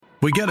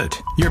We get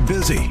it. You're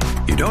busy.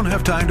 You don't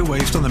have time to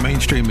waste on the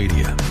mainstream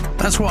media.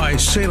 That's why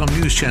Salem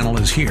News Channel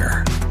is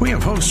here. We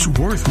have hosts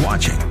worth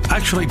watching,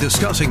 actually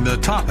discussing the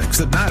topics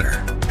that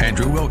matter.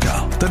 Andrew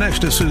Wilkow,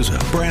 Dinesh D'Souza,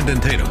 Brandon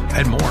Tatum,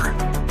 and more.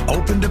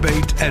 Open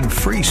debate and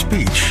free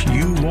speech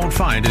you won't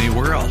find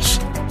anywhere else.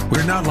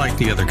 We're not like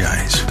the other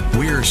guys.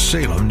 We're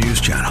Salem News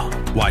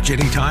Channel. Watch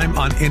anytime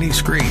on any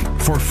screen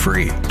for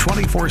free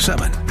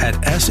 24/7 at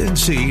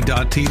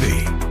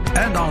snc.tv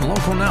and on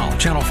Local Now,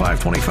 Channel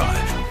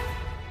 525.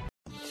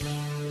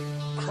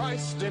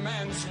 Christ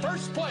demands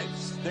first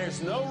place.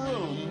 There's no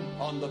room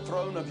on the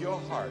throne of your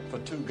heart for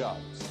two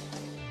gods.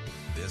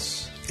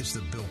 This is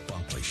the Bill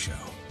Bunkley Show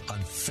on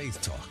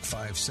Faith Talk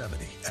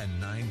 570 and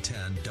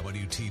 910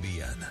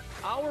 WTBN.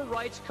 Our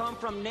rights come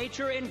from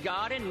nature and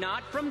God and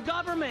not from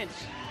government.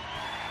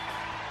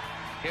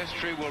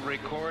 History will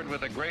record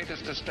with the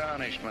greatest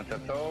astonishment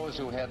that those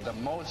who had the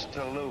most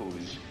to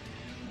lose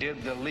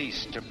did the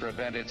least to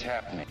prevent its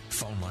happening.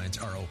 Phone lines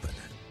are open.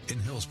 In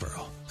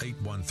Hillsborough,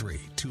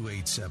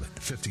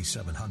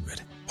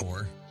 813-287-5700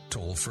 or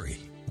toll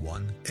free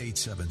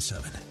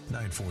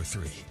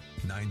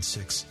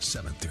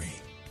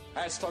 1-877-943-9673.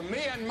 As for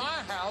me and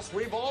my house,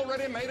 we've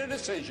already made a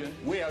decision.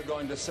 We are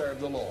going to serve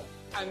the Lord.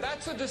 And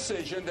that's a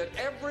decision that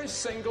every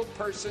single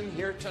person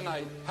here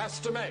tonight has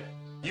to make.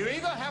 You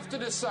either have to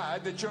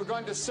decide that you're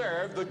going to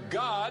serve the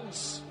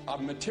gods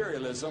of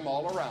materialism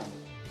all around,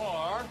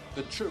 or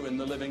the true and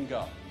the living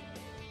God.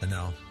 And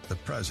now, the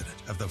president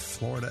of the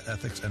Florida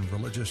Ethics and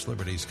Religious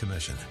Liberties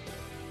Commission.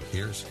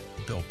 Here's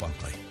Bill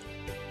Bunkley.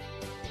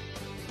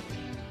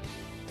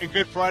 And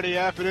good Friday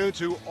afternoon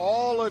to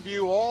all of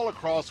you all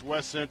across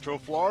West Central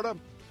Florida.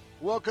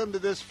 Welcome to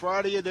this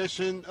Friday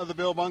edition of the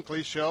Bill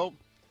Bunkley Show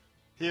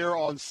here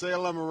on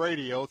Salem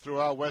Radio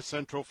throughout West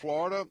Central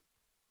Florida.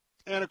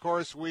 And, of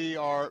course, we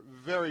are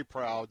very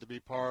proud to be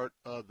part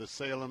of the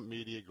Salem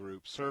Media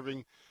Group,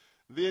 serving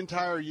the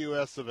entire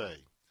U.S. of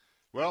A.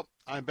 Well,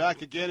 I'm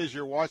back again as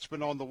your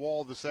watchman on the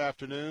wall this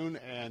afternoon,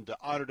 and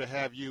honored to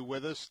have you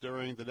with us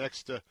during the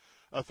next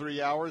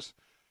 3 hours.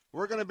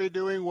 We're going to be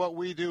doing what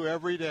we do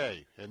every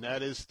day, and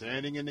that is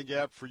standing in the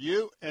gap for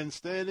you and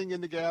standing in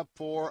the gap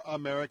for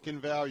American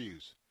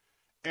values.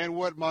 And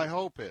what my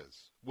hope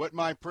is, what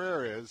my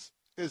prayer is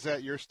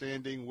that you're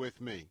standing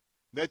with me,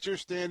 that you're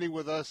standing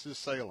with us as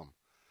Salem.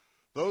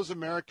 Those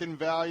American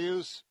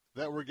values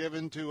that were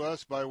given to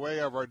us by way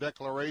of our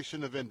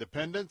Declaration of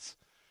Independence,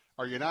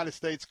 our United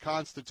States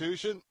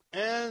Constitution,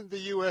 and the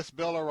U.S.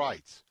 Bill of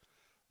Rights.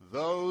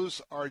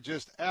 Those are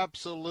just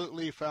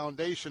absolutely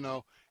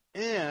foundational,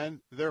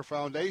 and their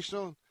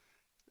foundational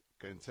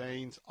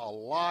contains a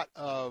lot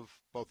of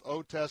both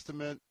Old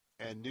Testament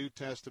and New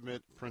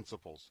Testament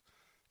principles.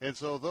 And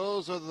so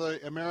those are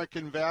the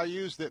American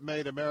values that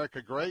made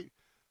America great.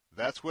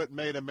 That's what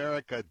made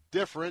America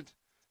different,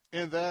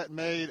 and that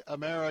made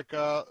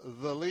America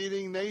the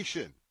leading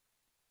nation,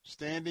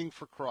 standing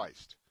for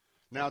Christ.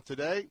 Now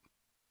today,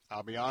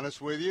 I'll be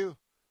honest with you,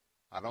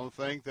 I don't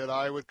think that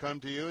I would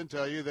come to you and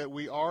tell you that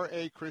we are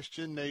a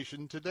Christian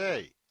nation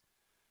today.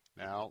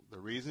 Now,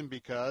 the reason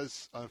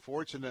because,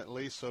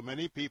 unfortunately, so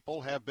many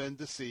people have been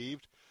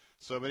deceived.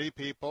 So many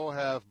people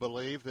have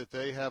believed that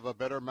they have a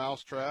better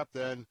mousetrap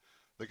than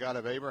the God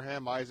of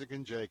Abraham, Isaac,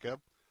 and Jacob.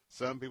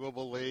 Some people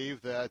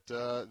believe that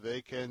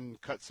they can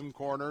cut some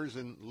corners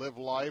and live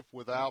life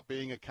without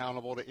being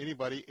accountable to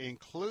anybody,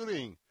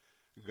 including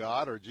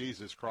God or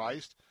Jesus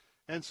Christ.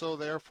 And so,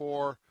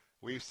 therefore,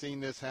 we've seen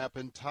this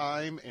happen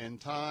time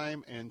and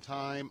time and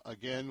time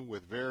again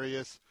with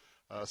various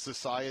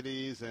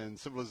societies and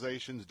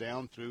civilizations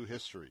down through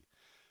history.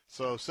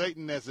 So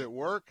Satan is at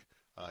work.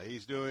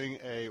 He's doing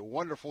a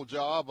wonderful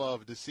job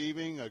of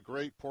deceiving a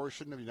great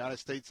portion of the United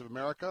States of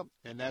America,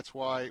 and that's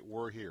why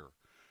we're here.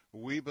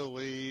 We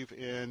believe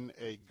in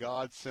a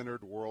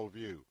God-centered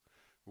worldview.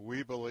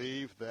 We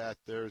believe that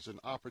there's an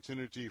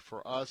opportunity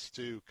for us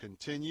to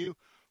continue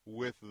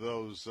with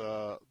those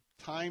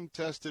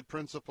time-tested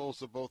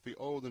principles of both the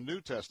Old and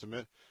New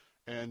Testament,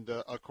 and,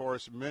 of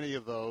course, many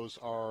of those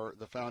are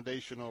the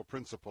foundational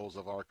principles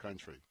of our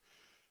country.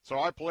 So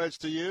I pledge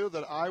to you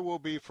that I will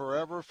be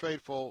forever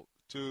faithful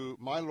to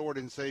my Lord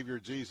and Savior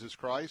Jesus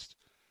Christ,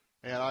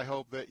 and I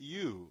hope that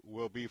you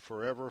will be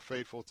forever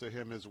faithful to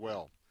him as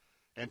well.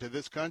 And to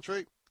this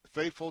country,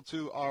 faithful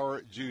to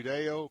our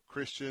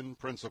Judeo-Christian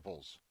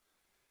principles.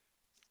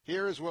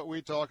 Here is what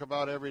we talk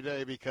about every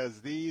day,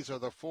 because these are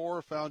the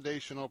four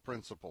foundational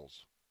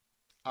principles.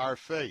 Our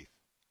faith,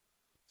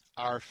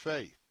 our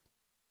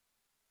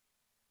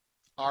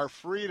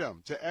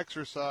freedom to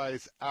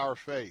exercise our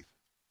faith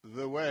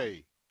the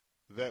way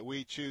that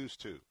we choose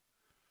to,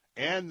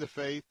 and the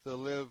faith to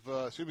live,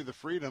 the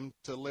freedom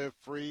to live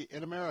free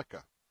in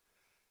America.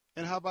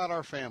 And how about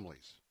our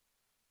families?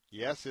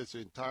 Yes, it's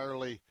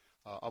entirely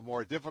a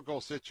more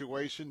difficult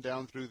situation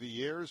down through the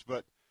years,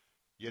 but,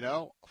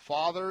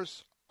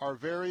 fathers are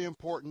very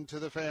important to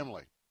the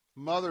family.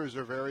 Mothers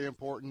are very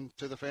important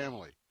to the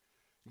family.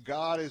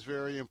 God is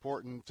very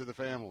important to the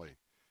family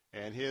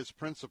and his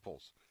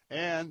principles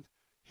and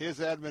his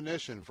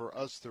admonition for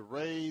us to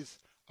raise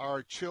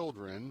our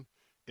children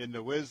in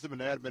the wisdom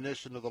and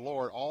admonition of the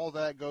Lord, all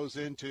that goes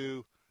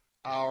into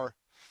our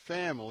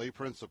family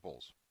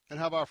principles. And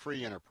how about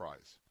free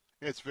enterprise?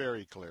 It's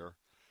very clear.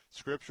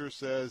 Scripture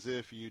says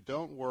if you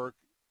don't work,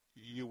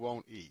 you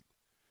won't eat.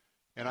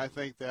 And I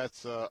think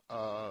that's,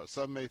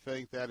 some may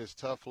think that is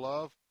tough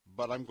love,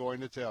 but I'm going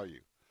to tell you,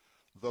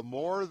 the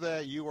more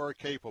that you are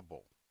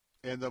capable,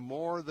 and the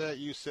more that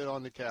you sit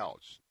on the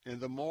couch, and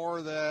the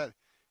more that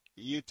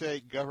you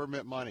take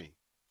government money,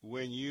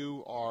 when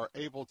you are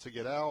able to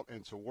get out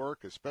and to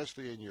work,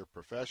 especially in your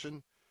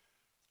profession,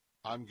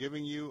 I'm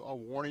giving you a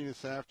warning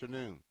this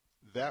afternoon.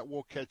 That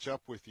will catch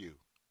up with you.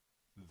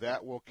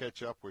 That will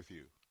catch up with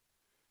you.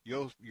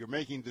 You're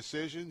making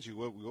decisions. You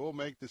will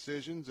make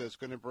decisions that's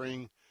going to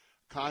bring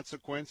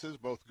consequences,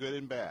 both good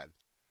and bad.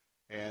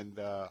 And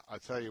I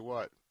tell you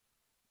what,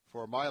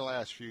 for my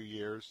last few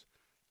years,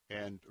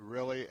 and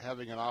really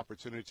having an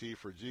opportunity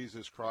for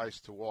Jesus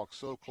Christ to walk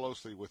so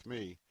closely with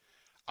me,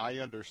 I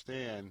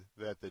understand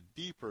that the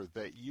deeper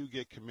that you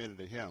get committed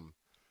to him,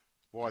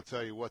 well, I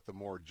tell you what, the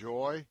more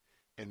joy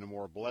and the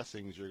more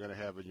blessings you're going to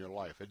have in your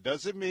life. It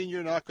doesn't mean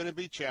you're not going to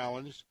be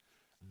challenged.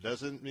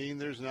 Doesn't mean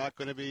there's not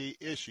going to be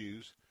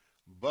issues.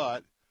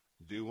 But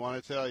do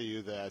want to tell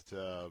you that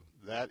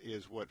that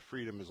is what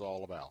freedom is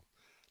all about.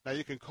 Now,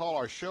 you can call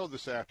our show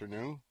this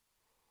afternoon.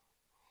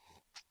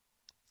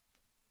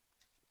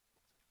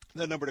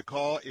 The number to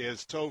call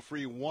is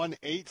toll-free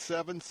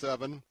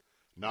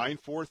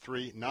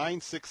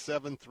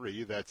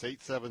 1-877-943-9673. That's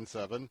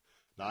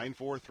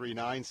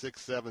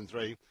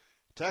 877-943-9673.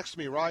 Text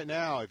me right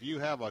now if you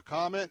have a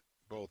comment,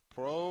 both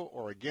pro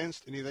or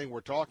against anything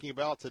we're talking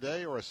about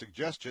today, or a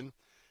suggestion.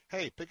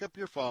 Hey, pick up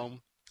your phone.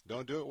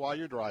 Don't do it while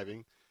you're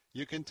driving.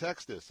 You can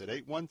text us at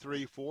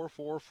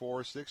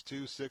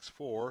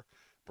 813-444-6264.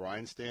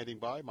 Brian standing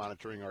by,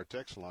 monitoring our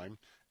text line.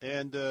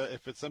 And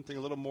if it's something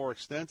a little more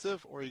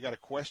extensive or you got a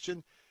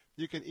question,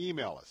 you can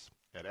email us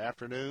at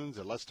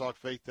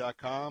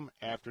afternoons@letstalkfaith.com,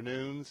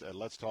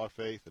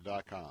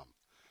 afternoons@letstalkfaith.com.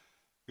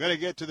 Going to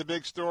get to the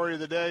big story of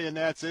the day, and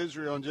that's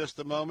Israel in just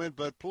a moment.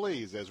 But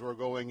please, as we're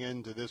going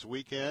into this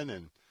weekend,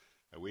 and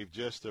we've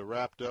just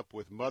wrapped up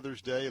with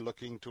Mother's Day,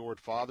 looking toward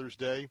Father's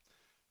Day,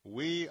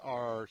 we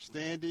are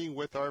standing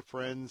with our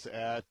friends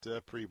at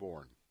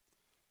Preborn.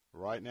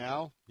 Right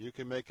now, you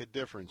can make a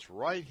difference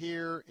right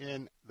here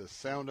in the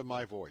sound of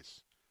my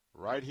voice,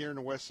 right here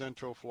in West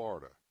Central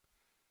Florida.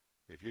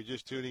 If you're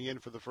just tuning in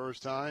for the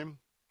first time,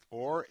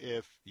 or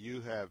if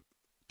you have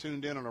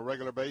tuned in on a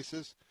regular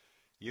basis,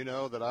 you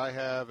know that I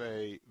have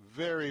a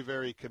very,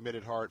 very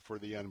committed heart for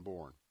the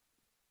unborn.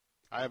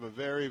 I have a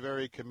very,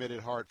 very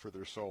committed heart for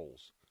their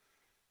souls.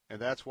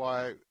 And that's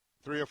why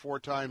 3 or 4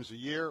 times a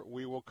year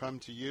we will come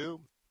to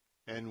you,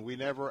 and we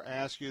never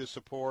ask you to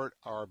support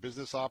our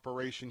business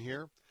operation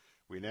here.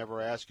 We never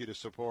ask you to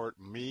support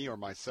me or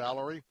my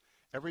salary.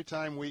 Every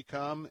time we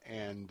come,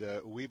 and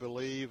we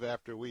believe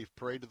after we've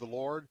prayed to the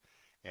Lord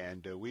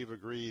and we've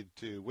agreed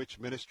to which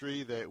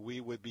ministry that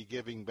we would be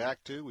giving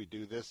back to, we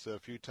do this a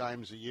few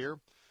times a year,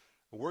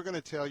 we're going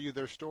to tell you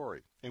their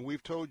story. And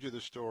we've told you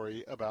the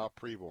story about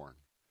Preborn.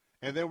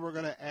 And then we're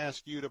going to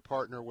ask you to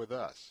partner with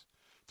us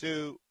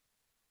to,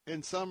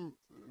 in some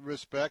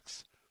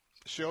respects,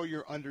 show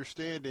your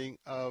understanding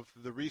of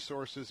the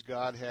resources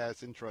God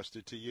has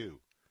entrusted to you.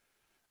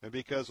 And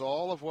because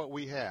all of what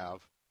we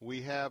have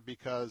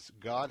because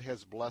God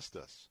has blessed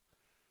us.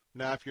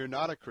 Now, if you're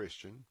not a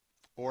Christian,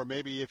 or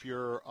maybe if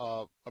you're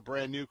a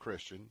brand new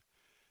Christian,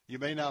 you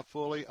may not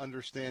fully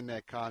understand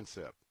that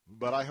concept.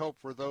 But I hope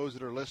for those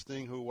that are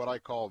listening who what I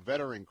call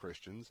veteran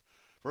Christians,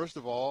 first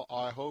of all,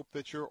 I hope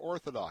that you're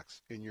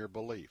orthodox in your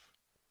belief.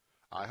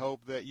 I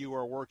hope that you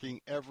are working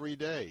every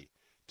day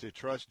to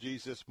trust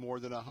Jesus more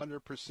than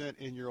 100%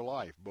 in your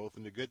life, both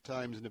in the good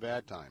times and the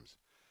bad times.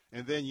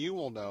 And then you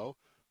will know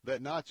that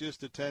not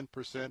just the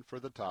 10% for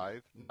the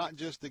tithe, not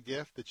just the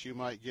gift that you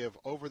might give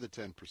over the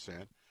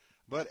 10%,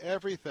 but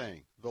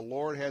everything the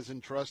Lord has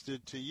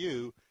entrusted to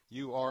you,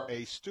 you are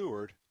a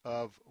steward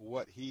of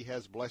what he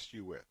has blessed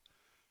you with.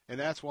 And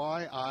that's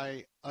why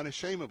I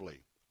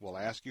unashamedly will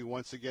ask you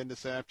once again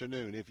this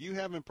afternoon, if you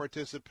haven't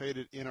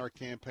participated in our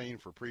campaign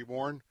for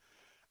Preborn,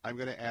 I'm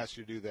going to ask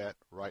you to do that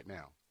right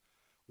now.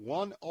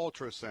 One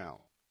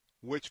ultrasound,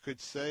 which could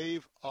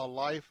save a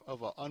life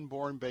of an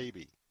unborn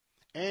baby,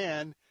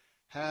 and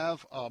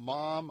have a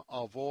mom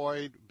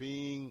avoid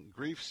being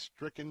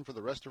grief-stricken for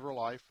the rest of her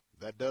life.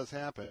 That does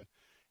happen.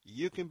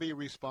 You can be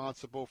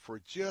responsible for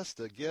just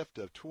a gift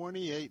of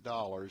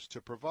 $28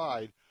 to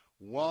provide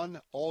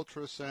one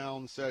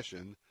ultrasound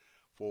session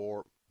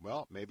for,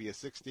 well, maybe a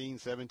 16,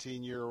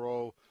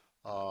 17-year-old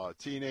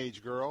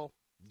teenage girl,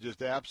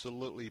 just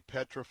absolutely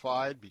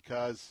petrified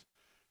because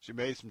she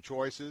made some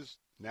choices.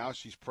 Now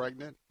she's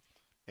pregnant,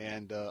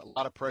 and a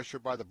lot of pressure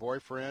by the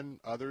boyfriend,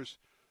 others,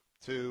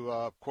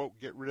 to, quote,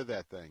 get rid of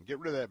that thing. Get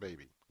rid of that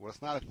baby. Well,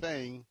 it's not a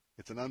thing.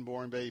 It's an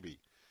unborn baby.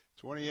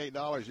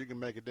 $28, you can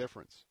make a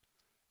difference.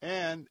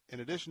 And in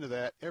addition to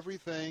that,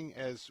 everything,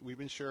 as we've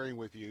been sharing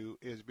with you,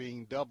 is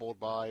being doubled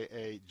by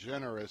a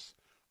generous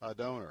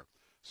donor.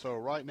 So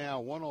right now,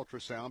 one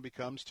ultrasound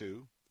becomes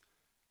 2,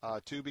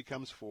 2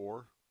 becomes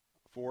 4,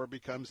 4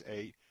 becomes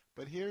 8.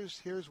 But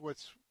here's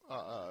what's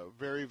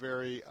very,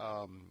 very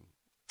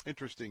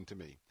interesting to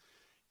me.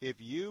 If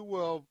you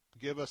will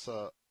give us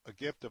a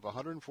gift of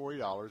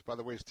 $140, by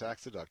the way, it's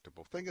tax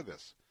deductible. Think of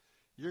this.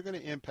 You're going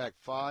to impact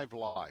 5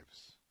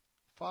 lives.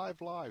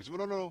 5 lives.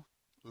 Well, no.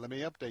 Let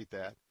me update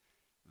that.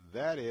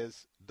 That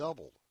is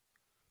doubled.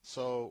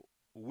 So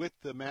with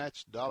the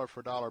match, dollar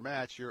for dollar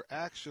match, you're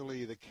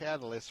actually the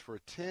catalyst for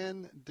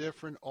 10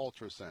 different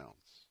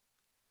ultrasounds.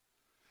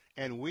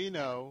 And we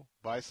know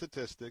by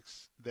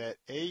statistics that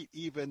 8,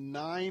 even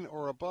 9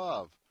 or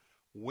above,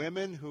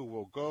 women who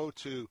will go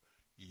to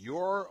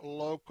your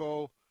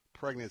local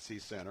pregnancy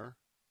center,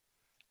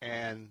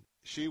 and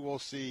she will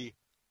see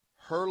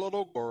her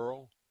little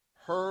girl,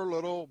 her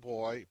little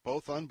boy,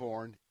 both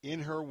unborn,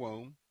 in her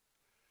womb.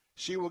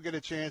 She will get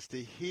a chance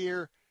to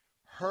hear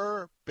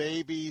her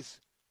baby's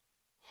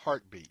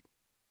heartbeat.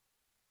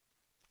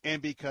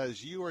 And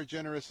because you are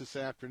generous this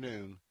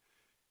afternoon,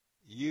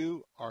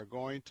 you are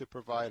going to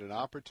provide an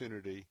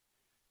opportunity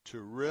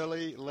to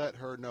really let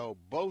her know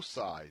both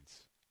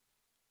sides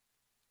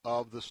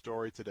of the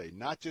story today.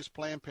 Not just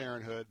Planned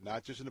Parenthood,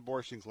 not just an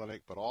abortion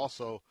clinic, but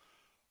also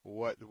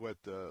what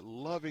the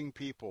loving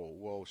people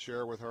will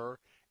share with her.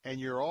 And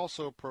you're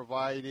also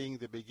providing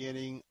the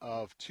beginning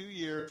of 2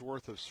 years'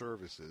 worth of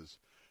services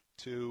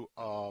to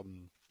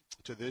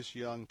this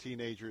young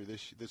teenager,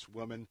 this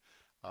woman,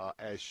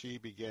 as she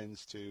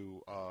begins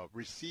to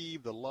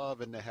receive the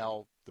love and the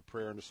help, the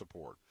prayer and the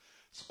support.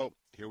 So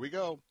here we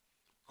go.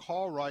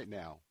 Call right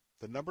now.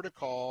 The number to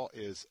call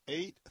is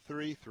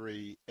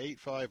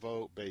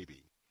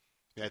 833-850-BABY.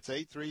 That's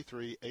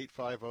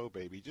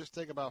 833-850-BABY. Just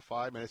take about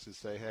 5 minutes and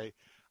say, hey,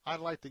 I'd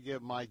like to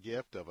give my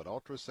gift of an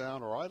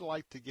ultrasound, or I'd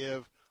like to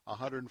give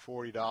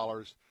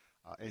 $140,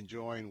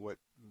 enjoying what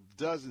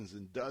dozens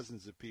and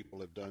dozens of people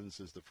have done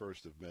since the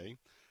 1st of May.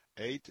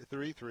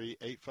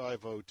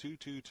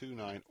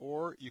 833-850-2229,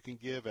 or you can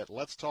give at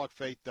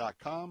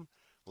letstalkfaith.com,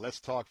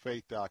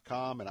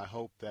 letstalkfaith.com, and I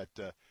hope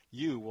that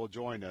you will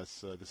join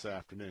us this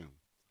afternoon.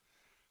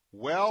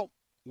 Well,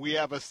 we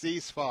have a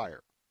ceasefire,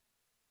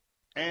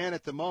 and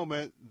at the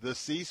moment, the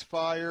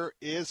ceasefire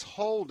is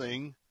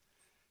holding,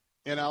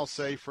 and I'll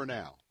say for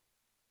now.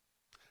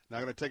 Now,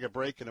 I'm going to take a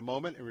break in a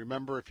moment, and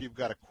remember, if you've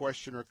got a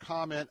question or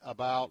comment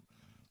about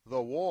the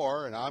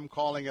war, and I'm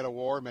calling it a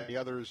war, many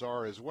others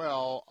are as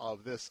well,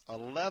 of this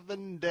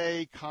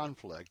 11-day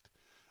conflict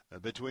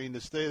between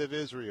the State of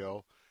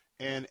Israel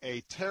and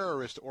a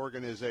terrorist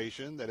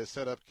organization that has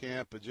set up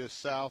camp just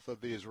south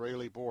of the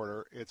Israeli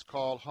border. It's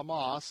called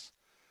Hamas.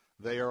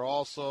 They are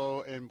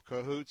also in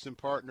cahoots and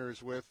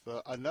partners with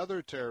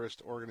another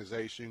terrorist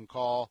organization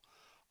called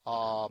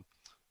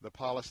the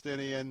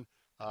Palestinian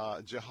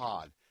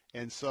Jihad.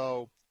 And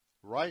so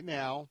right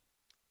now,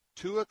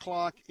 2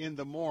 o'clock in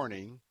the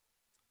morning,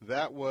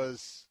 that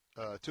was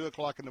 2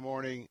 o'clock in the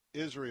morning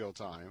Israel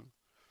time.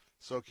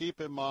 So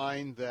keep in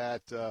mind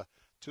that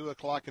 2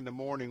 o'clock in the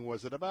morning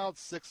was at about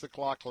 6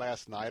 o'clock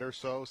last night or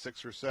so,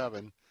 6 or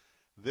 7.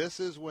 This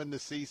is when the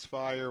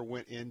ceasefire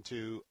went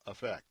into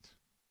effect.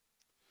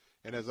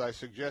 And as I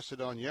suggested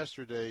on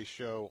yesterday's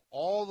show,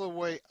 all the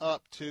way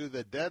up to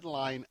the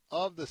deadline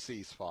of the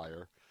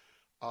ceasefire,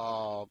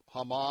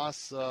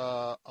 Hamas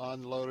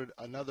unloaded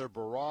another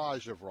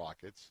barrage of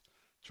rockets,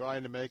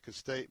 trying to make a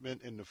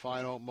statement in the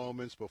final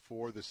moments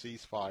before the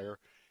ceasefire.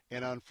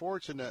 And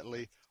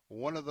unfortunately,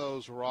 one of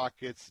those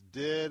rockets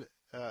did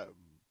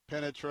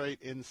penetrate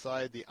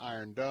inside the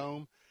Iron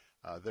Dome.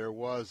 There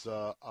was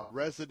a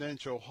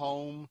residential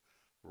home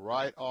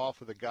right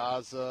off of the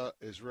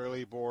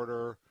Gaza-Israeli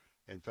border.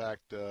 In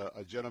fact,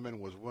 a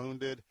gentleman was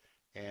wounded,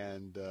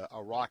 and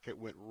a rocket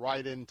went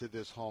right into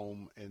this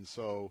home. And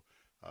so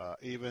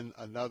even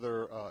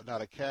another,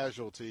 not a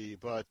casualty,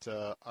 but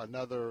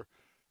another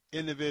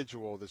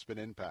individual that's been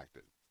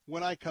impacted.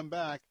 When I come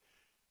back,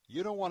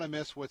 you don't want to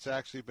miss what's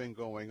actually been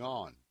going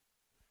on.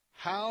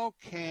 How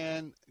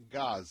can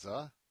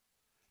Gaza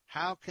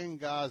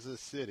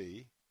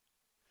City,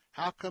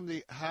 how can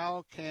the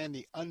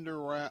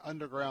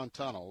underground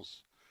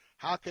tunnels,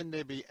 how can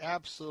they be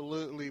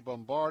absolutely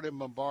bombarded,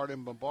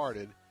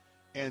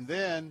 and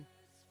then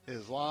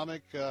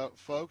Islamic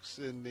folks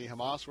in the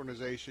Hamas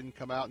organization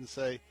come out and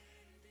say,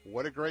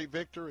 what a great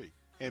victory.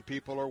 And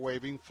people are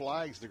waving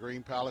flags, the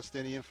green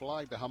Palestinian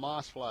flag, the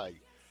Hamas flag.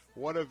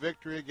 What a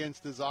victory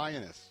against the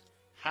Zionists.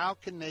 How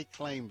can they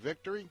claim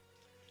victory?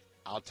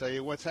 I'll tell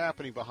you what's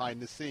happening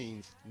behind the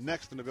scenes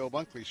next on the Bill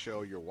Bunkley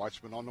Show, your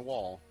Watchman on the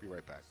Wall. Be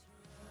right back.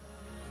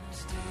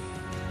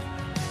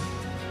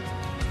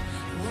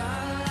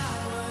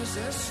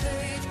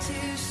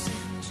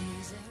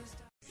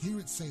 Here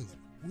at Salem,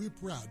 we're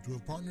proud to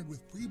have partnered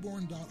with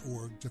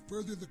Preborn.org to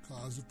further the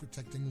cause of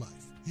protecting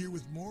life. Here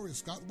with more is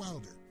Scott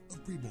Wilder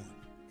of Preborn.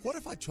 What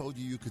if I told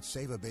you you could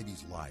save a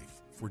baby's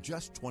life for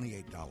just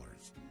 $28? Well,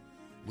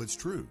 it's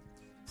true.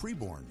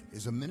 Preborn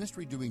is a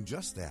ministry doing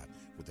just that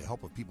with the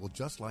help of people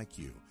just like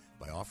you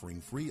by offering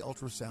free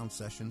ultrasound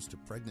sessions to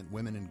pregnant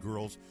women and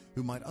girls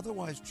who might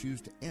otherwise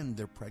choose to end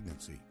their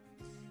pregnancy.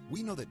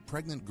 We know that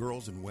pregnant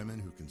girls and women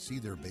who can see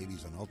their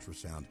babies on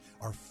ultrasound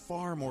are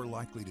far more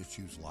likely to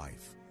choose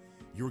life.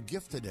 Your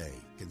gift today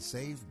can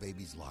save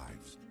babies'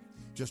 lives.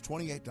 Just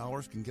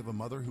 $28 can give a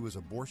mother who is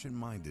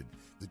abortion-minded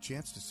the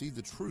chance to see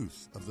the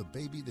truth of the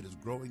baby that is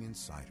growing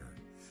inside her.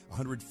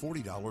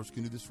 $140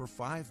 can do this for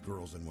 5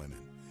 girls and women.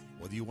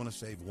 Whether you want to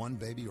save one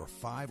baby or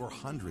 5 or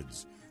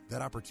hundreds,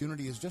 that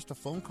opportunity is just a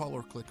phone call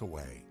or click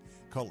away.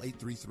 Call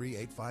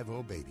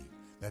 833-850-BABY.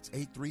 That's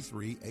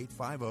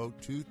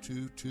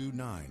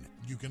 833-850-2229.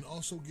 You can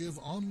also give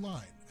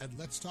online at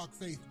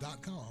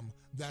letstalkfaith.com.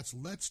 That's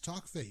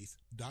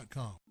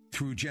letstalkfaith.com.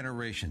 Through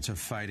generations of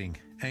fighting,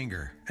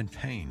 anger, and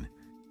pain,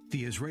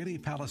 the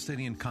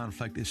Israeli-Palestinian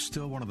conflict is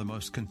still one of the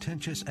most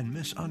contentious and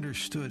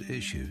misunderstood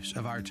issues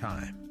of our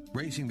time,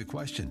 raising the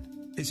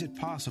question, is it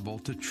possible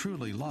to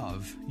truly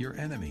love your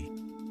enemy?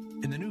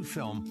 In the new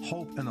film,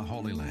 Hope in the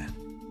Holy Land,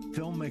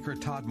 filmmaker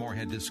Todd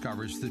Moorhead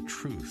discovers the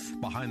truth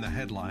behind the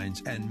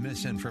headlines and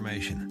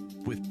misinformation,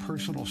 with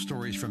personal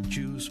stories from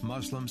Jews,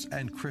 Muslims,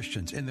 and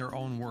Christians in their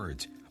own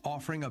words,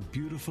 offering a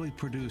beautifully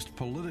produced,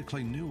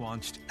 politically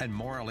nuanced, and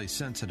morally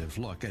sensitive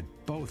look at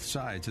both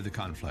sides of the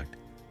conflict.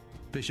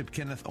 Bishop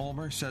Kenneth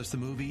Ulmer says the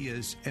movie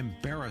is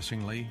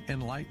embarrassingly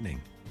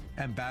enlightening.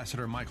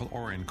 Ambassador Michael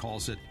Oren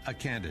calls it a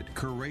candid,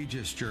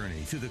 courageous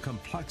journey through the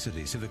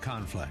complexities of the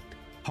conflict.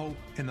 Hope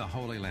in the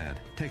Holy Land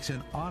takes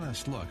an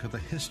honest look at the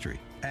history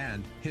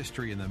and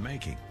history in the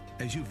making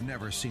as you've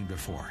never seen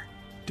before.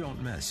 Don't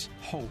miss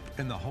Hope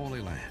in the Holy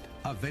Land.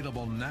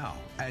 Available now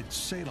at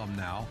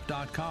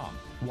salemnow.com.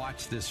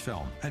 Watch this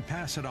film and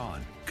pass it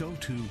on. Go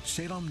to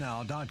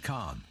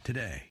salemnow.com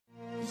today.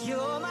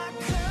 You're my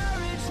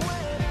courage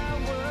when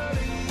I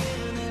worry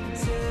in the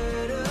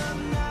dead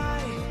of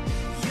night.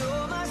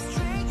 You're my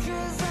strength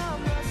 'cause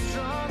I'm not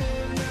strong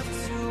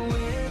enough to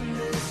win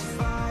this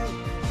fight.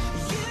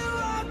 You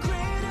are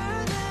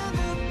greater than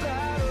the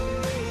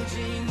battle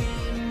raging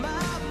in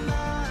my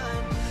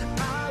mind.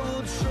 I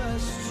will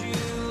trust you,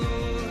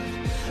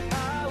 Lord.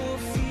 I will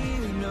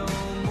fear no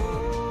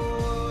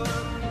more.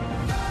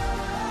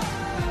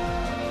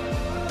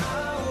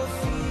 I will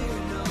fear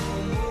no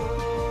more.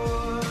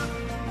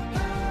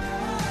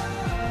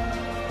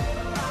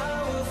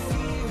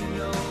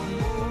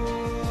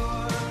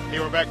 Hey,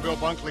 we're back. Bill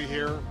Bunkley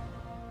here.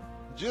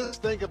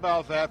 Just think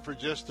about that for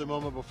just a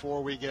moment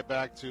before we get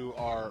back to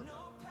our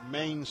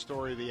main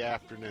story of the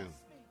afternoon.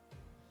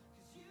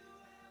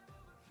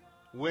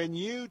 When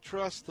you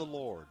trust the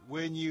Lord,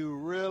 when you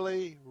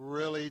really,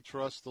 really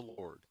trust the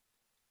Lord,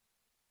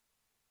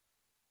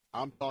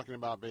 I'm talking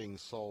about being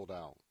sold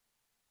out.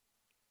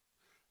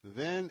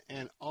 Then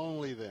and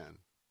only then,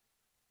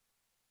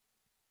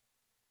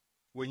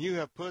 when you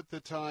have put the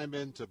time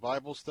into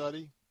Bible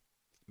study,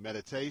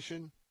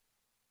 meditation,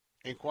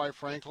 and quite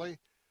frankly,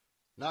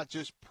 not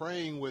just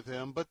praying with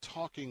him, but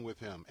talking with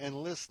him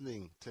and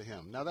listening to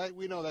him. Now, that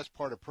we know that's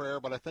part of prayer,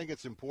 but I think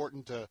it's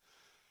important to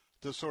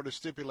sort of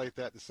stipulate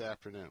that this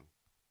afternoon.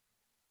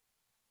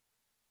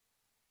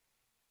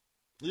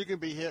 You can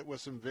be hit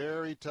with some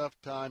very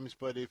tough times,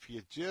 but if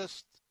you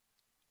just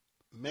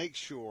make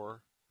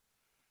sure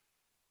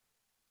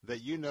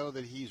that you know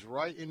that he's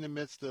right in the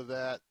midst of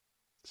that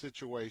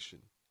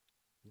situation,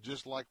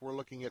 just like we're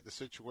looking at the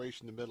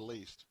situation in the Middle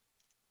East.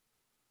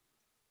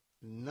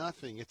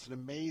 Nothing. It's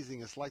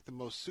it's like the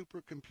most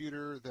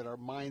supercomputer that our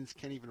minds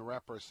can't even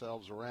wrap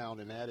ourselves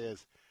around, and that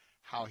is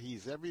how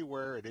he's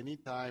everywhere at any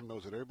time,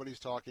 knows that everybody's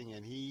talking,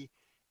 and he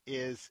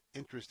is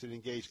interested,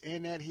 engaged,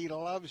 and that he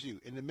loves you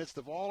in the midst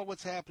of all of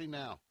what's happening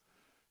now.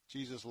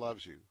 Jesus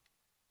loves you.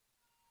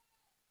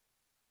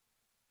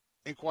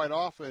 And quite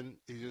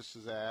often, he just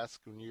is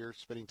asked when you're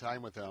spending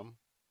time with him,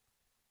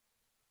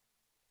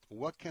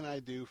 what can I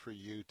do for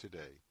you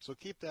today? So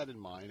keep that in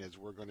mind as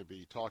we're going to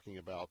be talking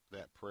about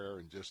that prayer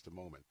in just a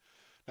moment.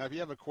 Now, if you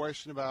have a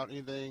question about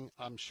anything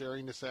I'm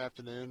sharing this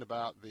afternoon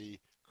about the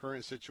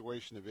current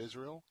situation of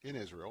Israel, you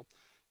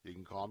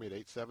can call me at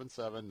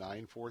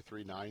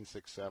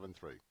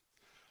 877-943-9673.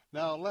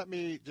 Now, let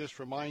me just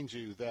remind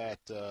you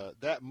that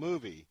that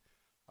movie,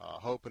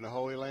 Hope in the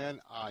Holy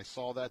Land, I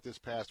saw that this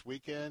past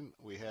weekend.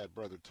 We had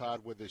Brother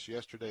Todd with us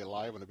yesterday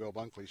live on the Bill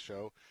Bunkley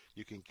Show.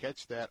 You can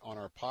catch that on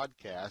our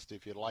podcast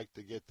if you'd like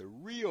to get the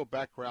real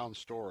background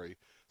story,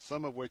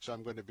 some of which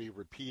I'm going to be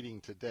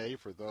repeating today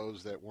for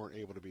those that weren't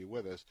able to be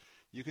with us.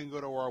 You can go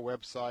to our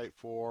website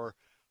for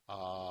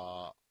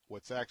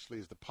what's actually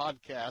is the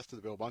podcast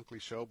of the Bill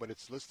Bunkley Show, but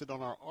it's listed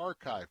on our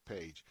archive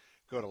page.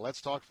 Go to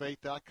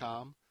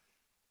letstalkfaith.com.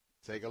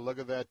 Take a look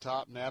at that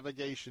top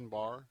navigation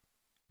bar.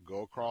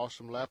 Go across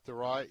from left to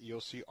right. You'll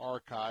see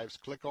archives.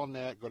 Click on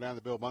that. Go down to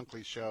the Bill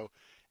Bunkley Show.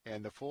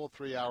 And the full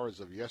 3 hours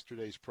of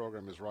yesterday's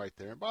program is right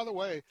there. And by the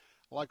way,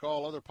 like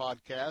all other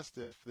podcasts,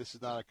 if this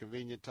is not a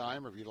convenient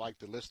time or if you'd like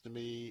to listen to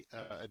me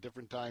at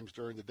different times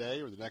during the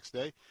day or the next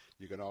day,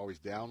 you can always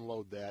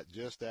download that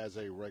just as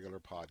a regular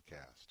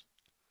podcast.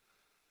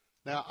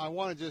 Now, I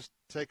want to just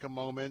take a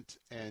moment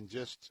and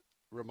just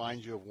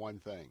remind you of one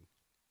thing.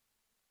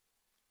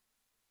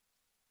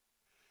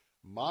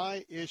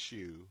 My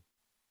issue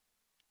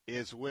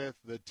is with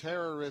the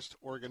terrorist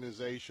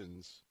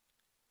organizations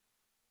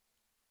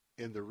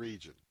in the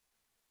region.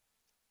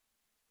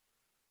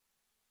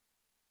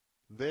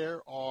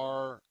 There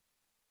are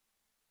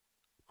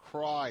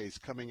cries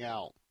coming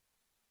out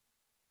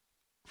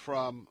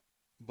from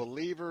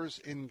believers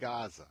in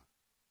Gaza.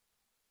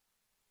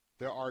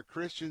 There are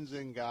Christians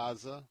in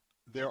Gaza.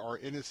 There are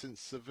innocent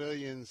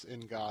civilians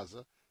in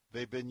Gaza.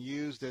 They've been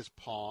used as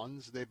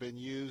pawns. They've been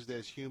used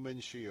as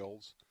human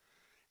shields.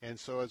 And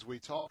so as we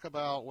talk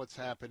about what's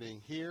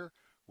happening here,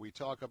 we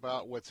talk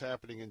about what's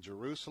happening in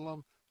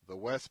Jerusalem, the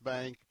West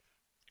Bank,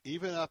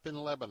 even up in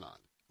Lebanon.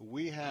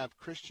 We have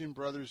Christian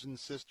brothers and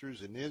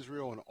sisters in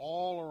Israel and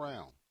all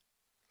around.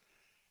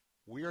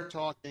 We are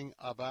talking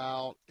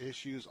about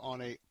issues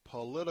on a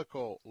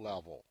political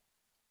level.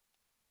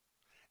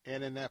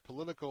 And in that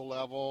political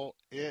level,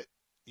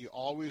 you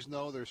always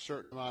know there's a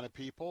certain amount of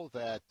people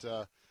that,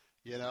 the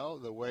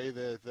way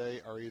that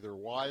they are either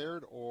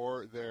wired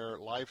or their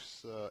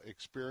life's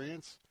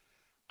experience,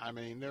 I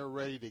mean, they're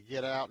ready to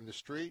get out in the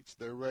streets.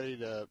 They're ready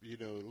to,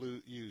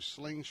 use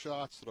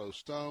slingshots, throw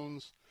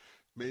stones,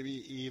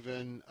 maybe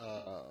even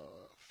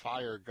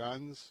fire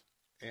guns.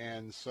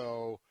 And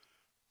so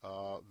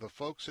the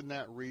folks in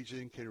that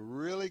region can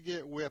really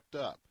get whipped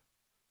up.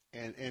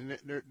 And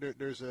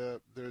there's a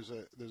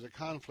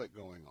conflict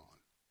going on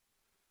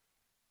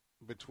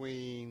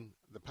between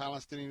the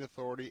Palestinian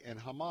Authority and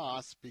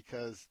Hamas,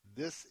 because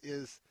this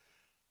is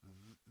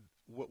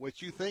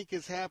what you think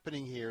is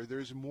happening here.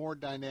 There's more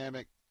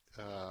dynamic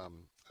of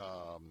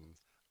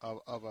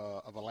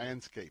a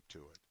landscape to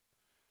it,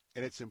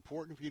 and it's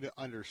important for you to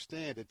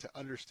understand it, to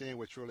understand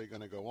what's really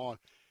going to go on.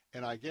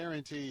 And I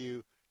guarantee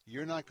you,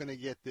 you're not going to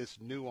get this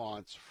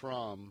nuance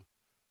from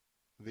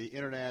the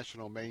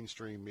international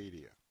mainstream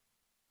media.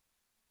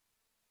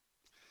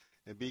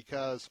 And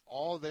because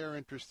all they're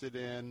interested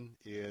in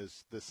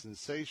is the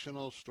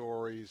sensational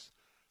stories,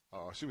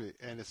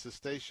 and the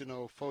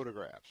sensational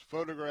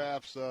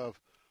photographs of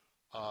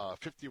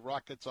 50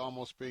 rockets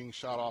almost being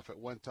shot off at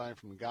one time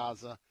from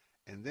Gaza,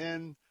 and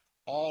then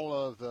all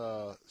of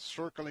the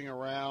circling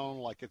around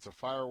like it's a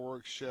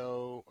fireworks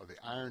show, or the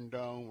Iron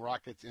Dome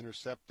rockets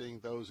intercepting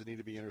those that need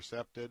to be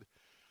intercepted.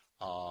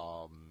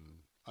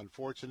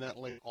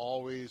 Unfortunately,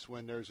 always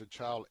when there's a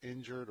child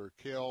injured or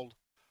killed.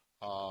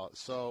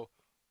 So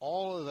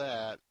all of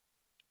that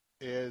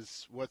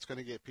is what's going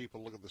to get people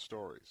to look at the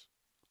stories.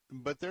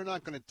 But they're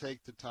not going to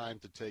take the time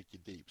to take you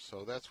deep.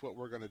 So that's what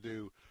we're going to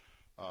do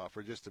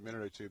for just a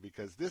minute or two,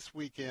 because this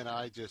weekend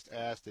I just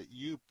ask that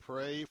you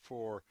pray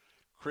for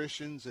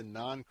Christians and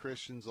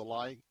non-Christians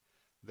alike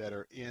that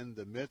are in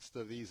the midst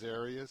of these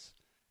areas,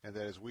 and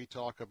that as we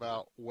talk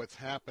about what's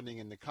happening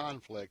in the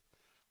conflict,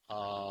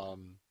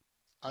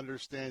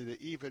 understand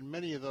that even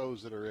many of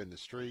those that are in the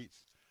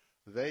streets,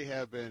 they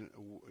have been,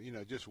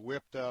 just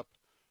whipped up.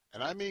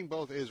 And I mean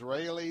both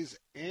Israelis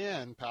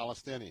and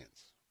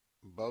Palestinians,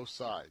 both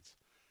sides.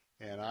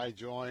 And I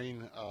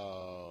join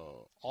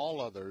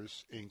all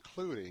others,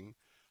 including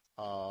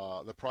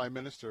the Prime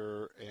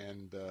Minister,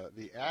 and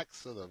the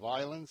acts of the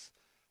violence,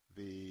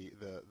 the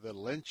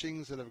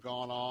lynchings that have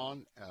gone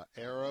on,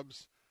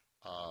 Arabs,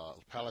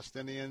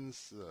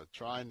 Palestinians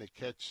trying to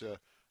catch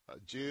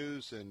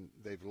Jews, and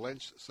they've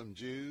lynched some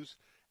Jews.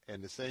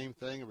 And the same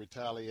thing in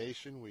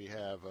retaliation, we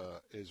have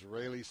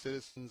Israeli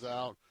citizens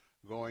out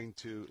going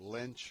to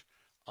lynch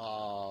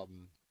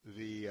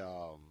the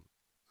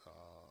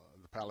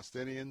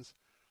Palestinians.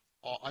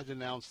 I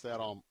denounce that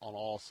on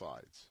all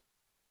sides.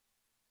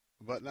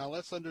 But now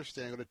let's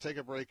understand. I'm going to take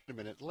a break in a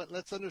minute.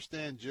 Let's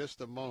understand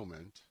just a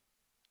moment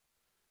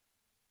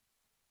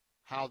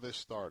how this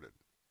started.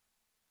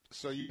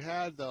 So you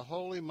had the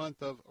holy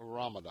month of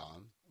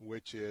Ramadan,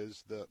 which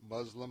is the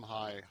Muslim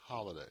high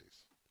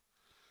holidays.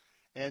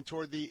 And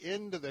toward the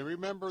end of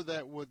remember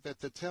that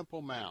the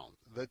Temple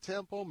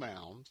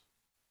Mount,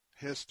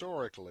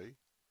 historically,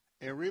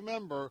 and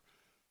remember,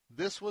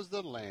 this was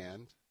the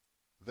land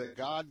that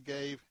God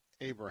gave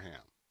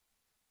Abraham.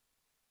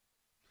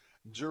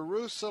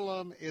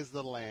 Jerusalem is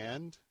the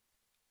land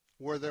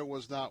where there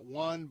was not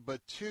one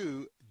but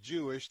two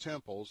Jewish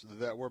temples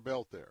that were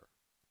built there.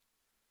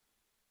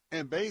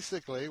 And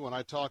basically, when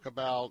I talk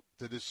about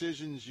the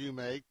decisions you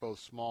make, both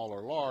small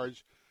or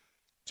large,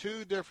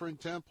 two different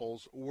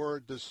temples were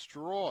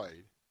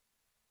destroyed,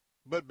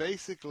 but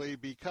basically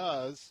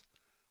because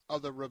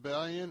of the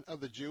rebellion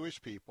of the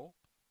Jewish people,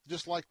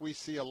 just like we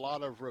see a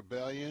lot of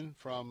rebellion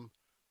from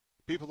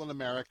people in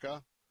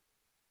America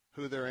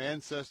who their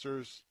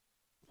ancestors,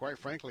 quite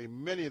frankly,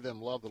 many of them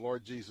love the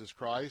Lord Jesus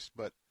Christ,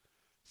 but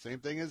same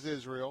thing as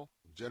Israel,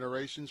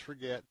 generations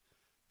forget,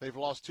 they've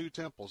lost two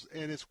temples.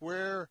 And it's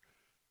where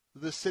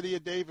the city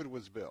of David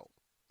was built.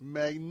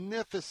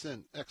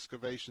 Magnificent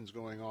excavations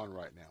going on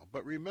right now.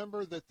 But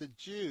remember that the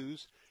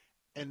Jews,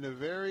 in the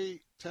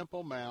very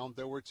Temple Mount,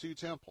 there were two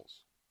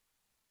temples.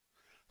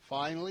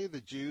 Finally, the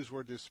Jews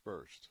were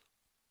dispersed.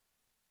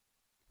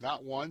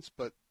 Not once,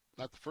 but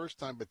not the first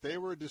time, but they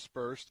were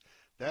dispersed.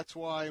 That's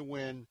why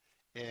when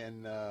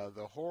in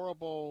the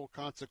horrible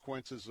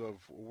consequences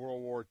of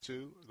World War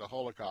II, the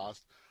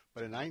Holocaust,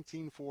 but in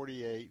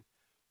 1948,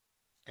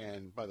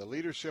 and by the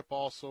leadership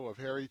also of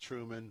Harry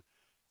Truman,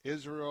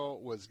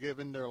 Israel was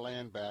given their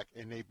land back,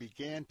 and they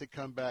began to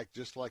come back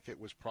just like it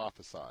was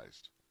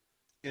prophesized.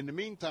 In the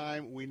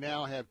meantime, we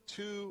now have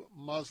 2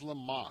 Muslim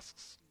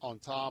mosques on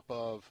top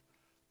of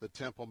the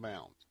Temple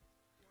Mount,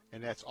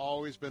 and that's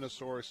always been a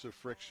source of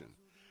friction.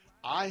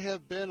 I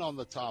have been on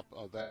the top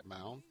of that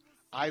mound.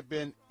 I've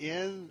been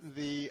in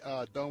the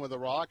Dome of the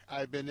Rock.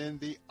 I've been in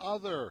the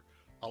other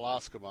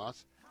Alaska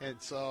mosques,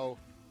 and so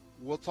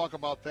we'll talk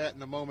about that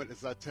in a moment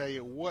as I tell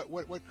you what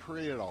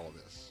created all of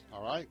this.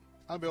 All right?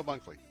 I'm Bill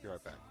Bunkley. Be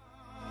right back.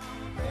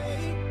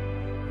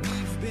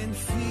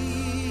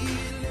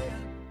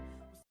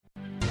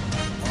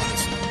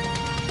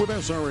 With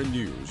SRN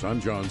News, I'm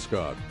John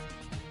Scott.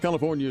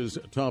 California's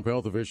top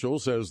health official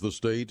says the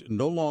state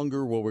no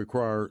longer will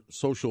require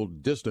social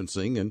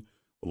distancing and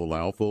will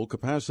allow full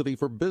capacity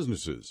for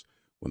businesses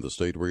when the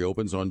state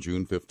reopens on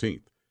June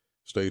 15th.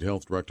 State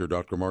Health Director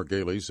Dr. Mark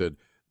Galey said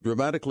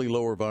dramatically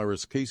lower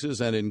virus cases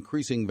and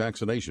increasing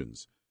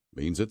vaccinations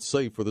means it's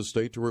safe for the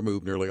state to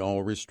remove nearly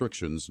all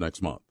restrictions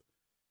next month.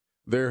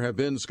 There have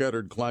been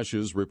scattered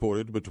clashes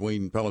reported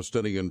between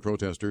Palestinian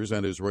protesters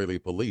and Israeli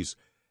police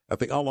at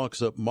the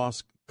Al-Aqsa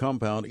Mosque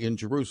compound in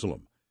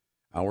Jerusalem,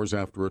 hours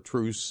after a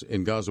truce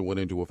in Gaza went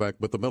into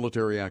effect, but the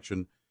military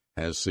action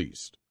has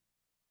ceased.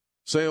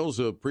 Sales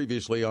of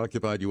previously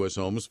occupied U.S.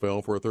 homes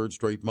fell for a third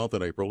straight month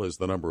in April as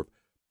the number of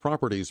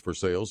properties for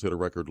sales hit a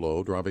record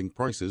low, driving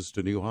prices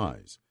to new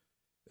highs.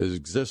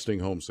 Existing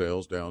home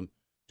sales down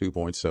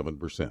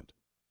 2.7%.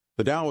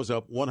 The Dow is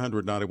up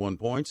 191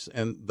 points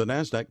and the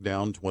Nasdaq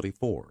down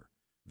 24.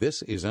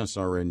 This is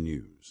SRN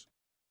News.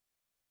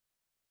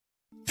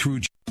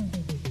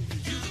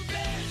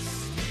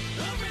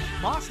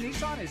 Moss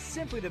Nissan is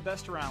simply the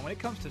best around when it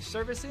comes to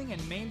servicing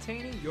and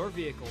maintaining your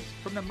vehicles.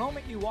 From the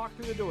moment you walk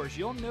through the doors,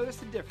 you'll notice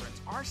the difference.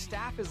 Our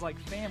staff is like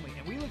family,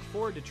 and we look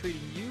forward to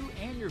treating you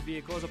and your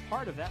vehicle as a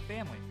part of that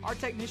family. Our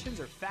technicians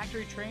are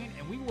factory trained,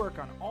 and we work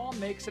on all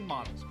makes and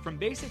models. From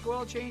basic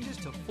oil changes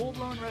to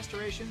full-blown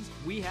restorations,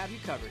 we have you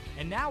covered.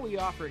 And now we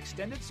offer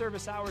extended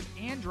service hours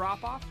and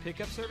drop-off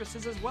pickup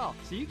services as well,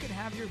 so you can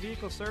have your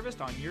vehicle serviced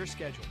on your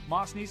schedule.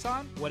 Moss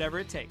Nissan, whatever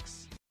it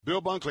takes. Bill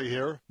Bunkley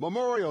here.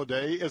 Memorial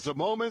Day is a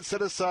moment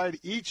set aside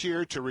each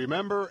year to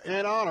remember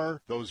and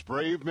honor those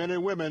brave men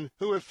and women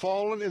who have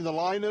fallen in the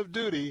line of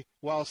duty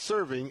while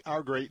serving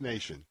our great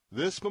nation.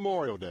 This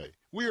Memorial Day,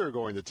 we are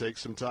going to take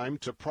some time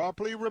to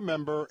properly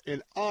remember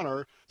and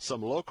honor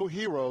some local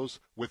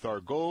heroes with our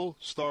Gold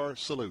Star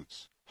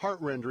salutes.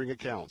 Heart-rending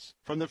accounts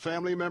from the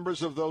family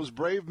members of those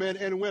brave men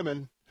and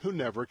women who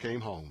never came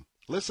home.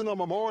 Listen on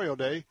Memorial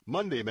Day,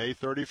 Monday, May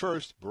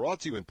 31st, brought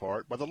to you in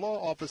part by the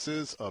law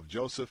offices of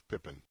Joseph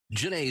Pippin.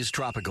 Janae's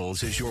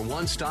Tropicals is your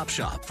one-stop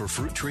shop for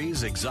fruit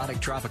trees, exotic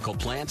tropical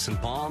plants and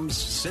palms,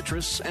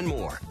 citrus, and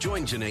more.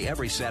 Join Janae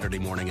every Saturday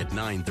morning at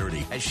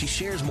 9:30 as she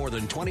shares more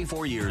than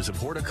 24 years of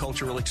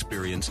horticultural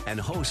experience and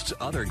hosts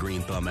other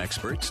Green Thumb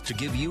experts to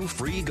give you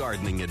free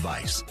gardening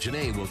advice.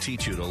 Janae will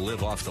teach you to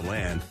live off the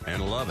land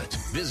and love it.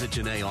 Visit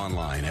Janae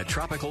online at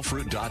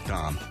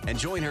tropicalfruit.com and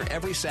join her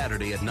every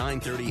Saturday at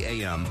 9:30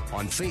 a.m.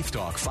 on Faith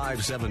Talk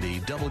 570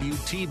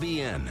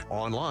 WTBN,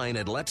 online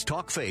at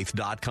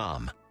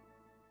letstalkfaith.com.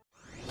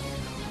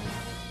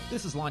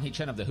 This is Lon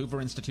Chen of the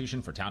Hoover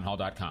Institution for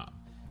Townhall.com.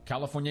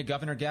 California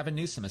Governor Gavin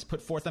Newsom has put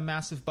forth a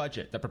massive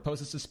budget that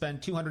proposes to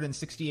spend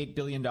 $268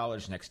 billion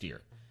next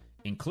year.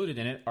 Included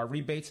in it are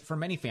rebates for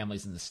many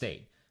families in the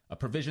state, a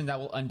provision that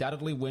will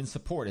undoubtedly win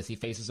support as he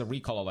faces a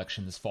recall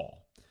election this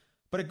fall.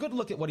 But a good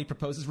look at what he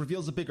proposes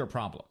reveals a bigger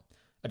problem,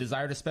 a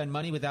desire to spend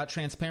money without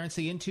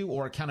transparency into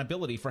or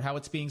accountability for how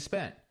it's being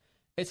spent.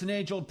 It's an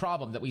age-old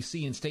problem that we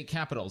see in state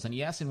capitals, and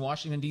yes, in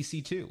Washington,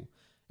 D.C. too.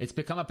 It's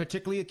become a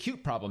particularly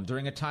acute problem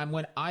during a time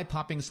when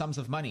eye-popping sums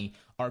of money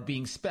are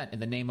being spent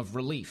in the name of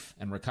relief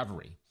and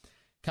recovery.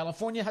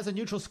 California has a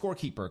neutral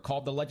scorekeeper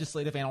called the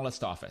Legislative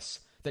Analyst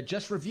Office that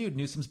just reviewed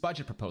Newsom's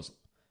budget proposal.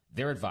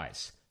 Their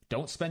advice: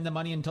 don't spend the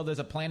money until there's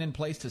a plan in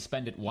place to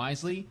spend it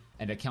wisely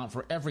and account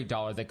for every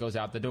dollar that goes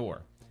out the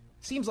door.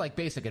 Seems like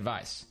basic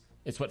advice.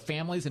 It's what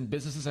families and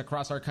businesses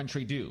across our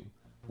country do.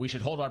 We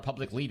should hold our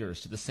public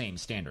leaders to the same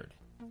standard.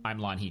 I'm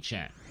Lon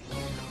Chen.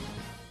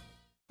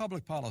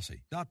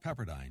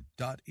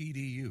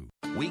 Publicpolicy.pepperdine.edu.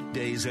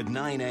 Weekdays at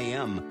 9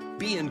 a.m.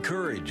 Be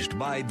encouraged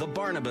by The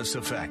Barnabas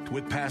Effect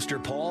with Pastor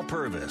Paul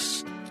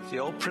Purvis. It's the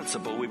old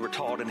principle we were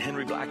taught in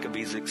Henry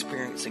Blackaby's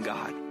Experiencing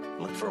God.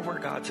 Look for where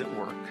God's at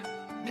work.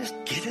 Just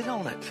get in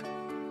on it.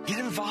 Get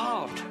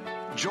involved.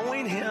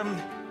 Join Him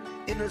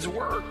in His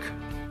work.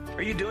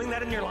 Are you doing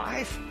that in your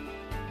life?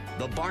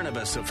 The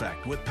Barnabas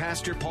Effect with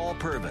Pastor Paul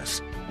Purvis.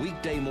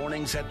 Weekday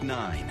mornings at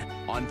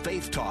 9 on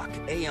Faith Talk,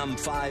 AM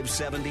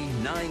 570,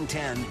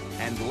 910,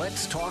 and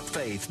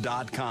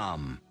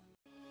letstalkfaith.com.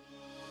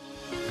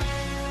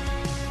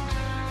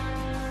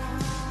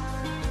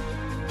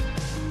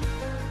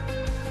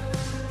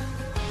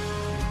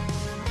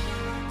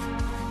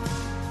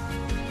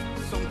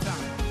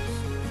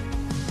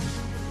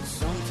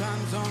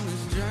 Sometimes on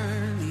this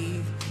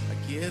journey, I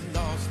get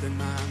lost in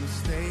my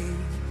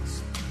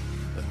mistakes.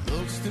 It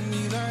looks to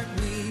me like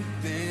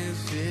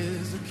weakness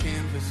is a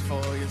canvas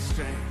for your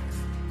strength.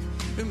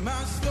 And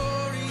my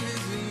story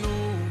isn't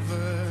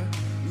over,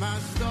 my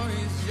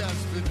story's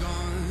just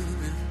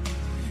begun.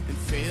 And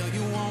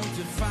failure won't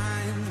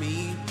define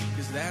me,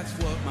 'cause that's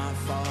what my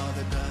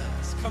Father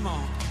does. Come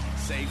on,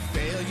 say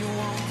failure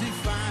won't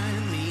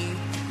define me,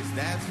 'cause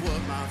that's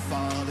what my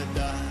Father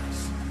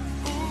does.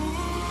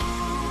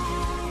 Ooh,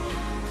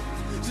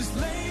 just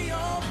lay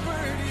your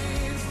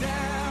burdens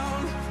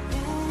down.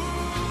 Ooh,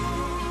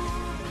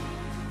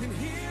 and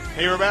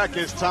Hey, we're back.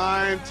 It's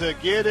time to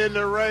get in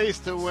the race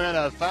to win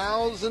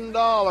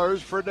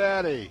 $1,000 for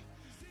Daddy.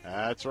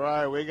 That's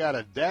right. We got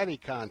a Daddy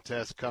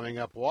contest coming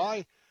up.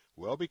 Why?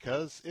 Well,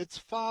 because it's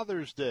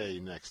Father's Day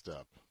next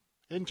up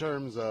in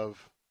terms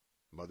of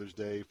Mother's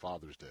Day,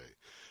 Father's Day.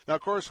 Now,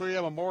 of course, we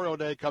have Memorial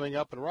Day coming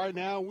up, and right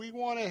now we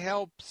want to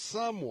help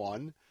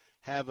someone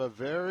have a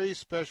very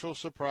special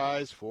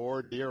surprise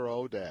for dear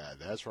old Dad.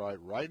 That's right.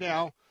 Right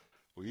now,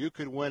 you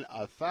could win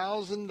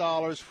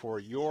 $1,000 for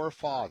your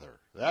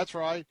father. That's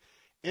right.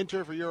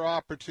 Enter for your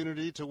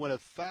opportunity to win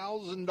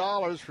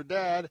 $1,000 for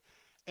Dad.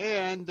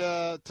 And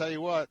tell you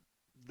what,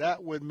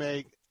 that would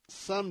make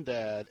some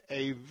dad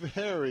a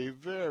very,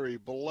 very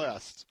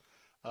blessed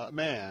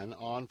man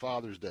on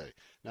Father's Day.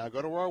 Now,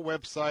 go to our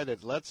website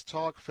at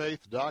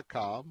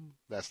letstalkfaith.com.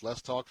 That's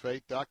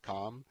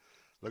letstalkfaith.com.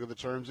 Look at the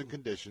terms and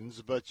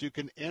conditions. But you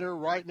can enter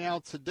right now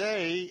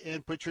today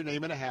and put your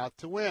name in a hat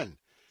to win.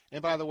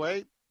 And by the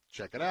way,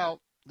 check it out.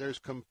 There's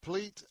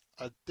complete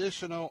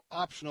additional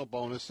optional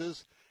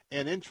bonuses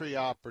and entry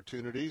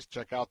opportunities.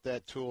 Check out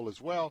that tool as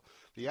well.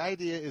 The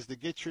idea is to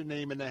get your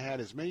name in the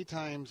hat as many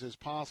times as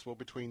possible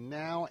between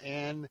now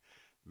and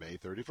May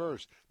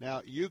 31st.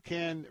 Now, you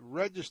can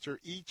register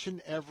each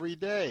and every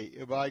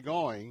day by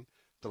going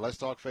to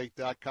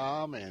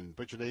letstalkfaith.com and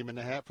put your name in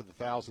the hat for the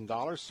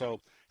 $1,000. So,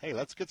 hey,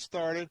 let's get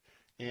started.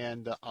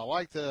 And I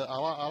like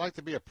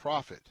to be a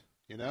prophet,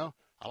 you know.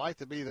 I like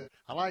to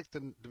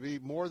be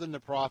more than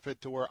the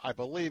prophet, to where I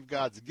believe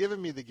God's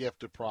given me the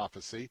gift of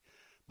prophecy.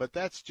 But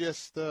that's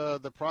just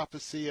the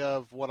prophecy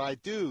of what I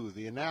do,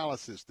 the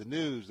analysis, the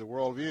news, the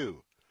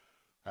worldview.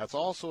 That's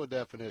also a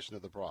definition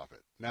of the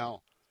prophet.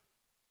 Now,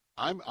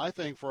 I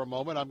think for a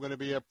moment I'm going to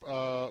be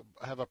I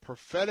had a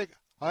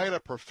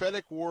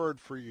prophetic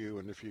word for you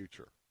in the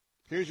future.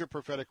 Here's your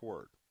prophetic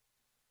word.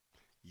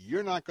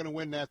 You're not going to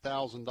win that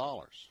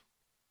 $1,000.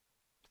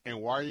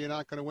 And why are you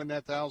not going to win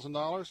that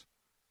 $1,000?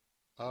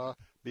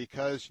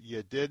 Because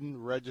you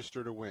didn't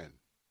register to win.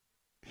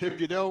 If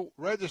you don't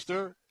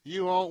register,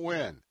 you won't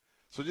win.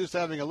 So just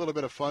having a little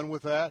bit of fun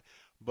with that.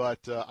 But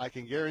I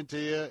can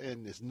guarantee you,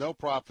 and it's no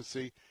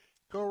prophecy,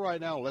 go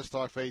right now,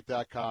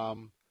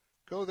 letstalkfaith.com.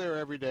 Go there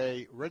every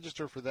day.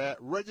 Register for that.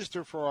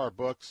 Register for our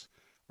books.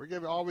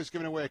 We're always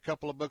giving away a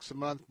couple of books a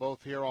month,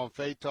 both here on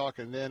Faith Talk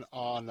and then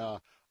on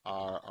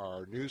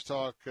our News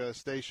Talk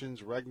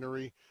stations,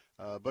 Regnery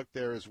book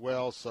there as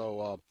well.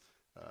 So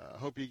I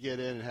hope you get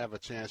in and have a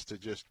chance to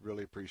just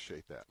really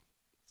appreciate that.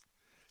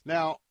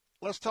 Now,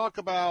 let's talk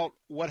about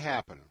what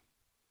happened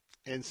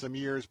in some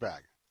years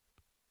back,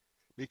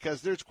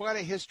 because there's quite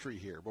a history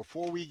here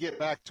before we get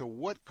back to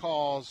what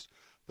caused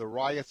the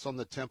riots on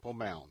the Temple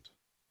Mount.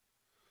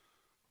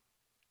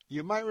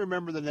 You might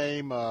remember the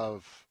name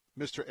of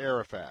Mr.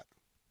 Arafat.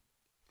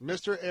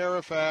 Mr.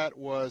 Arafat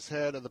was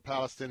head of the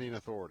Palestinian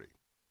Authority.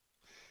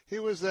 He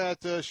was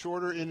that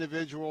shorter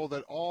individual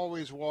that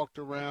always walked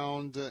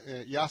around,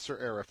 Yasser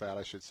Arafat,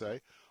 I should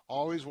say,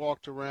 always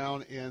walked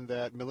around in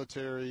that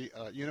military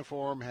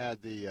uniform,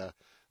 had the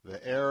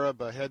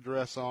Arab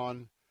headdress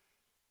on.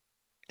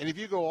 And if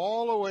you go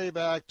all the way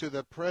back to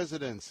the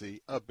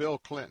presidency of Bill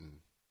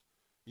Clinton,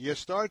 you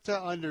start to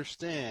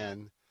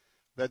understand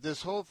that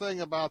this whole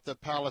thing about the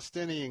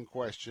Palestinian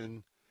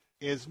question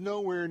is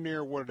nowhere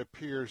near what it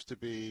appears to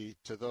be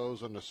to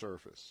those on the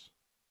surface.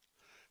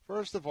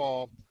 First of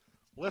all,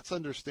 let's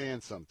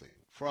understand something.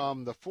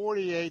 From the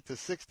 48 to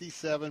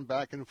 67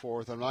 back and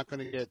forth, I'm not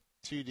going to get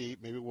too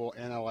deep. Maybe we'll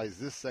analyze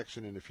this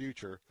section in the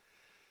future.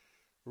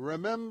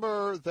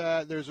 Remember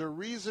that there's a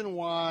reason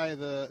why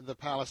the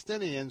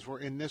Palestinians were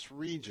in this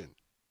region.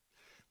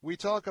 We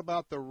talk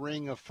about the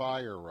Ring of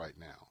Fire right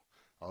now.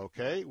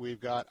 Okay, we've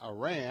got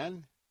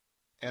Iran,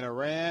 and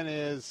Iran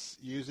is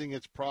using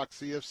its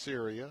proxy of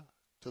Syria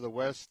to the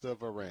west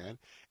of Iran.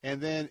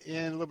 And then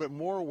in a little bit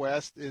more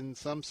west, in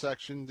some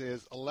sections,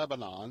 is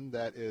Lebanon,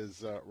 that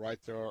is right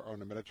there on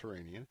the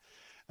Mediterranean.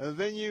 And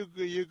then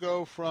you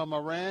go from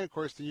Iran, of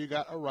course, then you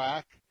got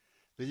Iraq,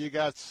 then you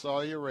got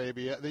Saudi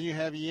Arabia, then you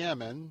have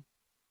Yemen,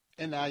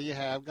 and now you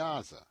have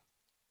Gaza.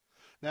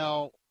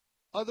 Now,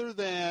 other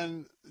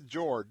than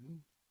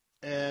Jordan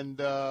and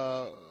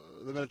the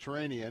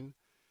Mediterranean,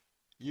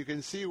 you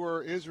can see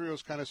where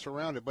Israel's kind of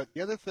surrounded. But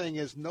the other thing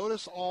is,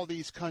 notice all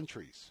these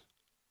countries.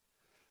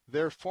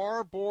 Their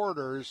far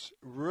borders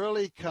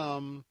really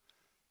come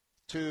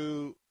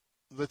to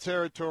the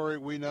territory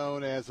we know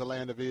as the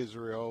land of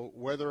Israel,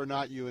 whether or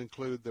not you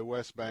include the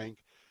West Bank.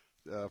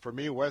 For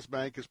me, West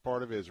Bank is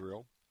part of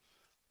Israel.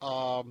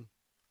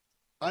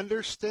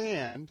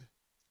 Understand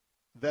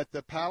that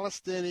the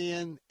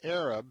Palestinian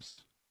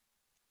Arabs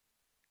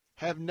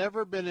have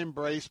never been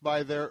embraced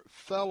by their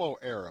fellow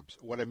Arabs.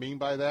 What I mean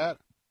by that,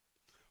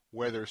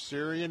 whether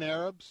Syrian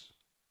Arabs,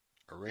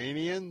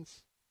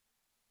 Iranians,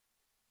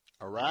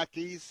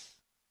 Iraqis,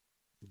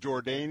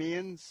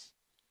 Jordanians,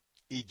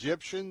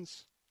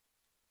 Egyptians,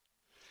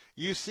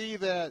 you see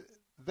that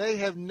they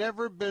have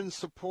never been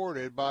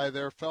supported by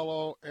their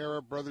fellow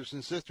Arab brothers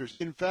and sisters.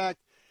 In fact,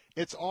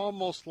 it's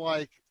almost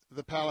like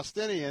the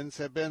Palestinians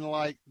have been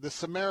like the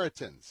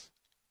Samaritans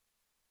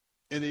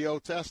in the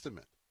Old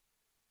Testament.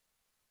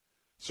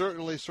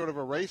 Certainly sort of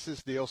a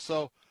racist deal.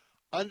 So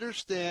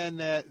understand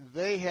that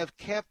they have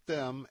kept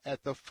them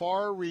at the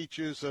far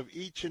reaches of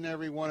each and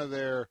every one of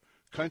their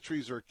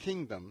countries or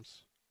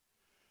kingdoms.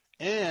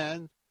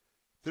 And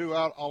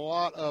throughout a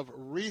lot of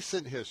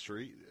recent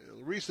history,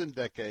 recent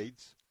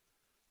decades,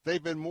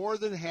 they've been more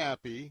than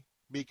happy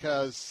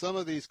because some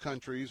of these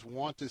countries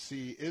want to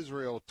see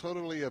Israel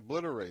totally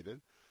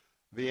obliterated.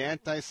 The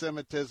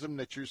anti-Semitism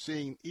that you're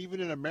seeing even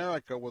in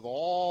America with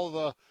all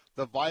the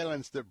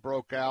violence that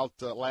broke out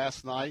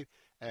last night,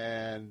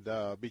 and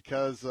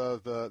because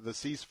of the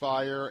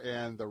ceasefire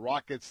and the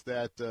rockets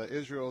that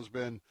Israel has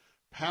been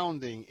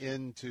pounding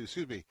into,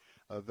 the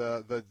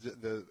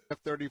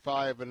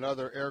F-35 and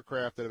other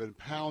aircraft that have been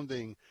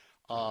pounding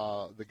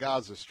the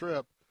Gaza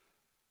Strip.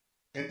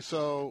 And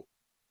so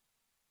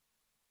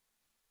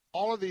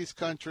all of these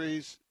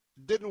countries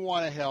didn't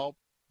want to help,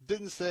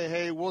 didn't say,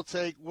 hey, we'll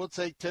take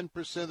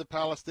 10% of the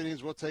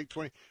Palestinians, we'll take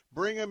 20,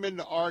 bring them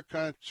into our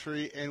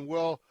country, and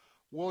we'll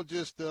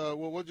just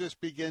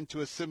begin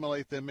to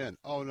assimilate them in.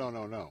 Oh,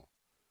 no.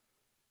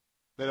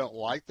 They don't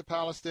like the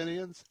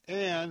Palestinians,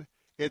 and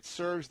it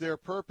serves their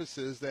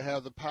purposes to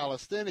have the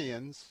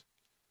Palestinians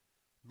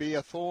be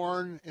a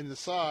thorn in the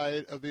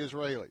side of the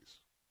Israelis.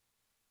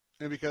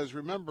 And because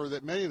remember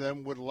that many of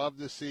them would love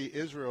to see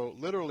Israel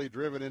literally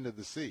driven into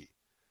the sea.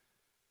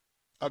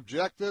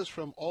 Objectives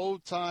from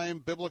old-time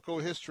biblical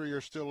history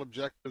are still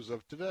objectives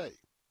of today.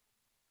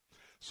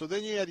 So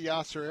then you had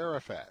Yasser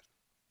Arafat.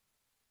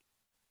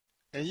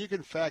 And you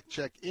can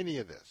fact-check any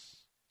of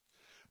this.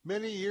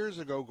 Many years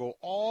ago, go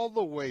all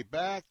the way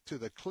back to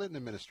the Clinton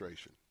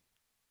administration.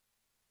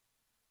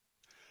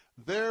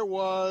 There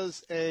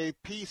was a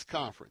peace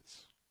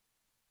conference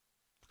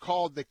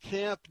called the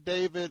Camp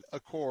David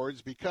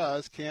Accords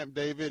because Camp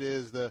David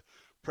is the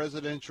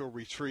presidential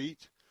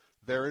retreat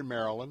there in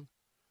Maryland.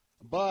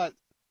 But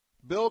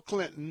Bill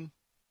Clinton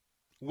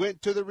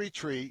went to the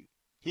retreat.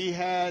 He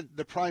had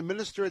the prime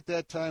minister at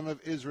that time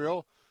of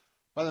Israel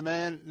by the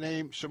man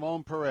named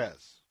Shimon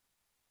Peres.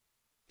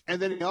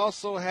 And then he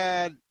also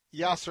had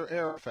Yasser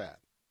Arafat.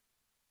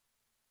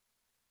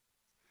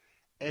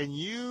 And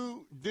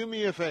you do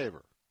me a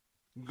favor.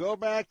 Go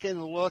back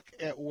and look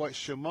at what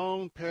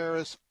Shimon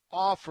Peres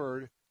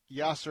offered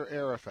Yasser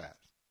Arafat.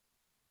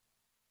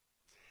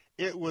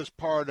 It was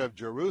part of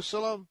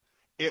Jerusalem.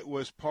 It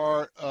was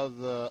part of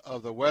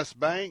the West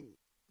Bank,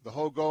 the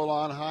whole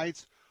Golan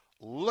Heights.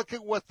 Look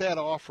at what that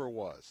offer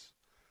was.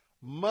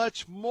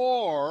 Much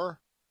more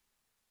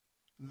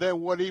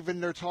than what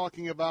even they're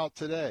talking about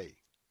today.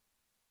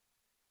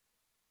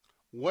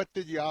 What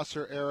did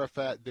Yasser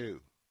Arafat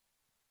do?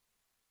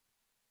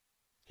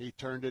 He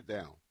turned it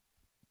down.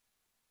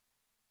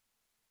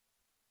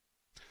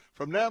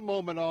 From that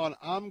moment on,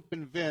 I'm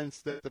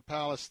convinced that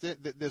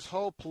that this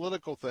whole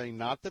political thing,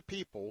 not the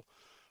people,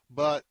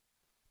 but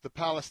the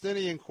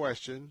Palestinian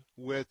question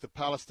with the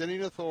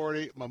Palestinian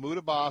Authority, Mahmoud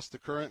Abbas, the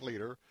current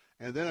leader,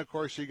 and then, of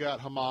course, you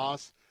got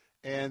Hamas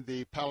and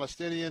the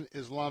Palestinian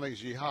Islamic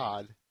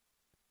Jihad.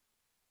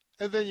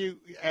 And then you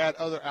add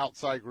other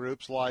outside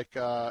groups like,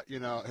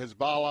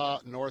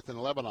 Hezbollah, north in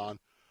Lebanon.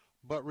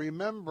 But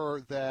remember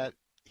that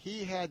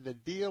he had the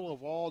deal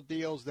of all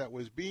deals that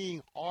was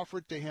being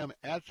offered to him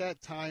at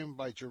that time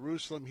by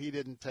Jerusalem. He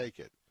didn't take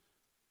it.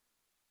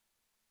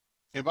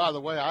 And by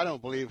the way, I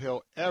don't believe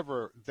they'll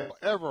ever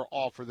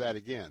offer that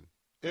again.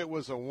 It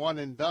was a one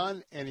and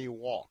done, and he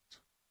walked.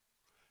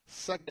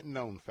 Second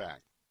known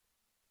fact.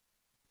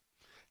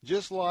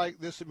 Just like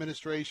this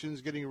administration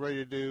is getting ready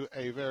to do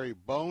a very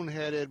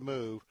boneheaded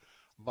move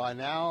by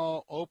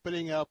now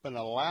opening up and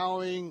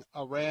allowing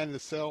Iran to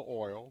sell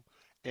oil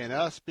and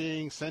us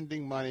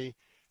sending money,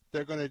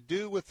 they're going to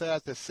do with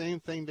that the same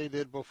thing they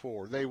did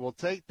before. They will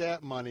take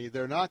that money.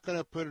 They're not going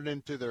to put it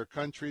into their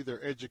country,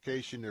 their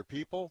education, their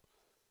people.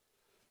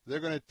 They're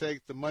going to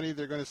take the money.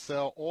 They're going to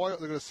sell oil.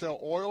 They're going to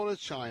sell oil to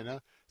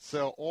China,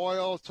 sell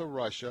oil to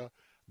Russia.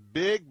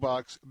 Big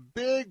bucks,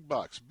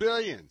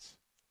 billions.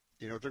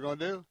 You know what they're going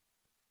to do?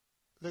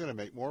 They're going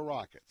to make more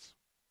rockets.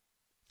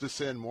 To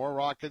send more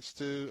rockets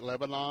to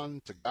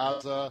Lebanon, to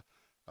Gaza,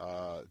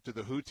 to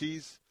the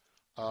Houthis,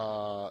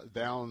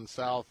 down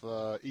south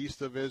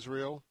east of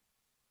Israel.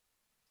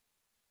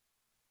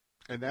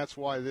 And that's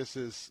why this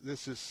is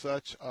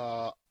such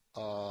a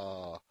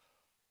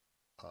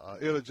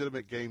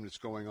illegitimate game that's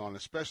going on,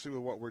 especially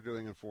with what we're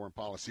doing in foreign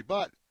policy.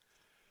 But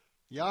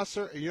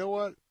Yasser, you know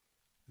what?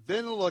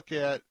 Then look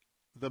at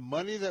the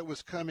money that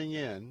was coming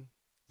in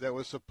that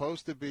was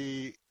supposed to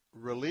be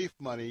relief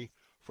money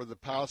for the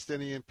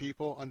Palestinian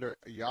people under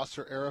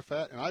Yasser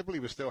Arafat, and I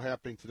believe it's still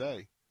happening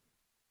today.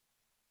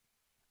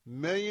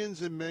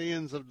 millions and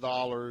millions of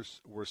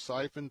dollars were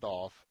siphoned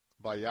off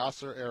by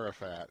Yasser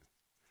Arafat,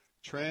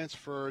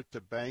 transferred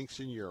to banks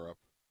in Europe.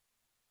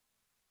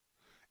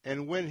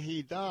 And when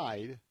he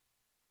died,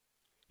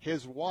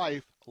 his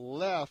wife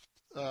left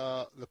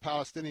the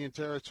Palestinian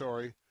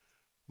territory,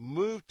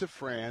 moved to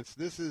France.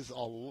 This is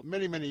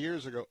many, many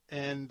years ago,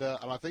 and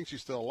I think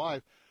she's still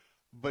alive.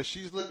 But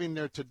she's living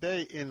there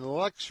today in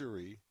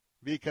luxury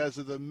because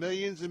of the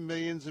millions and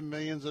millions and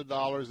millions of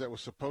dollars that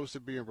was supposed to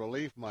be in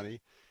relief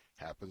money.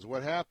 Happens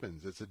what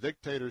happens. It's a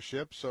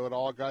dictatorship, so it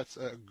all got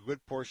a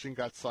good portion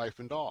got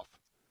siphoned off.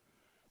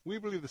 We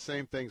believe the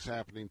same thing's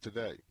happening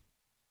today.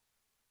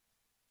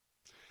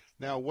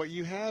 Now, what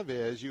you have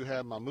is you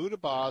have Mahmoud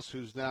Abbas,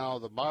 who's now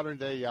the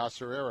modern-day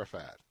Yasser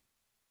Arafat.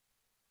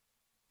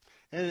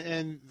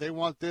 And they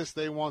want this,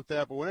 they want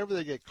that, but whenever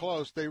they get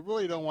close, they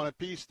really don't want a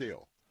peace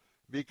deal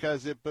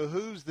because it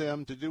behooves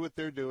them to do what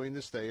they're doing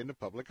to stay in the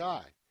public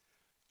eye.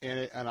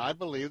 And I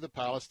believe the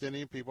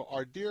Palestinian people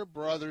are dear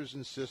brothers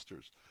and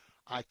sisters.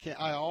 I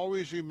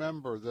always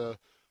remember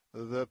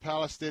the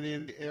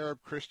Palestinian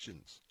Arab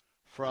Christians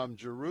from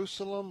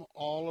Jerusalem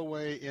all the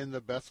way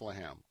into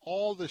Bethlehem,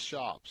 all the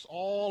shops,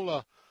 all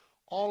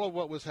of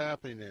what was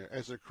happening there.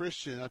 As a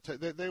Christian,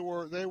 they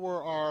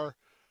were our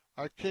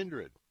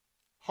kindred.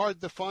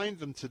 Hard to find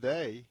them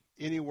today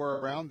anywhere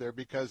around there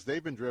because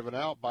they've been driven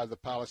out by the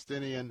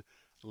Palestinian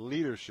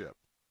leadership.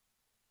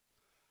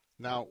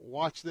 Now,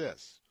 watch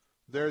this.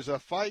 There's a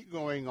fight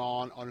going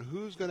on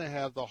who's going to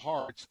have the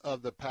hearts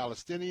of the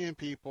Palestinian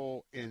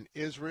people in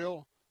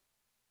Israel,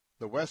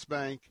 the West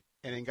Bank,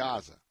 and in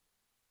Gaza.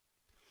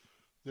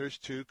 There's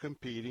two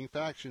competing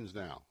factions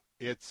now.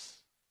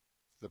 It's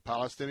the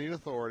Palestinian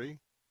Authority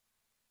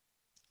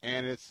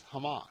and it's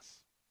Hamas.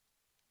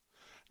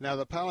 Now,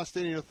 the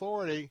Palestinian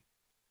Authority,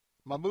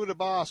 Mahmoud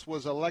Abbas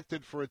was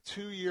elected for a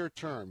 2-year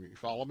term. You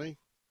follow me?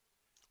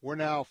 We're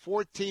now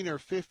 14 or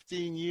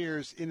 15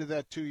 years into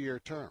that 2-year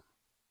term.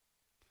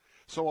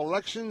 So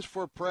elections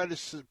for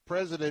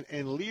president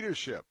and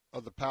leadership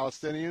of the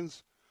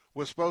Palestinians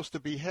was supposed to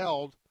be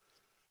held,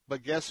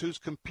 but guess who's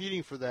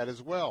competing for that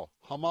as well?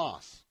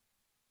 Hamas.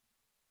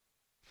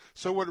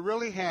 So what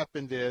really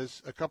happened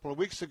is a couple of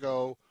weeks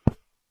ago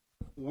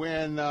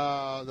when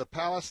the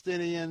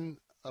Palestinian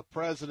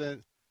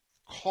president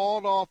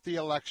called off the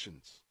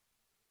elections,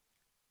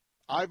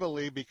 I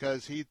believe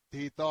because he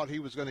thought he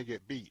was going to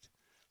get beat.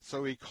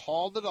 So he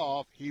called it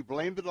off. He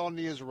blamed it on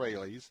the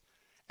Israelis.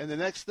 And the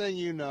next thing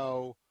you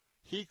know,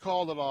 he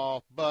called it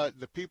off, but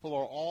the people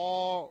are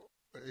all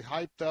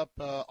hyped up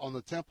on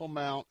the Temple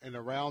Mount and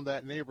around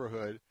that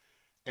neighborhood.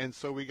 And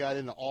so we got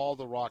into all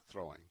the rock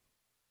throwing.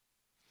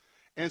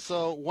 And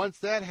so once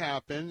that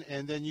happened,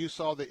 and then you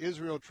saw the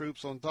Israel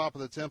troops on top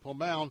of the Temple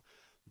Mount,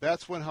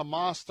 that's when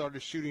Hamas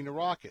started shooting the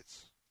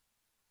rockets.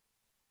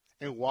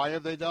 And why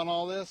have they done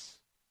all this?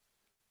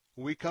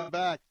 When we come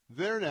back,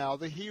 they're now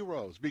the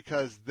heroes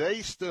because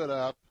they stood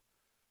up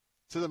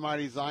to the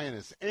mighty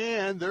Zionists,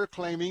 and they're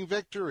claiming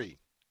victory.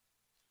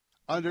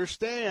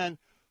 Understand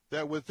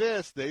that with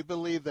this, they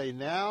believe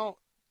they'll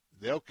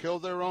kill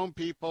their own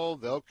people,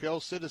 they'll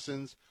kill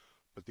citizens,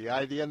 but the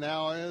idea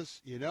now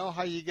is, you know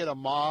how you get a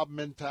mob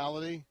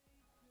mentality?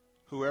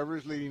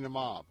 Whoever's leading the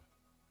mob.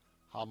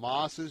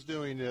 Hamas is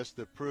doing this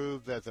to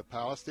prove that the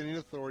Palestinian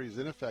Authority is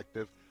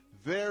ineffective.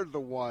 They're the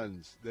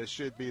ones that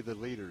should be the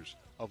leaders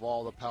of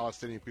all the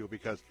Palestinian people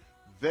because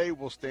they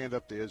will stand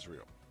up to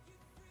Israel.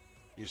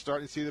 You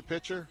starting to see the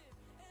picture?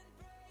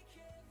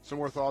 Some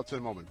more thoughts in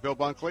a moment. Bill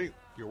Bunkley,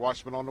 your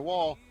watchman on the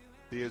wall.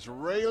 The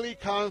Israeli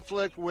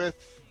conflict with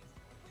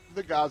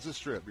the Gaza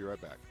Strip. Be right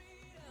back.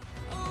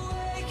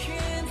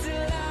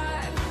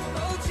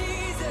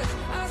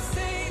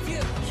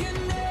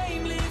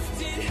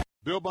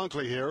 Bill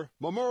Bunkley here.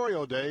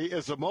 Memorial Day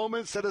is a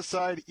moment set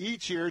aside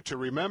each year to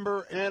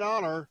remember and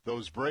honor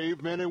those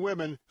brave men and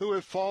women who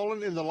have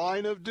fallen in the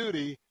line of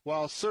duty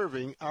while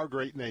serving our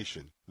great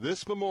nation.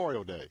 This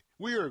Memorial Day,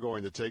 we are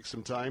going to take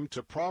some time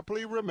to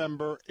properly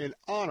remember and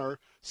honor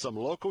some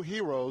local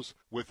heroes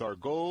with our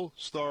Gold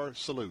Star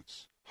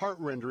salutes.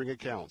 Heart-rending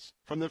accounts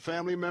from the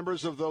family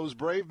members of those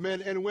brave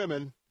men and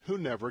women who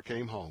never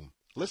came home.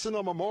 Listen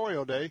on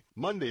Memorial Day,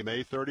 Monday,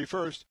 May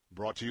 31st,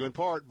 brought to you in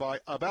part by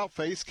About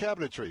Face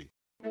Cabinetry.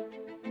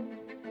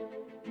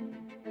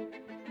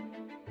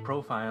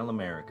 Profile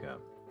America,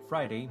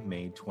 Friday,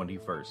 May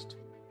 21st.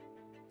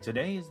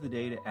 Today is the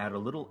day to add a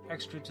little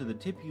extra to the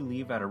tip you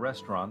leave at a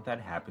restaurant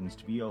that happens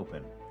to be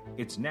open.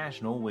 It's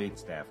National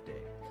Waitstaff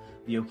Day.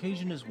 The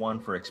occasion is one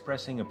for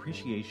expressing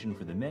appreciation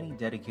for the many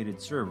dedicated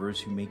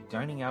servers who make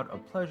dining out a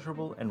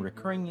pleasurable and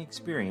recurring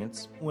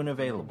experience when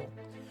available.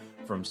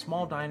 From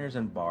small diners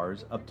and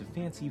bars up to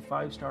fancy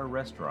 5-star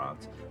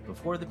restaurants,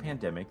 before the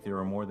pandemic there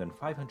were more than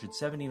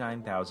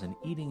 579,000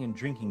 eating and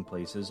drinking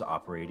places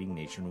operating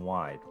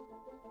nationwide.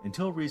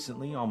 Until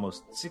recently,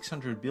 almost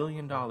 $600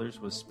 billion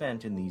was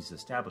spent in these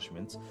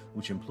establishments,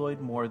 which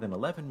employed more than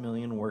 11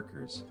 million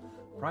workers.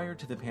 Prior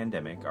to the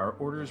pandemic, our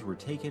orders were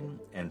taken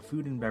and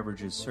food and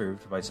beverages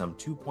served by some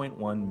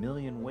 2.1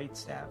 million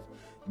waitstaff,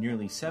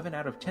 nearly 7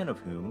 out of 10 of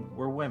whom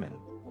were women.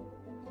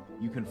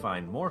 You can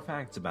find more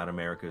facts about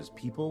America's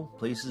people,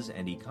 places,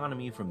 and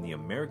economy from the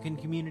American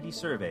Community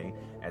Survey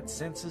at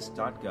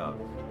census.gov.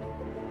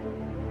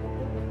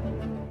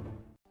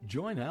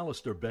 Join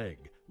Alistair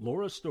Begg,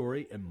 Laura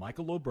Story, and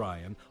Michael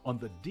O'Brien on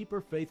the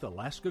Deeper Faith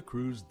Alaska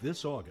cruise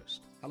this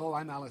August. Hello,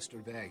 I'm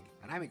Alistair Begg,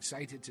 and I'm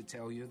excited to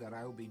tell you that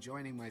I will be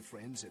joining my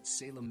friends at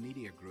Salem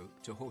Media Group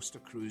to host a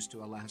cruise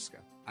to Alaska,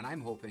 and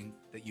I'm hoping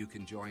that you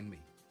can join me.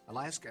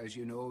 Alaska, as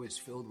you know, is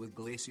filled with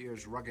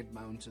glaciers, rugged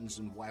mountains,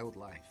 and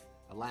wildlife,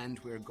 a land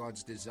where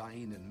God's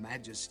design and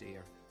majesty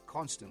are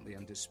constantly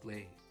on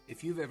display.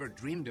 If you've ever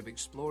dreamed of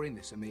exploring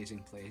this amazing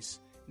place,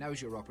 now's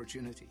your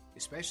opportunity,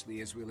 especially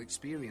as we'll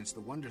experience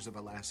the wonders of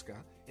Alaska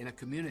in a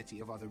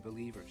community of other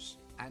believers,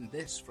 and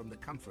this from the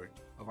comfort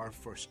of our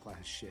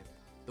first-class ship.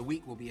 The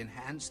week will be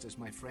enhanced as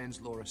my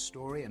friends Laura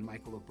Story and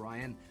Michael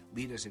O'Brien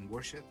lead us in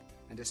worship,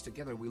 and as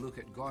together we look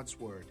at God's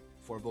Word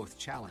for both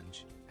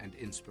challenge and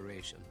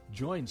inspiration.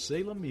 Join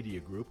Salem Media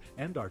Group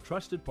and our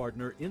trusted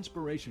partner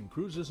Inspiration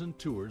Cruises and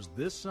Tours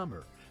this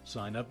summer.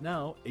 Sign up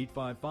now,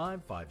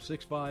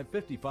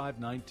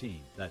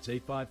 855-565-5519. That's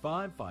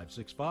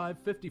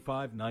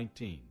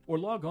 855-565-5519. Or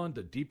log on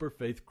to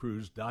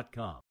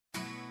deeperfaithcruise.com.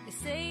 They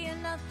say you're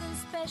nothing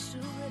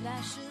special, that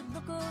I should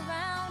look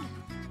around.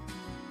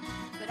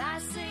 But I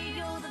say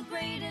you're the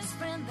greatest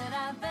friend that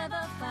I've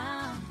ever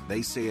found.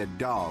 They say a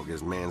dog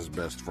is man's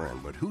best friend,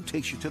 but who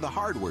takes you to the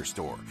hardware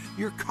store?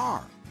 Your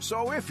car.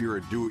 So if you're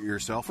a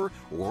do-it-yourselfer,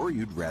 or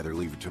you'd rather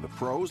leave it to the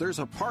pros, there's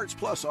a Parts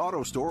Plus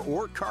Auto Store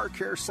or Car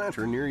Care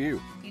Center near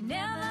you. You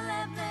never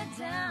let me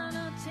down,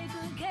 I'll take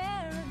good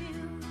care of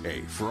you.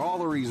 Hey, for all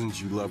the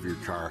reasons you love your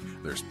car,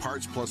 there's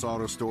Parts Plus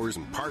Auto Stores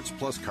and Parts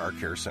Plus Car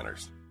Care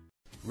Centers.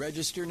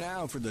 Register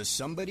now for the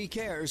Somebody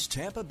Cares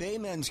Tampa Bay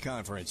Men's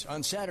Conference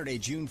on Saturday,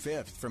 June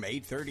 5th from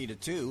 8:30 to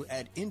 2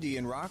 at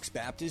Indian Rocks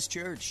Baptist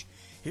Church.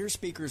 Hear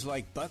speakers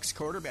like Bucks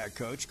quarterback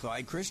coach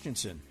Clyde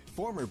Christensen,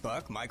 former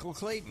Buck Michael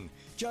Clayton,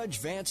 Judge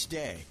Vance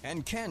Day,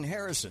 and Ken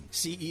Harrison,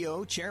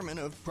 CEO, Chairman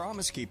of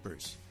Promise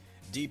Keepers.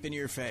 Deepen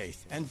your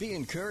faith and be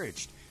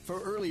encouraged.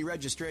 For early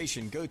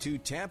registration, go to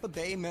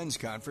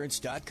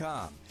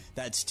TampaBayMen'sConference.com.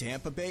 That's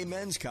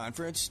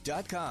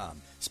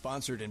TampaBayMen'sConference.com.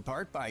 Sponsored in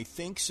part by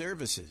Think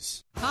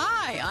Services.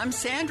 Hi, I'm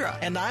Sandra.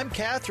 And I'm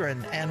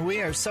Catherine, and we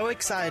are so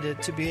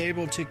excited to be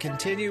able to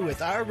continue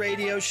with our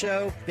radio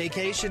show,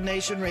 Vacation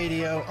Nation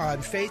Radio,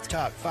 on Faith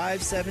Talk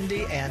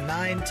 570 and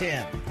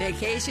 910.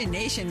 Vacation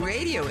Nation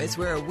Radio is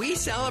where we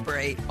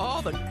celebrate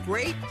all the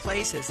great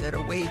places that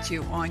await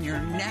you on your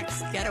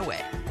next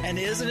getaway. And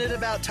isn't it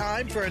about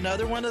time for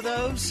another one of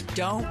those?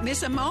 Don't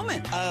miss a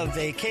moment of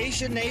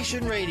Vacation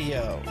Nation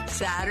Radio.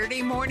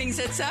 Saturday mornings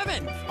at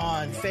 7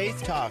 on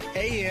Faith Talk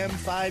AM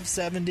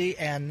 570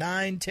 and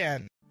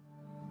 910.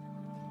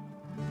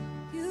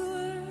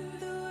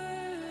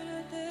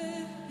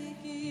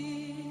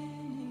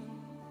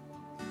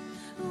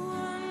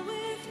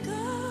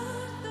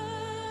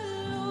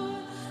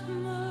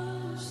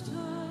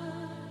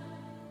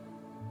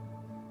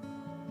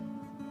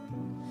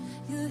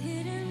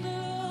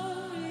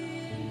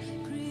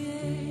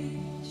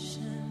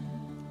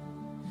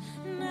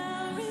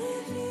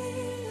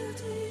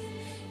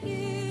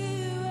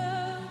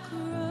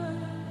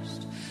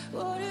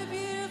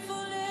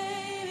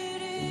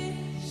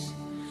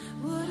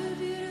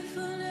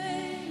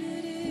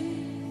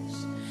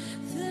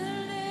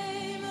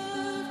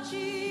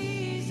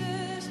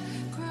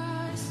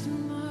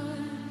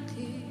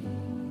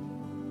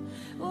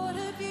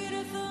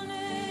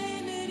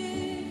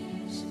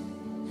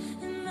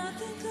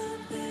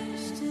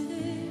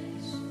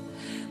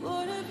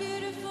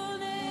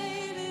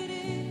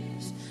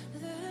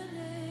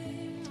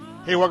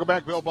 Hey, welcome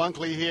back. Bill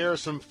Bunkley here.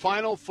 Some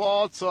final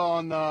thoughts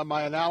on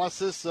my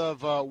analysis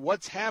of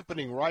what's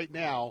happening right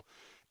now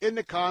in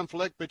the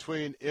conflict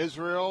between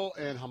Israel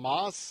and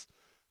Hamas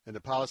and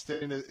the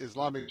Palestinian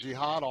Islamic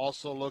Jihad,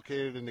 also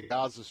located in the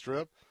Gaza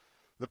Strip.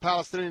 The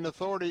Palestinian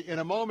Authority, in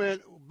a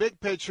moment, big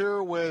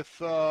picture with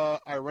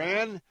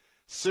Iran,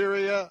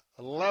 Syria,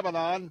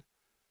 Lebanon.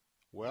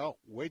 Well,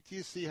 wait till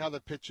you see how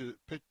the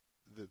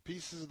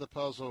pieces of the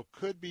puzzle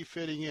could be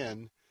fitting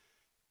in,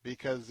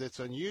 because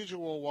it's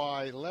unusual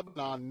why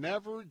Lebanon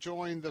never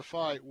joined the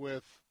fight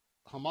with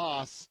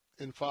Hamas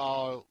and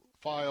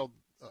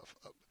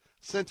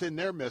sent in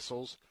their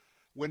missiles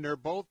when they're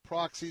both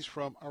proxies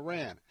from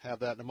Iran. Have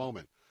that in a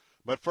moment.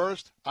 But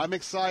first, I'm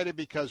excited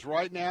because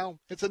right now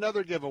it's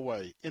another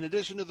giveaway. In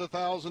addition to the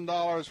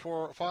 $1,000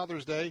 for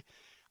Father's Day,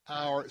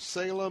 our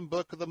Salem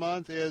Book of the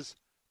Month is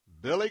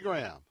Billy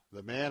Graham,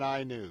 The Man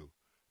I Knew,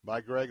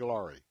 by Greg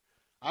Laurie.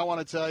 I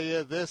want to tell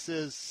you, this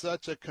is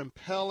such a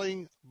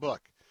compelling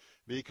book,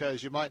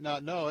 because you might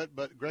not know it,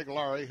 but Greg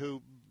Laurie,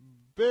 who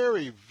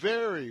very,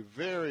 very,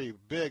 very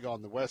big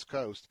on the West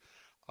Coast,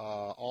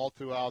 all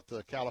throughout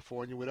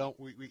California.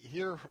 We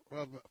hear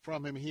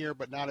from him here,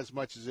 but not as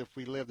much as if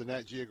we lived in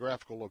that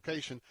geographical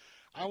location.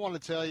 I want to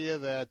tell you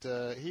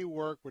that he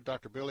worked with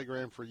Dr. Billy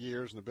Graham for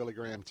years and the Billy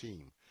Graham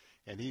team,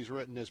 and he's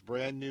written this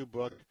brand new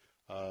book,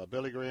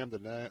 Billy Graham,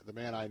 the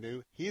Man I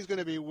Knew. He's going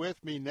to be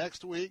with me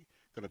next week.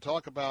 Going to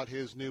talk about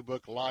his new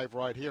book live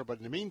right here. But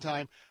in the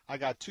meantime, I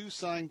got 2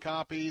 signed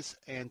copies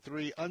and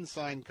 3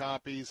 unsigned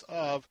copies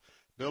of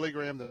Billy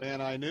Graham, The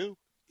Man I Knew.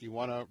 You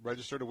want to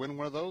register to win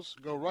one of those?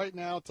 Go right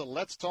now to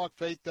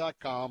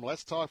letstalkfaith.com,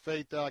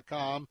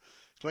 letstalkfaith.com.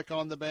 Click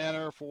on the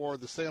banner for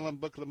the Salem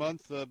Book of the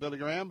Month, Billy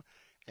Graham,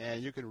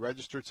 and you can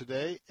register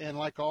today. And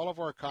like all of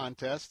our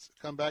contests,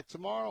 come back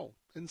tomorrow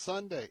and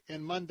Sunday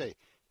and Monday.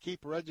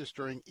 Keep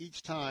registering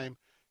each time.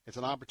 It's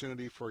an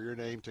opportunity for your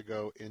name to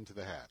go into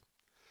the hat.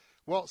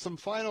 Well, some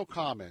final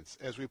comments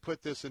as we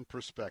put this in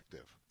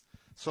perspective.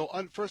 So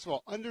first of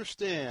all,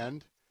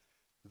 understand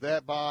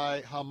that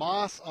by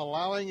Hamas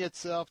allowing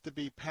itself to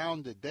be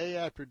pounded day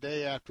after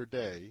day after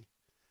day,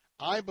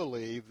 they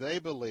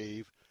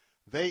believe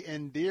they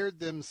endeared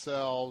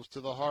themselves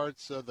to the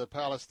hearts of the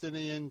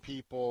Palestinian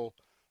people,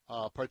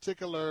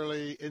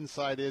 particularly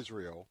inside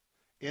Israel,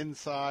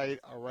 inside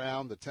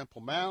around the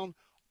Temple Mount,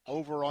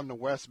 over on the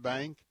West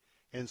Bank.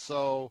 And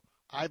so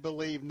I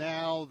believe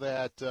now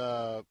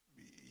that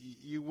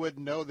you would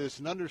know this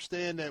and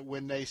understand that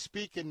when they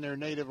speak in their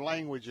native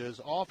languages,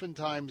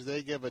 oftentimes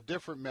they give a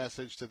different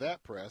message to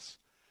that press,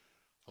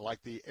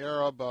 like the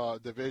Arab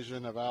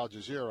division of Al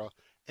Jazeera,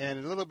 and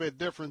a little bit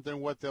different than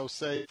what they'll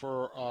say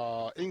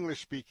for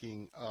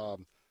English-speaking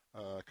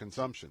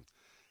consumption.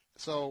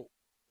 So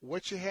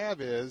what you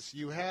have is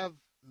you have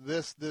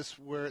this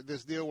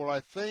deal where I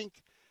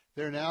think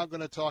they're now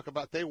going to talk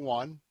about they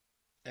won,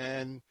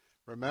 and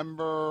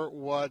remember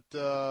what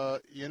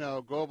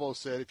Goebbels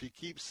said: if you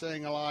keep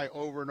saying a lie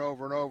over and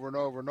over and over and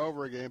over and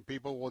over again,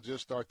 people will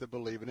just start to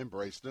believe and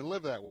embrace it and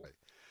live that way.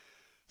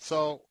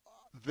 So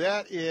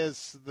that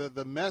is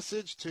the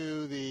message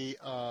to the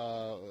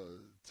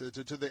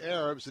to the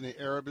Arabs in the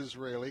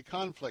Arab-Israeli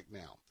conflict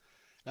now.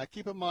 Now,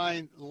 keep in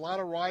mind, a lot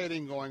of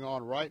rioting going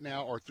on right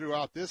now or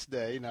throughout this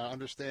day. Now,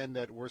 understand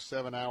that we're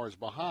 7 hours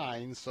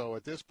behind, so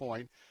at this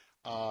point,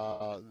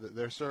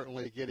 they're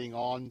certainly getting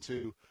on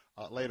to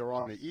later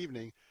on in the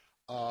evening.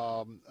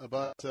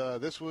 But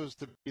this was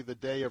to be the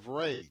day of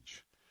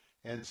rage.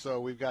 And so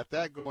we've got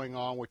that going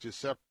on, which is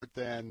separate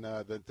than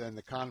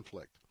the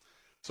conflict.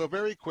 So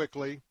very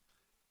quickly,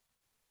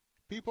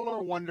 people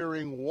are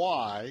wondering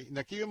why.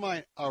 Now, keep in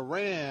mind,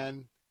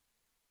 Iran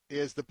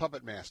is the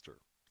puppet master.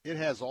 It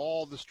has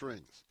all the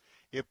strings.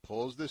 It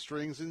pulls the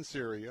strings in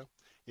Syria.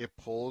 It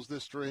pulls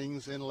the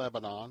strings in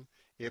Lebanon.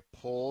 It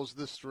pulls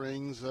the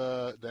strings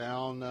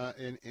down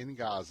in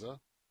Gaza.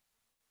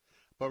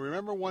 But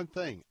remember one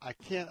thing. I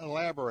can't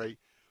elaborate,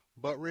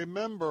 but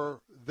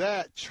remember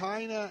that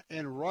China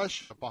and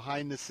Russia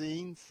behind the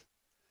scenes,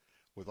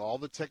 with all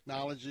the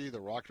technology, the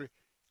rocketry,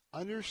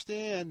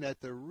 understand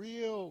that the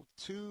real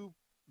 2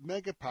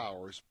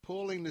 megapowers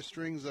pulling the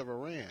strings of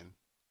Iran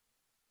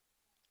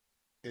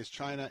is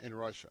China and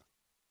Russia.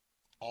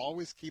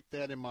 Always keep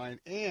that in mind.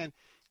 And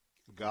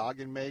Gog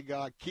and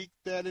Magog, keep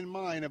that in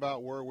mind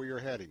about where we are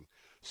heading.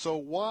 So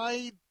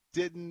why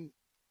didn't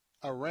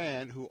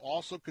Iran, who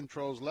also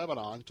controls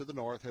Lebanon to the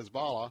north,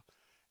 Hezbollah,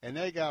 and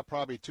they got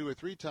probably 2 or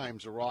 3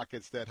 times the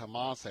rockets that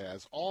Hamas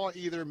has, all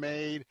either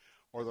made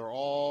or they're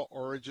all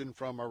origin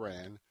from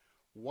Iran,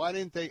 why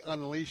didn't they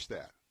unleash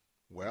that?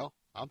 Well,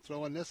 I'm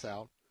throwing this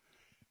out.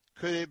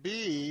 Could it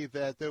be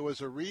that there was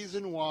a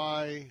reason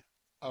why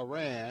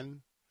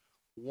Iran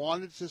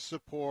wanted to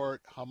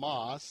support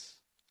Hamas,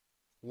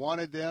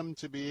 wanted them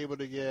to be able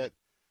to get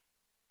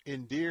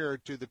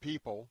endeared to the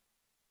people?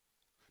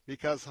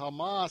 Because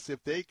Hamas,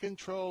 if they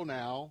control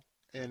now,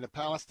 and the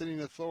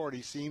Palestinian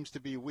Authority seems to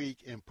be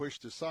weak and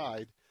pushed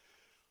aside,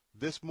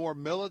 this more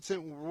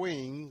militant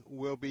wing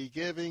will be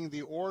giving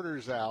the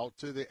orders out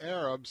to the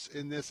Arabs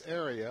in this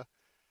area.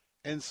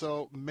 And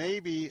so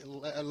maybe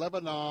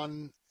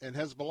Lebanon and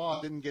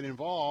Hezbollah didn't get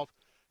involved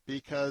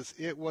because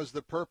it was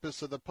the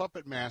purpose of the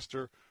puppet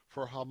master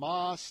for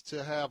Hamas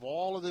to have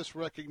all of this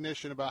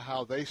recognition about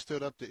how they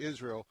stood up to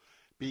Israel,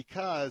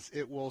 because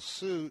it will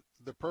suit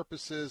the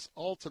purposes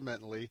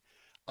ultimately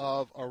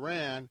of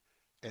Iran,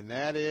 and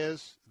that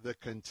is the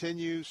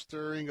continued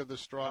stirring of the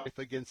strife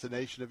against the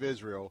nation of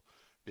Israel,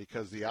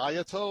 because the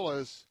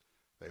Ayatollahs,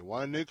 they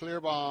want a nuclear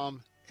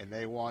bomb, and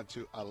they want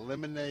to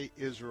eliminate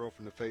Israel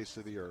from the face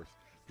of the earth.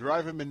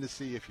 Drive them in the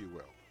sea, if you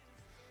will.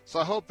 So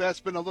I hope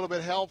that's been a little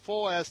bit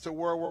helpful as to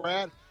where we're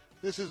at.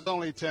 This is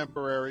only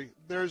temporary.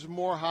 There's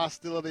more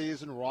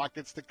hostilities and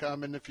rockets to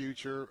come in the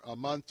future, a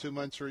month, 2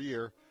 months, or a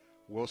year.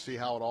 We'll see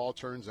how it all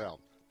turns out.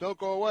 Don't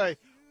go away.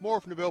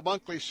 More from the Bill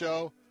Bunkley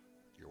Show.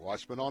 Your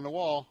Watchman on the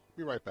Wall.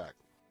 Be right back.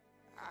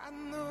 I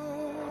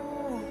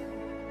know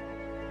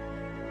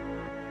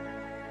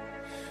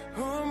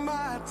on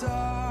my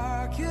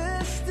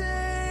darkest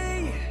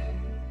day.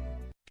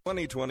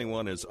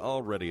 2021 is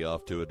already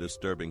off to a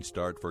disturbing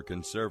start for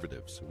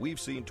conservatives. We've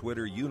seen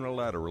Twitter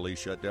unilaterally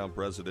shut down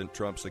President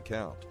Trump's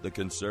account. The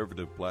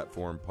conservative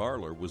platform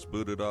Parler was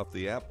booted off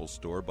the Apple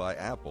Store by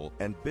Apple,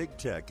 and big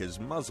tech is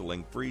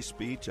muzzling free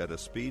speech at a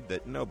speed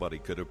that nobody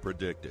could have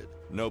predicted.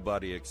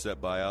 Nobody except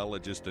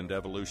biologist and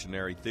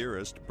evolutionary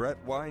theorist Brett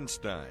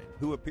Weinstein,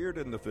 who appeared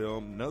in the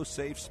film No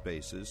Safe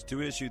Spaces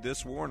to issue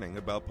this warning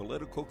about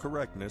political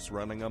correctness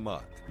running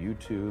amok.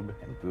 YouTube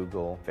and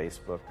Google,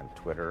 Facebook and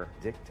Twitter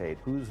dictate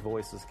whose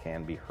voices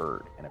can be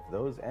heard. And if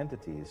those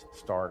entities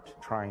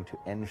start trying to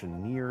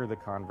engineer the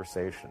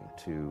conversation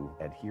to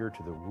adhere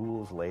to the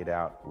rules laid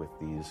out with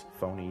these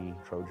phony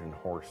Trojan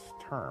horse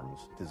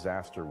terms,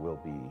 disaster will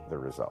be the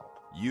result.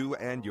 You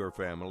and your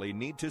family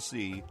need to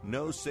see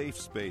No Safe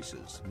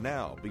Spaces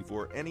now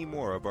before any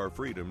more of our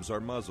freedoms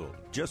are muzzled.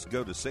 Just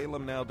go to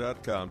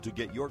salemnow.com to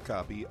get your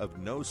copy of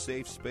No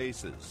Safe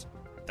Spaces.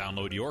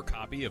 Download your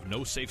copy of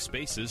No Safe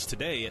Spaces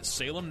today at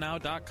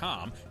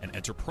salemnow.com and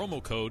enter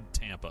promo code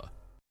TAMPA.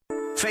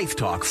 Faith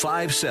Talk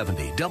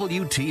 570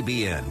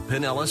 WTBN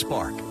Pinellas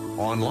Park.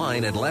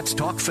 Online at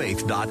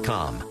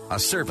letstalkfaith.com, a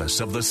service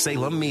of the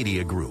Salem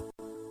Media Group.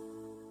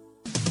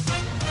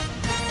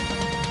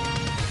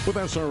 With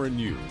SRN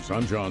News,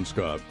 I'm John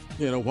Scott.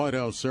 In a White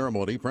House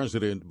ceremony,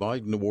 President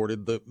Biden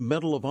awarded the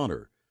Medal of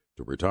Honor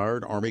to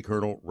retired Army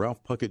Colonel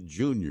Ralph Puckett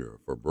Jr.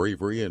 for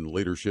bravery and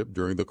leadership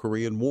during the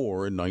Korean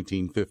War in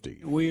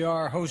 1950. We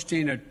are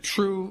hosting a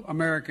true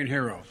American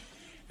hero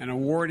and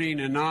awarding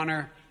an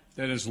honor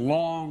that is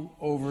long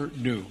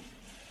overdue,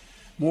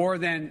 more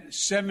than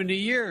 70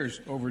 years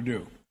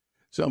overdue.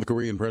 South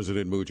Korean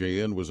President Moon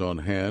Jae-in was on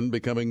hand,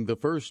 becoming the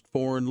first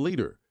foreign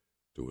leader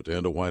to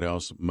attend a White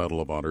House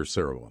Medal of Honor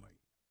ceremony.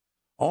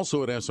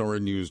 Also at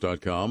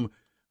srnnews.com,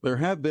 there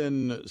have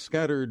been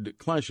scattered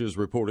clashes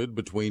reported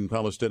between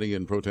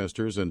Palestinian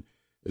protesters and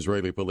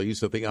Israeli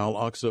police at the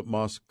Al-Aqsa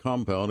Mosque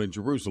compound in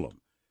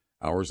Jerusalem,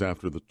 hours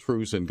after the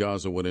truce in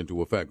Gaza went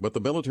into effect. But the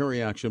military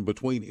action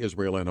between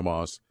Israel and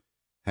Hamas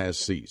has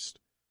ceased.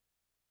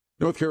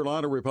 North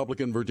Carolina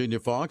Republican Virginia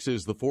Fox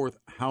is the fourth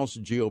House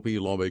GOP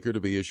lawmaker to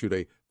be issued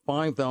a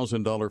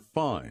 $5,000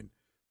 fine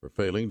for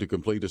failing to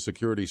complete a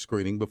security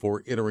screening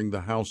before entering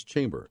the House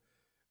chamber.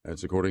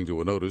 That's according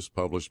to a notice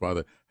published by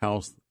the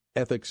House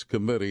Ethics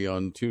Committee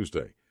on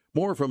Tuesday.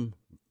 More from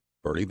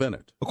Bernie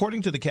Bennett.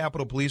 According to the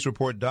Capitol Police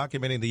report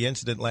documenting the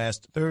incident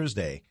last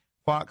Thursday,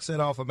 Fox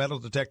set off a metal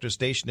detector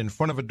stationed in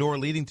front of a door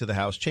leading to the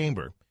House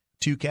chamber.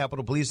 Two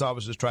Capitol Police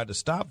officers tried to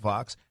stop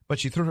Fox, but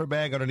she threw her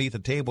bag underneath a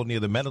table near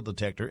the metal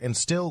detector and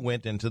still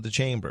went into the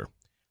chamber.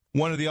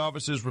 One of the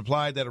officers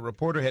replied that a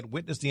reporter had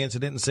witnessed the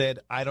incident and said,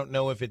 "I don't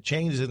know if it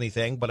changes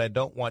anything, but I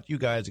don't want you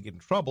guys to get in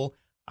trouble.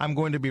 I'm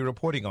going to be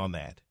reporting on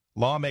that."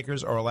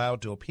 Lawmakers are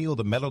allowed to appeal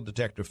the metal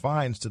detector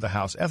fines to the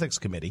House Ethics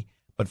Committee,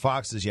 but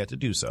Fox is yet to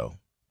do so.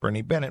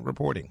 Bernie Bennett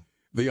reporting.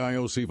 The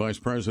IOC vice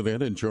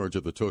president in charge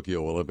of the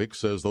Tokyo Olympics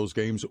says those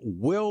games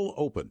will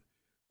open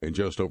in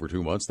just over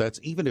 2 months. That's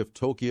even if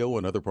Tokyo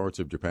and other parts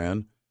of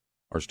Japan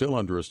are still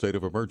under a state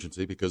of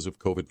emergency because of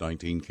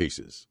COVID-19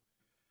 cases.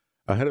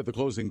 Ahead of the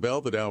closing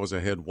bell, the Dow is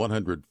ahead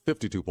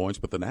 152 points,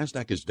 but the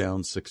Nasdaq is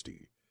down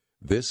 60.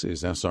 This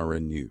is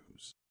SRN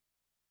News.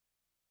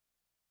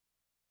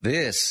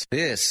 This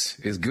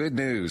is good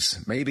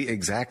news, maybe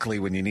exactly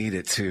when you need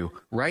it to.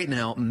 Right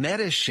now,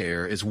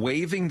 Medi-Share is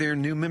waiving their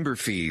new member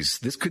fees.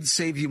 This could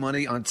save you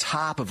money on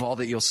top of all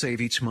that you'll save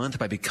each month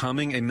by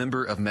becoming a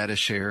member of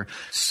Medi-Share.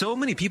 So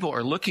many people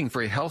are looking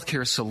for a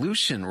healthcare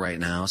solution right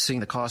now, seeing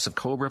the cost of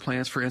COBRA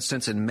plans, for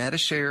instance, and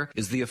Medi-Share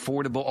is the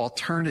affordable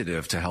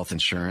alternative to health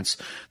insurance.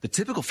 The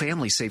typical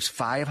family saves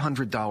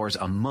 $500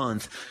 a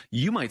month.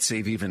 You might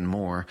save even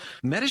more.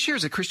 Medi-Share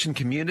is a Christian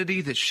community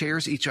that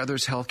shares each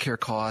other's healthcare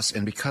costs,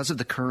 and because of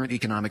the current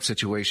economic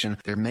situation,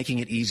 they're making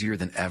it easier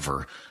than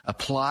ever.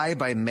 Apply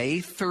by May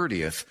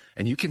 30th,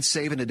 and you can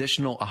save an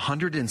additional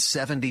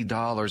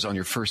 $170 on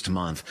your first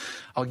month.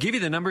 I'll give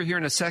you the number here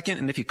in a second,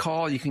 and if you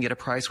call, you can get a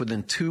price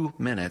within 2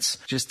 minutes.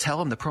 Just tell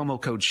them the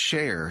promo code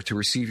SHARE to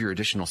receive your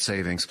additional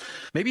savings.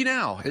 Maybe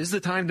now is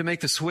the time to make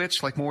the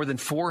switch like more than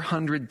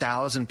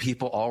 400,000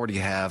 people already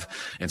have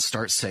and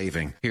start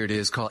saving. Here it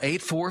is. Call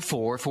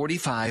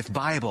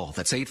 844-45-BIBLE.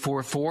 That's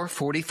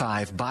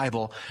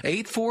 844-45-BIBLE.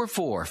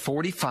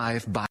 844-45-BIBLE.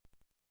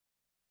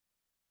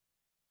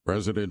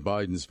 President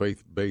Biden's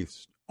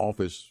faith-based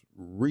office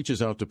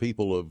reaches out to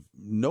people of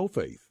no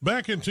faith.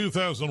 Back in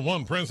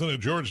 2001, President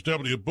George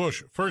W.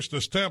 Bush first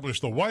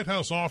established the White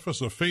House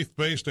Office of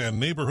Faith-Based and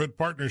Neighborhood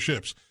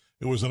Partnerships.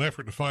 It was an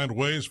effort to find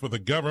ways for the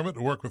government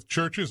to work with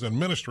churches and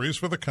ministries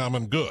for the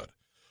common good.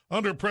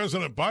 Under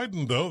President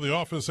Biden, though, the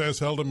office has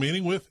held a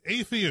meeting with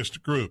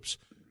atheist groups,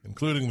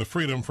 including the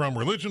Freedom from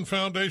Religion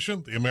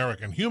Foundation, the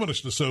American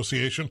Humanist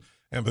Association,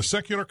 and the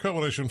Secular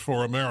Coalition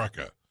for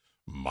America.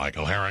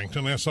 Michael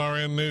Harrington,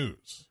 SRN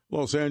News.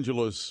 Los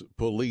Angeles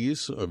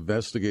police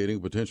investigating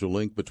a potential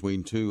link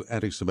between two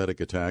anti-Semitic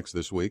attacks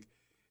this week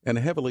in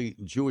a heavily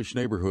Jewish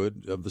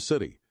neighborhood of the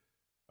city.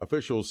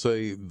 Officials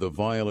say the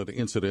violent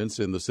incidents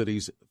in the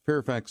city's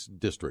Fairfax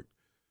district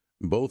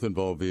both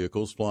involve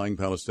vehicles flying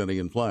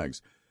Palestinian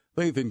flags.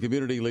 Faith and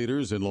community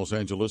leaders in Los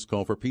Angeles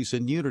call for peace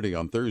and unity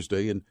on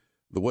Thursday in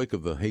the wake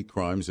of the hate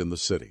crimes in the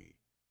city.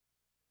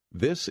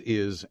 This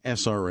is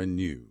SRN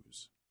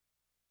News.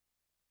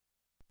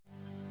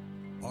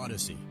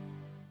 Odyssey.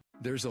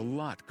 There's a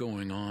lot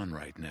going on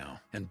right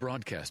now, and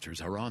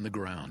broadcasters are on the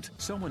ground.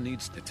 Someone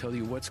needs to tell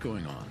you what's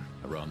going on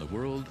around the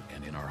world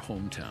and in our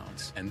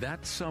hometowns. And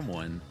that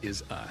someone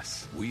is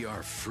us. We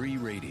are free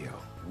radio.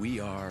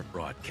 We are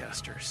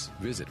broadcasters.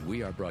 Visit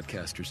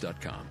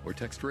wearebroadcasters.com or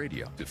text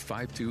radio to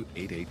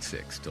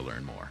 52886 to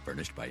learn more.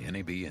 Furnished by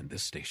NAB and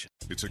this station.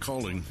 It's a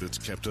calling that's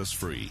kept us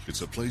free.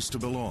 It's a place to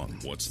belong.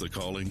 What's the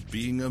calling?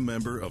 Being a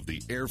member of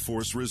the Air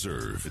Force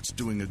Reserve. It's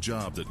doing a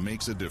job that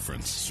makes a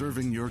difference,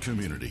 serving your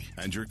community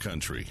and your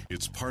country.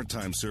 It's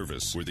part-time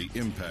service where the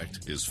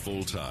impact is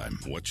full-time.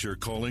 What's your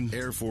calling?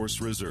 Air Force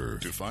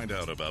Reserve. To find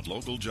out about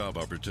local job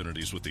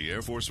opportunities with the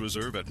Air Force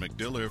Reserve at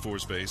MacDill Air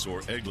Force Base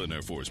or Eglin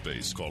Air Force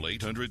Base, call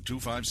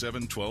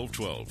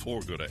 800-257-1212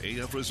 or go to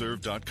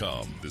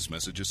afreserve.com. This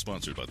message is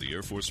sponsored by the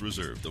Air Force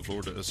Reserve, the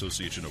Florida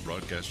Association of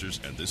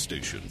Broadcasters, and this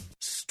station.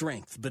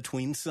 Strength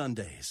between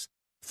Sundays.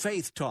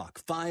 Faith Talk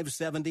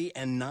 570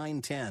 and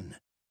 910.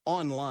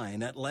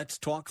 Online at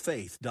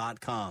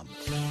letstalkfaith.com.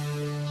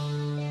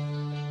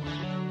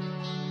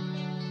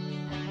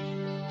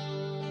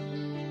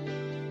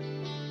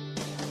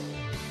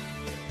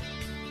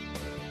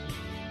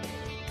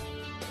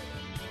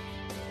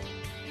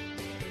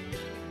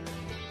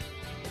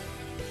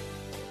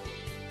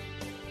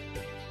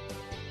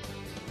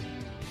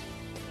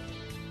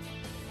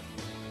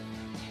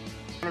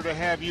 To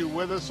have you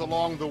with us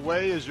along the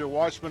way as your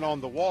watchman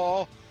on the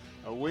wall.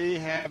 We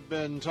have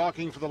been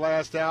talking for the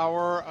last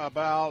hour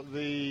about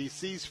the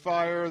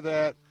ceasefire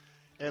that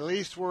at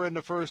least we're in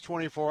the first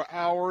 24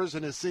 hours,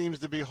 and it seems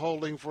to be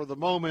holding for the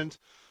moment.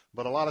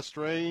 But a lot of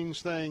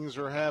strange things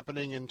are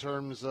happening in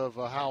terms of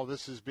how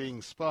this is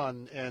being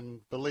spun, and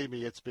believe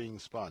me, it's being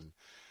spun.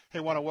 Hey,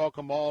 I want to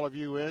welcome all of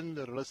you in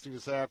that are listening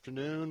this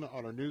afternoon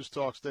on our News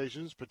Talk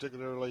stations,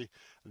 particularly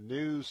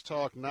News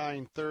Talk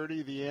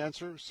 930, The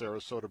Answer,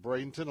 Sarasota,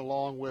 Bradenton,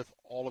 along with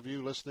all of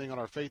you listening on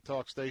our Faith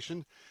Talk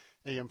station,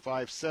 AM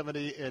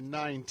 570 and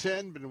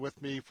 910. Been with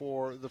me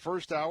for the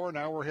first hour.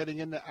 Now we're heading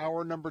into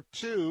hour number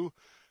 2,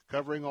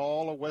 covering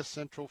all of West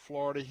Central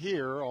Florida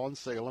here on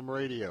Salem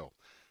Radio.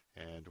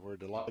 And we're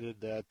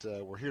delighted that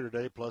we're here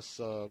today, plus,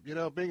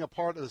 being a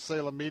part of the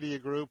Salem Media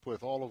Group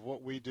with all of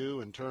what we do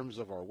in terms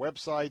of our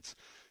websites,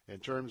 in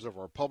terms of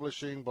our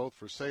publishing, both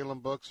for Salem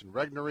Books and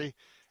Regnery,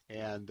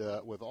 and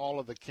with all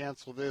of the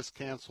cancel this,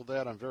 cancel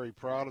that. I'm very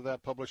proud of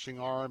that publishing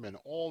arm and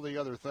all the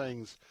other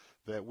things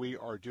that we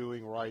are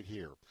doing right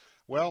here.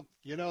 Well,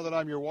 you know that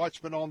I'm your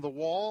watchman on the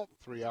wall,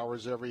 3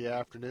 hours every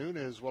afternoon,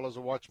 as well as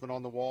a watchman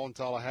on the wall in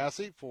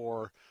Tallahassee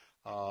for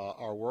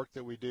our work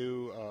that we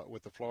do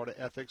with the Florida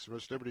Ethics and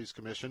Religious Liberties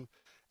Commission.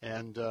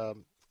 And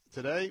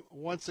today,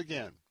 once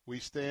again, we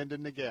stand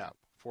in the gap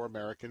for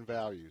American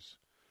values.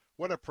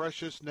 What a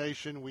precious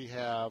nation we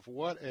have.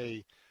 What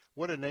a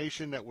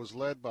nation that was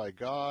led by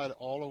God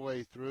all the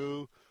way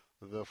through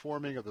the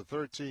forming of the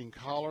 13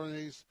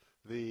 colonies,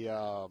 the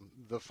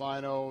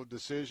final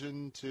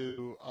decision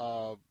to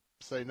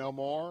say no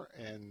more,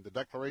 and the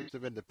Declaration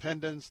of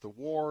Independence, the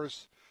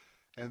wars,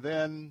 and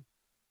then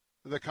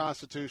the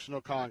Constitutional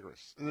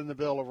Congress, and then the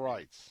Bill of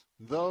Rights.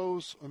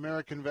 Those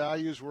American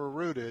values were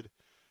rooted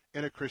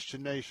in a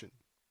Christian nation.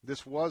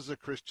 This was a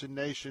Christian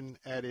nation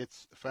at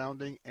its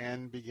founding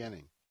and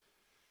beginning.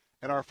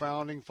 And our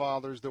founding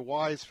fathers, the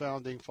wise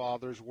founding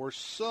fathers, were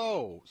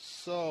so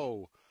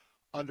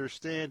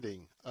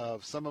understanding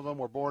of. Some of them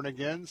were born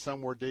again,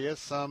 some were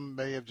deists, some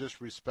may have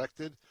just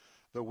respected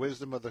the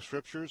wisdom of the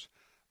Scriptures.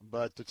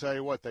 But to tell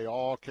you what, they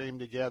all came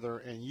together,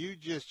 and you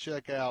just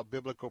check out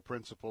biblical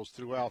principles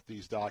throughout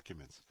these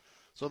documents.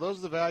 So those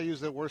are the values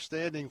that we're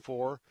standing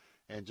for,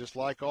 and just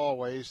like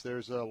always,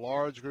 there's a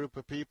large group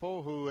of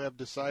people who have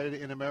decided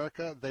in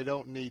America they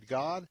don't need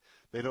God,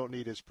 they don't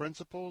need his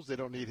principles, they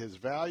don't need his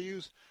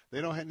values, they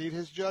don't need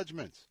his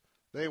judgments.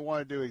 They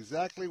want to do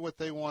exactly what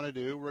they want to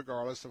do,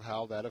 regardless of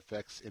how that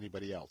affects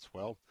anybody else.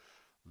 Well,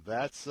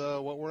 that's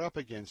what we're up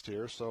against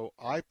here. So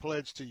I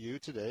pledge to you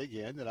today,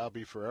 again, that I'll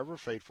be forever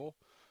faithful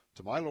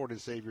to my Lord and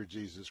Savior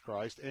Jesus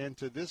Christ, and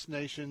to this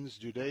nation's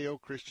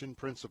Judeo-Christian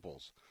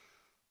principles.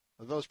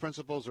 Those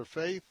principles are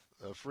faith,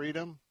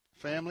 freedom,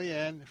 family,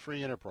 and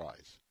free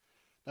enterprise.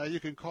 Now, you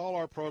can call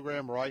our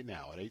program right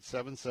now at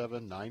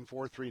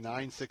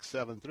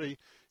 877-943-9673.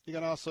 You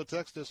can also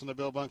text us on the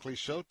Bill Bunkley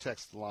Show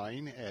text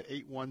line at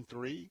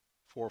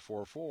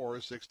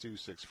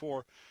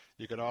 813-444-6264.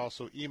 You can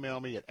also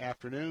email me at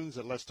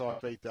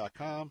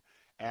afternoons@letstalkfaith.com,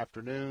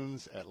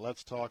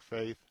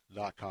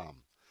 afternoons@letstalkfaith.com.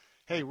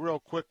 Hey, real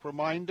quick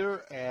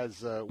reminder,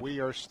 as we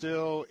are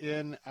still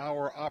in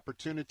our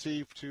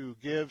opportunity to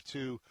give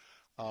to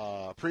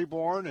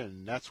preborn,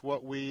 and that's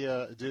what we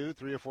do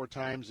 3 or 4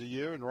 times a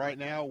year. And right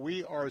now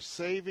we are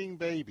saving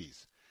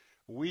babies.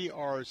 We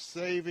are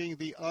saving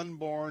the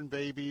unborn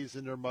babies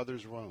in their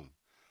mother's womb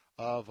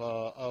of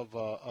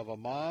a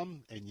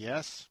mom. And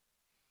yes,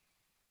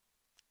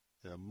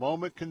 the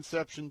moment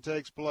conception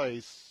takes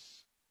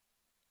place,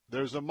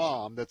 there's a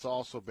mom that's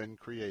also been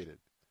created.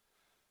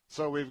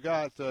 So we've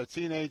got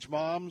teenage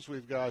moms,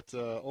 we've got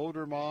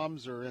older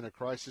moms who are in a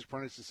crisis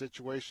pregnancy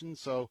situation.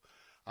 So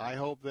I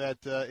hope that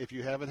if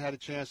you haven't had a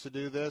chance to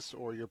do this,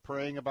 or you're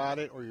praying about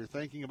it, or you're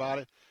thinking about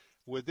it,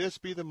 would this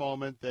be the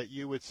moment that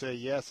you would say,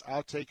 yes,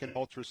 I'll take an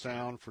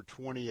ultrasound for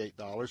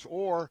 $28?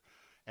 Or,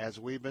 as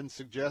we've been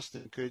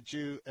suggesting, could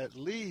you at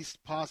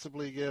least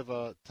possibly give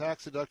a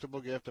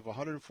tax-deductible gift of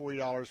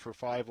 $140 for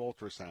 5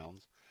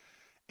 ultrasounds?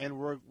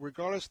 And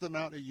regardless of the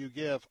amount that you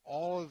give,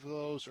 all of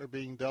those are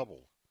being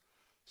doubled.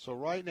 So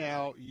right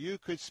now, you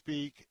could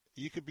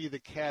be the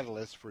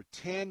catalyst for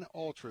 10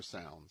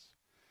 ultrasounds.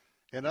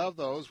 And of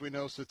those, we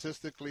know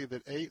statistically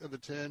that 8 or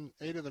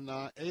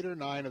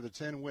 9 of the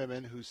 10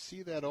 women who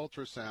see that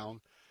ultrasound,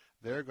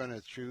 they're going to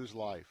choose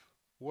life.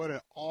 What an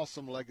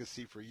awesome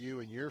legacy for you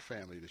and your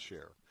family to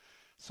share.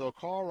 So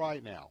call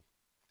right now.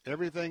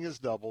 Everything is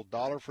doubled,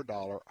 dollar for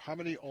dollar. How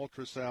many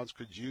ultrasounds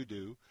could you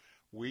do?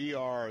 We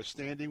are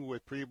standing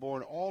with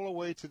preborn all the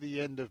way to the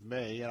end of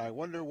May, and I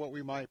wonder what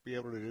we might be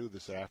able to do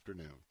this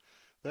afternoon.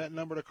 That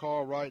number to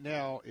call right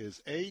now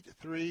is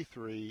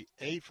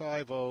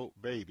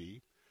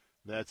 833-850-BABY.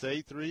 That's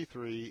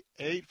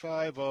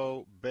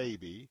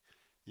 833-850-BABY.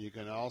 You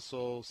can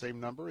also, same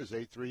number is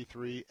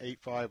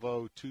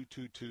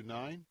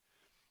 833-850-2229.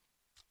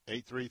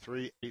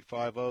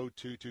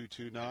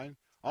 833-850-2229.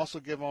 Also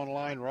give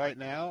online right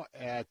now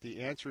at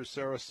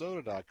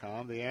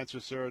theanswersarasota.com,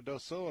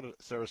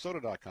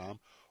 theanswersarasota.com,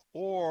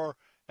 or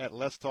at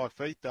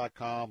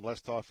letstalkfaith.com,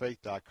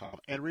 letstalkfaith.com.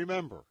 And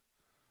remember,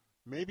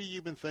 maybe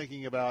you've been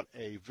thinking about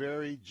a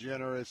very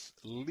generous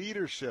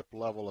leadership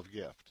level of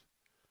gift.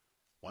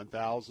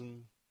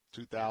 $1,000,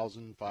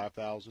 $2,000,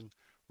 $5,000.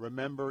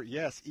 Remember,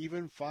 yes,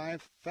 even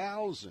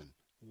 $5,000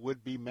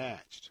 would be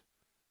matched.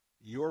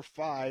 Your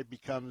 5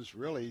 becomes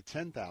really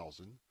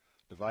 $10,000.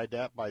 Divide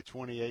that by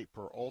 28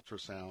 per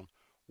ultrasound.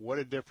 What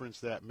a difference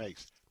that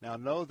makes. Now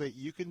know that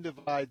you can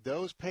divide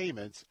those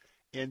payments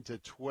into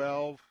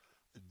 12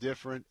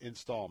 different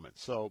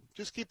installments. So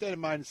just keep that in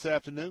mind this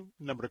afternoon.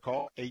 Number to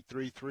call,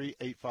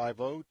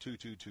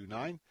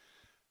 833-850-2229,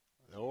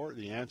 or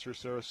The Answer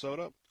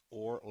Sarasota,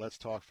 or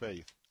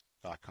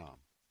letstalkfaith.com.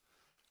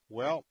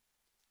 Well,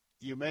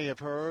 you may have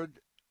heard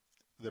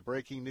the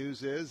breaking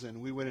news is,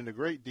 and we went into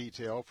great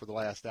detail for the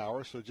last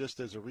hour, so just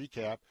as a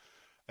recap,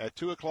 at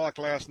 2 o'clock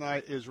last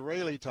night,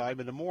 Israeli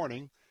time in the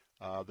morning,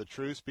 the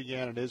truce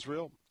began in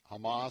Israel.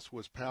 Hamas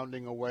was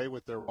pounding away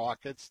with their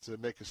rockets to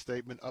make a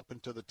statement up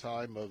until the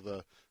time of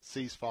the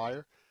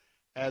ceasefire.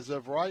 As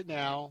of right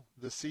now,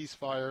 the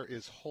ceasefire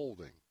is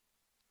holding.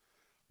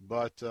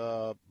 But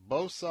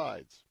both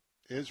sides,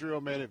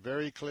 Israel made it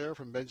very clear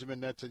from Benjamin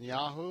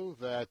Netanyahu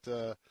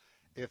that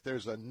if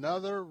there's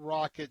another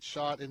rocket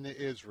shot into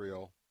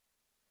Israel,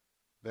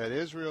 that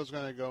Israel's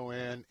going to go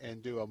in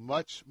and do a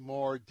much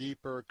more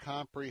deeper,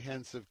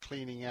 comprehensive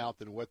cleaning out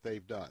than what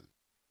they've done.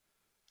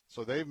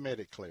 So they've made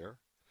it clear.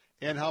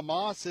 And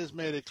Hamas has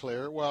made it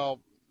clear,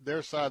 well,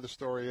 their side of the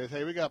story is,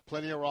 hey, we got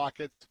plenty of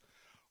rockets.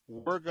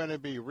 We're going to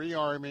be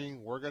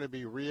rearming. We're going to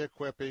be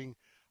re-equipping.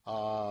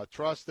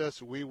 Trust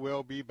us, we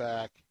will be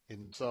back.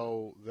 And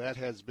so that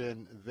has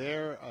been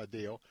their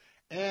deal.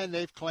 And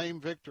they've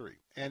claimed victory.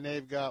 And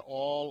they've got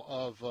all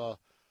of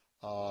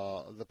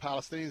the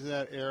Palestinians in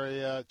that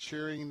area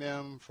cheering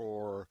them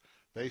for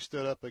they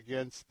stood up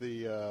against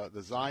the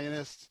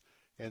Zionists.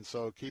 And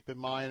so keep in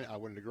mind, I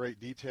went into great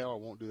detail. I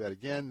won't do that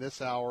again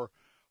this hour.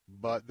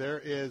 But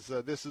there is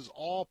this is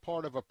all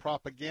part of a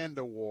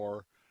propaganda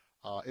war.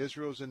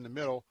 Israel's in the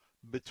middle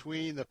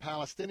between the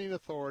Palestinian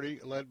Authority,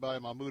 led by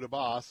Mahmoud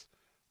Abbas.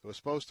 There was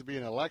supposed to be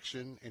an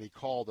election, and he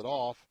called it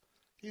off.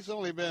 He's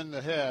only been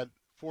the head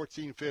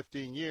 14,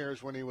 15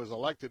 years when he was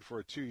elected for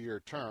a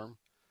 2-year term.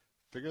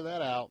 Figure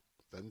that out.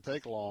 Doesn't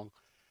take long.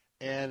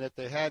 And if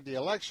they had the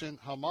election,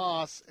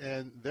 Hamas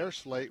and their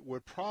slate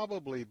would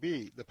probably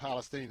beat the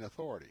Palestinian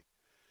Authority.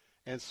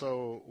 And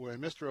so when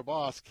Mr.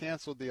 Abbas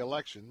canceled the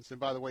elections, and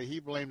by the way,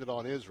 he blamed it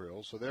on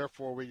Israel, so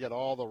therefore we get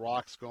all the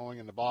rocks going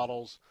in the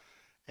bottles,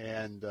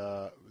 and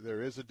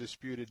there is a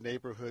disputed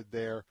neighborhood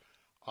there.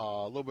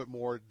 A little bit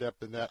more depth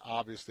than that,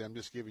 obviously. I'm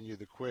just giving you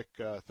the quick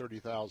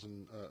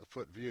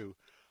 30,000-foot view.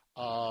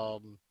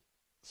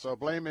 So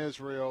blame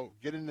Israel,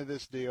 get into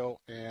this deal,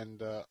 and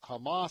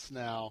Hamas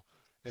now,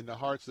 in the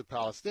hearts of the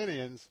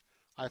Palestinians,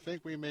 I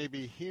think we may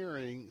be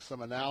hearing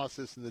some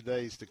analysis in the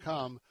days to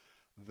come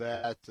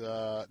that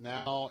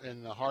now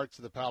in the hearts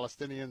of the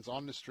Palestinians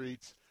on the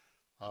streets,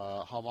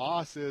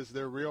 Hamas is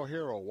their real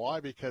hero.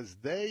 Why? Because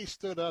they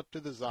stood up to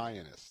the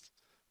Zionists.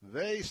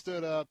 They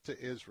stood up to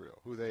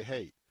Israel, who they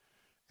hate.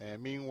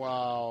 And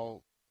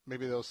meanwhile,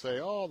 maybe they'll say,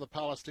 oh, the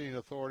Palestinian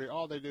Authority,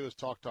 all they do is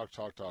talk.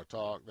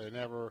 They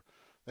never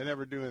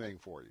do anything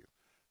for you.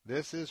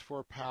 This is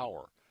for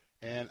power.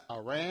 And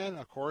Iran,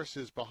 of course,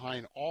 is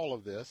behind all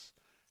of this.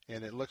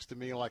 And it looks to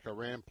me like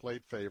Iran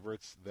played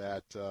favorites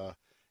that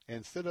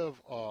instead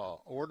of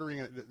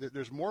ordering,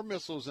 there's more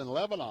missiles in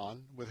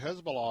Lebanon with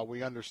Hezbollah,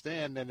 we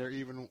understand, than there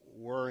even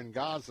were in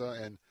Gaza.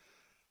 And,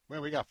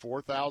 man, we got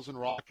 4,000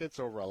 rockets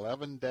over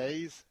 11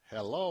 days.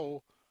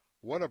 Hello,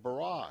 what a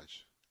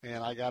barrage.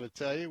 And I got to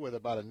tell you, with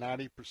about a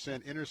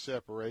 90%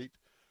 intercept rate,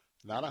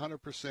 not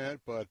 100%,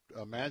 but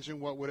imagine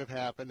what would have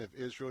happened if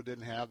Israel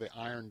didn't have the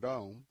Iron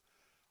Dome.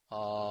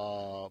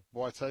 Boy,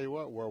 I tell you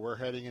what, where we're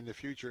heading in the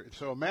future.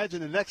 So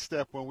imagine the next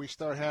step when we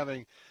start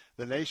having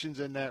the nations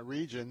in that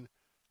region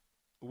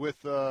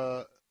with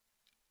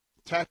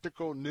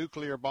tactical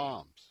nuclear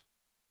bombs.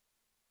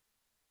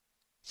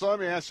 So let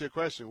me ask you a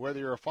question. Whether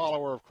you're a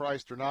follower of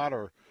Christ or not,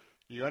 or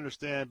you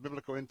understand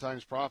biblical end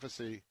times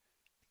prophecy,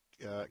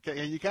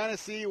 can you kind of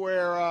see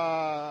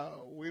where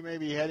we may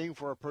be heading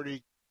for a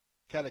pretty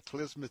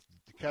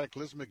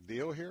cataclysmic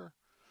deal here?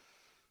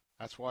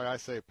 That's why I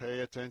say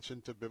pay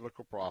attention to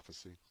biblical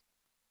prophecy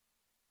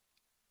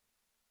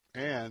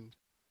and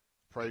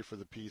pray for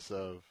the peace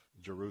of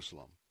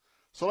Jerusalem.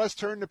 So let's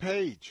turn the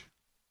page.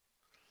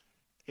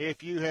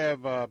 If you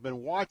have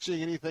been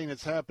watching anything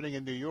that's happening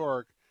in New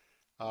York,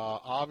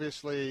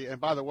 obviously, and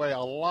by the way, a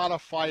lot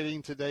of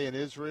fighting today in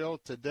Israel.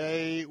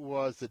 Today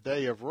was the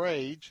day of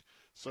rage.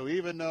 So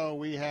even though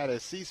we had a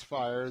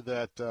ceasefire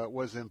that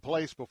was in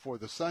place before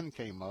the sun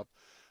came up,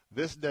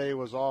 this day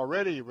was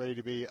already ready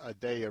to be a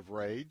day of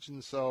rage.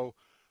 And so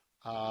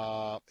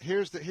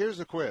here's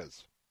the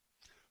quiz.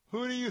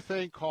 Who do you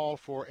think called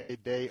for a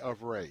day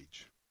of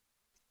rage?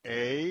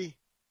 A,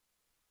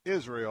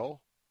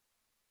 Israel,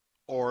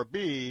 or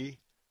B,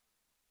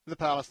 the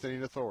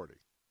Palestinian Authority?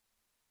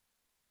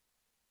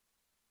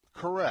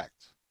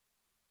 Correct.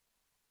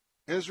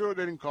 Israel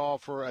didn't call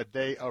for a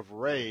day of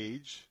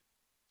rage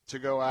to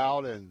go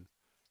out and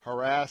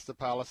harass the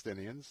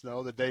Palestinians.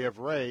 No, the day of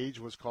rage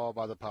was called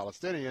by the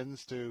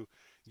Palestinians to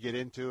get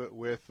into it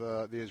with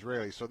the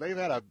Israelis. So they've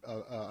had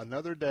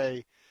another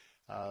day.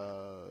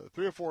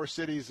 3 or 4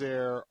 cities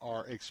there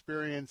are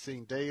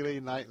experiencing daily,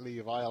 nightly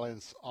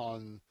violence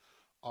on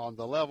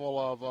the level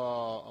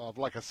of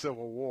like a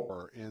civil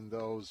war in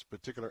those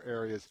particular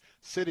areas.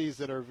 Cities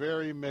that are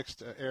very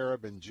mixed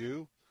Arab and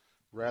Jew,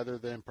 rather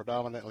than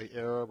predominantly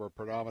Arab or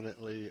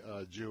predominantly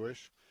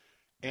Jewish.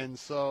 And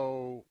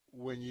so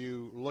when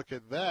you look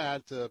at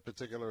that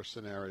particular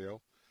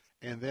scenario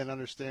and then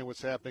understand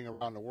what's happening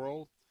around the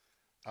world,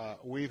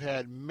 we've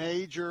had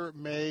major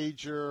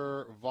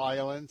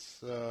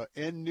violence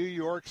in New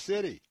York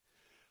City.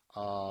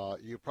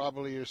 You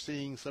probably are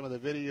seeing some of the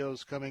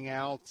videos coming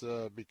out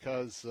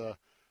because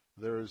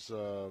there's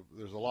a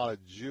lot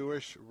of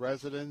Jewish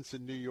residents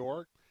in New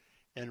York.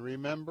 And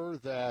remember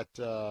that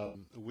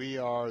we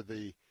are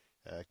the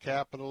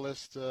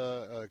capitalist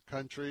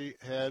country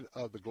head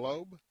of the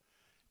globe,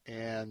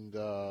 and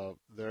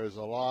there's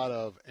a lot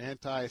of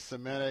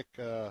anti-Semitic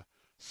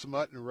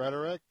smut and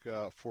rhetoric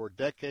for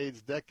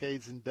decades,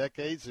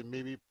 and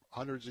maybe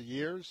hundreds of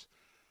years.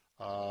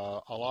 A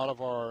lot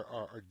of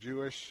our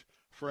Jewish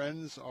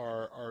friends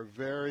are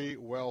very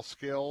well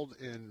skilled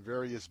in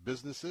various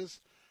businesses,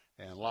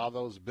 and a lot of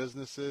those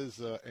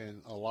businesses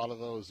and a lot of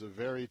those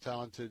very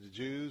talented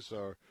Jews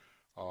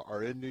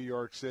are in New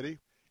York City.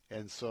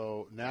 And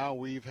so now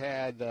we've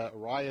had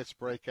riots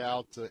break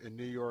out in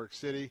New York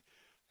City,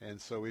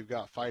 and so we've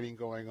got fighting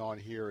going on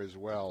here as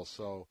well.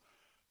 So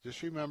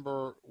just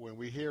remember, when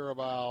we hear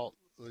about,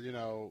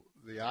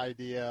 the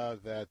idea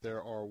that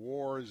there are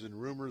wars and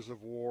rumors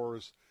of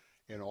wars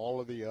and all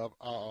of the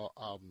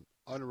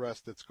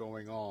unrest that's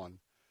going on,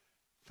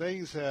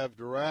 things have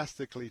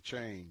drastically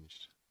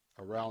changed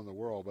around the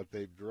world, but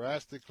they've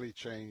drastically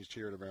changed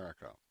here in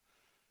America.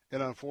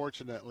 And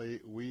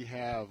unfortunately, we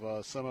have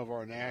some of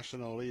our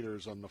national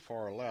leaders on the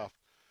far left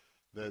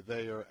that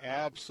they are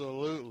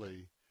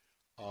absolutely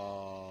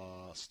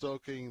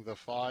stoking the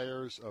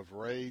fires of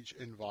rage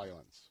and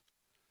violence.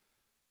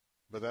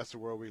 But that's the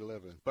world we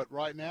live in. But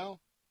right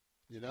now,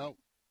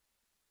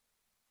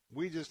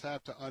 we just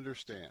have to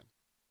understand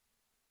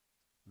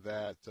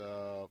that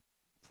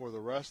for the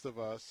rest of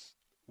us,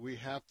 we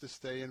have to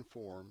stay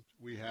informed.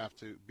 We have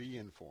to be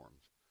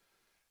informed.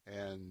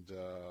 And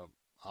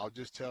I'll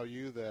just tell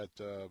you that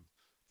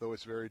though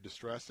it's very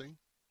distressing,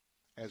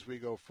 as we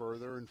go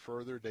further and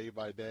further day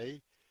by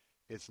day,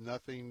 it's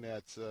nothing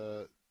that's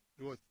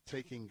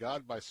taking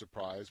God by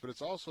surprise, but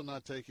it's also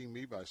not taking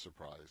me by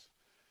surprise,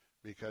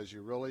 because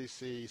you really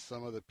see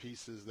some of the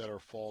pieces that are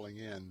falling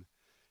in.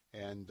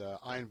 And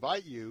I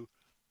invite you,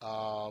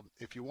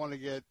 if you want to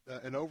get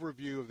an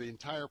overview of the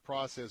entire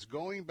process,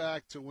 going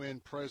back to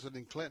when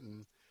President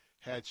Clinton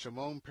had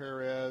Shimon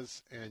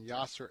Peres and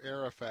Yasser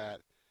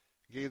Arafat,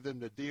 gave them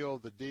the deal,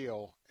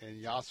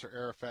 and Yasser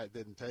Arafat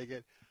didn't take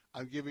it.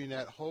 I'm giving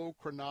that whole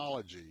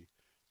chronology,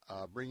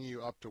 bringing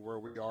you up to where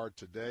we are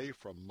today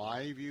from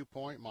my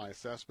viewpoint, my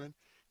assessment.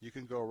 You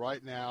can go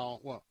right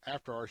now, well,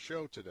 after our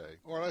show today,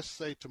 or let's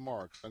say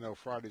tomorrow, because I know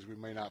Fridays we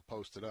may not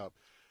post it up.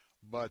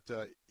 But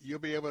you'll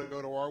be able to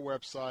go to our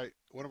website,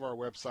 one of our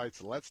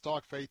websites,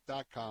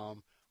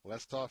 letstalkfaith.com,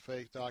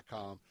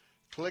 letstalkfaith.com.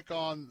 Click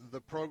on the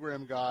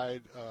program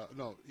guide.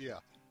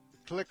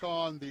 Click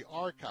on the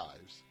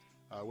archives,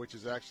 which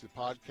is actually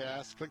the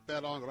podcast. Click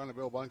that on, go down to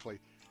Bill Bunkley.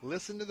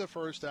 Listen to the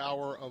first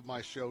hour of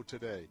my show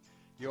today.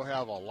 You'll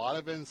have a lot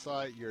of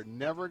insight you're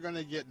never going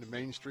to get in the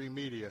mainstream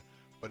media,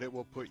 but it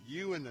will put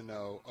you in the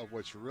know of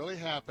what's really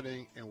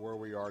happening and where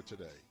we are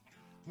today.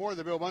 More of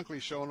the Bill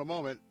Bunkley Show in a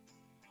moment.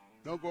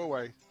 Don't go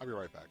away. I'll be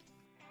right back.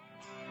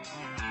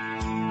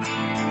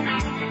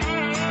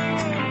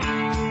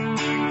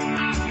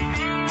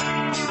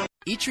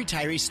 Each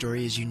retiree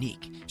story is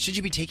unique. Should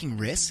you be taking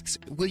risks?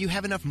 Will you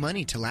have enough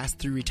money to last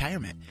through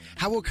retirement?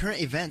 How will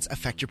current events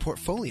affect your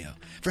portfolio?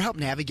 For help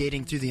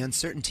navigating through the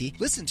uncertainty,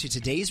 listen to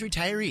Today's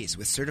Retirees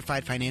with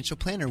certified financial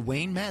planner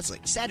Wayne Masley,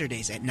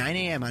 Saturdays at 9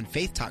 a.m. on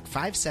Faith Talk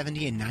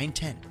 570 and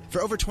 910.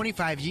 For over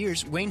 25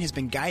 years, Wayne has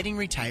been guiding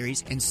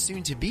retirees and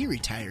soon-to-be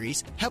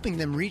retirees, helping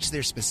them reach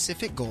their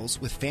specific goals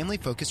with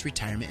family-focused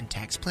retirement and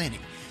tax planning.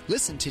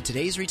 Listen to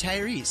Today's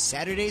Retirees,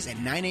 Saturdays at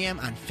 9 a.m.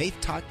 on Faith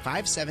Talk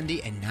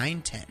 570 and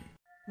 910.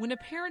 When a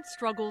parent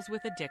struggles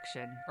with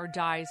addiction or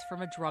dies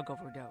from a drug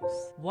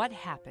overdose, what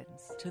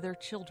happens to their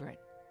children?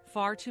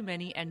 Far too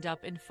many end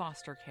up in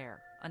foster care,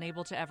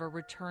 unable to ever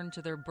return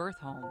to their birth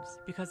homes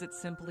because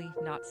it's simply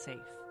not safe.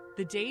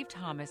 The Dave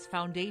Thomas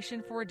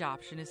Foundation for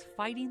Adoption is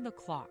fighting the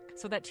clock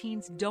so that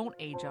teens don't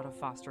age out of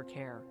foster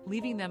care,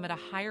 leaving them at a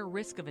higher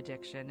risk of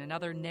addiction and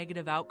other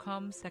negative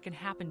outcomes that can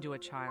happen to a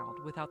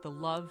child without the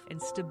love and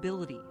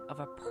stability of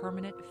a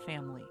permanent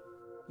family.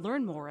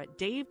 Learn more at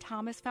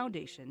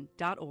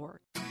davethomasfoundation.org.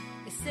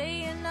 They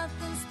say you're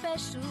nothing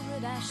special,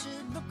 that I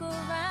should look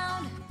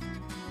around.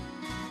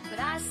 But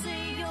I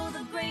say you're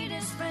the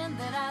greatest friend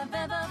that I've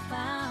ever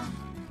found.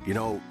 You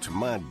know, to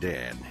my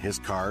dad, his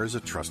car is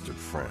a trusted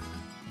friend.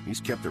 He's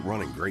kept it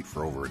running great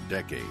for over a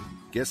decade.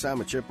 Guess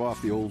I'm a chip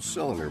off the old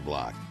cylinder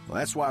block. Well,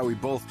 that's why we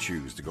both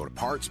choose to go to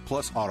Parts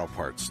Plus Auto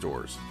Parts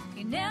stores.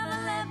 You never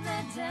let me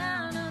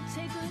down, I'll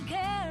take good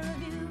care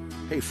of you.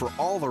 Hey, for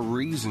all the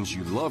reasons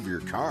you love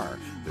your car,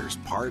 there's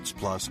Parts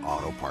Plus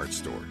Auto Parts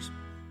stores.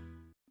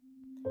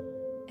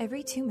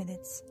 Every 2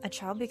 minutes, a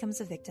child becomes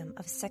a victim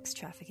of sex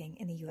trafficking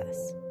in the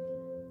U.S.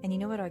 And you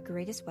know what our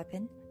greatest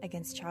weapon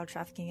against child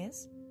trafficking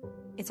is?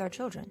 It's our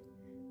children.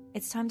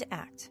 It's time to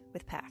act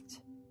with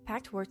PACT.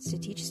 PACT works to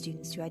teach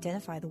students to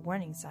identify the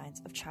warning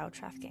signs of child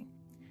trafficking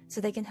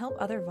so they can help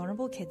other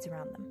vulnerable kids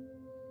around them.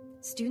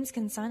 Students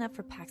can sign up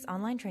for PACT's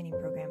online training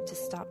program to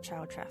stop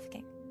child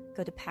trafficking.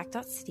 Go to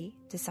pact.city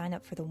to sign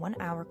up for the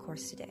 1-hour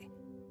course today.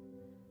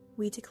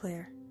 We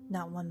declare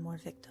not one more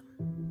victim.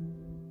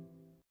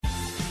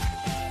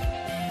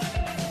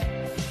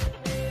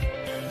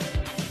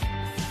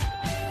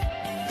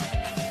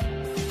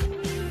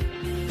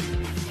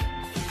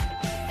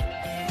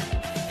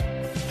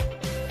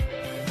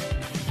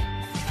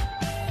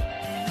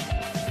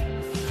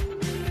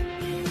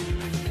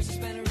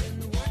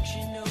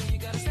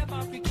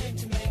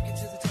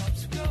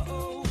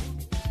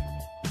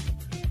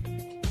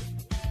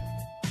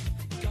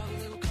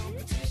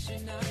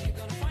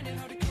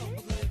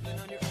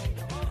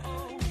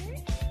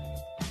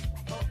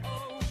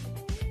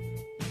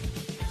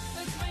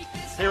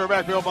 Hey, we're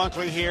back. Bill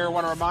Bunkley here. I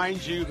want to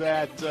remind you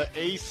that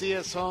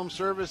ACS Home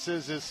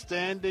Services is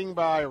standing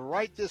by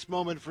right this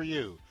moment for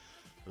you.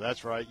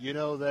 That's right. You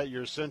know that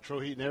your central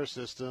heat and air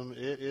system,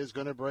 it is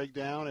going to break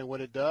down, and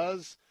what it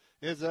does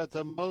is at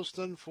the most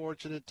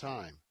unfortunate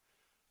time.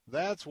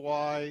 That's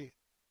why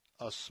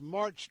a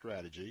smart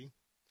strategy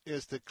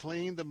is to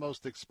clean the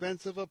most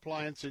expensive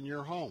appliance in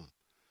your home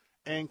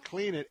and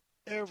clean it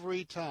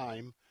every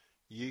time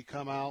you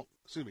come out.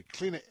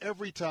 Clean it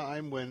every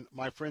time when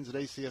my friends at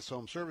ACS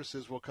Home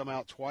Services will come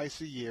out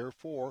twice a year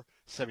for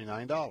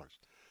 $79.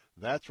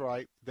 That's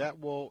right.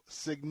 That will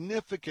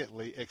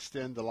significantly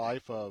extend the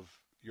life of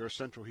your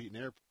central heat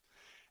and air,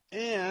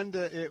 and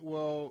it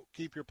will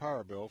keep your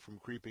power bill from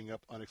creeping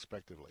up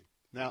unexpectedly.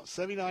 Now,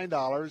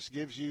 $79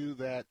 gives you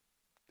that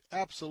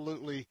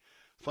absolutely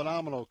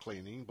phenomenal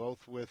cleaning,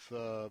 both with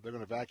they're going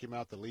to vacuum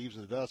out the leaves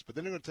and the dust, but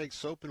then they're going to take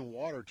soap and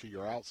water to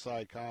your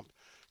outside comp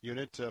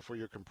unit for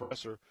your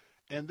compressor.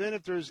 And then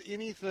if there's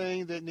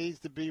anything that needs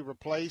to be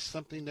replaced,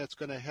 something that's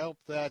going to help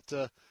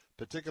that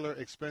particular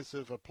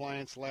expensive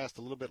appliance last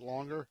a little bit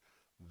longer,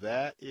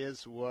 that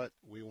is what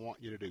we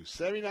want you to do.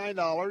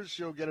 $79,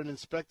 you'll get it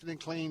inspected and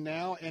cleaned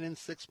now and in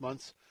 6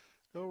 months.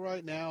 Go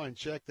right now and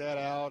check that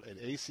out at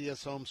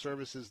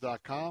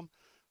acshomeservices.com.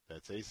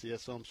 That's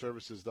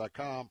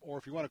acshomeservices.com. Or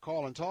if you want to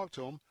call and talk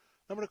to them,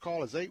 number to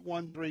call is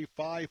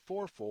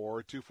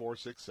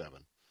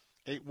 813-544-2467.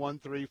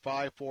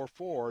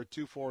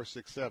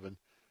 813-544-2467.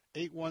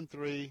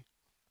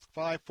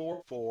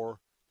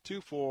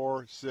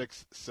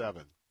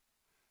 813-544-2467.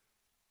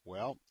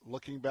 Well,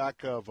 looking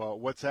back of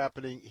what's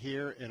happening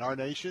here in our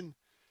nation,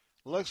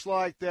 looks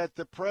like that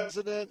the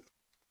president,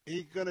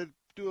 he's going to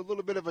do a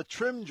little bit of a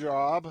trim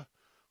job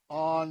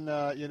on,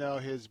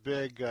 his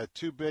big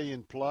 $2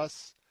 billion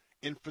plus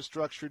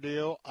infrastructure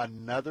deal,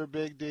 another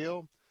big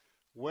deal.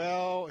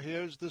 Well,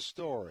 here's the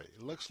story.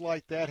 It looks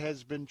like that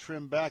has been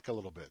trimmed back a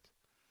little bit.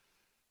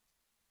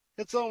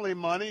 It's only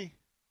money.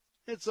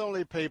 It's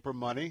only paper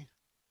money.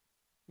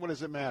 What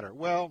does it matter?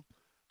 Well,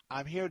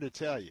 I'm here to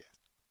tell you.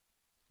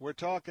 We're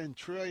talking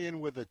trillion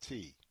with a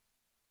T.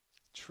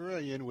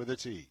 Trillion with a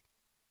T.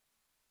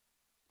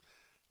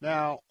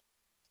 Now,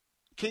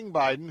 King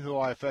Biden, who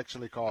I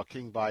affectionately call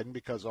King Biden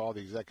because of all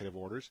the executive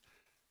orders,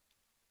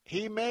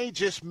 he may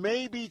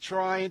be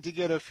trying to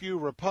get a few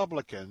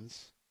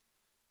Republicans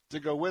to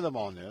go with him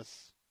on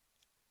this.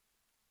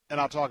 And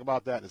I'll talk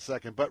about that in a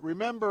second. But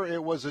remember,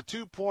 it was a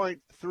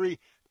 $2.3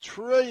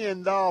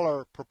 trillion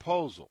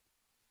proposal.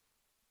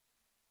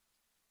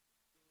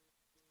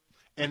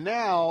 And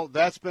now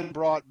that's been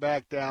brought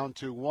back down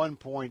to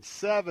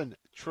 $1.7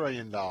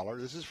 trillion.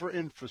 This is for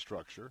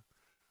infrastructure.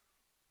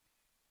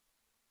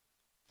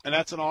 And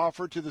that's an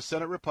offer to the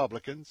Senate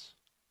Republicans.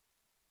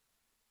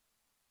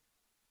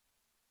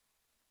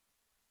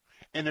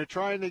 And they're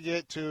trying to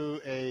get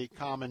to a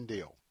common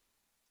deal.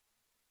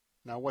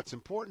 Now, what's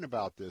important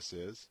about this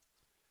is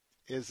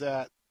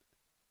that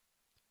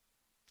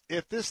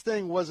if this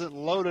thing wasn't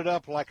loaded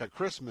up like a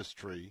Christmas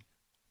tree,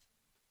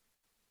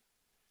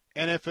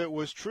 and if it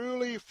was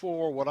truly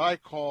for what I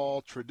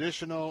call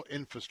traditional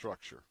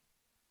infrastructure,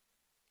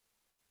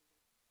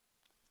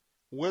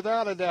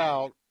 without a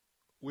doubt,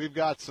 we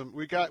got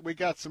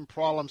some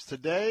problems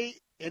today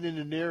and in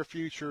the near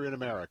future in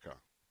America.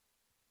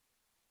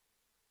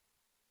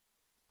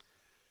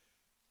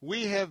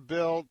 We have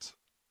built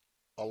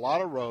a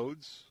lot of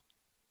roads,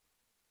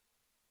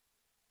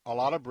 a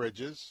lot of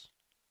bridges.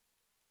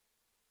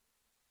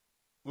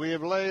 We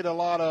have laid a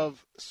lot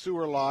of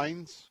sewer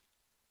lines,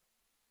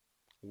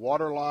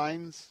 water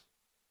lines,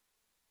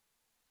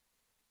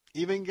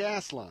 even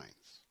gas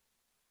lines.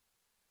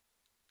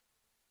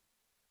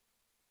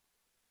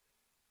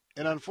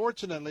 And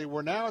unfortunately,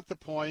 we're now at the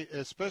point,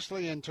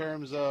 especially in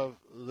terms of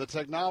the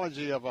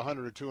technology of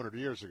 100 or 200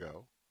 years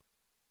ago,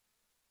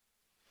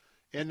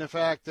 in the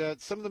fact that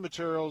some of the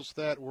materials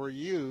that were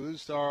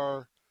used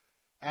are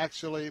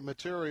actually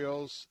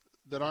materials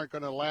that aren't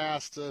going to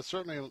last,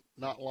 certainly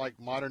not like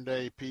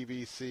modern-day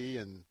PVC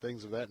and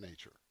things of that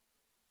nature.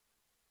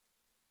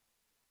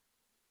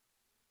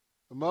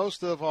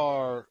 Most of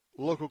our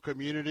local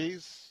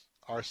communities,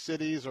 our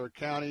cities, our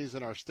counties,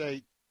 and our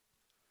state,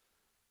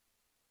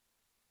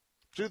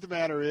 the truth of the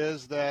matter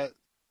is that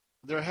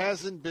there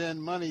hasn't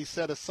been money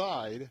set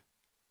aside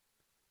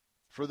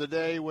for the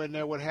day when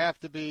there would have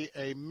to be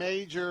a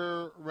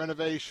major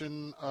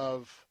renovation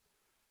of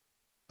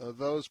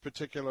those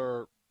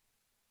particular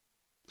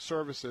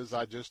services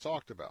I just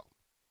talked about.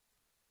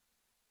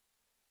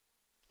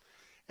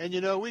 And,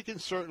 we can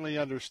certainly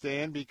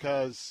understand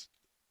because,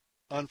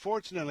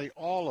 unfortunately,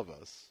 all of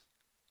us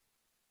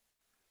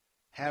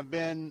have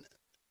been,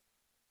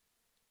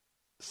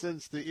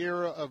 since the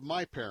era of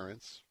my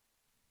parents,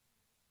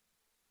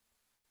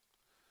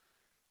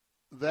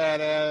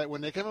 that when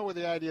they came up with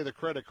the idea of the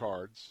credit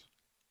cards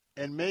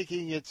and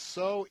making it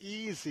so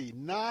easy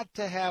not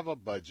to have a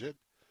budget,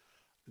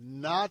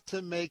 not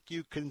to make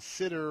you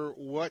consider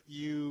what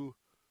you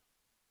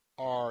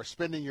are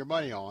spending your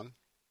money on,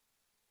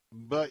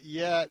 but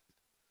yet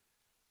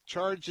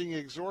charging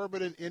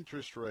exorbitant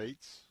interest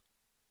rates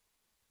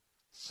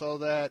so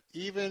that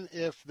even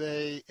if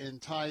they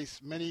entice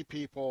many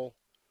people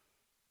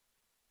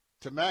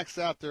to max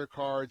out their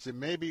cards and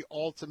maybe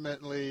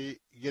ultimately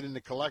get into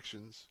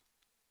collections,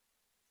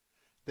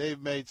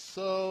 they've made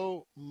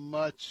so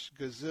much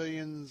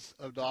gazillions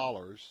of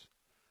dollars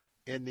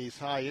in these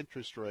high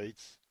interest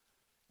rates,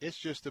 it's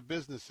just a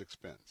business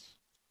expense.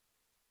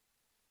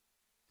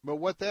 But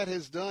what that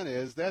has done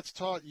is that's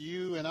taught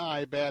you and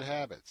I bad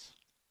habits.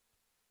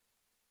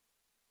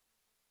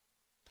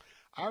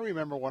 I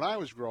remember when I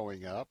was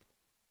growing up,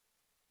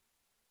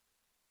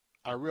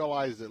 I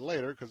realized it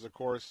later because, of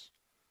course,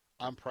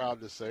 I'm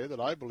proud to say that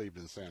I believed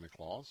in Santa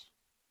Claus.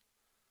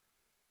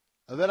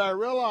 And then I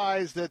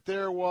realized that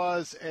there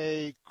was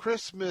a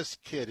Christmas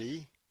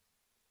kitty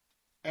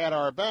at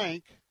our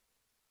bank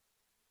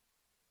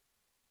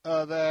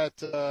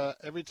that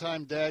every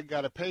time Dad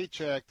got a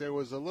paycheck, there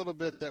was a little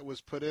bit that was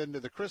put into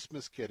the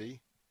Christmas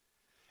kitty.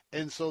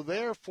 And so,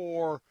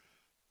 therefore,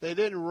 they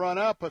didn't run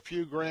up a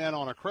few grand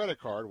on a credit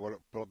card.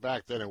 Well,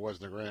 back then it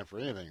wasn't a grand for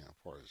anything,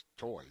 of course,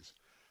 toys.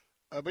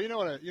 But you know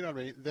what I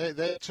mean?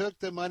 They took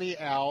the money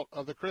out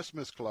of the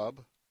Christmas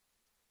club,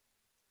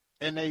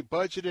 and they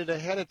budgeted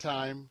ahead of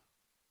time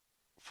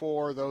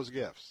for those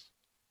gifts.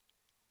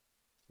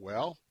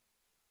 Well,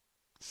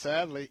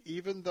 sadly,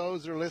 even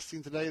those that are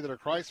listening today that are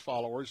Christ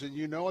followers, and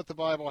you know what the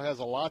Bible has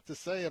a lot to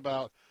say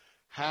about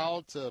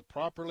how to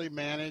properly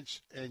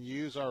manage and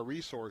use our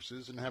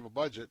resources and have a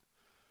budget,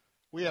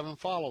 we haven't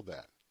followed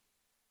that.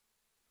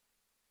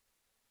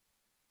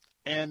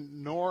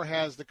 And nor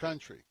has the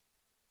country.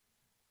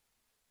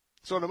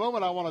 So in a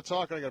moment I want to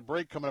talk, I got a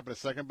break coming up in a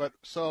second, but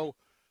so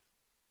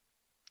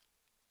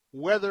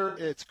whether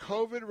it's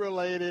COVID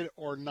related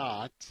or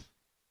not,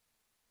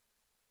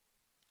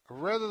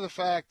 rather the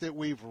fact that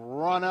we've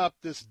run up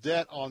this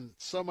debt on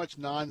so much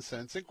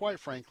nonsense, and quite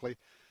frankly,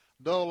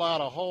 doled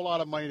out a whole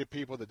lot of money to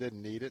people that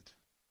didn't need it.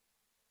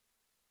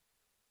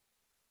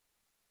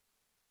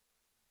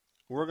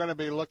 We're going to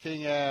be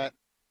looking at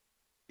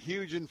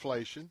huge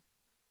inflation.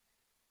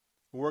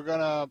 We're going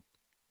to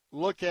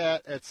look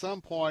at some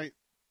point,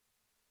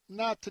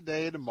 not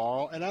today,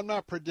 tomorrow, and I'm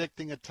not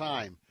predicting a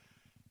time,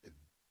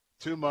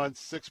 2 months,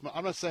 6 months.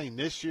 I'm not saying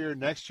this year,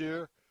 next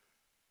year,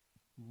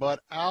 but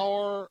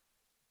our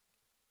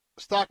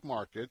stock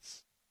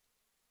markets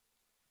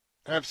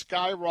have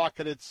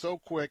skyrocketed so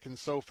quick and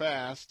so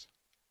fast.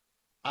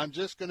 I'm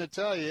just going to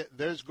tell you,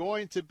 there's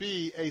going to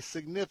be a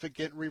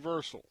significant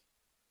reversal.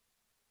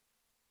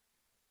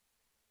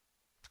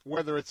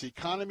 whether it's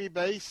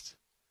economy-based,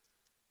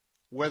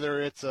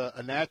 whether it's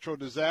a natural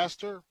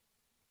disaster,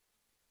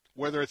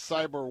 whether it's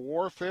cyber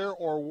warfare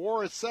or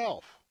war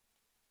itself.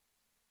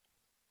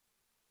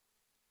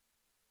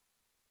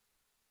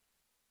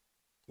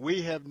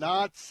 We have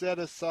not set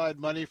aside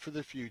money for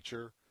the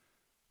future,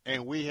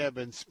 and we have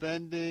been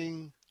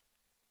spending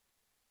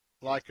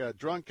like a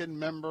drunken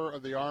member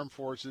of the armed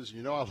forces.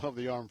 You know I love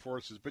the armed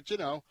forces, but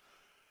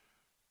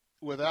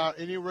without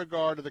any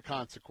regard to the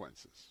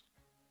consequences.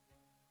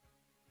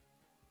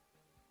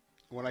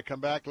 When I come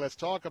back, let's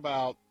talk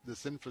about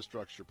this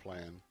infrastructure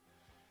plan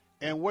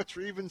and what's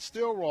even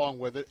still wrong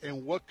with it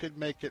and what could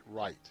make it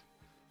right.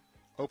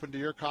 Open to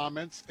your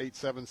comments,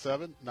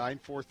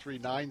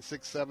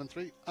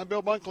 877-943-9673. I'm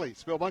Bill Bunkley.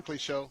 It's Bill Bunkley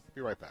Show.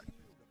 Be right back.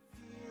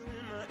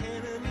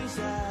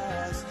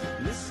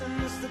 Listen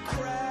as the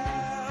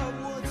crowd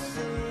would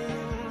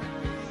sing.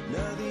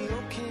 Now the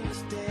old king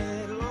is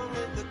dead, long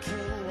live the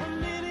king.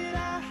 1 minute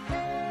I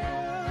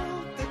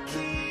held the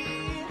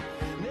key.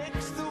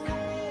 Next the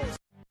walls.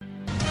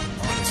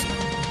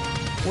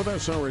 With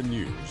SRN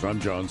News, I'm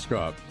John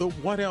Scott. The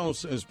White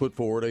House has put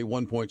forward a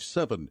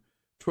 $1.7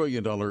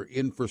 trillion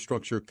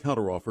infrastructure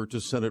counteroffer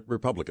to Senate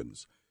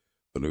Republicans.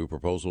 The new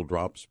proposal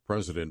drops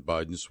President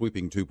Biden's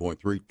sweeping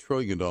 $2.3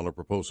 trillion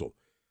proposal.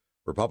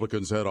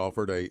 Republicans had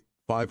offered a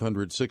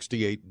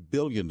 $568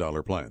 billion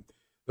plan.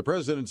 The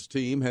president's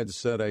team had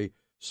set a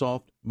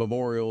soft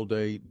Memorial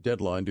Day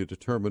deadline to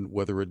determine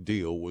whether a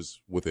deal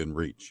was within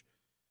reach.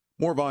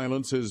 More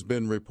violence has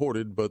been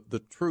reported, but the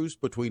truce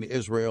between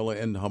Israel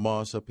and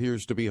Hamas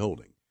appears to be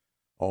holding.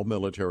 All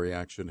military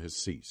action has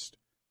ceased.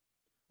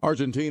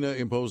 Argentina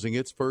imposing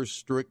its first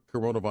strict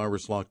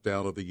coronavirus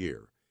lockdown of the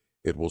year.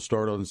 It will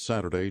start on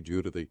Saturday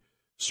due to the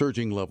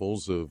surging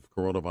levels of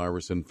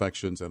coronavirus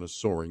infections and a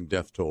soaring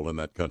death toll in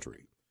that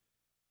country.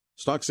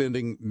 Stocks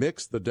ending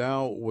mixed. The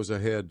Dow was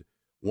ahead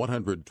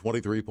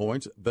 123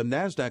 points. The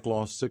Nasdaq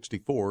lost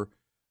 64.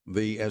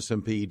 The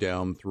S&P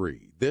down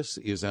 3. This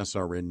is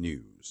SRN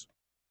News.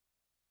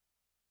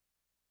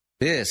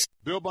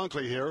 Bill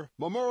Bunkley here.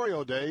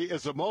 Memorial Day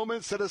is a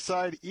moment set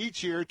aside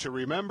each year to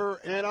remember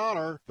and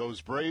honor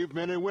those brave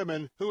men and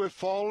women who have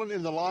fallen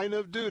in the line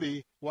of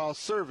duty while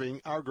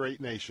serving our great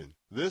nation.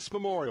 This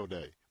Memorial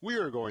Day, we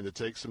are going to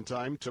take some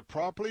time to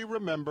properly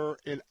remember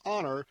and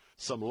honor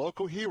some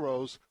local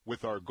heroes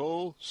with our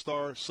Gold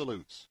Star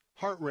salutes.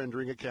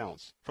 Heart-rending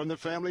accounts from the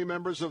family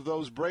members of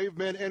those brave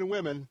men and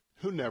women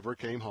who never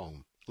came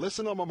home.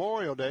 Listen on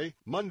Memorial Day,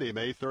 Monday,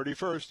 May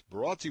 31st,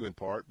 brought to you in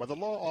part by the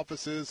law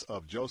offices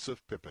of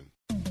Joseph Pippin.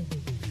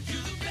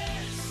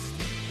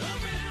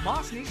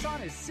 Moss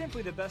Nissan is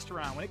simply the best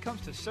around when it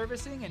comes to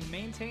servicing and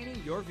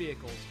maintaining your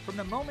vehicles. From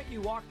the moment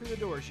you walk through the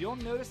doors, you'll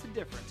notice the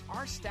difference.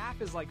 Our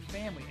staff is like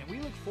family, and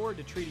we look forward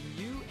to treating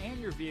you and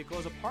your vehicle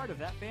as a part of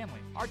that family.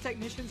 Our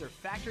technicians are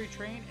factory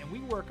trained, and we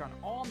work on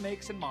all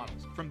makes and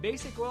models. From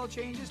basic oil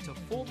changes to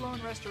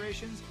full-blown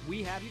restorations,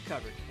 we have you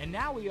covered. And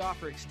now we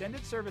offer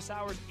extended service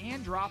hours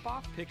and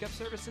drop-off pickup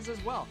services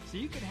as well, so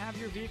you can have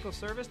your vehicle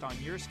serviced on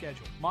your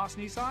schedule. Moss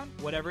Nissan,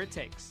 whatever it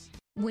takes.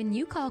 When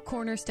you call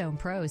Cornerstone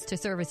Pros to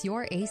service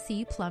your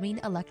AC, plumbing,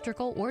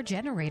 electrical, or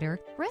generator,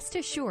 rest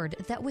assured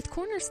that with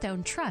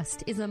Cornerstone,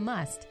 trust is a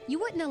must. You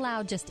wouldn't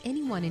allow just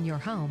anyone in your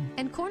home,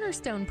 and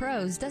Cornerstone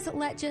Pros doesn't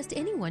let just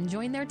anyone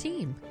join their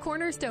team.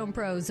 Cornerstone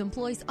Pros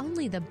employs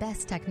only the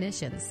best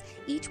technicians.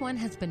 Each one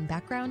has been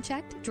background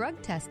checked,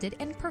 drug tested,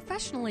 and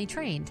professionally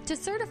trained to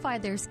certify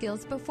their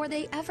skills before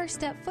they ever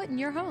step foot in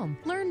your home.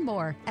 Learn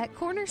more at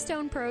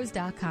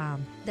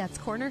cornerstonepros.com. That's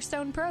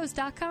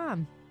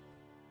cornerstonepros.com.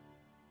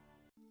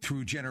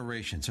 Through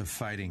generations of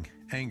fighting,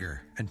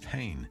 anger, and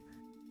pain,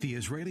 the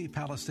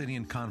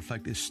Israeli-Palestinian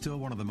conflict is still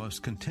one of the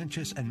most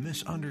contentious and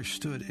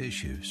misunderstood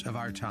issues of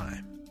our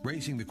time,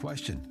 raising the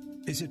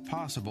question, is it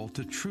possible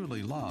to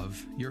truly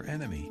love your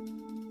enemy?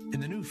 In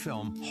the new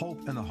film,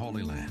 Hope in the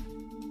Holy Land,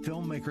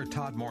 filmmaker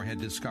Todd Moorhead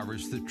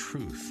discovers the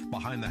truth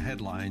behind the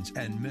headlines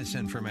and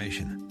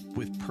misinformation,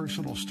 with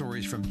personal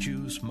stories from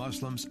Jews,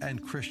 Muslims,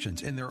 and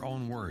Christians in their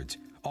own words,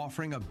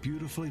 offering a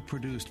beautifully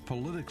produced,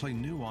 politically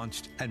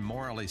nuanced, and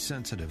morally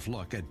sensitive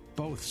look at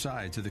both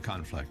sides of the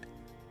conflict.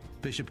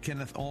 Bishop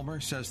Kenneth Ulmer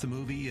says the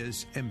movie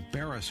is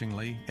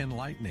embarrassingly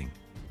enlightening.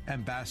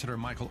 Ambassador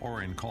Michael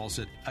Oren calls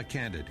it a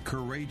candid,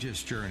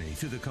 courageous journey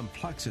through the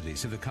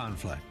complexities of the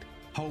conflict.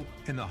 Hope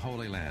in the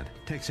Holy Land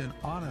takes an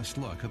honest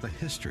look at the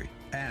history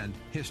and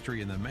history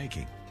in the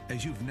making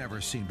as you've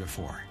never seen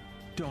before.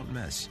 Don't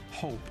miss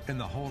Hope in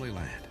the Holy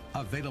Land.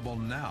 Available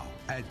now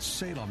at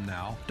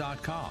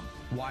salemnow.com.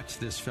 Watch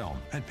this film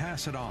and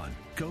pass it on.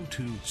 Go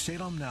to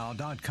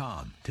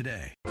salemnow.com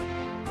today.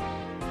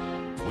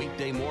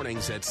 Weekday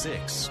mornings at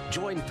 6.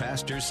 Join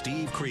Pastor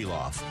Steve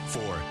Kreloff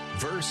for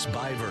Verse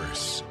by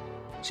Verse.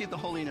 See the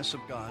holiness of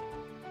God.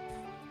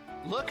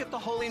 Look at the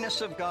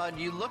holiness of God.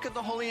 You look at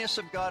the holiness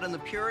of God and the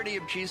purity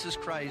of Jesus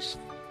Christ,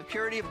 the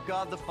purity of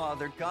God the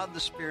Father, God the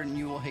Spirit, and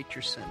you will hate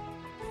your sin.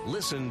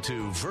 Listen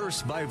to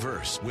Verse by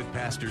Verse with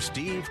Pastor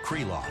Steve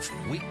Kreloff,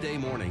 weekday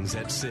mornings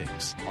at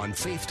 6 on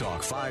Faith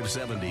Talk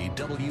 570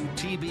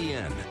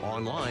 WTBN,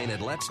 online at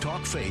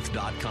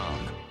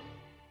letstalkfaith.com.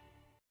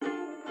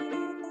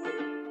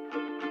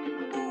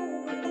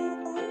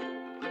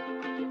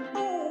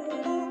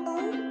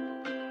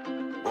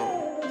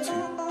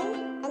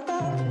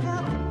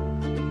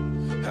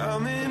 How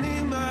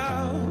many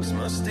miles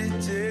must it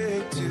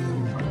take to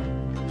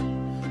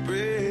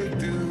break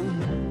through?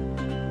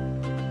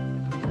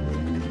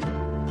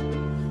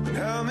 And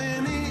how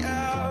many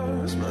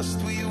hours must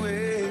we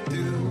wait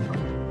through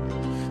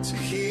to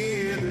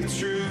hear the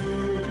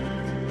truth?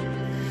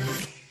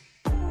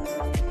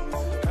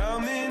 How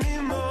many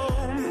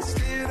moments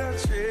did I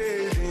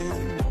trade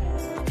in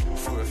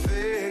for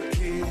fake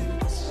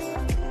kids?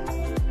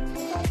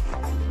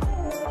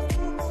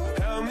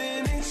 How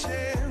many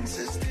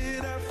chances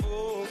did I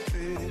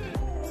forfeit?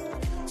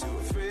 Too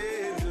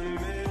afraid to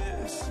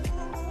miss.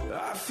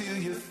 I feel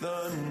your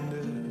thunder.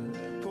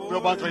 Bill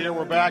Bunkley here.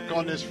 We're back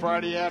on this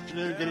Friday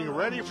afternoon getting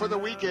ready for the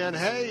weekend.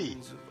 Hey,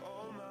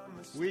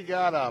 we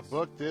got a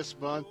book this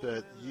month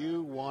that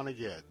you want to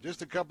get.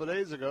 Just a couple of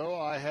days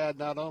ago, I had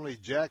not only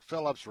Jack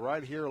Phillips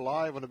right here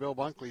live on the Bill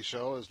Bunkley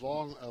Show, as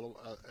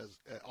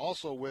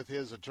also with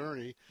his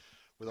attorney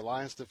with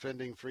Alliance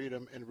Defending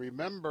Freedom. And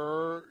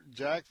remember,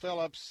 Jack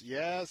Phillips,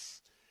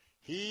 yes,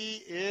 he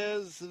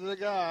is the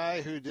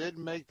guy who did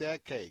make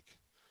that cake,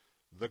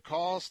 The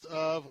Cost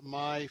of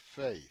My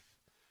Faith.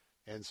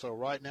 And so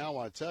right now I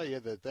want to tell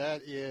you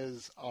that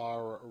is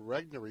our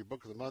Regnery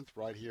Book of the Month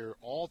right here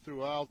all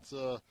throughout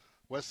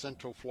West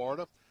Central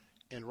Florida.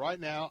 And right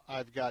now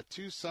I've got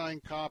 2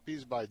 signed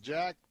copies by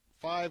Jack,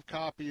 5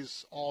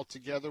 copies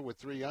altogether with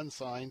 3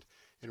 unsigned.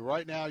 And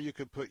right now you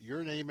could put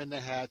your name in the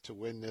hat to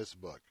win this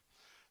book.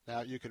 Now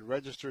you can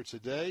register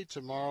today,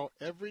 tomorrow,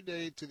 every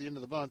day to the end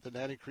of the month, and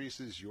that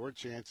increases your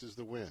chances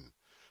to win.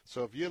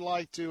 So if you'd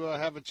like to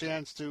have a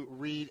chance to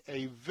read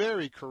a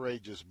very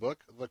courageous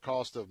book, The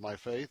Cost of My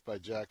Faith by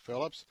Jack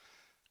Phillips,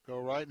 go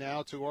right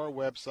now to our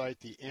website,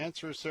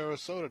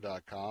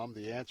 theanswersarasota.com,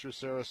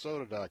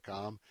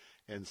 theanswersarasota.com,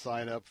 and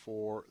sign up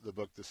for the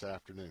book this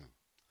afternoon.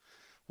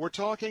 We're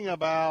talking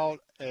about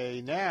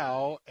a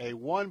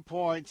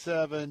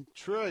 1.7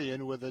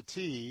 trillion with a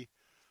T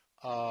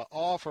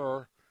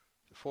offer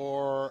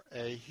for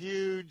a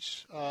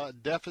huge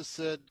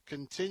deficit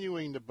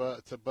continuing to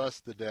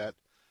bust the debt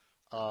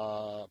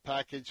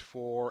package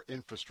for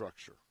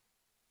infrastructure.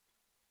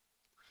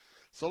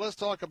 So let's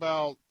talk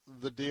about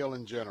the deal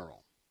in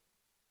general.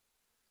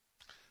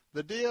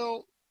 The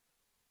deal,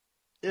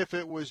 if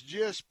it was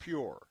just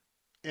pure,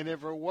 and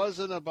if it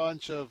wasn't a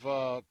bunch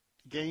of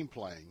game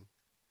playing,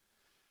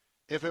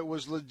 if it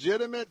was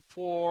legitimate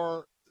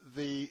for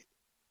the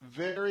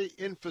very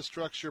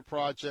infrastructure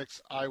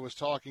projects I was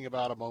talking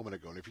about a moment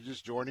ago, and if you're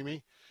just joining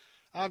me,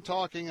 I'm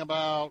talking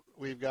about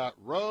we've got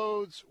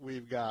roads,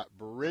 we've got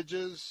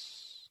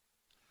bridges,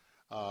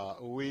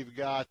 we've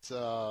got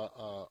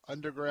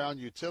underground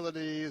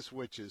utilities,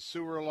 which is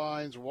sewer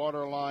lines,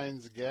 water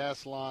lines,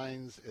 gas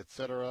lines,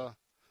 etc.,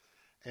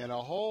 and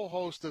a whole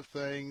host of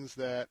things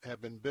that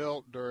have been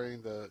built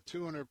during the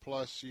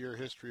 200-plus year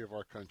history of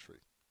our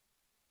country.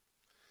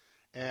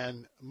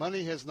 And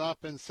money has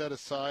not been set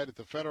aside at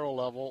the federal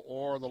level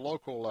or the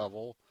local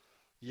level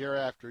year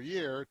after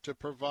year to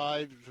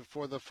provide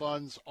for the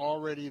funds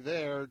already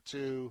there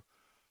to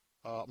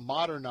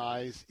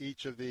modernize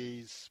each of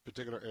these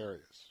particular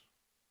areas.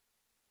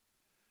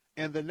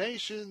 And the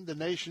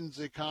nation's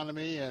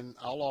economy, and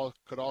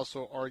could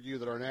also argue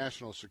that our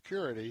national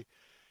security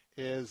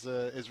is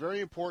very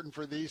important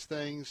for these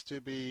things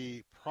to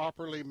be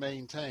properly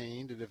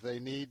maintained, and if they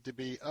need to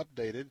be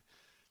updated,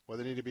 well,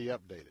 they need to be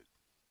updated.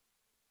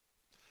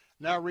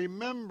 Now,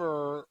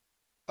 remember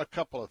a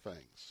couple of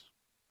things.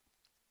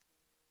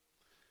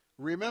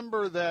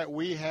 Remember that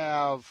we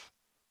have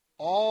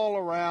all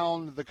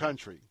around the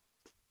country,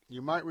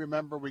 you might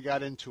remember we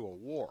got into a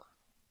war.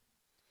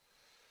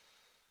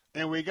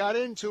 And we got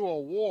into a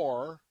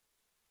war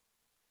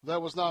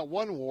that was not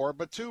one war,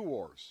 but 2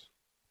 wars.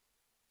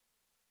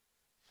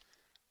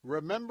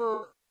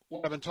 Remember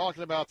what I've been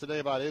talking about today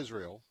about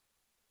Israel.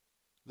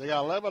 They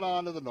got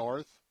Lebanon to the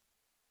north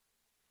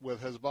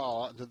with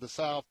Hezbollah, and to the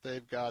south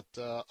they've got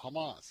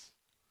Hamas.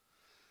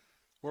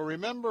 Well,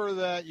 remember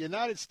that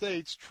United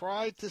States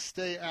tried to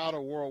stay out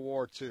of World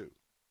War II.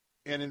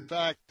 And in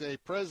fact, a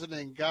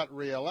president got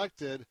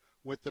reelected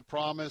with the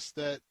promise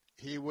that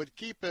he would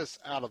keep us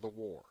out of the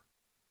war.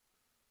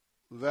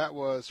 That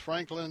was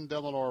Franklin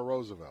Delano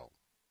Roosevelt.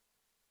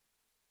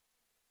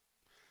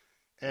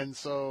 And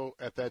so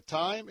at that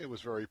time, it was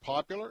very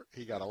popular.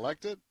 He got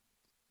elected.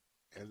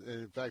 And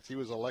in fact, he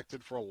was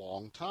elected for a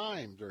long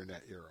time during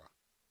that era.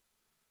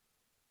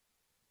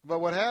 But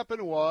what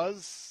happened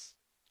was,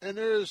 and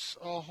there's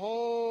a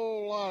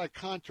whole lot of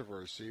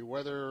controversy,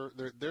 whether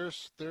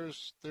there's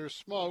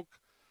smoke,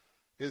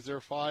 is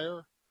there fire?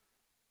 A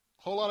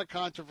whole lot of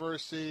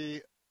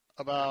controversy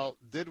about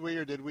did we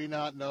or did we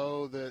not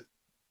know that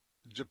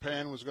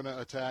Japan was going to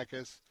attack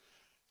us?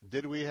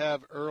 Did we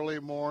have early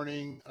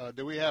morning?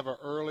 Do we have an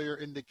earlier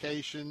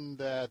indication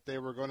that they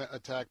were going to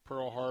attack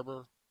Pearl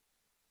Harbor?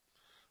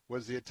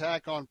 Was the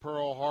attack on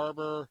Pearl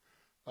Harbor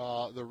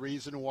the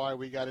reason why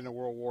we got into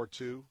World War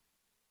II?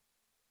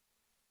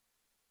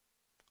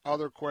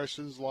 Other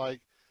questions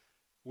like,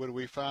 when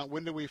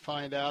did we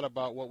find out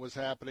about what was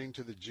happening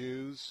to the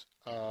Jews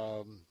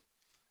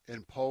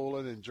in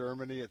Poland and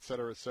Germany, et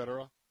cetera, et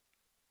cetera?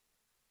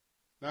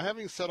 Now,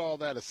 having set all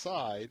that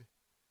aside,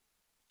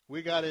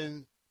 we got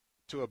into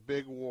a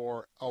big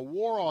war, a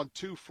war on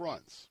two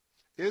fronts.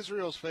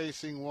 Israel's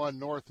facing one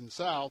north and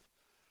south.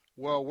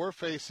 Well, we're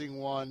facing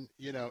one,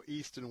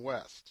 east and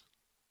west.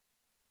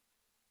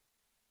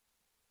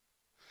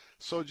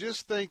 So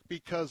just think,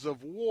 because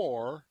of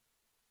war,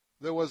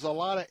 there was a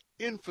lot of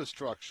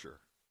infrastructure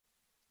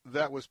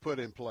that was put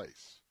in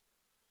place.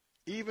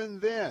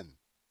 Even then,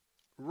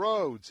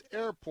 roads,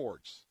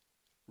 airports.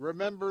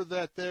 Remember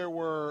that there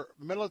were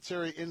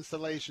military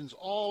installations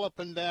all up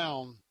and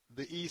down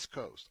the East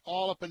Coast,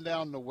 all up and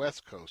down the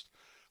West Coast.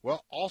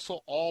 Well,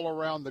 also all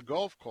around the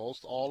Gulf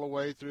Coast, all the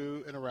way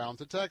through and around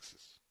to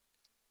Texas.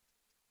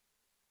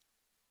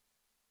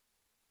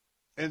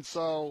 And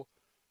so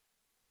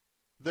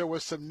there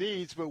was some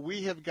needs, but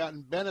we have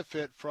gotten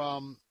benefit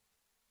from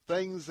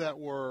things that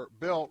were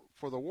built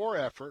for the war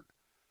effort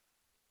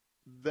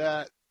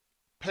that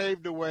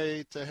paved the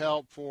way to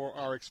help for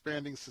our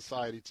expanding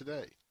society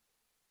today.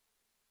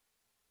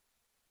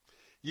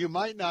 You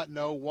might not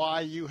know why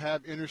you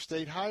have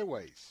interstate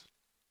highways.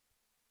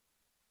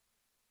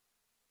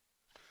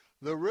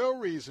 The real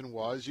reason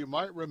was, you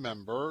might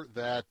remember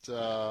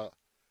that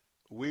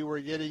we were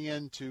getting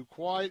into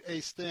quite a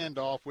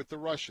standoff with the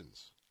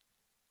Russians.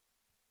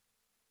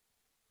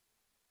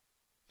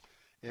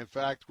 In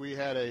fact, we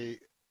had a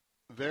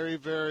very,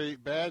 very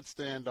bad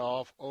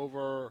standoff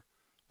over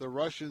the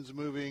Russians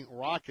moving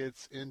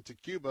rockets into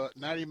Cuba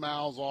 90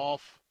 miles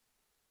off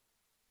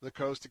the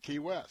coast of Key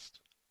West.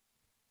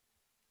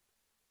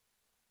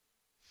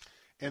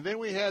 And then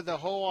we had the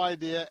whole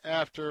idea,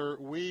 after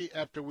we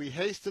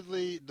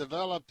hastily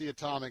developed the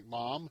atomic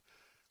bomb,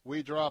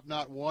 we dropped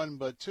not one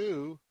but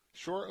two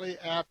shortly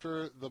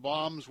after the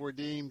bombs were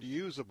deemed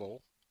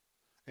usable.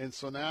 And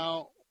so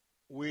now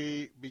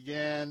we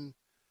began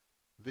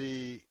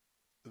the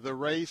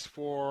race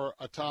for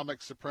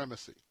atomic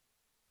supremacy.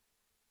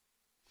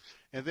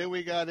 And then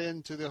we got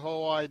into the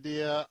whole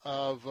idea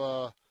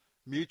of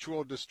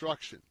mutual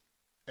destruction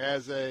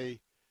as a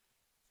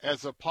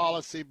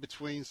policy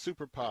between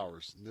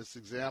superpowers. In this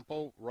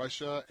example,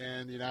 Russia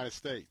and the United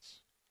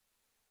States.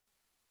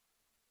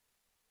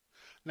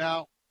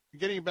 Now,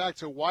 getting back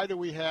to why do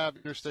we have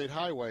interstate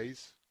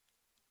highways,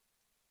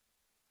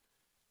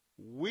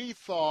 we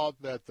thought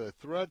that the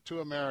threat to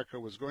America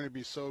was going to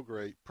be so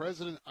great.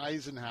 President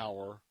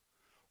Eisenhower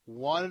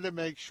wanted to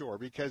make sure,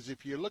 because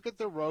if you look at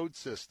the road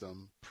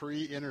system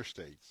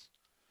pre-interstates,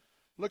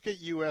 look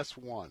at US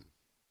 1.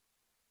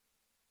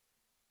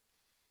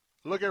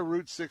 Look at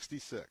Route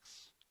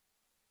 66.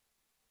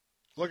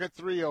 Look at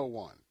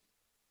 301.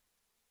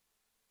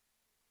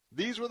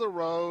 These were the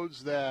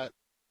roads that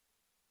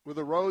were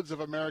the roads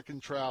of American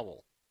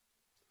travel.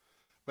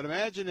 But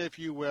imagine, if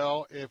you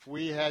will, if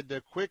we had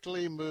to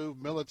quickly move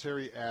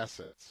military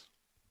assets.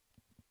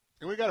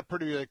 And we got a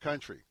pretty big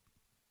country.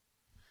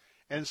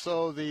 And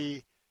so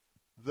the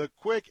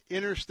quick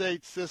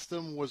interstate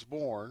system was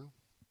born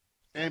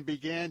and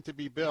began to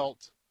be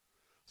built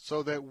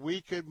so that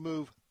we could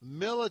move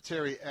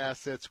military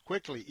assets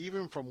quickly,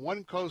 even from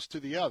one coast to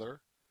the other.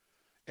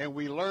 And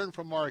we learned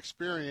from our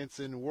experience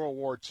in World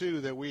War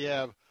II that we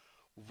have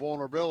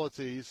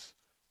vulnerabilities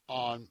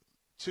on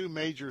two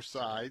major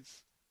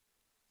sides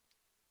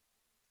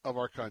of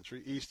our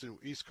country, East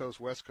Coast,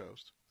 West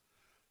Coast.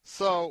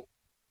 So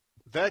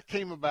that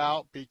came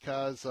about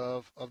because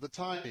of the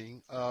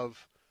timing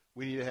of,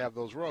 we need to have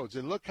those roads.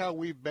 And look how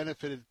we've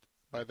benefited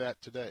by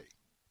that today.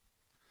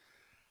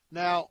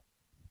 Now,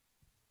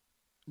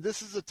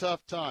 this is a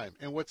tough time.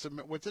 And what's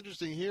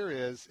interesting here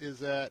is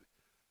that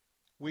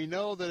we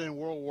know that in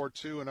World War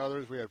II and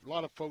others, we had a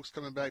lot of folks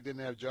coming back,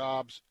 didn't have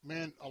jobs.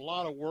 Man, a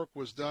lot of work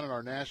was done in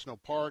our national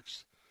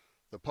parks,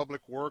 the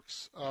public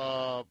works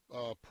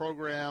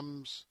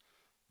programs,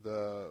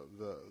 the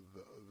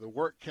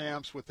work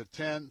camps with the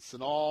tents,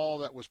 and all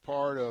that was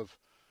part of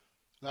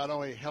not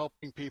only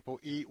helping people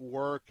eat,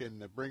 work,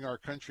 and bring our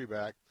country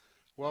back.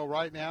 Well,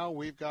 right now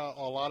we've got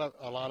a lot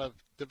of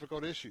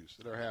difficult issues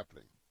that are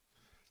happening.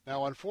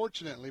 Now,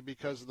 unfortunately,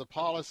 because of the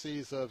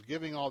policies of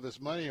giving all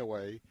this money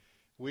away,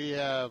 we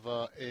have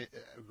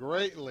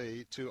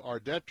greatly, to our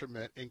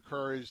detriment,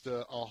 encouraged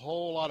a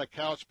whole lot of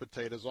couch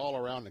potatoes all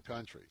around the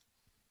country.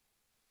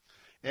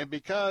 And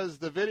because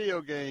the video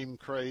game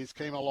craze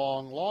came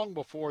along long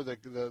before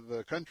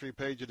the country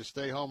paid you to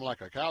stay home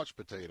like a couch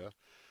potato,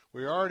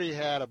 we already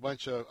had a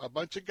bunch of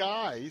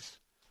guys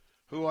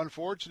who,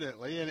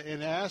 unfortunately,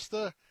 and asked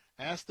the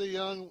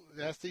young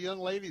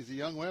ladies, the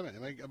young women. I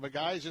mean, the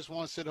guys just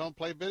want to sit home and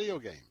play video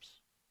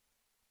games.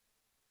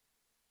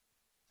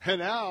 And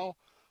now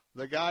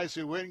The guys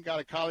who went and got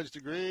a college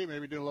degree,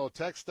 maybe doing a little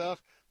tech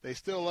stuff, they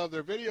still love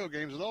their video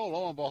games. And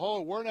lo and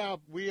behold,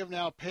 we have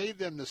now paid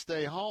them to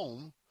stay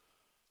home.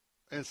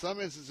 In some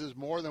instances,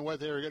 more than what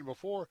they were getting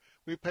before.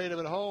 We paid them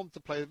at home to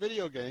play the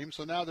video games,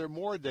 so now they're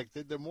more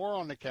addicted. They're more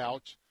on the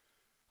couch.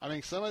 I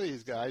mean, some of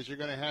these guys, you're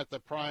going to have to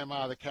pry them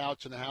out of the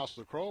couch in the house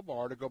with a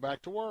crowbar to go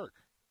back to work.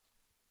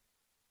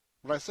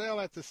 But I say all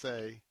that to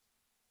say,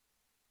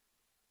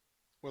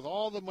 with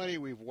all the money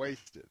we've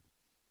wasted,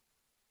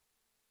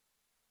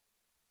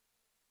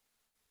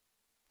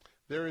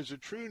 there is a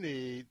true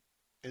need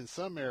in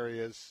some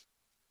areas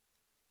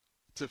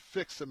to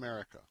fix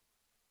America.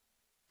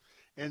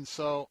 And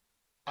so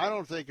I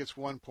don't think it's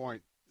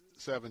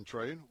 1.7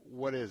 trillion.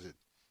 What is it?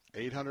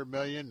 800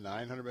 million,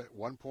 900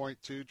 million,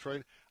 1.2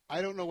 trillion?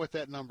 I don't know what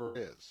that number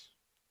is.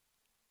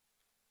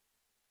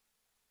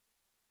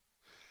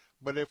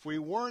 But if we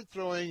weren't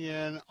throwing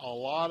in a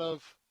lot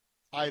of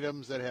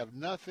items that have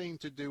nothing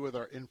to do with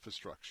our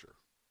infrastructure,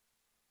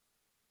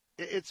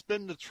 it's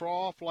been the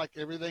trough like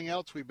everything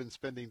else we've been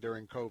spending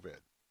during COVID.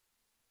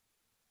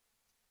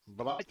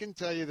 But I can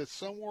tell you that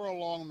somewhere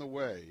along the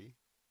way,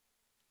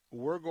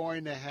 we're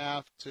going to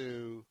have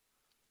to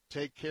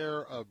take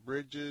care of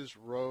bridges,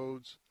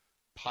 roads,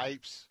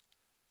 pipes.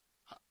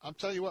 I'm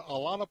telling you what, a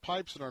lot of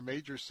pipes in our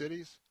major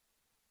cities,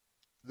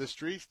 the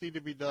streets need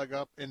to be dug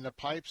up and the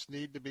pipes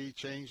need to be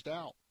changed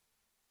out.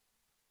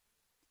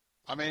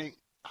 I mean,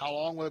 how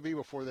long will it be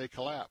before they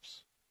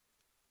collapse?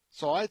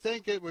 So I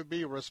think it would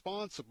be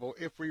responsible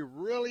if we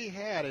really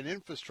had an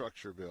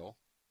infrastructure bill,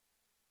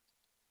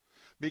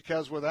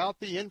 because without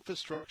the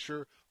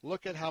infrastructure,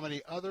 look at how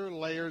many other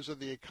layers of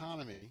the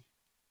economy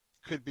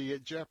could be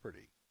at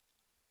jeopardy.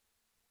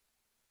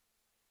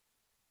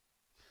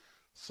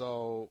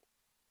 So,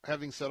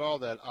 having said all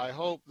that, I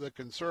hope the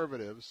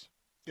conservatives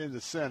in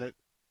the Senate,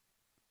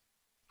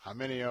 how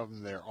many of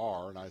them there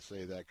are, and I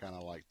say that kind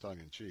of like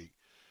tongue-in-cheek,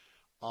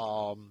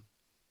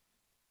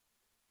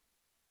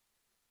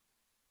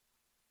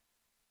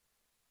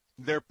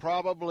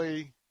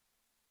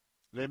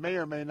 they may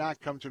or may not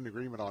come to an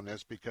agreement on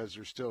this because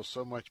there's still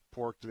so much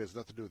pork that has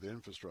nothing to do with the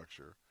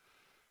infrastructure.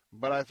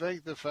 But I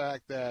think the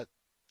fact that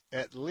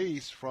at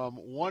least from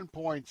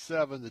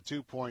 1.7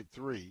 to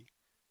 2.3,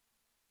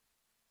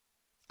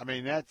 I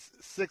mean, that's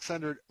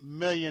 $600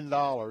 million,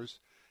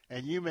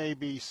 and you may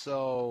be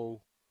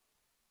so,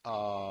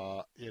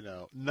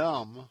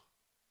 numb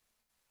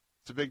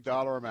to big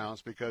dollar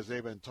amounts because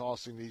they've been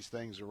tossing these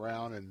things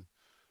around, and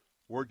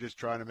we're just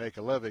trying to make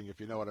a living, if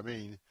you know what I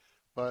mean.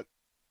 But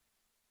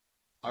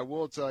I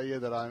will tell you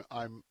that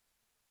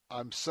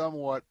I'm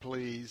somewhat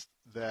pleased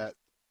that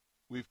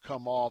we've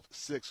come off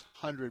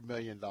 $600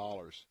 million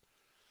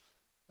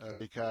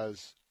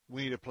because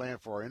we need a plan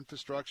for our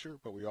infrastructure,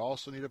 but we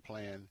also need a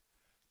plan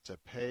to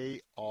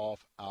pay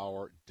off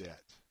our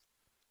debt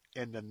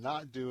and to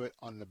not do it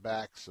on the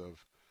backs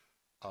of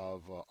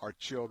our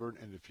children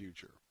in the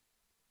future.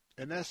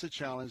 And that's the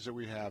challenge that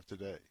we have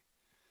today.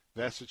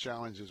 That's the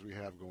challenges we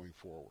have going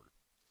forward.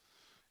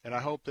 And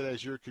I hope that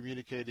as you're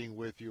communicating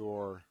with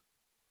our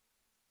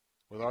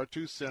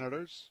two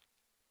senators,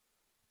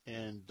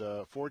 and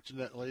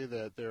fortunately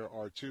that there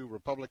are two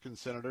Republican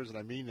senators, and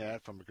I mean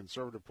that from a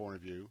conservative point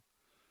of view,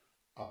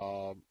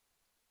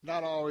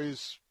 not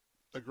always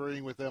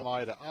agreeing with them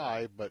eye to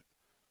eye, but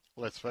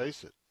let's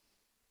face it,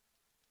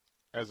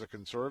 as a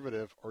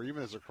conservative or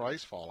even as a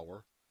Christ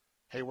follower,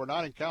 hey, we're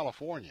not in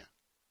California.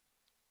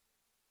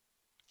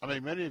 I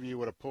mean, many of you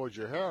would have pulled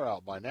your hair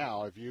out by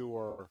now if you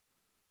were,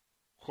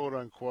 quote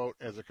unquote,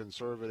 as a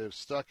conservative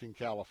stuck in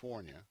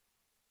California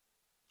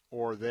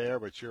or there,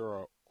 but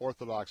you're an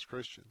Orthodox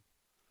Christian.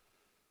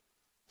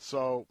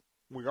 So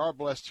we are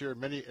blessed here in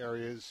many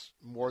areas,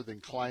 more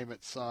than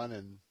climate, sun,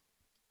 and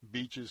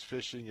beaches,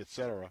 fishing,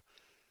 etc.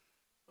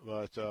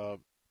 But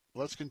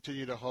let's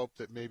continue to hope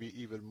that maybe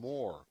even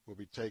more will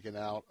be taken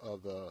out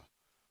of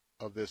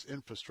this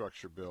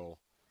infrastructure bill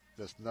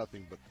that's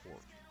nothing but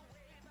pork.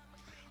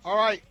 All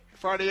right,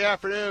 Friday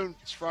afternoon.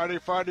 It's Friday.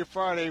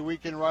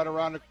 Weekend right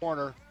around the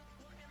corner.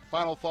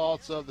 Final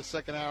thoughts of the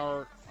second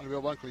hour on the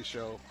Bill Bunkley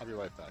Show. I'll be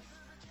right back.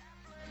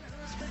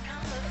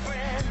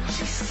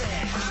 She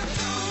said, I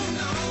don't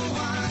know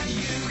why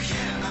you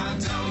can. I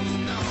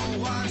don't know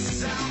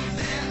what's out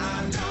there.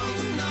 I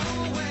don't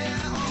know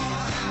where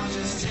or how.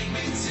 Just take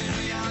me to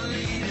your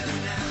leader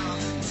now.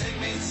 Take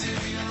me to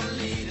your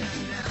leader now.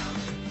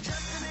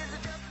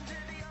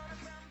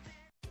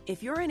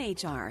 If you're in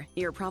HR,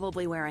 you're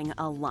probably wearing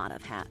a lot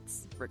of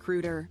hats.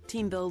 Recruiter,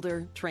 team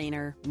builder,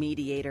 trainer,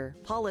 mediator,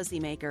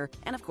 policymaker,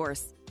 and of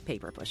course,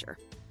 paper pusher.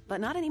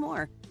 But not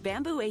anymore.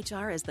 Bamboo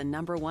HR is the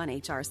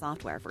 #1 HR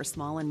software for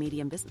small and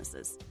medium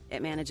businesses.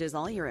 It manages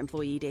all your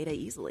employee data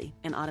easily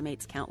and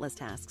automates countless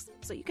tasks,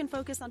 so you can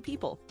focus on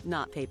people,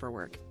 not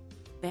paperwork.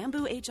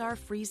 Bamboo HR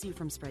frees you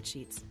from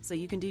spreadsheets, so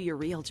you can do your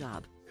real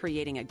job,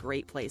 creating a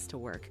great place to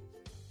work.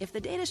 If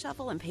the data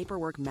shuffle and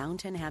paperwork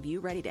mountain have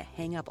you ready to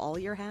hang up all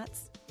your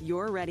hats,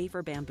 you're ready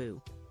for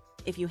Bamboo.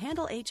 If you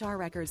handle HR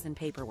records and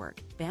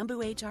paperwork,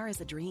 Bamboo HR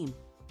is a dream.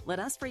 Let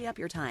us free up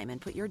your time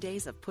and put your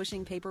days of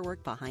pushing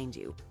paperwork behind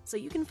you so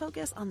you can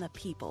focus on the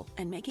people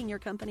and making your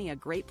company a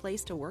great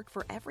place to work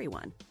for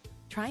everyone.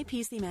 Try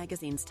PC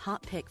Magazine's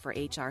top pick for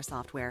HR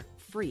software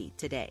free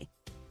today.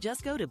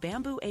 Just go to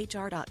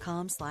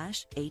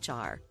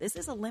bamboohr.com/HR. This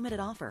is a limited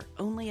offer,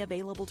 only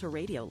available to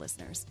radio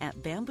listeners at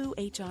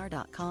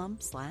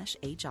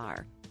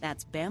bamboohr.com/HR.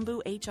 That's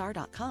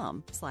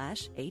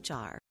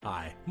bamboohr.com/HR.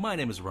 Hi, my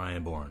name is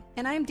Ryan Bourne.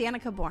 And I'm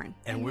Danica Bourne.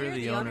 And we're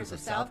the owners of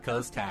South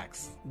Coast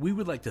Tax. We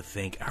would like to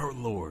thank our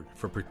Lord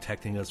for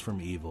protecting us from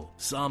evil.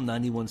 Psalm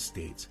 91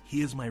 states, "He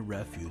is my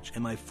refuge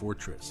and my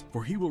fortress,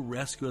 for he will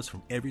rescue us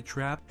from every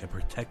trap and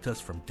protect us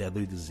from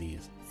deadly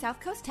disease." South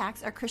Coast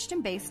Tax are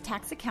Christian-based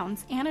tax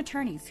accountants and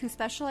attorneys who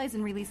specialize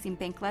in releasing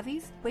bank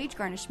levies, wage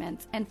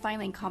garnishments, and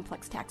filing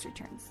complex tax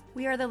returns.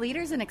 We are the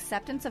leaders in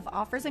acceptance of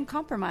offers and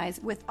compromise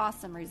with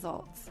awesome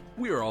results.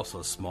 We are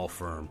also a small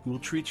firm who will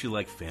treat you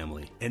like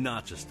family and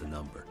not just a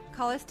number.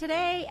 Call us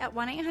today at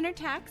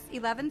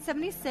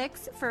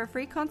 1-800-TAX-1176 for a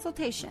free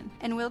consultation,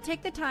 and we'll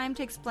take the time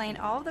to explain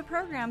all of the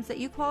programs that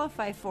you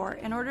qualify for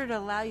in order to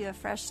allow you a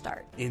fresh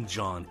start. In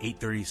John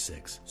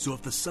 8:36, so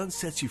if the Son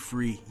sets you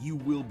free, you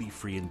will be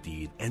free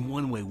indeed. And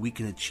one way we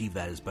can achieve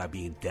that is by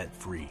being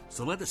debt-free.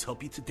 So let us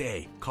help you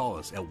today. Call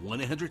us at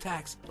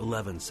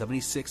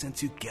 1-800-TAX-1176, and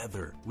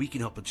together we can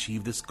help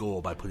achieve this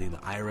goal by putting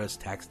the IRS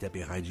tax debt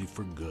behind you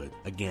for good.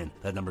 Again,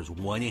 that number is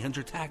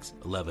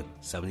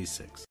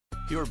 1-800-TAX-1176.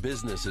 Your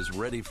business is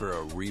ready for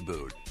a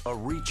reboot, a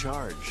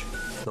recharge.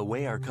 The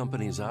way our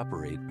companies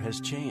operate has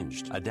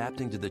changed.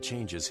 Adapting to the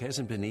changes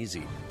hasn't been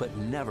easy, but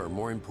never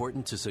more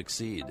important to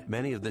succeed.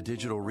 Many of the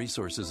digital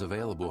resources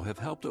available have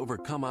helped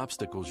overcome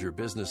obstacles your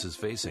business is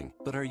facing.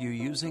 But are you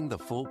using the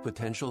full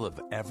potential of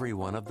every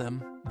one of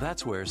them?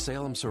 That's where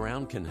Salem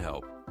Surround can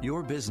help.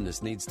 Your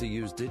business needs to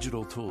use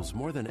digital tools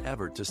more than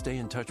ever to stay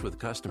in touch with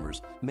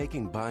customers,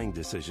 making buying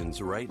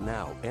decisions right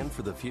now and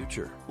for the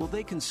future. Will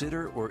they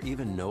consider or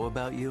even know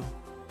about you?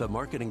 The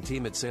marketing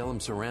team at Salem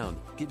Surround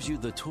gives you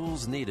the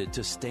tools needed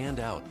to stand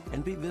out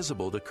and be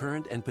visible to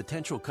current and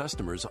potential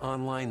customers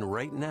online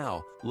right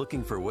now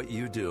looking for what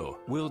you do.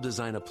 We'll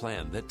design a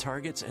plan that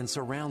targets and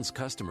surrounds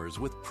customers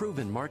with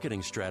proven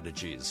marketing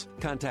strategies.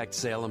 Contact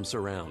Salem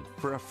Surround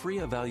for a free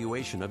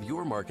evaluation of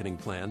your marketing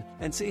plan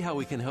and see how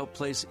we can help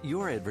place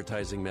your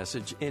advertising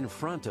message in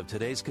front of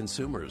today's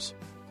consumers.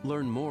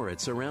 Learn more at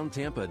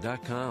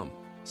surroundtampa.com.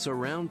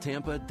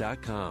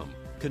 surroundtampa.com.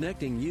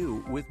 Connecting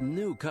you with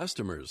new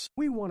customers.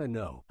 We want to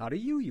know, how do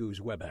you use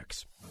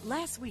WebEx?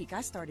 Last week, I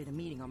started a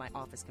meeting on my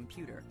office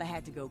computer, but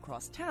had to go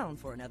cross town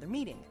for another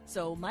meeting.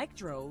 So Mike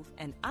drove,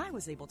 and I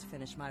was able to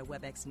finish my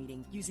WebEx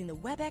meeting using the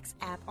WebEx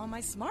app on my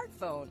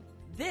smartphone.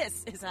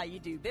 This is how you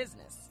do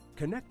business.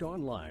 Connect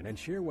online and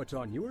share what's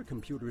on your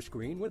computer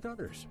screen with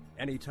others.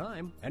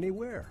 Anytime,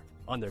 anywhere.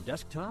 On their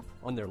desktop,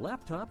 on their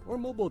laptop, or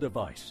mobile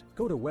device.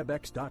 Go to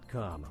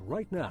WebEx.com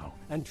right now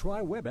and try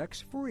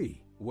WebEx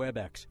free.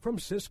 WebEx from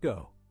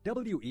Cisco.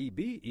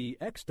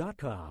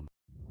 WEBEX.com.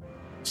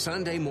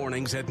 Sunday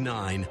mornings at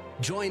 9,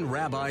 join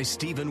Rabbi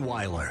Stephen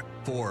Weiler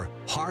for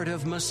Heart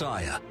of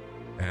Messiah.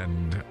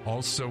 And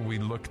also we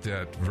looked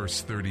at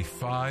verse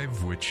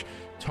 35, which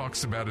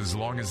talks about as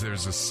long as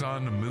there's a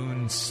sun, a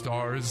moon,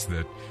 stars,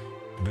 that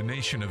the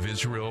nation of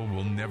Israel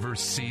will never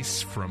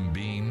cease from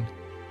being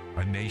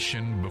a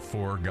nation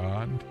before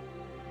God.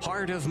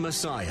 Heart of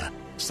Messiah,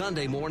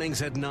 Sunday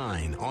mornings at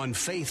 9 on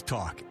Faith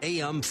Talk,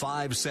 AM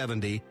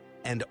 570,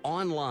 and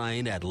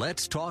online at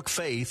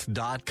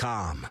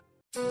letstalkfaith.com.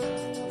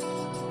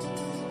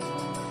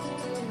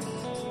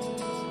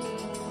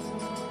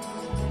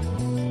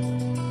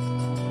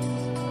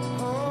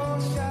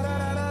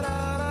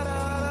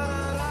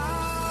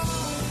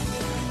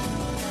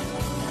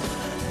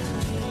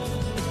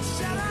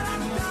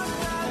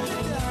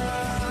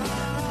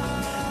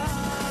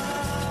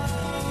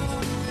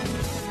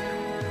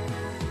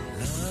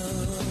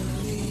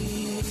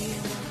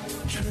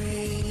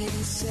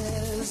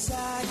 Traces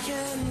I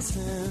can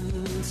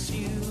sense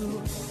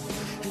you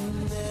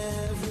in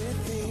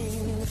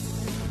everything,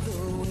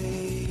 the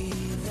way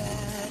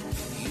that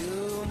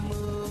you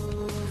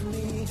move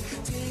me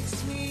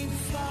takes me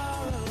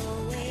far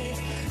away.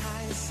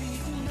 I see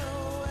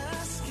no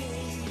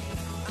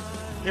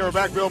escape. Here we're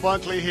back, Bill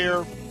Bunkley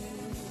here.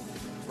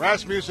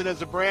 Rasmussen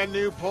has a brand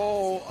new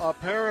poll.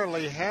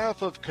 Apparently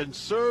half of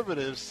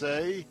conservatives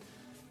say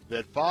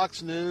that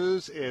Fox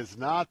News is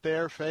not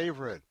their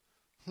favorite.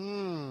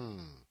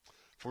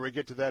 Before we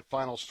get to that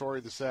final story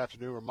this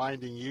afternoon,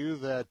 reminding you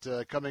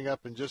that coming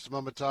up in just a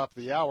moment, top of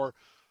the hour,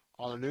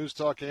 on the News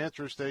Talk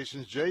answer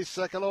stations, Jay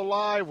Sekulow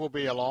Live will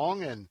be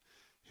along, and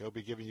he'll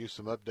be giving you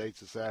some updates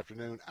this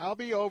afternoon. I'll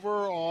be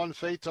over on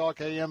Faith Talk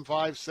AM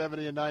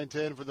 570 and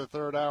 910 for the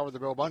third hour of the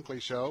Bill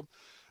Bunkley Show.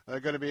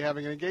 Going to be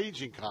having an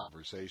engaging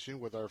conversation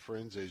with our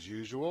friends as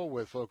usual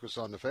with Focus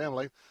on the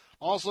Family.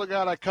 Also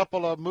got a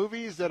couple of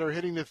movies that are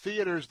hitting the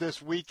theaters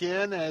this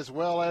weekend, as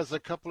well as a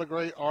couple of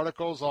great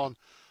articles on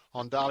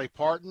Dolly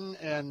Parton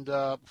and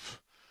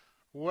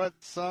what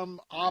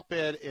some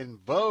op-ed in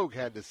Vogue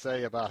had to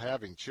say about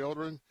having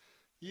children.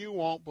 You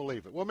won't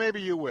believe it. Well,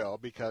 maybe you will,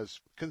 because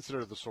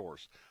consider the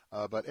source.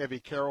 But Evie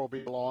Carroll will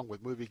be along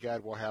with Movie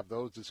Guide. We'll have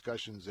those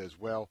discussions as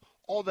well.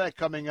 All that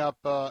coming up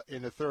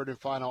in the third and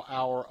final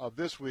hour of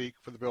this week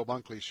for the Bill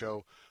Bunkley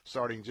Show,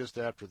 starting just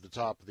after the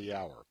top of the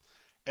hour.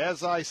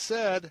 As I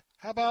said,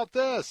 how about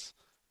this?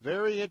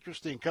 Very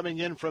interesting. Coming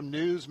in from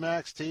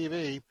Newsmax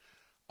TV,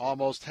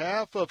 almost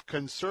half of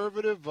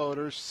conservative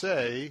voters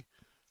say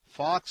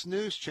Fox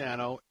News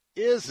Channel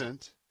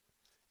isn't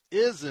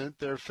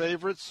their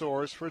favorite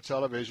source for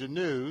television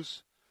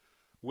news,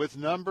 with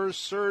numbers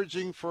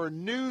surging for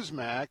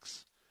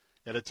Newsmax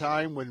at a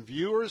time when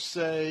viewers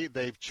say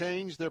they've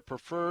changed their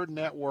preferred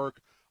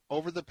network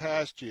over the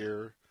past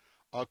year,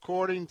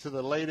 according to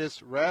the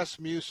latest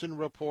Rasmussen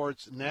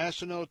Reports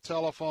National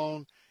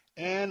Telephone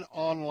and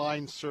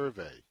Online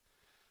Survey.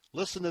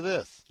 Listen to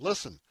this.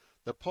 Listen.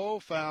 The poll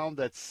found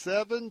that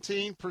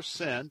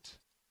 17%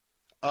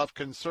 of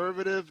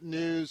conservative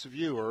news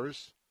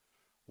viewers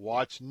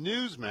watch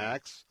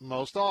Newsmax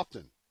most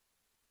often.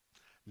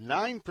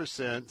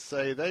 9%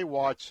 say they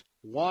watch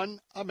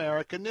One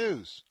American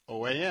News,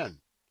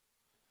 OAN.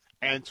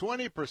 And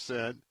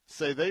 20%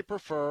 say they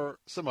prefer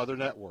some other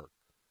network.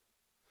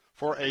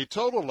 For a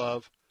total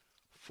of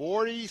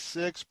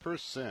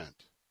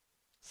 46%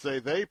 say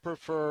they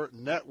prefer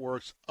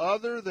networks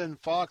other than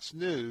Fox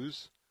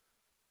News,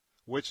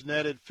 which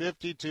netted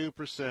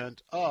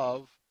 52%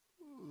 of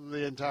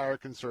the entire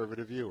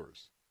conservative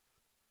viewers.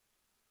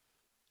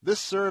 This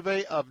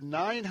survey of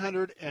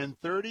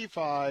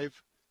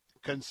 935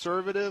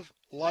 conservative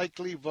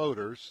likely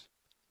voters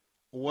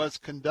was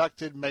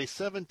conducted May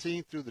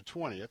 17th through the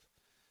 20th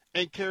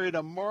and carried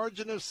a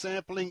margin of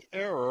sampling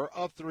error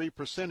of 3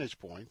 percentage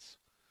points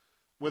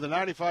with a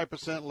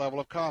 95% level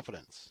of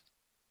confidence.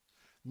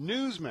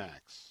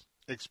 Newsmax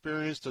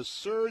experienced a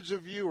surge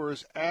of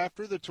viewers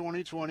after the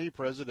 2020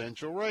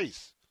 presidential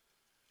race,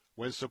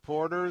 when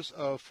supporters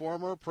of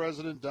former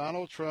President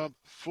Donald Trump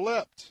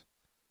flipped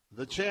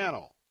the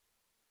channel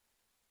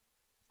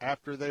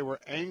after they were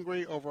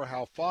angry over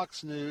how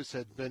Fox News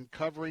had been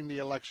covering the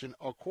election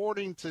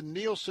according to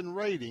Nielsen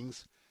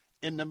ratings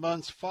in the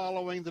months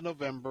following the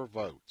November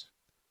vote.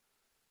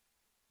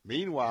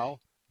 Meanwhile,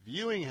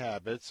 viewing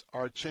habits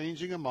are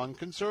changing among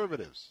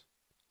conservatives.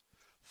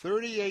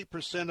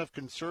 38% of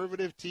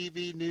conservative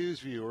TV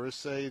news viewers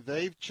say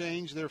they've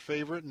changed their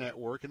favorite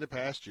network in the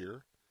past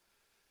year.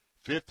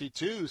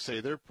 52% say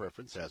their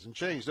preference hasn't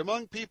changed.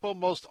 Among people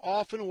most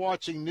often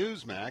watching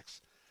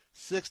Newsmax,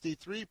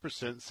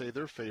 63% say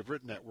their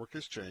favorite network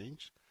has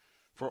changed.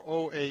 For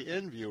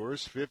OAN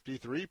viewers,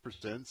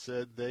 53%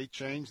 said they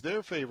changed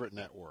their favorite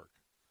network.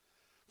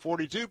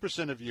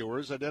 42% of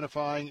viewers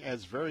identifying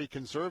as very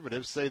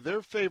conservative say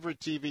their favorite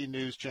TV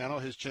news channel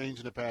has changed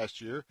in the past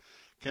year,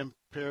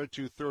 compared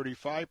to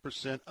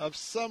 35% of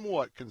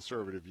somewhat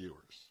conservative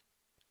viewers.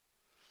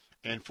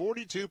 And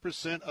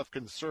 42% of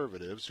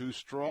conservatives who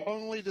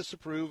strongly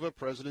disapprove of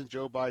President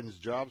Joe Biden's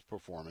jobs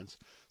performance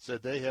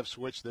said they have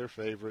switched their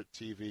favorite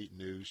TV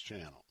news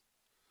channel.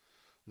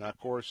 Now, of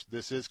course,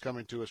 this is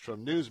coming to us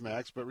from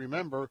Newsmax, but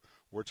remember,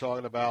 we're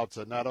talking about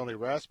not only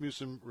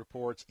Rasmussen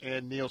Reports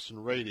and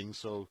Nielsen ratings,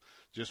 so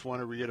just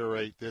want to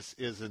reiterate this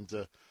isn't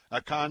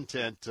a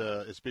content,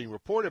 it's being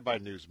reported by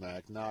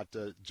Newsmax, not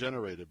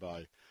generated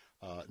by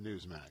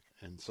Newsmax.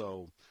 And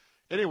so,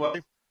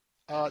 anyway,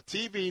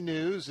 TV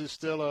news is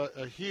still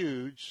a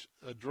huge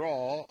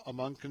draw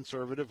among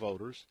conservative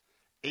voters.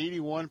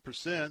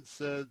 81%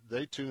 said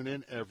they tune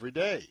in every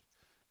day.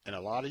 And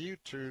a lot of you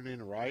tune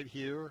in right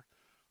here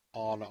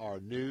on our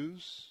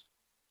news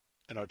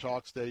and our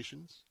talk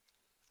stations,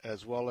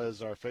 as well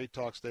as our Faith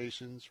Talk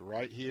stations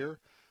right here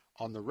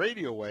on the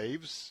radio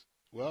waves.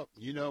 Well,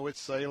 you know it's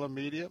Salem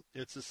Media.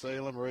 It's a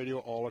Salem radio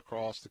all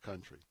across the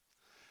country.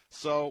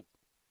 So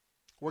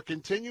we're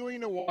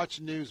continuing to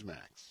watch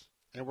Newsmax,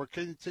 and we're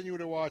continuing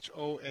to watch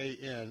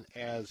OAN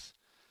as,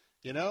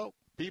 you know,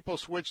 people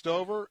switched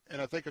over, and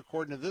I think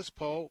according to this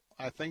poll,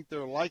 I think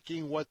they're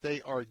liking what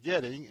they are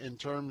getting in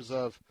terms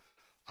of,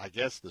 I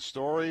guess, the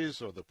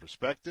stories or the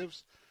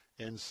perspectives.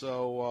 And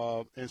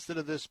so instead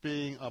of this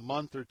being a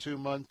month or 2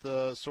 month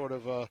sort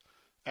of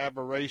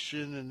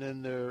aberration, and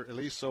then there, at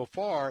least so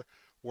far,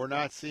 we're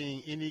not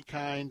seeing any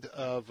kind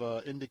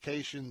of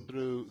indication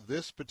through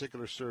this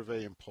particular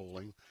survey and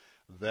polling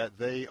that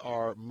they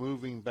are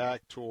moving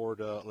back toward,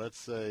 let's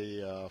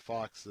say,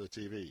 Fox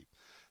TV.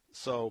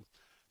 So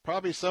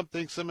probably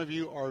something some of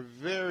you are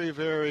very,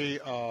 very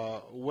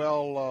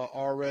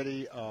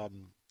already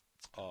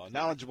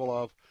knowledgeable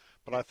of,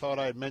 but I thought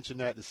I'd mention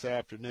that this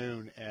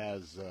afternoon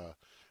as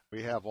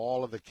we have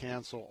all of the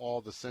cancel,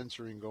 all the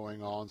censoring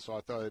going on, so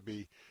I thought it'd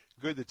be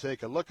good to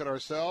take a look at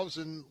ourselves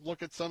and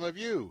look at some of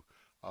you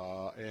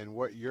and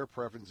what your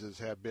preferences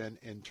have been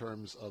in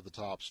terms of the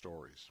top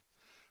stories.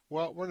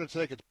 Well, we're going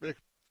to take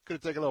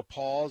a little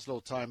pause, a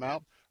little time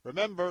out.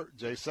 Remember,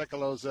 Jay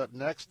Sekulo's up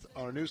next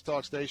on our News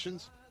Talk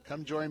stations.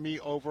 Come join me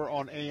over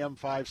on AM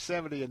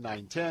 570 and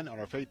 910 on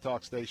our Faith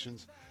Talk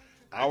stations.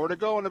 Hour to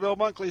go on the Bill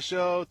Bunkley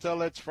Show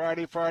till it's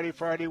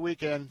Friday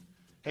weekend.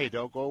 Hey,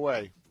 don't go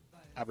away.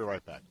 I'll be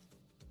right back.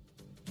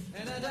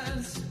 And I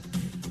danced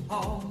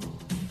all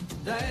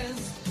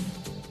days.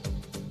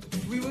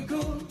 We were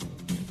cool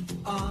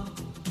on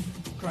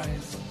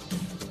craze.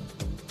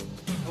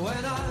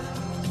 When I,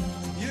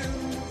 you,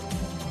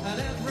 and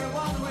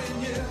everyone we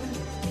knew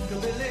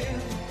could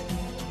believe,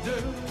 do,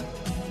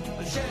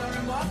 and share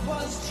in what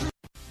was true.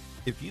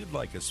 If you'd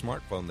like a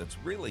smartphone that's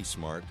really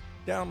smart,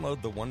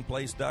 download the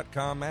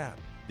OnePlace.com app,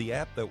 the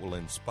app that will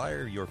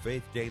inspire your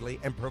faith daily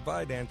and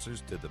provide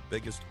answers to the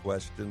biggest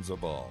questions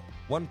of all.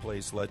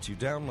 OnePlace lets you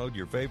download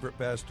your favorite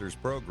pastor's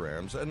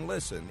programs and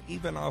listen,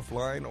 even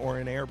offline or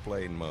in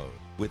airplane mode,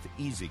 with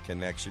easy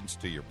connections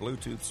to your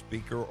Bluetooth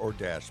speaker or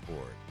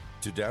dashboard.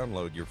 To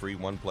download your free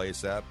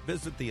OnePlace app,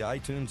 visit the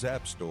iTunes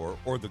App Store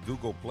or the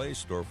Google Play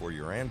Store for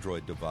your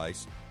Android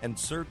device and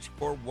search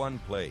for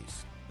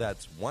OnePlace.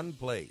 That's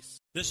OnePlace.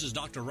 This is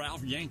Dr.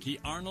 Ralph Yankee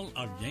Arnold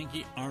of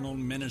Yankee Arnold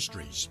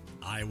Ministries.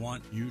 I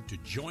want you to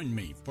join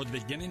me for the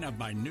beginning of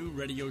my new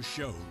radio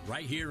show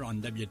right here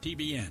on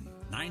WTBN,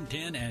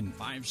 910 and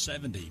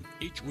 570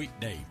 each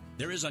weekday.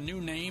 There is a new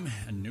name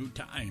and new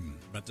time,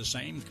 but the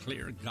same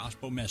clear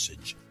gospel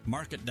message.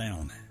 Mark it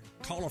down.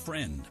 Call a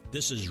friend.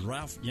 This is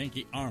Ralph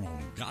Yankee Arnold.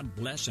 God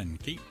bless and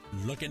keep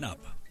looking up.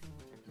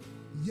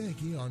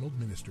 Yankee Arnold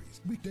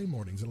Ministries, weekday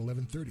mornings at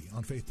 11:30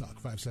 on Faith Talk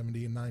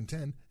 570 and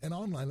 910 and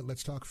online at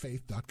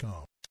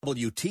letstalkfaith.com.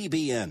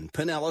 WTBN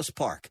Pinellas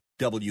Park,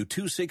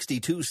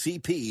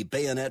 W262CP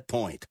Bayonet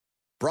Point.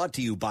 Brought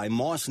to you by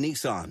Moss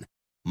Nissan.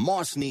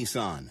 Moss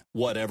Nissan,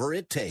 whatever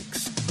it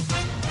takes.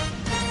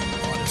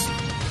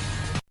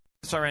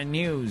 SRN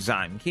News,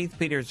 I'm Keith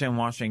Peters in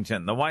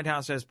Washington. The White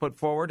House has put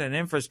forward an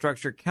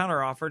infrastructure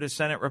counteroffer to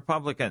Senate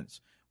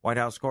Republicans. White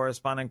House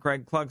correspondent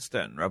Greg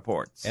Clugston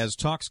reports. As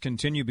talks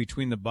continue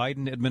between the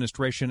Biden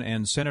administration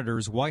and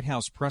senators, White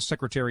House Press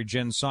Secretary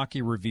Jen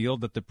Psaki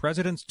revealed that the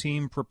president's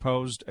team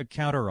proposed a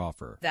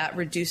counteroffer. That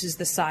reduces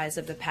the size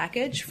of the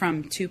package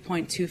from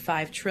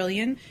 $2.25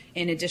 trillion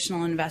in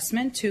additional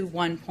investment to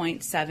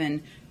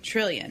 $1.7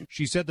 trillion.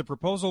 She said the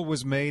proposal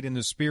was made in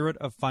the spirit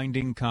of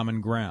finding common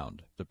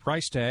ground. The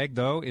price tag,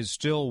 though, is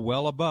still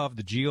well above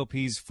the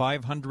GOP's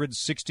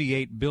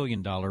 $568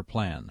 billion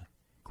plan.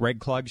 Greg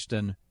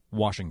Clugston,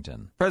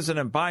 Washington.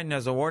 President Biden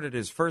has awarded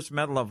his first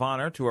Medal of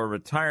Honor to a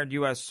retired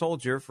U.S.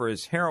 soldier for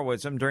his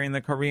heroism during the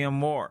Korean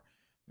War.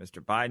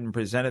 Mr. Biden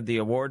presented the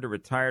award to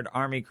retired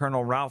Army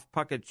Colonel Ralph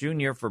Puckett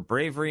Jr. for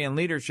bravery and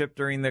leadership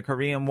during the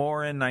Korean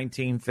War in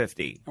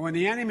 1950. When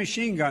the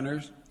anti-machine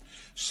gunners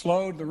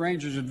slowed the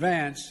Rangers'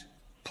 advance,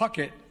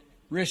 Puckett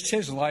risked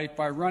his life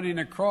by running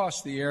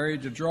across the area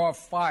to draw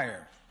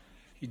fire.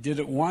 He did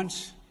it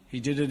once,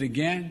 he did it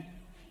again.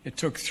 It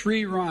took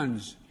 3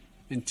 runs,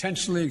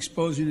 intentionally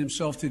exposing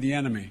himself to the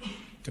enemy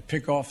to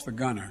pick off the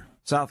gunner.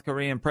 South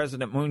Korean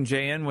President Moon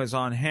Jae-in was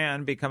on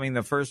hand, becoming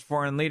the first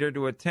foreign leader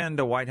to attend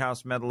a White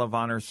House Medal of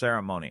Honor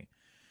ceremony.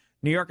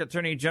 New York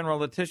Attorney General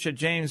Letitia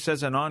James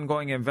says an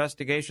ongoing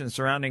investigation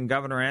surrounding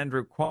Governor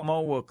Andrew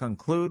Cuomo will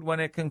conclude when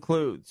it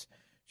concludes.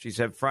 She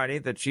said Friday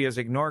that she has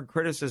ignored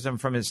criticism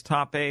from his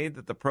top aide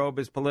that the probe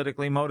is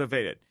politically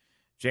motivated.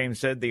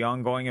 James said the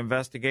ongoing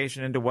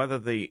investigation into whether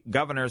the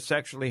governor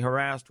sexually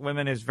harassed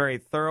women is very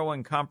thorough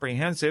and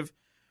comprehensive.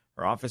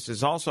 Her office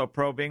is also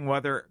probing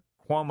whether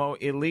Cuomo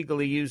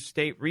illegally used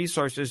state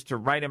resources to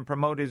write and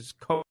promote his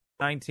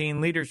COVID-19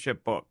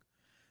 leadership book.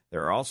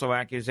 There are also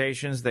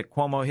accusations that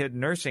Cuomo hid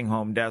nursing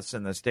home deaths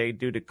in the state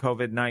due to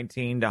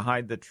COVID-19 to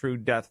hide the true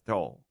death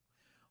toll.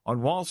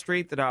 On Wall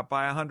Street, the Dow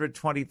by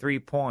 123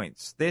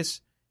 points.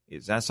 This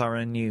is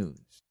SRN News.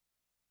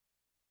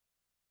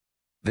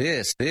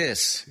 This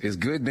is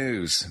good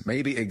news,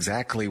 maybe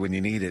exactly when you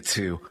need it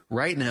to.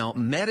 Right now,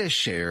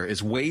 Medi-Share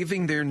is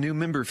waiving their new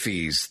member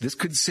fees. This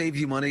could save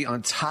you money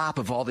on top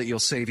of all that you'll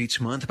save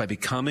each month by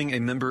becoming a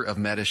member of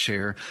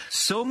Medi-Share.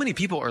 So many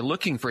people are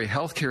looking for a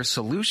healthcare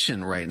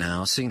solution right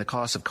now, seeing the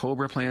cost of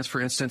COBRA plans, for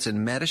instance,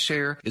 and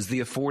Medi-Share is the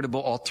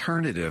affordable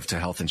alternative to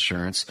health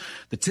insurance.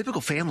 The typical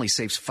family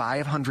saves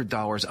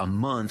 $500 a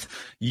month.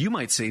 You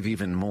might save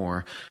even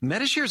more.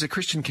 Medi-Share is a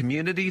Christian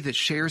community that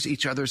shares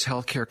each other's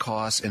healthcare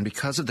costs, and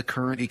because of the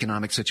current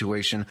economic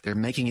situation, they're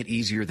making it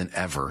easier than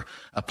ever.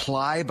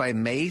 Apply by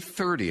May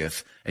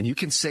 30th, and you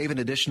can save an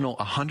additional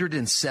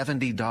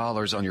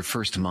 $170 on your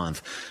first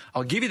month.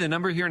 I'll give you the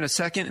number here in a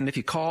second, and if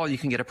you call, you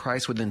can get a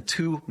price within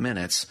 2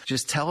 minutes.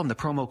 Just tell them the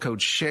promo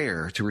code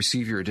SHARE to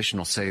receive your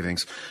additional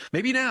savings.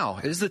 Maybe now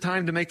is the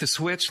time to make the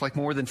switch like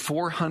more than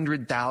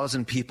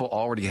 400,000 people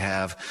already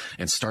have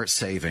and start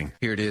saving.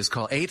 Here it is.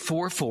 Call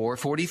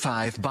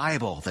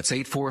 844-45-BIBLE. That's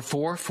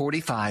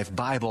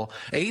 844-45-BIBLE.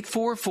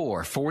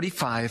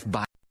 844-45-BIBLE.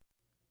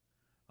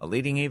 A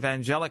leading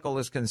evangelical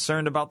is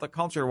concerned about the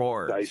culture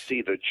wars. I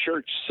see the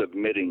church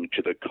submitting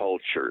to the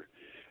culture,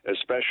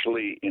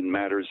 especially in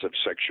matters of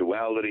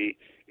sexuality,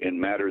 in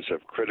matters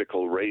of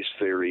critical race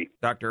theory.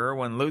 Dr.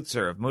 Erwin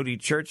Lutzer of Moody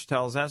Church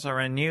tells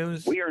SRN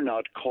News, we are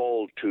not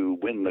called to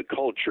win the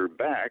culture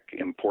back,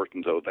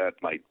 important though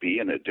that might be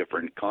in a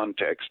different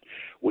context.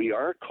 We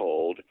are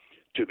called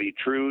to be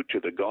true to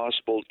the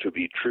gospel, to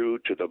be true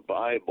to the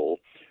Bible,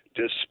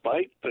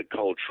 despite the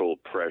cultural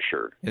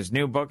pressure. His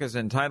new book is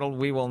entitled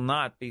We Will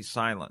Not Be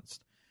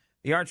Silenced.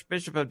 The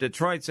Archbishop of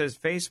Detroit says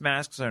face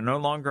masks are no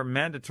longer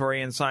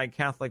mandatory inside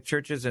Catholic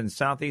churches in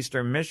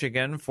southeastern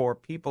Michigan for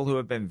people who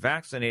have been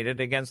vaccinated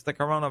against the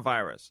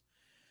coronavirus.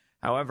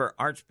 However,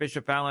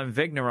 Archbishop Alan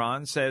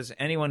Vigneron says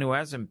anyone who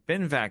hasn't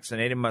been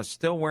vaccinated must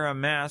still wear a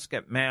mask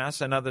at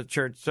Mass and other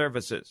church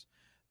services.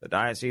 The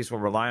diocese will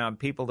rely on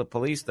people to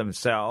police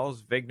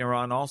themselves.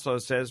 Vigneron also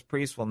says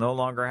priests will no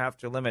longer have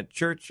to limit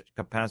church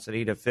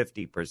capacity to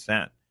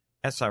 50%.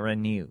 SRN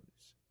News.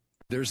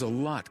 There's a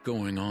lot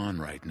going on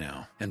right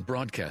now, and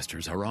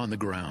broadcasters are on the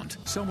ground.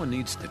 Someone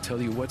needs to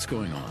tell you what's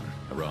going on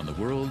around the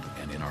world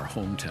and in our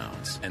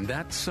hometowns. And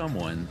that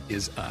someone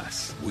is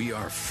us. We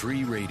are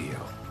free radio.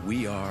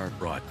 We are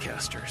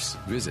broadcasters.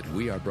 Visit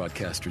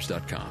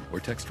wearebroadcasters.com or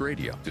text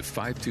radio to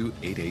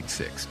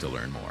 52886 to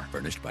learn more.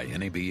 Furnished by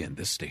NAB and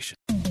this station.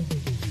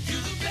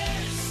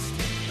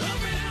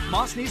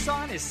 Moss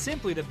Nissan is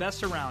simply the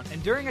best around,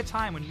 and during a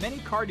time when many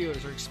car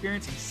dealers are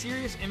experiencing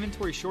serious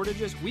inventory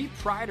shortages, we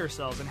pride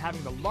ourselves in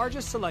having the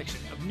largest selection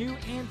of new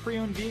and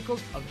pre-owned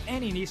vehicles of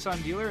any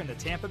Nissan dealer in the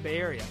Tampa Bay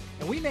area.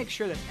 And we make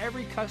sure that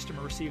every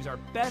customer receives our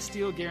best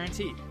deal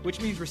guarantee,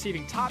 which means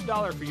receiving top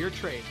dollar for your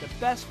trade, the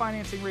best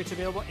financing rates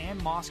available,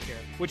 and Moss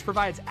Care, which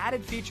provides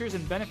added features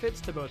and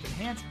benefits to both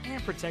enhance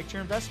and protect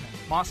your investment.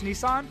 Moss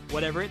Nissan,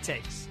 whatever it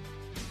takes.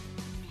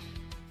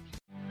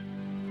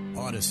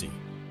 Odyssey.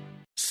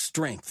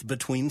 Strength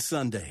between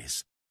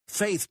Sundays.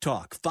 Faith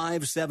Talk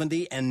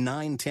 570 and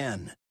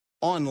 910.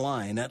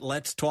 Online at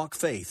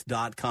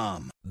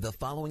letstalkfaith.com. The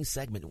following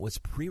segment was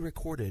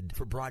pre-recorded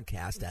for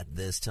broadcast at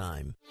this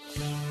time.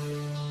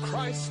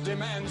 Christ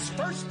demands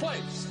first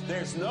place.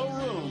 There's no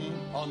room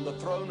on the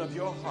throne of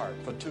your heart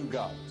for two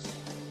gods.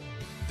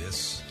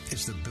 This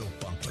is the Bill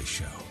Bunkley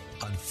Show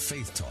on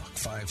Faith Talk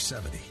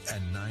 570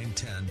 and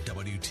 910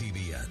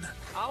 WTBN.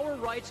 Our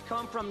rights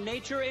come from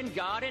nature and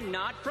God and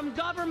not from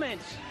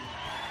government.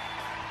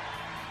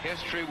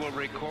 History will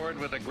record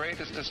with the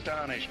greatest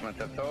astonishment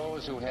that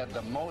those who had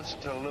the most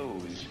to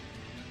lose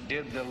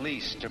did the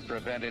least to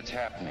prevent its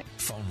happening.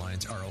 Phone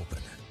lines are open.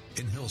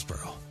 In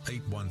Hillsborough,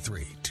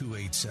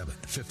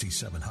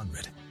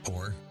 813-287-5700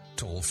 or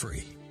toll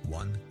free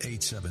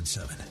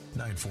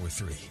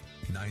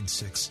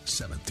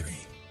 1-877-943-9673.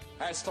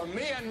 As for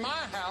me and my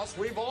house,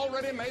 we've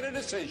already made a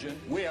decision.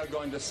 We are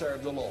going to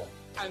serve the Lord.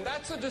 And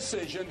that's a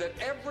decision that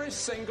every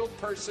single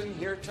person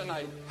here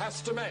tonight has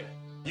to make.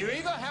 You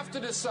either have to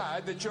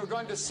decide that you're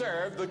going to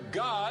serve the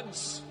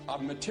gods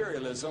of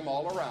materialism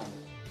all around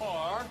you,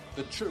 or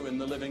the true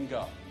and the living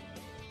God.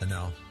 And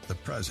now, the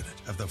president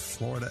of the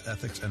Florida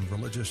Ethics and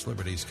Religious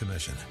Liberties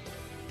Commission.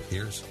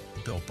 Here's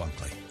Bill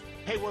Bunkley.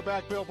 Hey, we're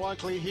back. Bill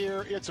Bunkley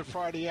here. It's a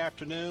Friday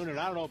afternoon, and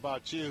I don't know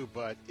about you,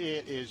 but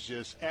it is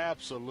just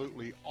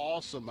absolutely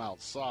awesome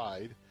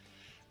outside,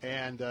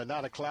 and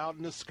not a cloud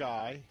in the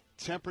sky.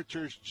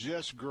 Temperature's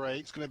just great.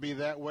 It's going to be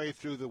that way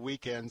through the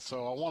weekend,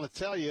 so I want to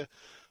tell you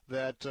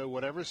that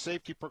whatever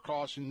safety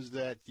precautions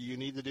that you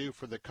need to do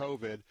for the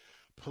COVID,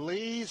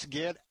 please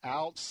get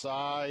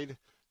outside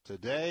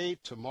today,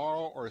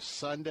 tomorrow, or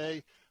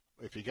Sunday.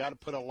 If you got to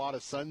put a lot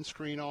of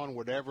sunscreen on,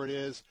 whatever it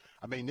is.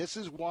 I mean, this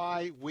is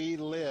why we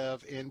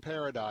live in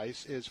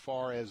paradise as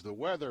far as the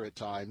weather at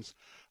times.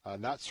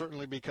 Not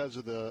certainly because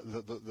of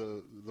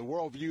the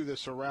worldview that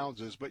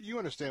surrounds us, but you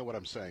understand what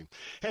I'm saying.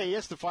 Hey,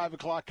 it's the 5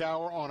 o'clock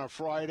hour on a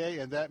Friday,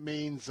 and that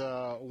means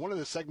one of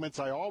the segments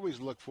I always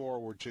look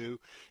forward to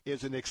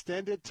is an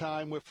extended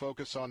time with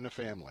Focus on the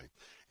Family.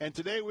 And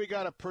today we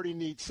got a pretty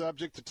neat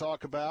subject to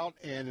talk about,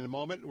 and in a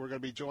moment we're going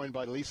to be joined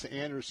by Lisa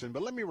Anderson.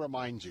 But let me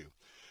remind you,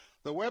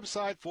 the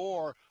website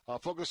for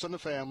Focus on the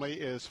Family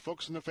is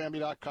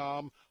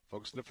focusonthefamily.com,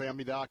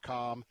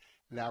 focusonthefamily.com.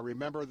 Now,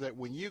 remember that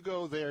when you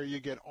go there,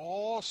 you get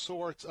all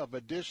sorts of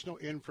additional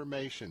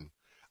information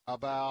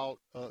about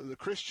the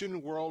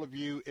Christian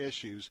worldview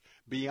issues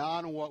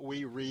beyond what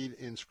we read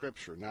in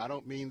Scripture. Now, I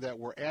don't mean that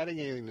we're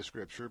adding anything to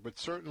Scripture, but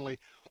certainly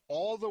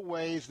all the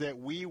ways that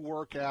we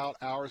work out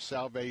our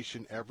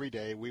salvation every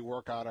day, we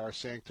work out our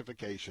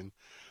sanctification.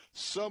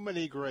 So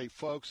many great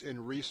folks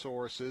and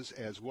resources,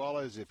 as well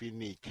as if you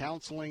need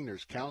counseling,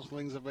 there's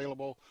counselings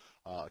available.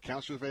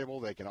 Counselors available.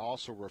 They can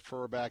also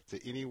refer back to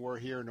anywhere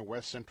here in the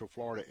West Central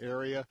Florida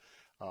area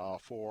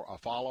for a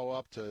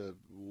follow-up to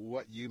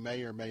what you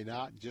may or may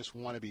not just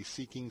want to be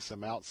seeking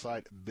some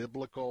outside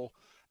biblical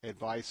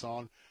advice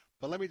on.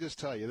 But let me just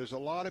tell you, there's a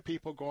lot of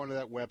people going to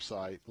that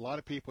website, a lot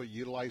of people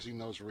utilizing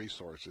those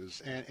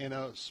resources, and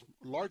a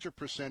larger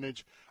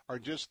percentage are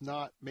just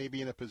not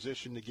maybe in a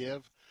position to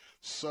give.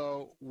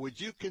 So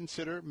would you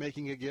consider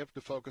making a gift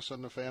to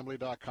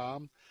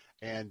FocusOnTheFamily.com?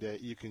 And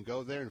you can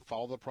go there and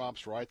follow the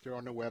prompts right there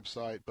on the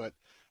website. But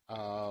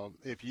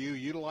if you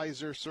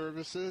utilize their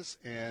services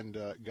and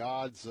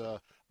God's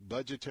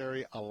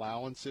budgetary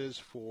allowances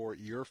for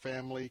your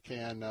family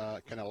can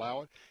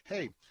allow it,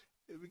 hey,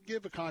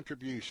 give a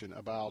contribution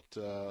about,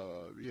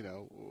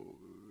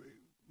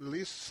 at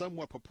least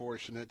somewhat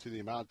proportionate to the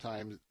amount of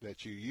time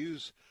that you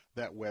use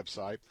that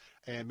website.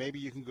 And maybe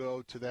you can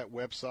go to that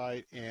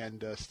website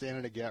and stand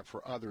in a gap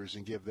for others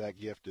and give that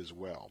gift as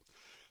well.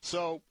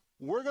 So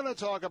we're going to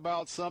talk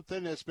about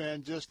something that's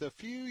been just a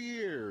few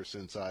years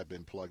since I've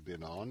been plugged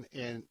in on.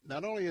 And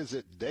not only is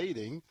it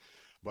dating,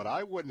 but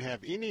I wouldn't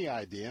have any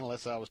idea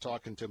unless I was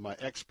talking to my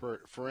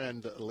expert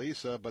friend,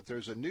 Lisa, but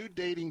there's a new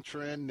dating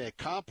trend that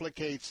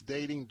complicates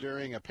dating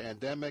during a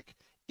pandemic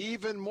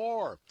even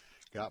more.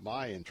 Got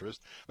my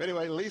interest. But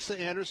anyway, Lisa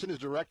Anderson is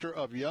Director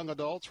of Young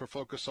Adults for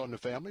Focus on the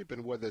Family,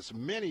 been with us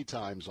many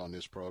times on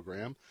this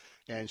program,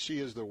 and she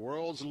is the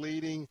world's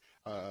leading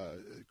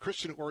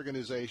Christian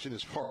organization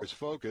as far as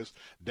focus,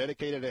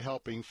 dedicated to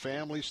helping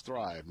families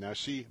thrive. Now,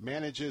 she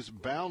manages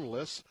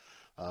Boundless.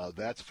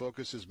 That's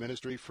Focus's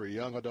ministry for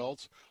young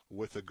adults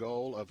with the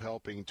goal of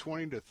helping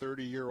 20 to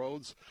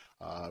 30-year-olds,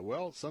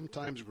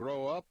 sometimes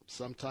grow up,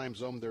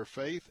 sometimes own their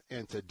faith,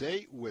 and to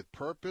date with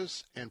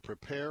purpose and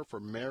prepare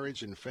for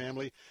marriage and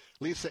family.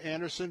 Lisa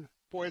Anderson,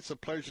 boy, it's a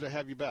pleasure to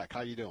have you back.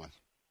 How you doing?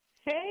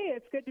 Hey,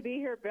 it's good to be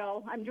here,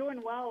 Bill. I'm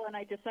doing well, and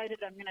I decided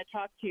I'm going to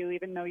talk to you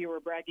even though you were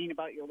bragging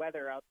about your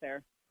weather out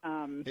there.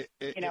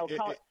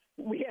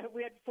 We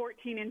had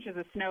 14 inches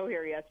of snow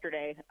here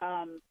yesterday.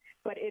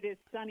 But it is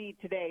sunny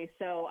today,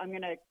 so I'm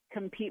going to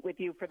compete with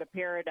you for the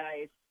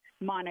Paradise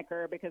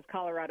moniker because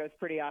Colorado is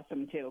pretty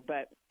awesome too.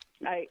 But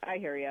I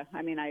hear you.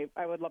 I mean, I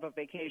would love a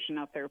vacation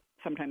out there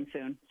sometime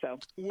soon. So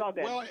it's all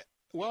good.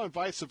 Well, and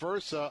vice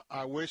versa.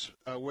 I wish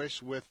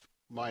with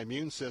my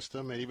immune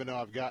system, and even though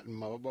I've gotten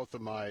both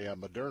of my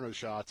Moderna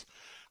shots,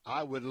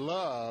 I would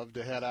love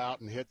to head out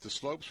and hit the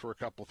slopes for a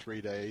couple,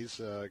 3 days.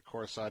 Of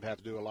course, I'd have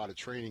to do a lot of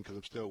training because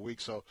I'm still weak.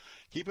 So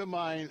keep in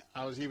mind,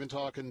 I was even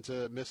talking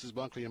to Mrs.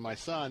 Bunkley and my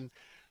son.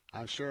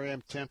 I'm sure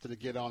I'm tempted to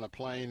get on a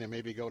plane and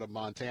maybe go to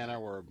Montana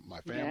where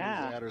my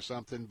family's at or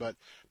something. But,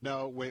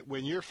 no,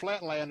 when you're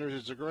Flatlanders,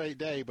 it's a great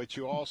day, but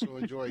you also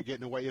enjoy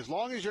getting away. As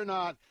long as you're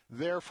not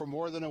there for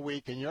more than a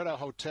week and you're at a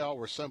hotel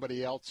where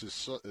somebody else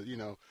is,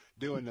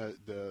 doing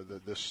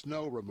the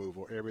snow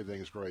removal,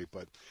 everything's great.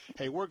 But,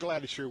 hey, we're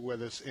glad that you're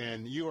with us,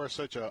 and you are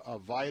such a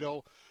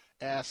vital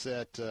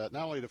asset, not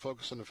only to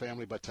Focus on the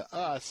Family, but to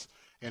us,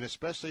 and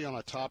especially on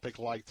a topic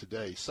like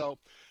today. So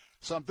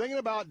I'm thinking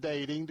about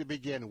dating to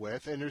begin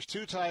with, and there's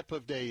two types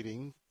of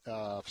dating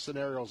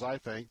scenarios, I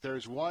think.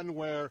 There's one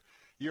where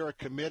you're a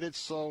committed,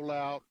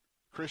 sold-out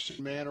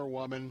Christian man or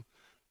woman,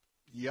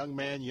 young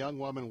man, young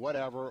woman,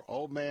 whatever,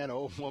 old man,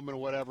 old woman,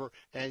 whatever,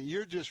 and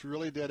you're just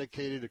really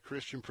dedicated to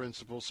Christian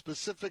principles,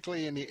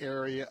 specifically in the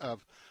area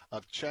of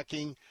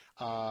checking,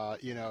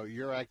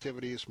 your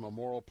activities from a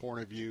moral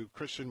point of view,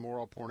 Christian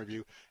moral point of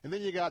view. And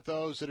then you got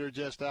those that are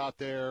just out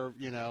there,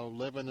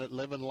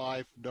 living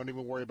life, don't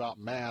even worry about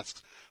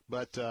masks.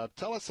 But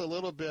tell us a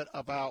little bit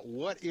about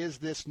what is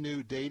this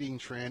new dating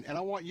trend, and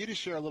I want you to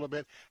share a little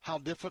bit how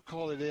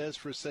difficult it is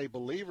for, say,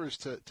 believers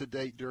to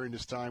date during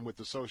this time with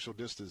the social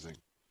distancing.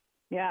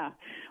 Yeah.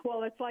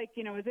 Well, it's like,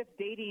 as if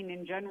dating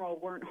in general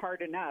weren't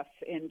hard enough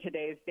in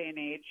today's day and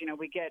age.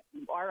 We get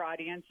our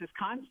audience is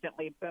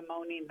constantly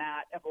bemoaning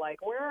that of like,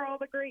 where are all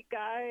the great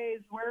guys?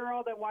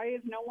 Why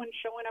is no one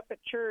showing up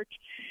at church?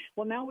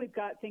 Well, now we've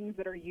got things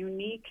that are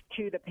unique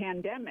to the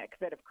pandemic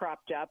that have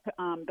cropped up.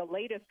 The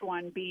latest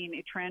one being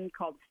a trend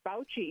called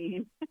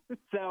Fauciing.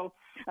 So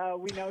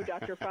we know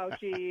Dr.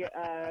 Fauci,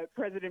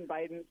 President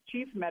Biden's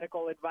chief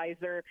medical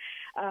advisor.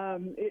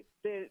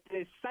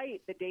 The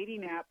site, the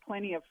dating app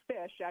Plenty of Fish,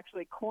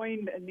 actually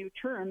coined a new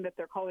term that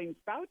they're calling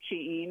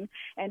Fauciing,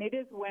 and it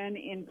is when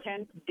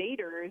intense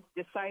daters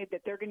decide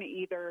that they're going to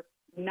either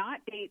not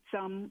date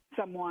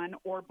someone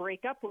or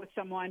break up with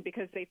someone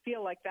because they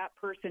feel like that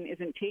person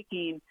isn't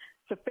taking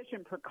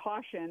sufficient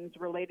precautions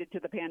related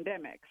to the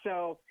pandemic.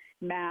 So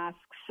masks,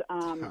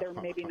 they're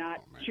maybe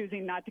not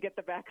choosing not to get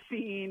the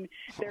vaccine,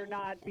 they're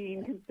not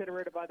being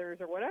considerate of others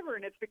or whatever.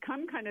 And it's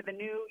become kind of the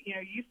new,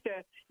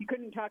 you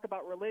couldn't talk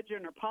about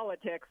religion or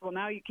politics. Well,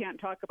 now you can't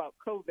talk about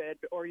COVID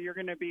or you're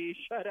going to be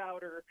shut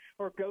out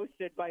or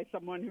ghosted by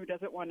someone who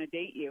doesn't want to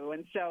date you.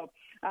 And so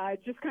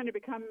it's just kind of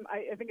become,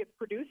 I think it's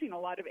producing a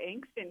lot of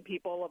angst in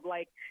people of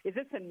like, is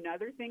this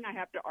another thing I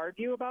have to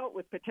argue about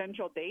with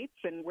potential dates,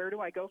 and where do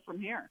I go from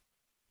here?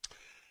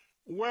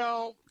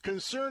 Well,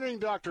 concerning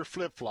Dr.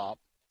 Flip-Flop,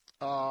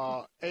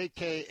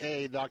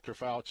 a.k.a. Dr.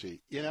 Fauci,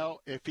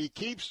 if he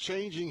keeps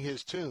changing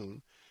his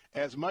tune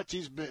as much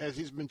as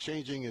he's been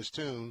changing his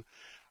tune,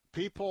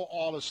 people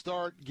ought to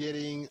start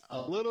getting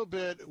a little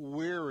bit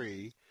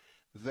weary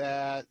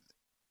that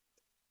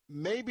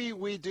maybe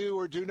we do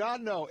or do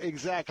not know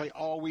exactly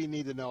all we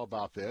need to know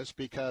about this,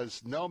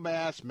 because no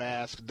mask,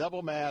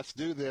 double mask,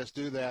 do this,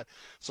 do that.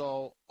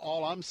 So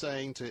all I'm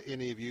saying to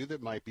any of you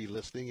that might be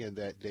listening in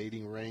that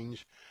dating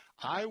range,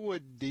 I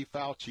would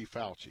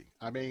de-Fauci.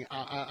 I mean,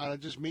 I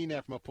just mean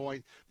that from a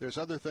point. There's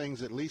other things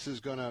that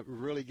Lisa's going to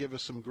really give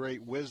us some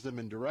great wisdom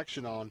and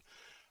direction on.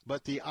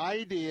 But the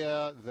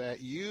idea that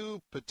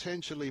you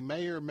potentially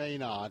may or may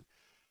not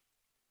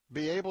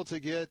be able to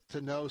get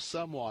to know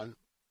someone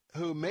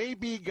who may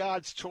be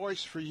God's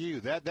choice for you.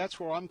 That's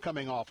where I'm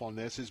coming off on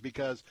this, is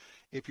because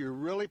if you're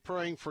really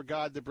praying for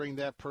God to bring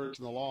that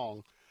person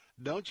along,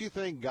 don't you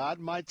think God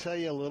might tell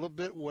you a little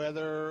bit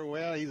whether,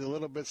 well, he's a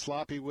little bit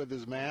sloppy with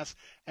his mask?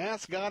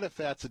 Ask God if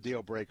that's a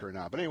deal breaker or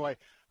not. But anyway,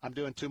 I'm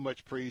doing too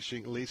much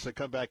preaching. Lisa,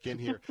 come back in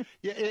here.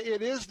 Yeah,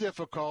 it is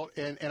difficult,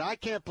 and I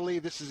can't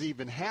believe this is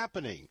even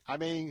happening. I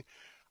mean,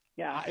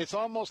 yeah, it's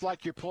almost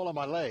like you're pulling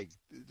my leg.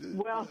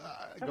 Well,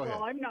 go ahead.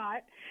 Well, I'm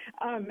not.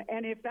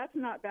 And if that's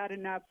not bad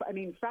enough, I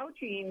mean,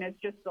 Fauciing is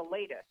just the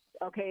latest.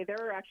 Okay, there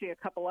are actually a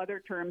couple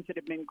other terms that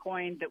have been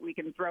coined that we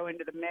can throw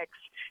into the mix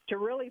to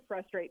really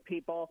frustrate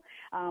people.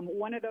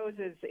 One of those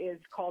is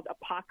called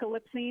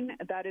apocalypsing.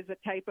 That is a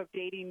type of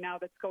dating now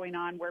that's going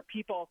on where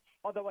people,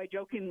 although I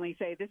jokingly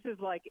say this is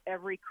like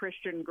every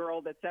Christian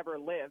girl that's ever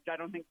lived. I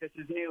don't think this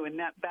is new in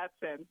that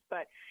sense,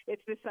 but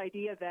it's this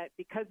idea that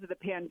because of the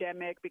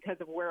pandemic, because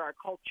of where our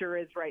culture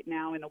is right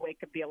now in the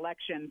wake of the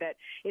election, that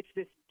it's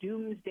this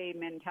doomsday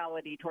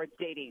mentality towards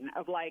dating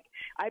of like,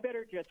 I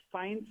better just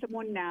find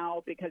someone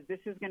now because this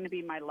is going to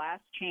be my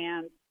last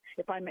chance.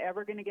 If I'm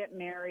ever going to get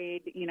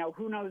married, you know,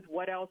 who knows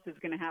what else is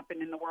going to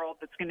happen in the world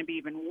that's going to be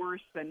even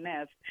worse than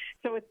this.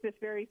 So it's this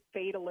very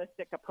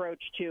fatalistic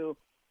approach to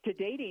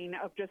dating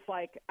of just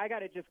like, I got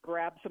to just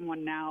grab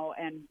someone now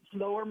and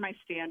lower my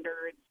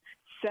standards,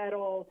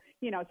 settle,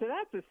 you know, so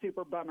that's a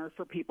super bummer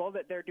for people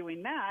that they're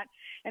doing that.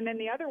 And then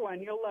the other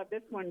one, you'll love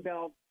this one,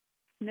 Bill.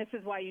 And this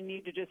is why you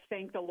need to just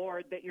thank the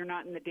Lord that you're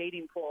not in the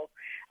dating pool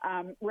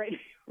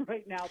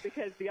right now,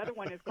 because the other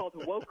one is called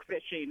woke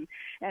fishing,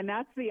 and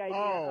that's the idea.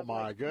 Oh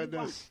my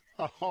goodness!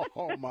 Oh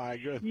my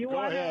goodness! You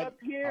want to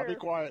appear? I'll be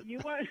quiet. You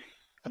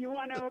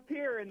want to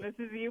appear, and this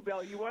is you,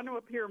 Bill. You want to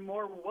appear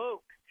more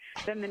woke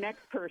than the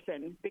next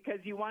person because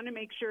you want to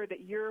make sure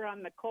that you're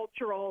on the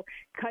cultural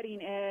cutting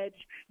edge.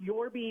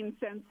 You're being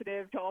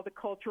sensitive to all the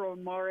cultural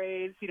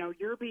mores. You know,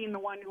 you're being the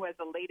one who has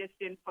the latest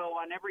info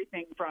on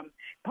everything from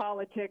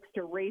politics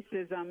to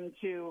racism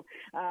to,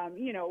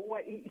 you know,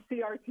 what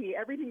CRT,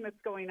 everything that's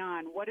going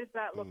on. What does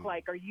that look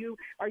like? Are you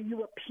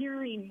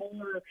appearing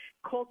more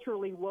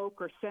culturally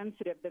woke or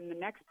sensitive than the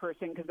next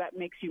person because that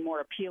makes you more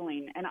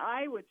appealing? And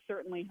I would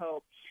certainly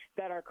hope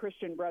that our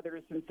Christian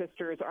brothers and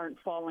sisters aren't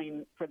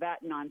falling for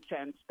that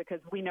nonsense because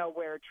we know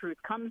where truth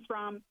comes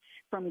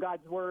from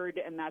God's word,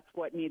 and that's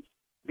what needs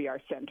to be our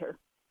center.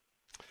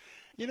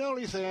 You know,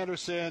 Lisa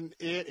Anderson,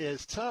 it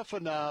is tough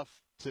enough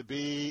to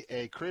be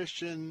a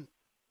Christian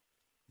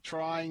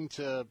trying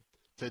to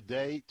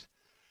date,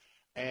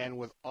 and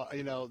with,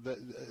 you know,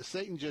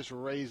 Satan just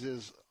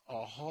raises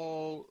a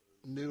whole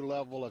new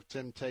level of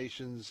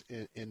temptations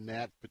in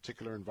that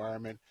particular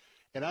environment.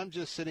 And I'm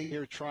just sitting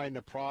here trying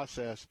to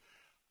process,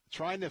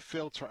 trying to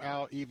filter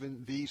out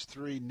even these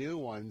three new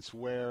ones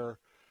where,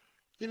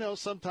 you know,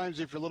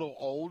 sometimes if you're a little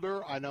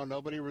older, I know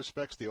nobody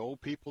respects the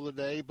old people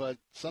today, but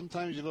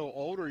sometimes you're a little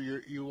older,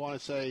 you want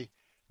to say,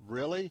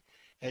 really?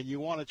 And you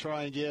want to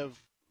try and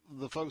give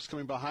the folks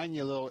coming behind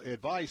you a little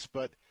advice,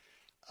 but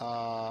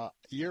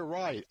you're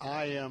right.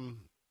 I am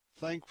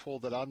thankful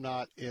that I'm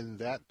not in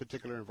that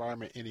particular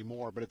environment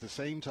anymore, but at the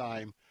same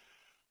time,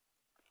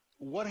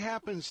 what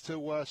happens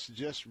to us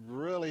just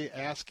really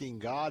asking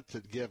God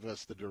to give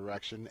us the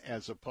direction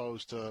as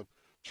opposed to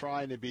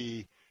trying to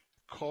be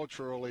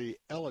culturally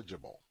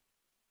eligible?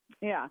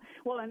 Yeah,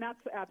 well, and that's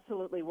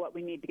absolutely what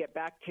we need to get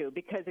back to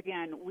because,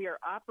 again, we are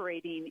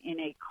operating in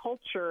a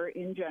culture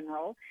in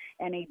general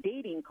and a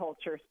dating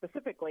culture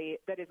specifically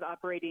that is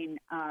operating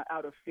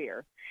out of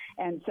fear.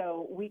 And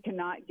so we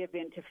cannot give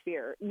in to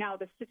fear. Now,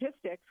 the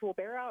statistics will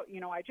bear out.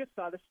 You know, I just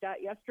saw the stat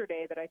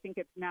yesterday that I think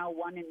it's now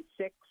 1 in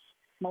 6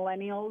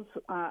 millennials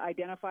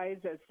identifies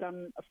as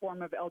some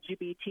form of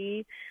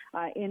LGBT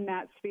in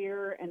that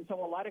sphere. And so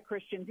a lot of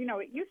Christians, you know,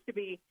 it used to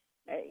be,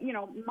 you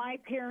know, my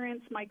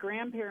parents, my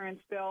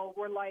grandparents, Bill,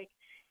 were like,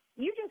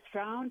 you just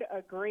found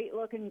a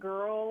great-looking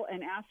girl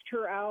and asked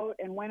her out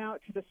and went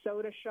out to the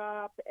soda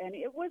shop, and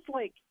it was,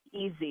 like,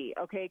 easy,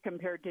 okay,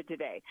 compared to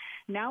today.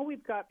 Now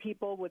we've got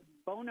people with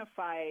bona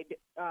fide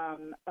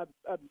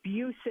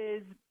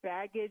abuses,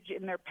 baggage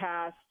in their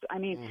past. I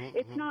mean,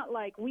 it's not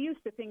like we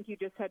used to think you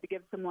just had to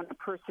give someone a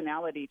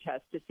personality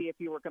test to see if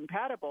you were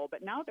compatible,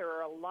 but now there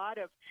are a lot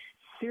of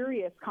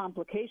serious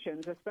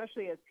complications,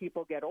 especially as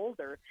people get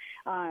older,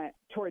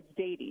 towards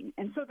dating.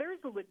 And so there's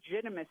a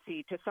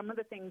legitimacy to some of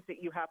the things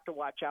that you have to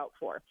watch out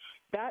for.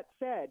 That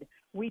said,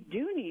 we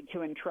do need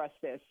to entrust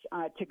this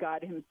to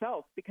God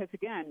himself because,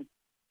 again,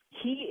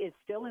 he is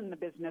still in the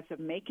business of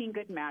making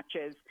good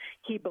matches.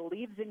 He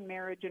believes in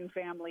marriage and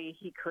family.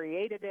 He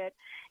created it.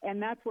 And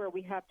that's where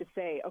we have to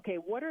say, okay,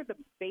 what are the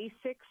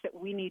basics that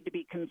we need to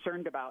be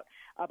concerned about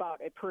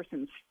a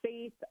person's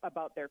faith,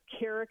 about their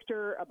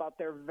character, about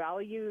their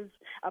values,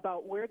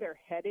 about where they're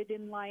headed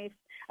in life?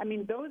 I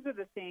mean, those are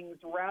the things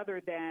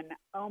rather than,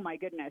 oh, my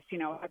goodness, you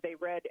know, have they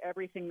read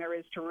everything there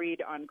is to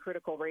read on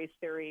critical race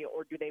theory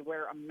or do they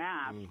wear a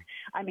mask?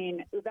 I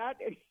mean, that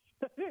 –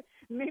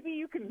 maybe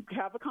you can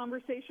have a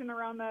conversation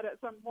around that at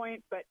some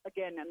point, but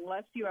again,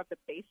 unless you have the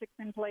basics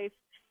in place,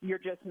 you're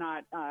just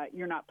not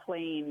you're not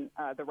playing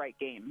the right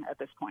game at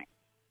this point.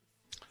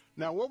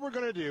 Now, what we're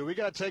going to do, we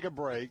got to take a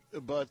break,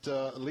 but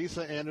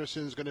Lisa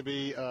Anderson is going to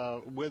be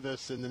with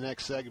us in the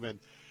next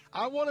segment.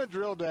 I want to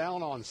drill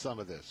down on some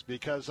of this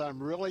because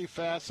I'm really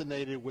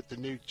fascinated with the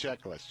new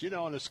checklist. You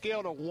know, on a scale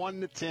of 1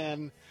 to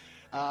 10,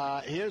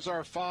 here's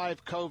our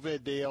 5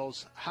 COVID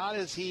deals. How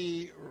does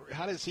he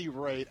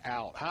rate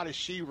out? How does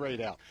she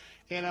rate out?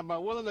 And am I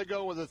willing to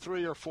go with a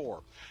 3 or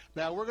 4?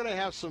 Now, we're going to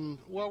have some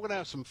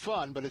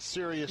fun, but it's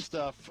serious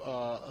stuff.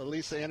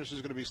 Lisa Anderson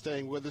is going to be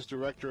staying with us,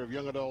 Director of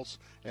Young Adults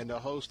and the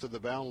host of The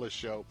Boundless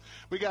Show.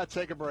 We got to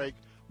take a break.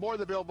 More of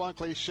the Bill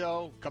Bunkley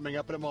Show coming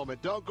up in a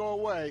moment. Don't go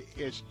away.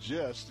 It's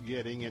just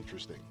getting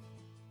interesting.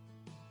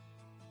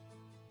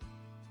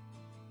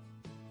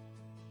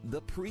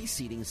 The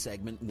preceding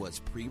segment was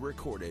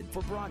pre-recorded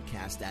for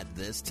broadcast at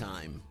this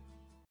time.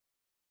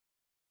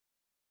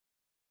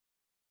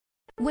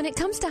 When it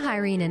comes to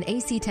hiring an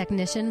AC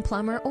technician,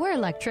 plumber, or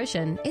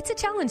electrician, it's a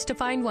challenge to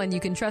find one you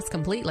can trust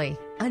completely.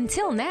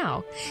 Until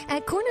now.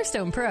 At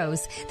Cornerstone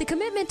Pros, the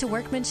commitment to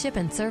workmanship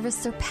and service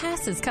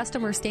surpasses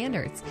customer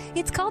standards.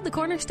 It's called the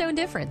Cornerstone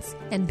Difference.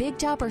 And big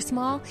job or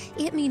small,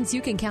 it means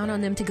you can count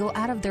on them to go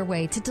out of their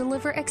way to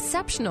deliver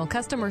exceptional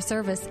customer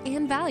service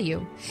and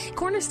value.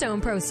 Cornerstone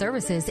Pros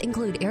services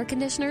include air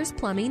conditioners,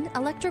 plumbing,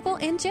 electrical,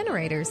 and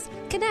generators.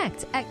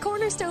 Connect at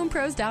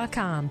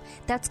cornerstonepros.com.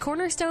 That's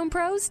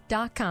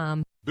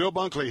cornerstonepros.com. Bill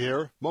Bunkley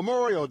here.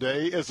 Memorial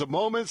Day is a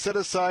moment set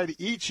aside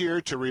each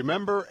year to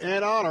remember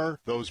and honor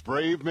those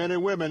brave men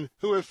and women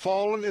who have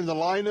fallen in the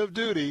line of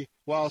duty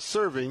while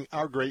serving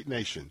our great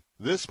nation.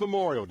 This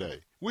Memorial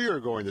Day, we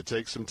are going to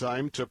take some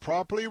time to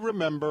properly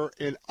remember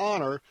and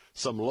honor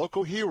some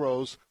local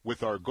heroes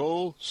with our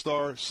Gold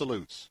Star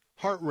salutes.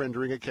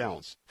 Heart-rending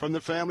accounts from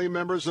the family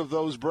members of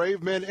those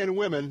brave men and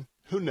women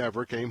who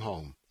never came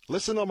home.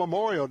 Listen on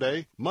Memorial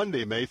Day,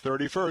 Monday, May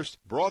 31st,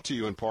 brought to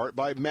you in part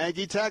by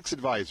Maggie Tax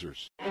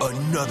Advisors.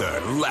 Another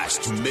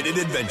last-minute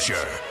adventure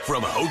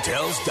from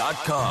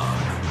Hotels.com.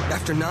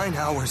 After 9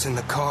 hours in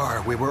the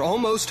car, we were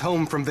almost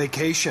home from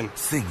vacation.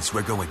 Things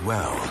were going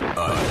well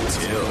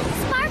until...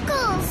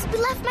 Sparkles! We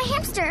left my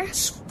hamster.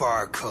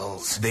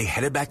 Sparkles. They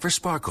headed back for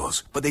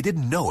Sparkles, but they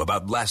didn't know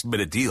about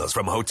last-minute deals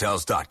from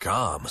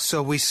Hotels.com.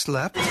 So we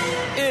slept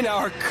in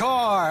our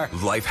car.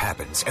 Life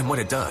happens, and when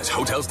it does,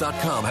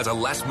 Hotels.com has a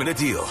last-minute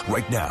deal.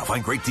 Right now,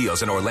 find great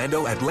deals in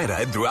Orlando, Atlanta,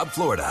 and throughout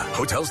Florida.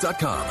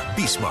 Hotels.com.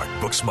 Be smart.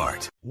 Book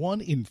smart. 1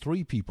 in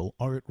 3 people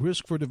are at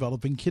risk for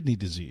developing kidney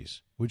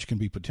disease, which can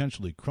be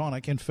potentially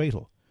chronic and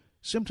fatal.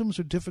 Symptoms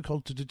are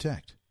difficult to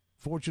detect.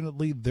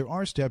 Fortunately, there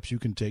are steps you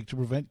can take to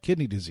prevent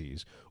kidney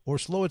disease or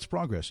slow its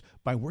progress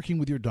by working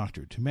with your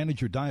doctor to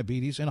manage your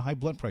diabetes and high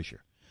blood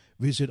pressure.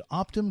 Visit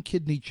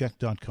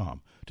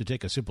OptumKidneyCheck.com to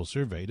take a simple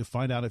survey to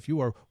find out if you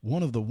are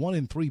one of the 1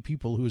 in 3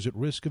 people who is at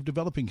risk of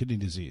developing kidney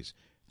disease.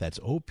 That's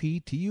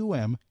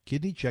OPTUM,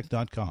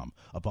 kidneycheck.com.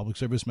 A public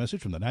service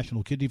message from the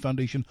National Kidney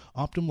Foundation,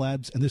 Optum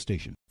Labs, and this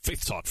station.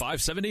 Faith Talk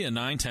 570 and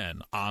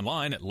 910.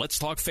 Online at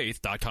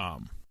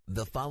letstalkfaith.com.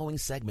 The following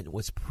segment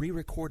was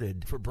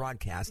pre-recorded for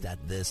broadcast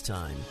at this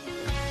time.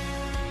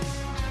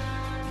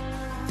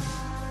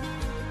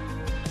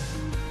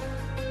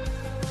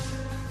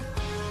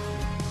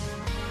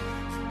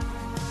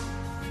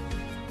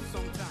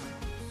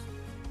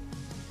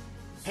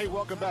 Hey,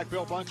 welcome back.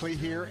 Bill Bunkley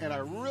here, and I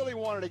really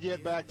wanted to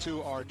get back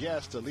to our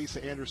guest,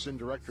 Lisa Anderson,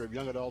 Director of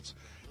Young Adults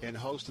and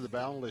host of The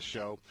Boundless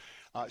Show.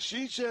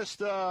 She's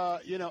just,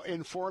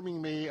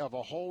 informing me of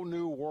a whole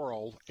new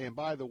world, and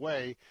by the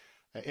way,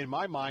 in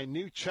my mind,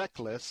 new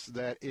checklists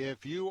that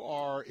if you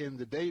are in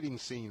the dating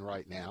scene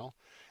right now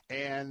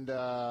and,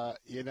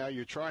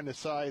 you're trying to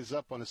size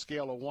up on a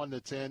scale of 1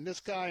 to 10, this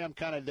guy I'm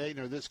kind of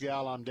dating or this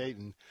gal I'm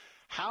dating,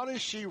 how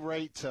does she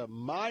rate to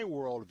my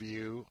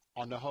worldview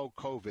on the whole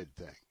COVID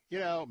thing?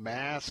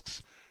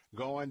 Masks,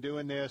 going,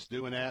 doing this,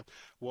 doing that.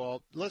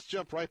 Well, let's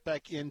jump right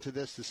back into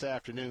this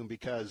afternoon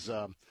because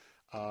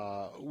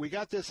we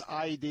got this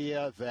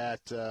idea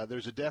that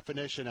there's a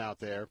definition out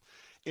there.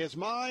 Is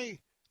my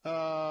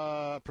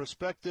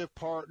prospective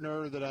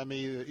partner that I'm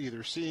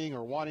either seeing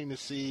or wanting to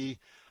see,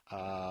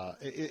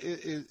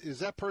 is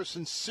that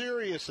person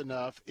serious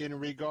enough in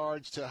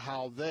regards to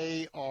how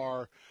they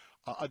are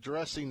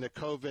addressing the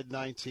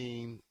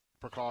COVID-19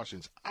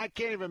 precautions? I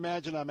can't even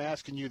imagine I'm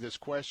asking you this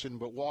question,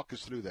 but walk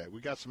us through that.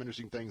 We got some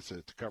interesting things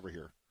to cover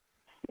here.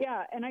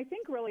 Yeah, and I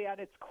think really at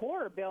its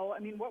core, Bill,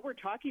 what we're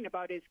talking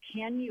about is,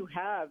 can you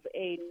have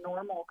a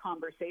normal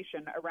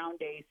conversation around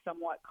a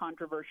somewhat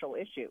controversial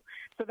issue?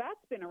 So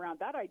that's been around.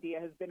 That idea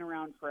has been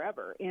around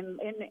forever.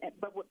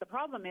 But what the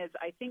problem is,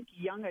 I think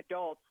young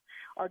adults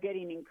are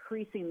getting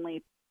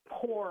increasingly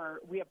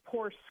we have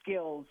poor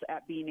skills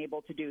at being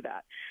able to do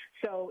that.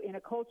 So in a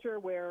culture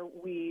where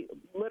we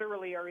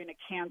literally are in a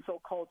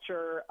cancel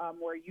culture,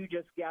 where you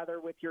just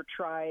gather with your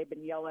tribe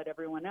and yell at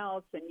everyone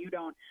else and you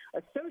don't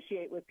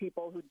associate with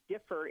people who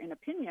differ in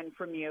opinion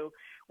from you,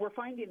 we're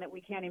finding that we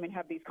can't even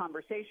have these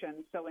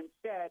conversations. So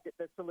instead,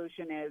 the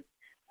solution is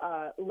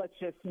let's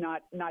just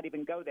not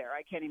even go there.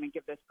 I can't even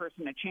give this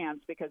person a chance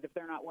because if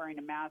they're not wearing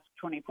a mask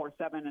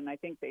 24/7, and I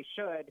think they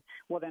should,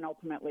 well, then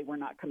ultimately we're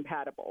not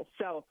compatible.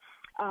 So,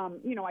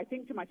 I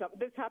think to myself,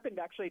 this happened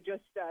actually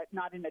just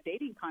not in a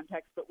dating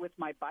context, but with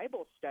my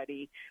Bible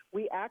study.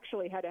 We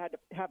actually had to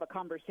have a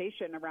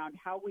conversation around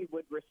how we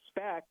would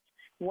respect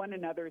one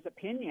another's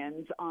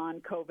opinions on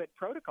COVID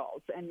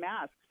protocols and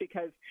masks,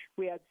 because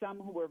we had some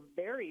who were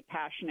very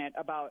passionate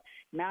about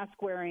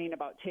mask wearing,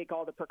 about take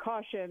all the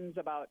precautions,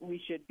 about we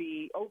should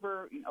be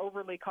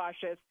overly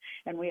cautious.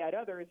 And we had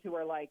others who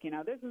were like,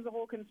 this is a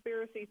whole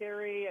conspiracy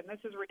theory and this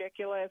is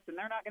ridiculous and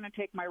they're not going to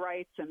take my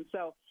rights. And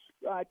so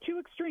two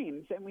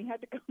extremes, and we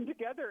had to come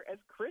together as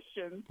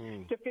Christians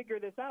to figure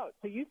this out.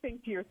 So you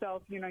think to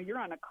yourself, you're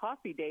on a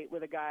coffee date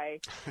with a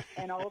guy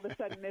and all of a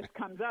sudden this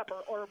comes up,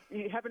 or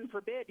heaven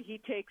forbid, he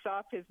takes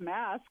off his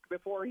mask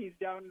before he's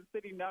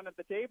sitting down at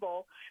the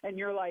table, and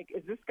you're like,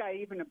 is this guy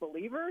even a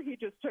believer? He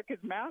just took his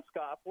mask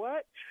off.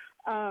 What?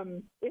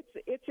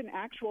 It's an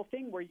actual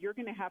thing where you're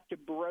going to have to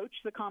broach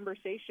the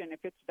conversation if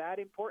it's that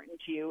important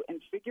to you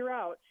and figure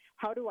out,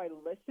 how do I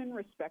listen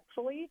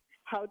respectfully?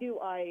 How do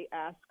I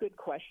ask good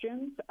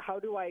questions? How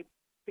do I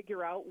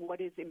figure out what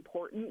is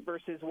important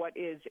versus what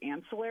is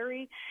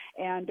ancillary?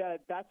 And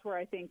that's where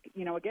I think,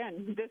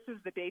 again, this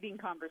is the dating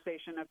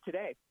conversation of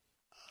today.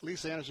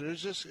 Lisa Anderson,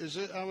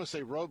 I don't want to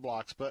say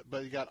roadblocks, but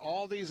you got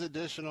all these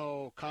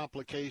additional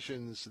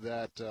complications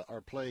that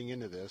are playing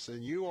into this,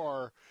 and you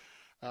are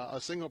a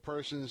single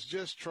person's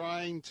just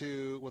trying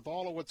to, with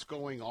all of what's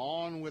going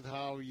on with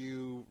how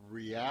you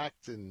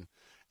react and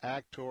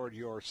act toward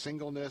your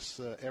singleness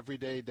every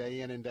day,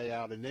 day in and day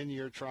out, and then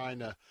you're trying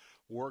to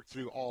work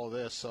through all of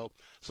this. So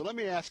let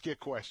me ask you a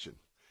question.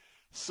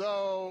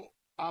 So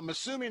I'm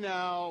assuming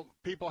now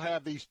people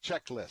have these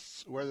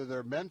checklists, whether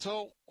they're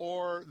mental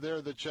or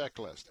they're the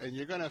checklist, and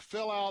you're going to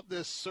fill out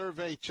this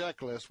survey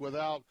checklist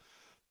without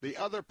the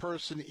other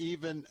person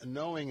even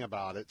knowing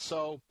about it.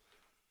 So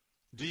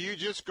do you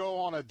just go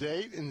on a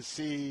date and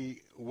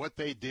see what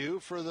they do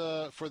for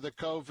the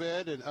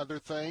COVID and other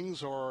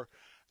things, or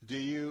do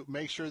you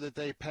make sure that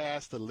they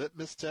pass the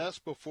litmus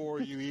test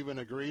before you even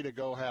agree to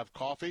go have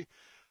coffee?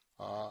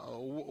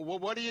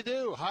 What do you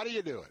do? How do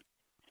you do it?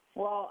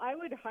 Well, I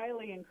would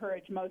highly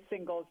encourage most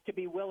singles to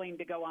be willing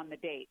to go on the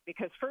date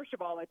because, first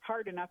of all, it's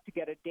hard enough to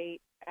get a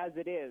date as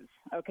it is,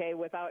 okay,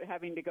 without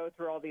having to go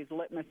through all these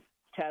litmus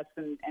tests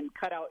and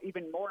cut out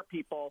even more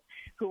people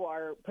who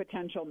are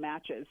potential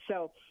matches.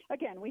 So,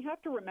 again, we have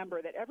to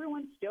remember that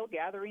everyone's still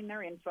gathering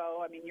their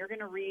info. I mean, you're going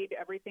to read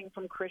everything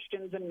from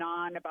Christians and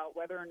non about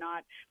whether or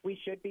not we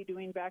should be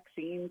doing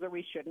vaccines or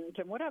we shouldn't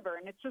and whatever.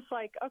 And it's just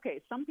like, okay,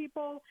 some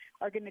people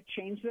are going to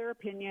change their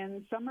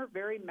opinions. Some are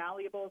very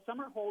malleable. Some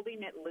are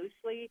holding it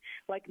loosely.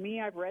 Like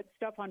me, I've read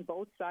stuff on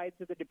both sides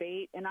of the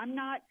debate, and I'm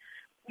not –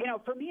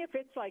 for me, if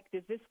it's like,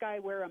 does this guy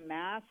wear a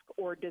mask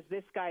or does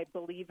this guy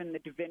believe in the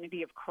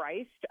divinity of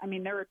Christ? I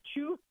mean, there are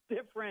two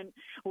different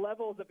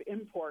levels of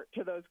import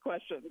to those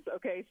questions,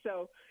 okay?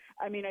 So,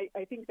 I mean,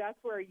 I think that's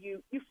where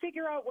you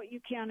figure out what you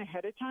can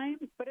ahead of time,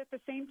 but at the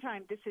same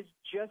time, this is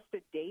just a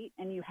date,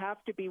 and you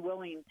have to be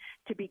willing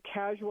to be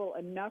casual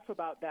enough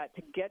about that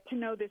to get to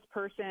know this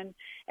person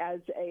as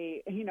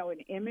an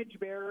image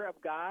bearer of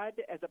God,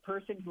 as a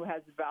person who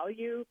has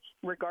value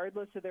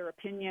regardless of their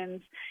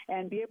opinions,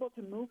 and be able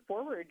to move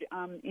forward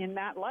in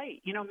that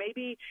light.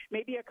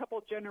 Maybe a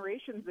couple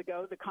generations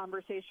ago, the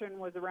conversation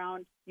was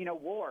around,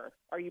 war.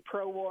 Are you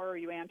pro-war? Are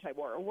you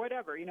anti-war? Or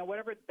whatever,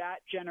 whatever that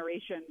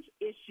generation's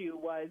issue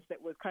was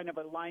that was kind of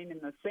a line in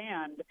the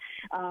sand,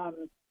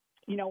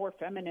 or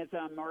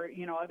feminism or,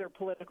 other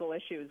political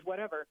issues,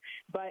 whatever.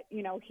 But,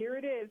 here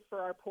it is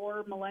for our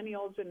poor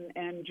millennials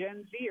and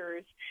Gen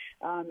Zers.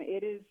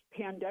 It is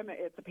pandemic.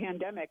 It's a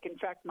pandemic. In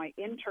fact, my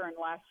intern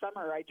last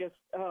summer,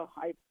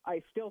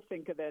 I still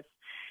think of this.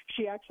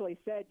 She actually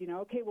said,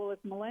 okay, well, if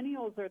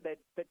millennials are the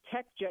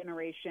tech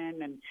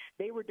generation and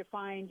they were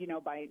defined,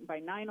 by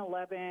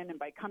 9/11 and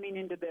by coming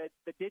into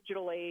the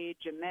digital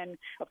age. And then,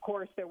 of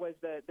course, there was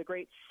the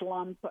great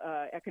slump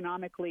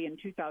economically in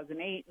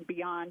 2008 and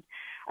beyond.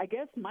 I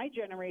guess my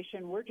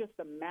generation, we're just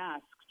a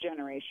mask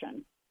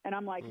generation. And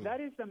I'm like,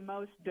 that is the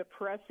most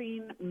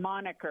depressing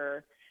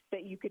moniker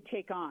that you could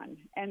take on.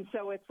 And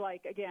so it's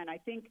like, again, I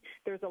think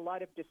there's a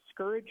lot of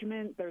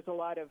discouragement. There's a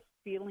lot of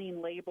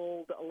feeling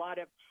labeled,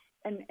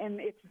 and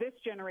it's this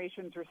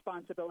generation's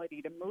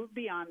responsibility to move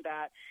beyond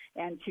that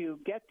and to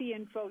get the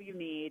info you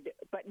need,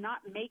 but not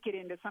make it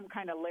into some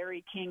kind of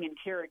Larry King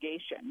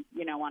interrogation,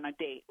 on a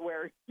date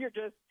where you're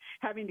just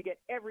having to get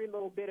every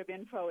little bit of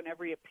info and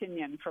every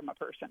opinion from a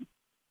person.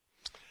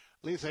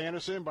 Lisa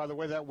Anderson, by the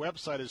way, that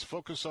website is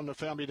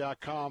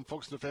focusonthefamily.com,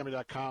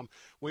 focusonthefamily.com.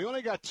 We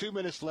only got 2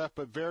 minutes left,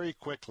 but very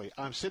quickly.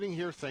 I'm sitting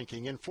here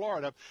thinking, in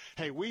Florida,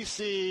 hey, we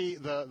see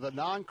the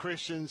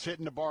non-Christians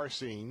hitting the bar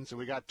scenes, and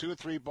we got 2 or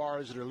 3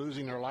 bars that are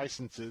losing their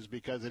licenses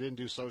because they didn't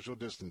do social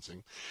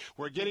distancing.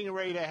 We're getting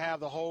ready to have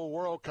the whole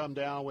world come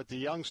down with the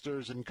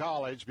youngsters in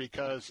college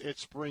because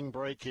it's spring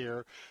break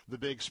here, the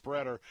big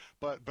spreader.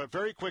 But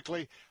very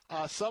quickly,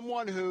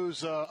 someone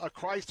who's a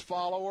Christ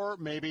follower,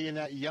 maybe in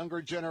that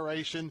younger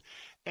generation,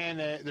 and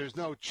there's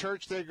no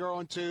church they're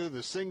going to,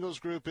 the singles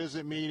group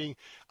isn't meeting,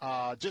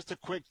 just a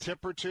quick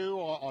tip or two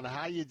on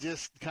how you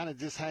just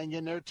hang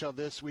in there till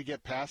we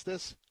get past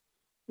this?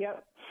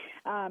 Yep.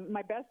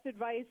 My best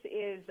advice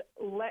is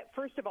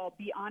first of all,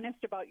 be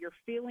honest about your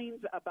feelings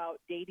about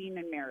dating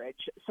and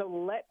marriage. So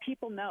let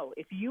people know.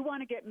 If you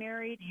want to get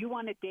married, you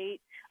want to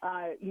date,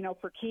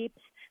 for keeps,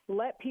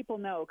 let people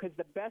know, because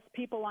the best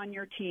people on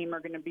your team are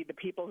going to be the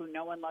people who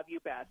know and love you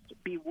best.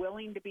 Be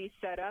willing to be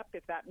set up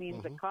if that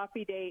means a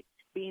coffee date,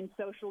 being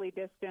socially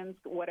distanced,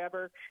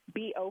 whatever.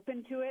 Be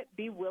open to it.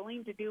 Be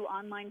willing to do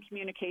online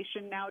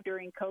communication now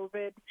during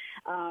COVID.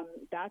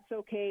 That's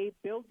okay.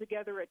 Build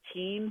together a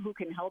team who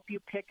can help you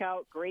pick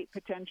out great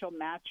potential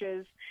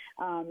matches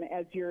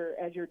as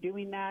you're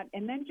doing that,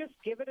 and then just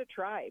give it a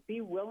try.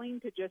 Be willing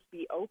to just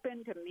be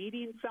open to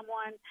meeting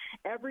someone.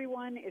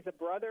 Everyone is a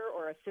brother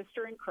or a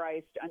sister in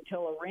Christ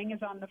until a ring is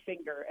on the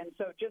finger, and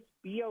so just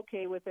be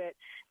okay with it.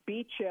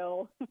 Be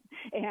chill,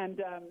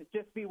 and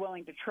just be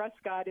willing to trust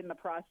God in the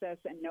process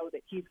and know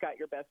that He's got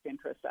your best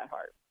interests at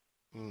heart.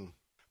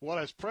 Well,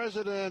 as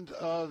president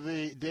of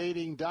the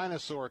Dating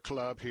Dinosaur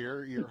Club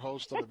here, your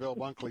host of the Bill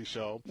Bunkley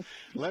Show,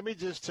 let me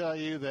just tell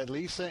you that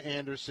Lisa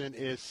Anderson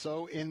is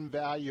so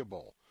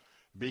invaluable,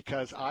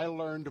 because I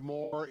learned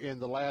more in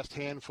the last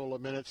handful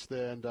of minutes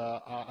than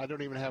I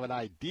don't even have an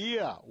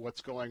idea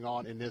what's going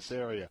on in this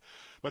area.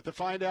 But to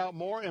find out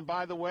more, and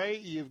by the way,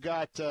 you've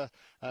got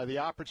the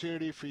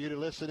opportunity for you to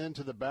listen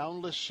into the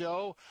Boundless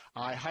Show.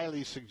 I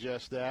highly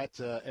suggest that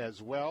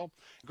as well.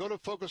 Go to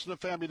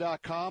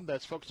FocusOnTheFamily.com.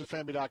 That's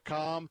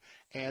FocusOnTheFamily.com,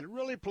 and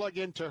really plug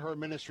into her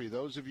ministry,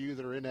 those of you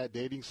that are in that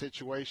dating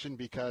situation,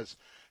 because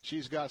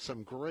she's got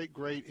some great,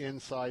 great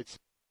insights.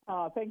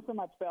 Thanks so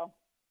much, Bill.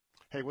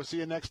 Hey, we'll see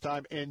you next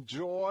time.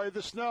 Enjoy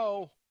the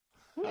snow.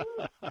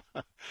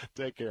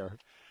 Take care.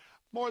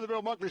 More of the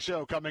Bill Bunkley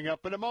Show coming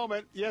up in a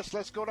moment. Yes,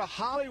 let's go to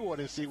Hollywood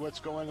and see what's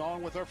going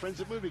on with our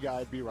friends at Movie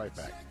Guide. Be right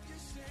back.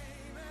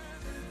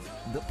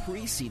 The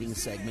preceding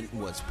segment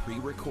was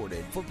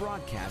pre-recorded for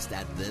broadcast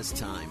at this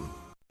time.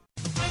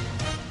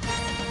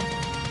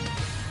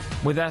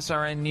 With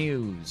SRN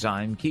News,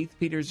 I'm Keith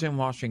Peters in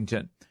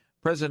Washington.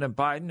 President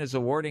Biden is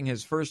awarding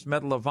his first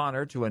Medal of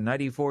Honor to a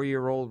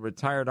 94-year-old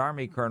retired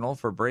Army colonel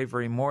for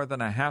bravery more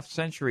than a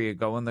half-century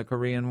ago in the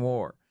Korean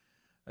War.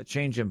 A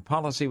change in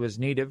policy was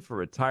needed for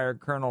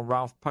retired Colonel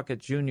Ralph Puckett,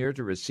 Jr.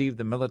 to receive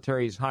the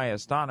military's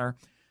highest honor.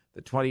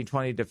 The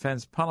 2020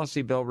 Defense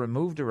Policy Bill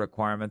removed a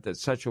requirement that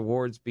such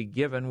awards be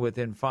given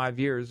within 5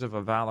 years of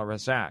a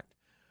valorous act.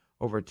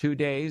 Over 2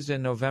 days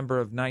in November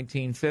of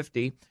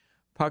 1950,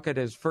 Puckett,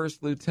 as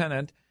first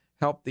lieutenant,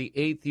 helped the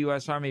 8th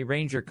U.S. Army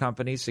Ranger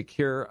Company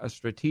secure a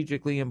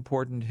strategically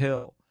important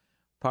hill.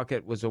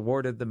 Puckett was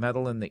awarded the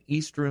medal in the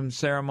East Room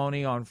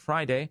ceremony on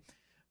Friday.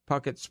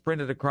 Puckett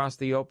sprinted across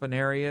the open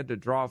area to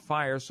draw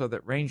fire so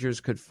that Rangers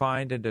could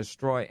find and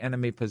destroy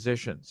enemy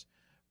positions.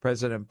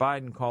 President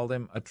Biden called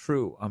him a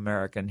true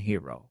American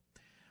hero.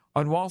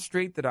 On Wall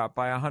Street, the Dow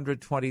by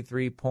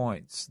 123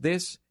 points.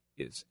 This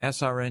is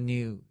SRN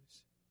News.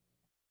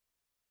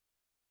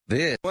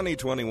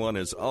 2021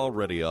 is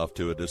already off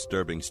to a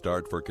disturbing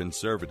start for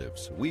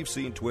conservatives. We've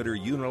seen Twitter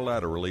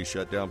unilaterally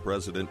shut down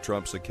President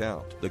Trump's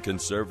account. The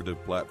conservative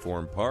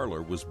platform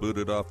Parler was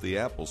booted off the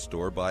Apple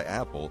Store by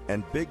Apple,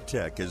 and big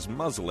tech is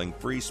muzzling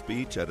free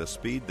speech at a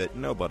speed that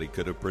nobody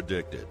could have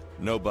predicted.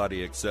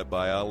 Nobody except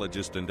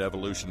biologist and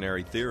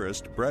evolutionary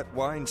theorist Brett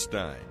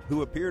Weinstein,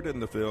 who appeared in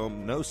the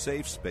film No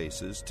Safe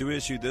Spaces to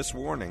issue this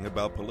warning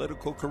about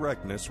political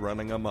correctness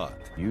running amok.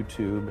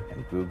 YouTube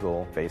and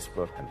Google,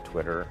 Facebook and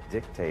Twitter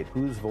dictate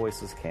whose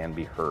voices can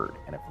be heard.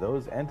 And if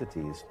those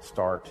entities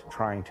start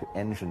trying to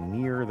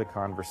engineer the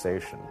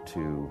conversation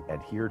to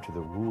adhere to the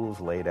rules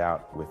laid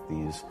out with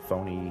these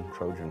phony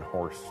Trojan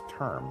horse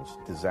terms,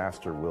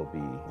 disaster will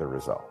be the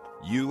result.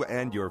 You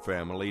and your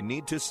family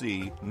need to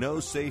see No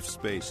Safe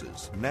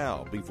Spaces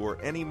now before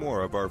any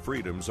more of our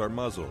freedoms are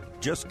muzzled.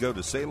 Just go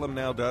to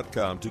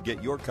salemnow.com to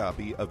get your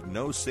copy of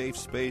No Safe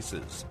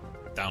Spaces.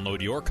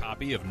 Download your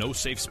copy of No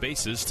Safe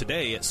Spaces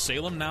today at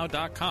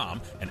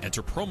salemnow.com and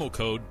enter promo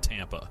code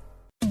TAMPA.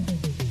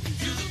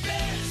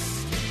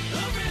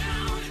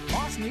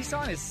 Moss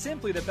Nissan is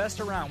simply the best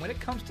around when it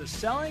comes to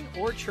selling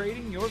or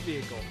trading your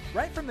vehicle.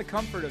 Right from the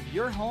comfort of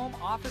your home,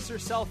 office, or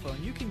cell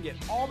phone, you can get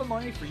all the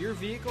money for your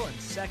vehicle in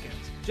seconds.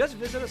 Just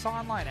visit us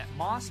online at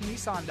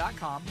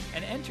mossnissan.com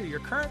and enter your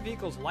current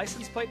vehicle's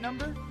license plate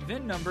number,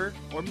 VIN number,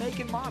 or make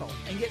and model,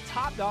 and get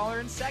top dollar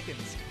in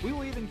seconds. We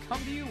will even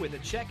come to you with a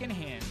check in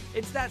hand.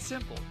 It's that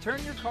simple.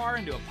 Turn your car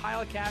into a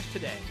pile of cash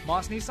today.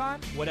 Moss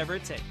Nissan, whatever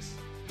it takes.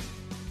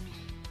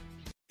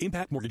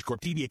 Impact Mortgage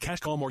Corp. DBA Cash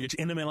Call Mortgage.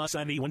 NMLS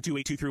ID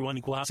 128231.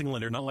 Equal housing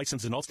lender. Not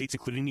licensed in all states,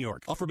 including New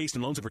York. Offer based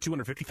on loans over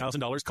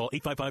 $250,000. Call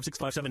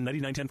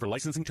 855-657-9910 for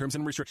licensing terms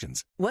and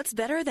restrictions. What's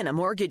better than a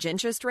mortgage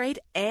interest rate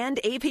and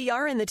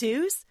APR in the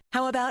twos?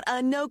 How about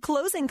a no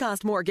closing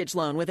cost mortgage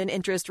loan with an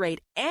interest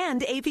rate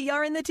and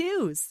APR in the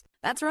twos?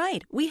 That's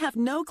right. We have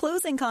no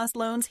closing cost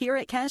loans here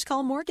at Cash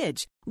Call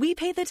Mortgage. We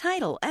pay the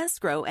title,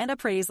 escrow, and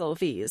appraisal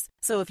fees.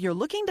 So if you're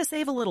looking to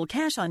save a little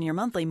cash on your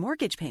monthly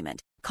mortgage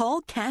payment,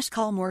 call Cash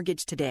Call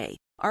Mortgage today.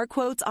 Our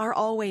quotes are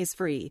always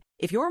free.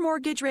 If your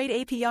mortgage rate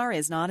APR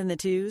is not in the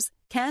twos,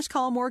 Cash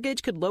Call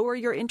Mortgage could lower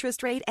your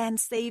interest rate and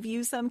save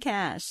you some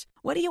cash.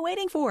 What are you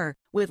waiting for?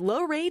 With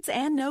low rates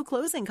and no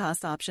closing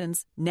cost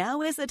options,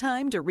 now is the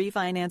time to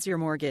refinance your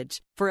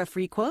mortgage. For a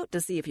free quote to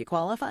see if you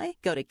qualify,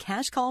 go to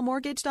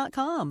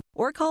cashcallmortgage.com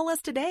or call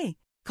us today.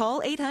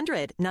 Call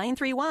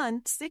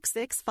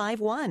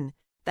 800-931-6651.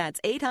 That's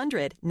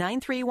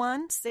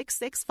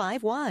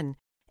 800-931-6651.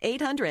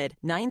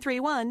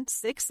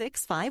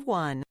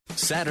 800-931-6651.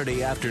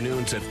 Saturday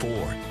afternoons at 4.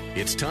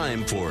 It's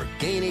time for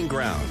Gaining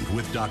Ground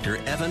with Dr.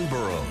 Evan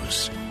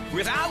Burrows.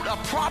 Without a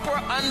proper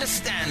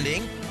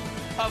understanding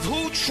of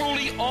who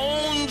truly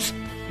owns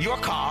your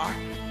car,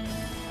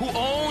 who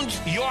owns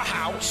your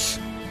house,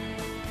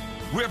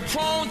 we're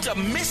prone to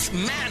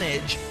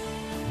mismanage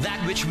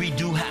that which we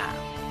do have.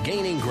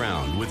 Gaining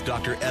Ground with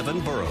Dr. Evan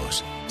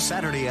Burrows.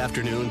 Saturday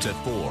afternoons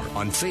at 4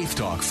 on Faith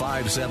Talk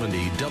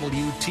 570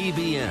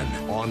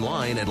 WTBN.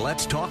 Online at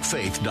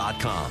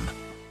letstalkfaith.com.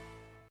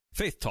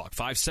 Faith Talk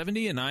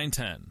 570 and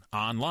 910.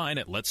 Online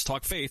at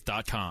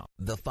letstalkfaith.com.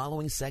 The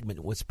following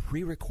segment was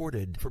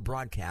pre-recorded for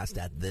broadcast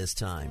at this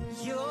time.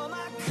 You're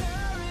my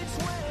courage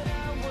when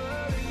I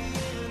worry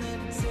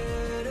in the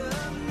dead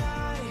of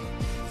night.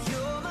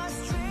 You're my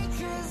strength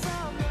 'cause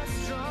I'm not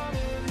strong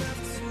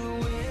enough to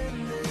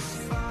win this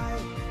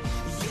fight.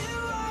 You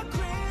are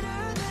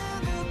greater than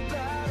the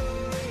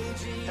battle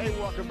raging. Hey,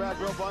 welcome back.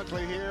 Bill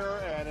Bunkley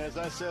here. And as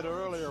I said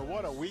earlier,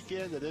 what a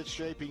weekend that it's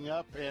shaping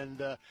up.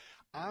 And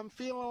I'm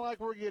feeling like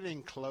we're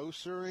getting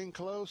closer and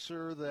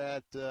closer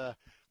that, well,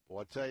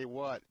 I'll tell you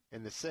what,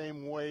 in the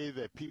same way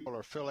that people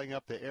are filling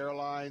up the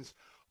airlines,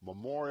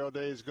 Memorial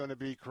Day is going to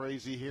be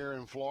crazy here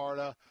in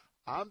Florida.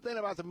 I'm thinking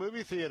about the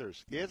movie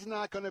theaters. It's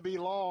not going to be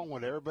long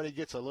when everybody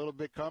gets a little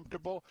bit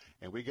comfortable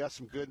and we got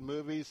some good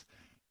movies.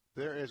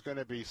 There is going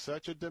to be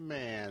such a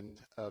demand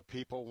of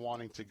people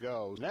wanting to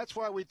go. And that's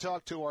why we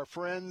talk to our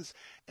friends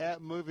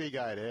at Movie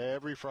Guide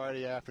every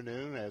Friday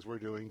afternoon, as we're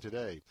doing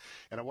today.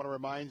 And I want to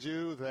remind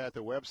you that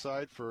the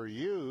website for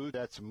you,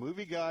 that's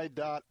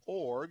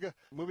movieguide.org,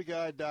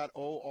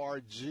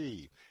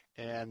 movieguide.org.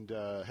 And,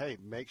 hey,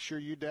 make sure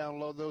you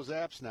download those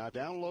apps now.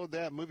 Download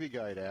that Movie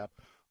Guide app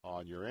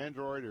on your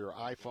Android or your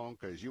iPhone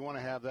because you want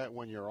to have that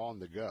when you're on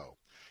the go.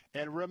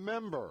 And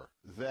remember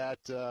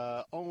that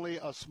only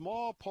a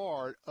small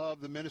part of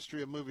the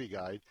ministry of Movie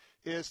Guide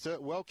is to,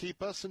 well,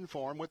 keep us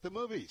informed with the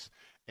movies.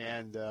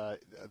 And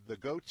the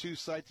go-to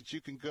site that you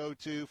can go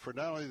to for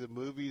not only the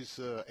movies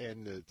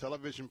and the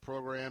television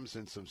programs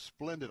and some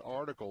splendid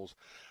articles,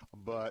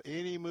 but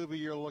any movie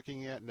you're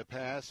looking at in the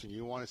past and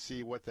you want to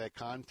see what that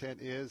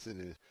content is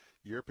in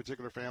your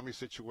particular family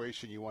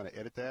situation, you want to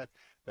edit that,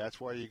 that's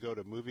why you go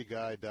to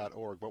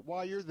movieguide.org. But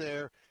while you're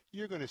there,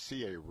 you're going to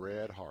see a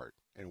red heart.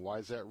 And why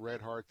is that red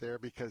heart there?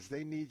 Because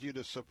they need you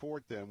to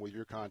support them with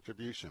your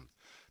contribution.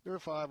 They're a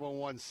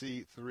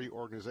 501c3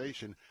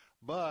 organization,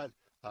 but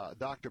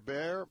Dr.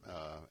 Bear,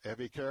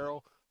 Evie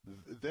Carroll,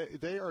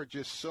 they are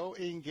just so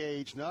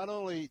engaged, not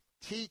only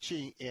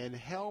teaching and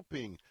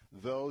helping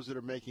those that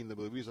are making the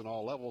movies on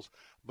all levels,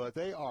 but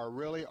they are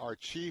really our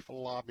chief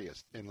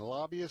lobbyist. And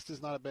lobbyist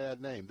is not a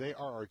bad name. They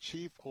are our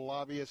chief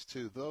lobbyist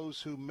to those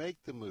who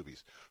make the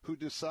movies, who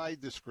decide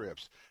the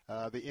scripts,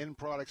 the end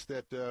products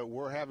that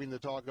we're having to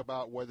talk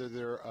about, whether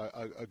they're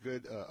a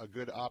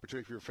good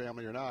opportunity for your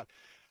family or not.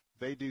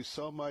 They do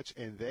so much,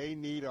 and they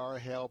need our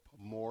help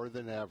more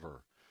than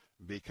ever,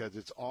 because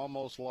it's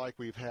almost like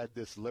we've had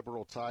this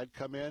liberal tide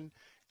come in.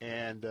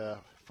 And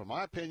from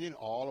my opinion,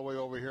 all the way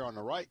over here on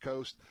the right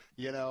coast,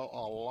 you know, a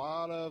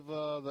lot of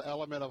the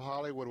element of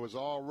Hollywood was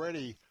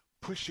already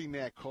pushing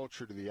that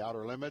culture to the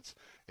outer limits.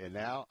 And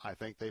now I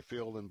think they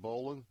feel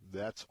emboldened.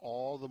 That's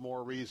all the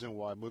more reason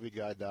why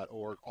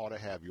MovieGuide.org ought to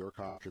have your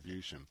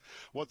contribution.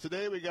 Well,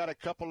 today we got a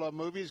couple of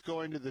movies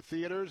going to the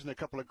theaters and a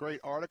couple of great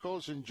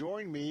articles. And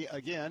joining me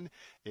again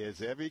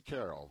is Evie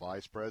Carroll,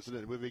 Vice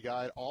President of Movie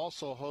Guide,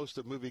 also host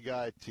of Movie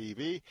Guide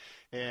TV.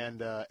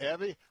 And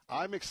Evie,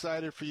 I'm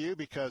excited for you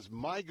because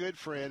my good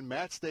friend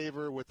Matt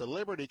Staver with the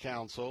Liberty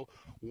Council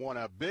won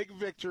a big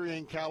victory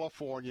in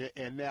California,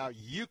 and now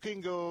you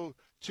can go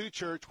to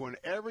church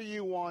whenever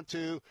you want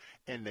to,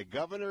 and the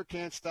governor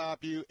can't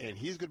stop you, and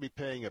he's going to be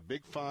paying a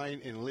big fine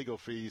in legal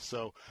fees.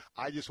 So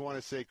I just want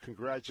to say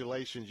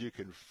congratulations. You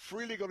can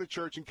freely go to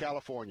church in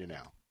California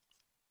now.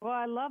 Well,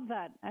 I love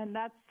that, and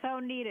that's so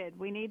needed.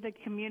 We need the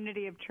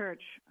community of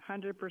church,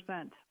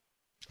 100%.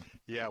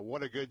 Yeah,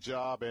 what a good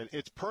job, and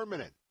it's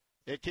permanent.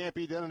 It can't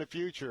be done in the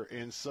future,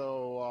 and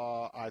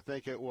so I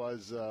think it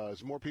was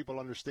as more people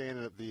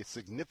understand the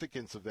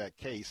significance of that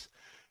case.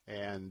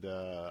 And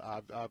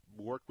I've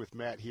worked with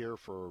Matt here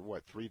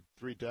for,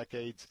 three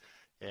decades,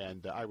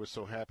 and I was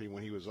so happy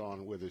when he was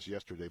on with us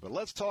yesterday. But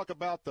let's talk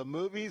about the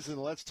movies,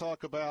 and let's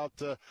talk about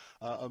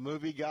a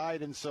movie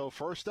guide. And so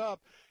first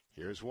up,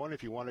 Here's one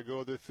if you want to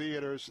go to the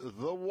theaters.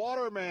 The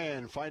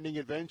Waterman, finding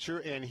adventure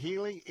and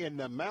healing in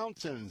the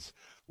mountains.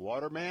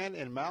 Waterman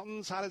and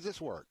mountains, how does this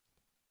work?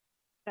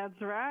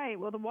 That's right.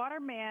 Well, The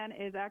Waterman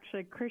is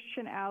actually a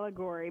Christian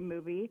allegory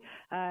movie.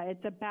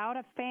 It's about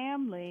a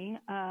family,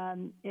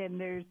 and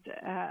there's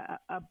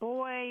a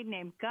boy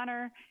named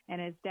Gunnar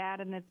and his dad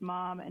and his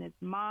mom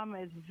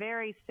is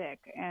very sick,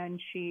 and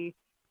she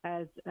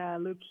has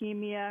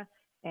leukemia,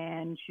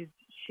 and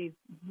she's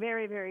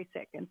very, very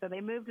sick. And so they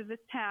moved to this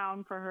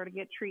town for her to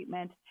get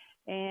treatment,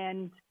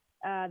 and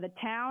the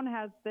town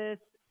has this,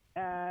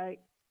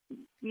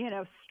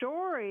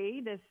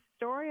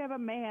 story of a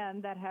man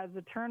that has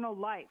eternal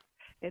life.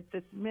 It's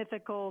this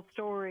mythical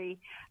story.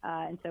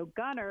 And so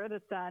Gunnar,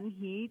 the son,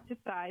 he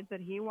decides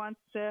that he wants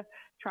to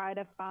try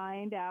to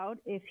find out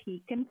if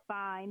he can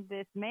find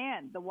this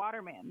man, the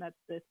Waterman. That's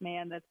this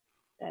man that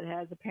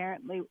has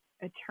apparently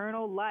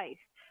eternal life.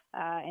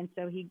 And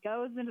so he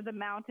goes into the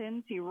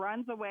mountains. He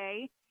runs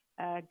away,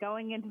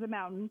 going into the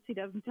mountains. He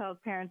doesn't tell his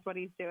parents what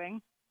he's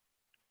doing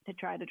to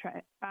try to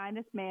find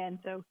this man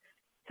so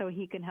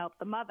he can help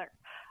the mother.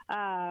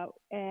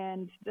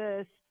 And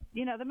the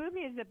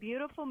movie is a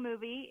beautiful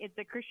movie. It's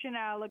a Christian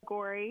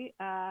allegory,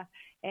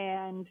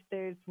 and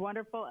there's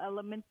wonderful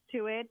elements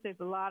to it.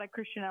 There's a lot of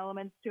Christian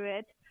elements to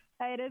it.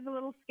 It is a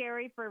little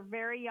scary for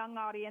very young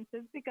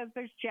audiences because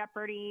there's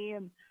jeopardy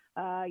and,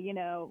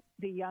 the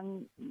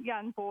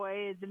young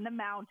boy is in the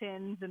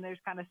mountains and there's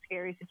kind of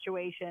scary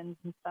situations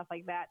and stuff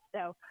like that.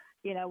 So,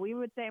 we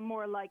would say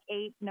more like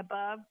 8 and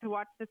above to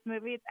watch this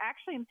movie. It's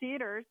actually in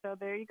theaters, so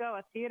there you go,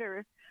 a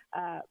theater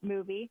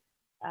movie.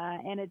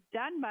 And it's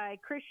done by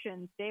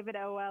Christians. David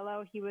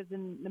Oello, he was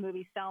in the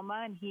movie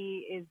Selma, and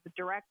he is the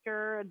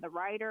director and the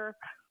writer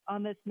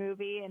on this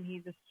movie, and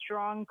he's a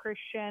strong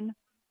Christian.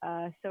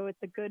 So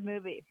it's a good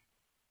movie.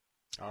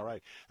 All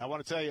right. I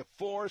want to tell you,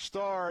 4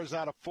 stars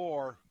out of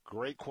 4.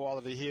 Great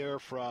quality here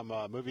from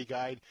Movie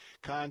Guide.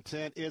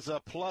 Content is a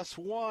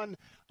 +1.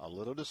 A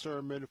little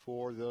discernment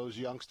for those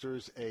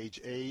youngsters age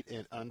 8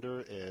 and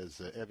under,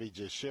 as Evie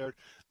just shared.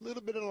 A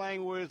little bit of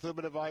language, a little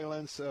bit of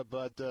violence,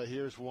 but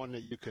here's one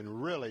that you can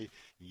really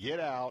get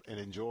out and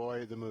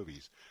enjoy the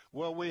movies.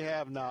 Well, we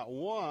have not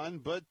 1,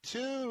 but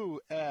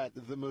 2 at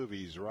the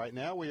movies right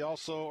now. We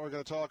also are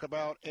going to talk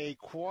about A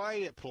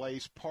Quiet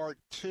Place Part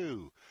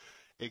 2.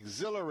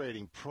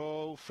 Exhilarating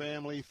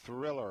pro-family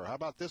thriller. How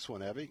about this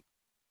one, Evie?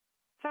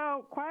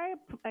 So,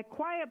 A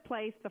Quiet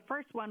Place, the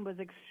first one was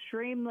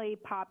extremely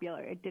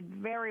popular. It did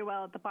very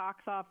well at the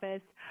box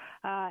office,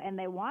 and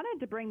they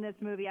wanted to bring this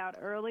movie out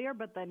earlier,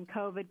 but then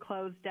COVID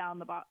closed down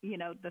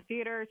the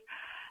theaters.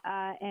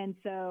 And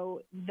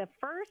so the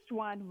first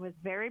one was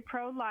very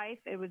pro-life.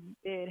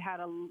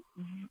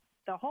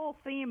 The whole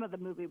theme of the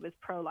movie was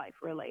pro-life,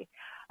 really.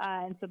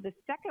 And so the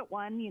second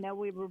one,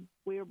 we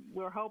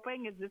were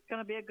hoping, is this going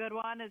to be a good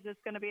one? Is this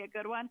going to be a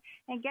good one?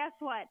 And guess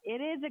what?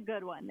 It is a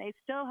good one. They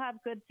still have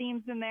good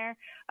themes in there.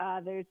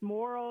 There's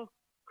moral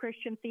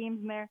Christian themes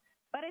in there.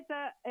 But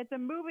it's a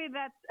movie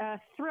that's a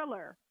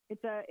thriller.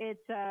 It's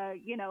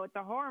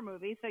a horror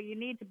movie. So you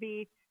need to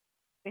be,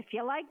 if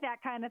you like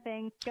that kind of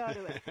thing, go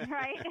to it,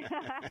 right?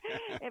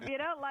 If you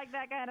don't like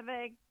that kind of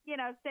thing,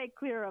 stay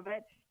clear of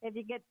it. If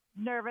you get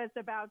nervous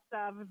about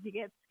stuff, if you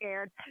get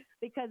scared,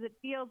 because it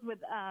deals with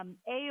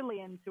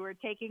aliens who are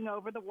taking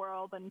over the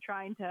world and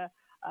trying to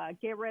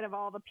get rid of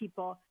all the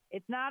people.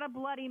 It's not a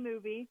bloody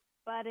movie,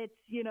 but it's,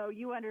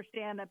 you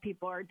understand that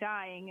people are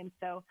dying, and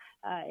so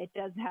it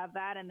does have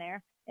that in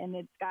there. And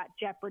it's got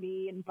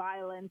jeopardy and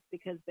violence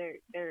because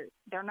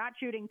they're not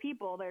shooting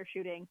people; they're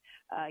shooting,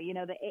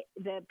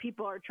 the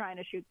people are trying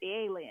to shoot the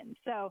aliens.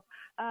 So,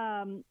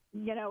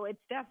 it's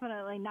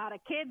definitely not a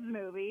kids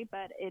movie,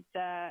 but it's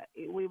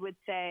we would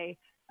say,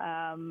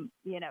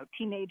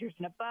 teenagers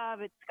and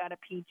above. It's got a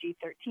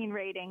PG-13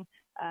 rating,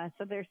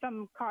 so there's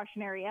some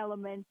cautionary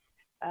elements,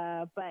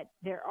 but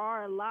there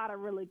are a lot of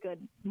really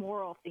good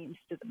moral themes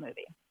to the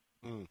movie.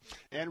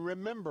 And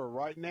remember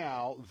right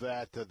now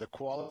that the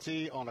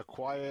quality on A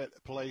Quiet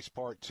Place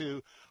Part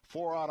 2,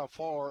 4 out of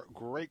 4,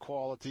 great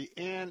quality,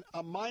 and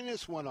a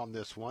 -1 on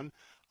this one.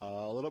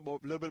 A little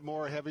bit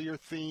more heavier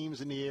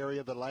themes in the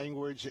area of the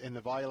language and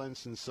the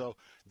violence, and so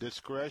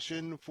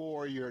discretion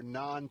for your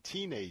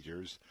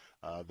non-teenagers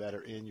that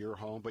are in your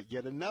home. But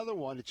yet another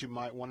one that you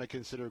might want to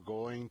consider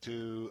going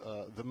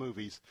to the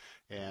movies.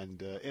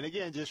 And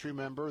again, just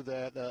remember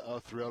that a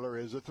thriller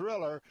is a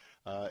thriller,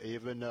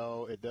 even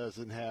though it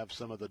doesn't have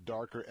some of the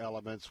darker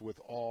elements with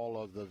all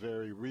of the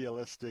very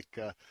realistic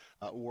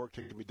work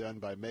that can be done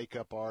by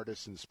makeup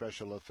artists and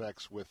special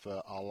effects with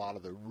a lot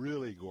of the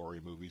really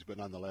gory movies. But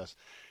nonetheless,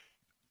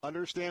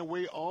 understand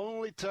we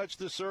only touch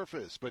the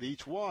surface, but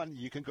each one,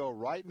 you can go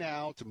right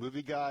now to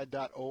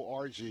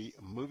movieguide.org,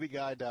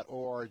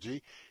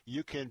 movieguide.org.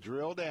 You can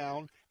drill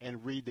down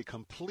and read the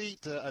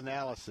complete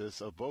analysis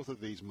of both of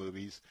these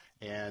movies.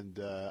 And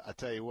I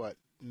tell you what,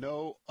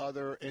 no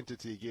other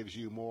entity gives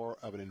you more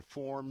of an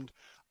informed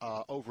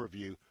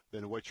overview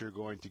than what you're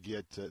going to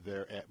get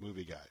there at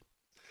Movie Guide.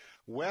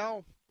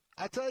 Well,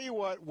 I tell you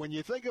what, when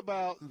you think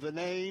about the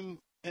name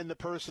and the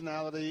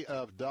personality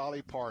of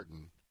Dolly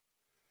Parton,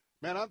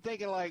 Man, I'm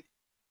thinking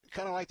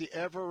kind of like the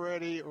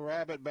ever-ready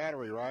rabbit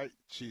battery, right?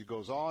 She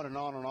goes on and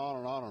on and on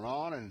and on and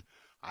on, and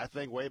I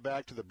think way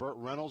back to the Burt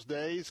Reynolds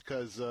days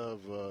because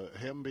of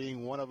him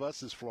being one of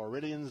us as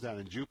Floridians down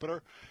in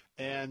Jupiter.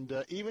 And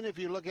even if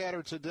you look at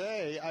her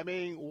today, I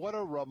mean, what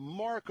a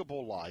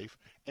remarkable life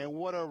and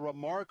what a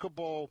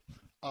remarkable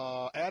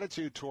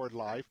attitude toward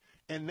life.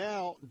 And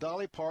now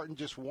Dolly Parton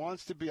just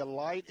wants to be a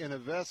light in a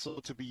vessel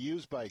to be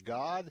used by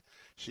God.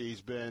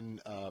 She's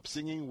been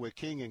singing with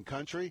King and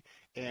Country,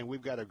 and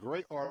we've got a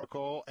great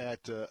article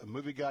at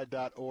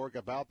movieguide.org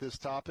about this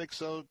topic.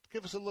 So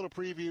give us a little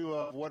preview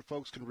of what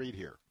folks can read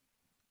here.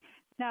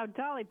 Now,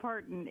 Dolly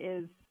Parton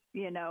is,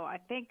 I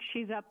think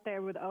she's up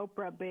there with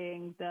Oprah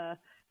being the,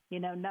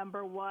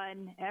 number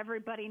one.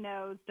 Everybody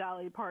knows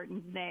Dolly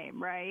Parton's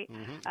name, right?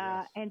 Mm-hmm,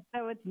 yes. And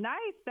so it's nice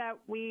that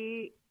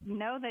we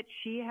know that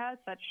she has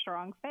such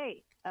strong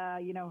faith.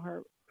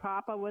 Her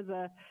papa was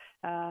a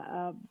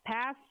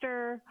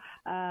pastor,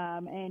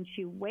 and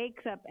she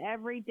wakes up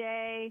every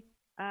day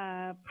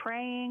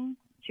praying.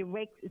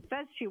 It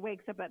says she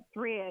wakes up at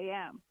 3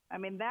 a.m. I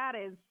mean, that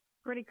is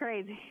pretty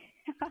crazy.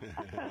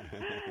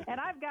 And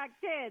I've got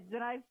kids,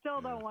 and I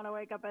still don't want to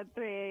wake up at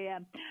 3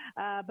 a.m.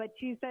 But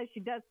she says she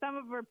does some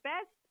of her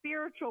best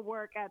spiritual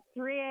work at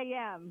 3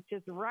 a.m.,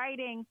 just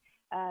writing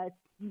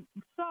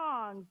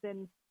songs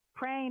and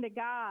praying to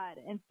God.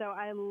 And so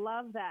I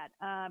love that.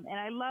 And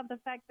I love the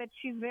fact that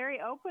she's very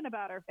open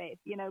about her faith.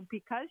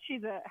 Because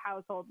she's a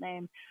household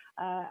name,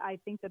 I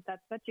think that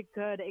that's such a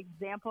good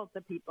example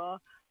to people,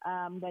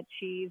 that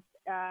she's,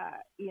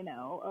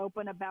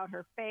 open about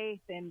her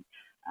faith, and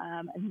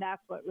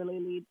that's what really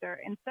leads her.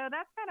 And so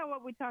that's kind of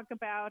what we talk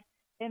about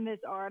in this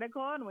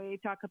article, and we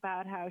talk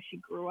about how she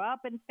grew up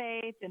in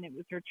faith, and it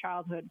was her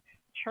childhood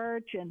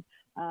church, and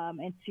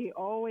she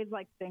always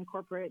likes to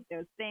incorporate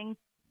those things.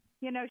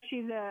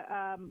 She's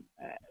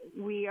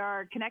we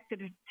are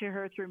connected to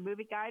her through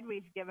Movie Guide.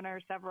 We've given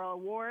her several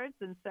awards,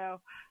 and so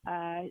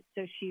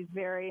she's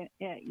very,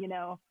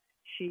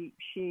 she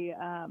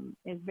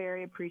is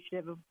very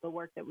appreciative of the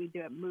work that we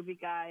do at Movie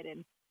Guide,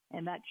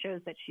 and that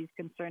shows that she's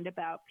concerned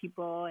about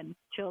people and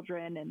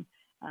children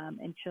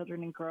and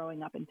children and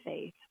growing up in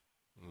faith.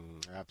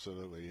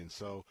 Absolutely. And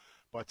so,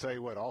 but I tell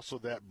you what, also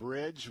that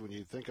bridge, when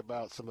you think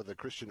about some of the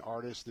Christian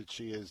artists that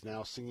she is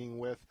now singing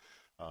with,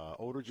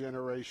 older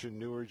generation,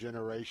 newer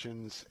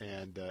generations,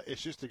 and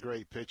it's just a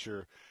great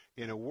picture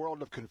in a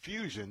world of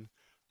confusion.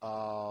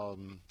 A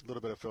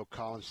little bit of Phil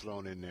Collins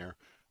thrown in there.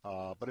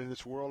 But in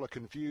this world of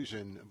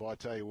confusion, boy, I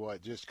tell you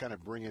what, just kind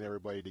of bringing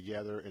everybody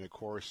together and, of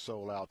course,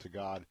 soul out to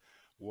God.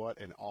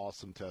 What an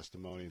awesome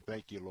testimony.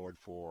 Thank you, Lord,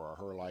 for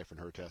her life and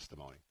her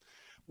testimony.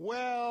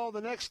 Well,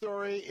 the next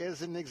story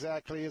isn't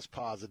exactly as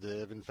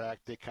positive. In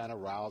fact, it kind of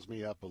roused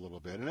me up a little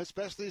bit, and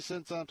especially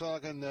since I'm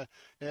talking to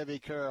Evie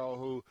Carroll,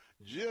 who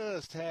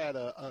just had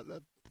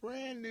a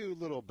brand new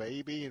little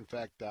baby. In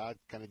fact, I'd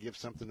kind of give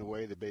something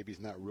away. The baby's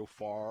not real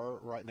far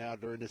right now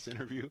during this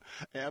interview.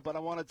 But I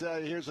want to tell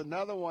you, here's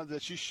another one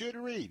that you should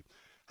read.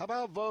 How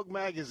about Vogue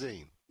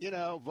magazine?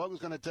 Vogue's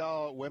going to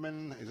tell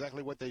women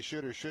exactly what they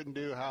should or shouldn't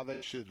do, how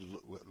they should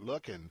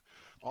look, and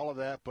all of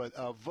that. But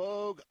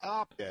Vogue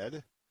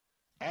op-ed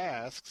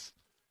asks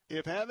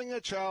if having a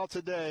child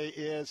today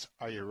is,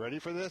 are you ready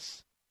for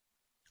this?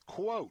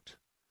 Quote,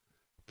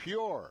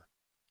 pure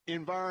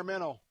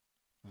environmental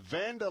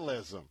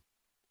vandalism,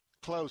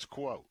 close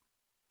quote.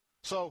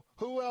 So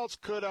who else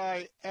could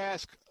I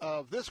ask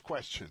of this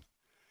question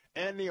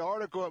and the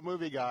article at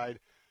Movie Guide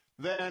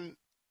than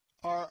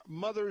our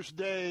Mother's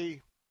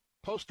Day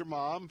poster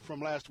mom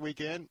from last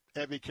weekend,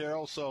 Evie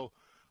Carroll. So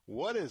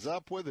what is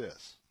up with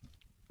this?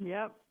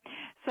 Yep.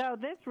 So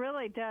this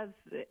really does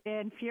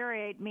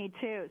infuriate me,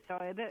 too. So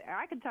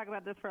I could talk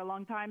about this for a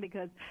long time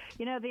because,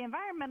 the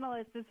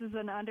environmentalists, this is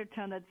an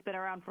undertone that's been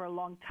around for a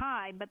long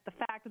time. But the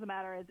fact of the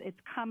matter is it's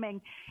coming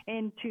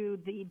into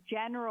the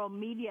general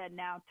media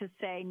now to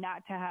say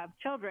not to have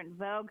children.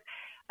 Vogue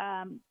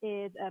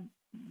is a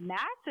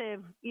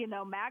massive,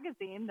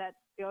 magazine that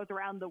goes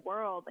around the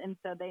world. And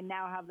so they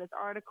now have this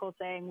article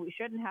saying we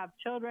shouldn't have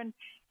children.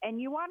 And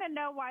you want to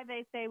know why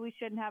they say we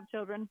shouldn't have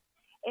children?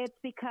 It's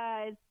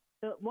because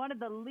one of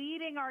the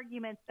leading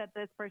arguments that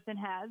this person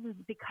has is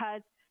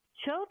because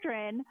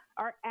children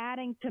are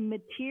adding to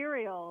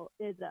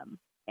materialism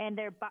and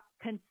they're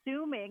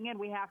consuming, and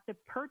we have to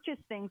purchase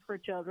things for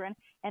children,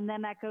 and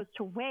then that goes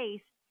to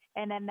waste,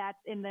 and then that's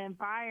in the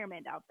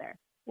environment out there.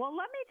 Well,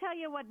 let me tell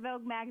you what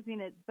Vogue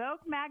magazine is. Vogue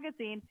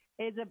magazine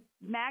is a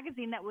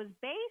magazine that was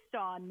based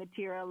on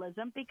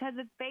materialism because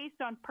it's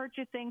based on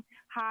purchasing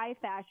high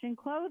fashion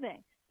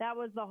clothing. That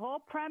was the whole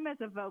premise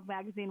of Vogue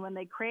magazine when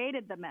they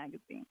created the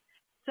magazine.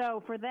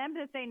 So for them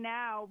to say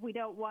now we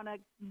don't want to,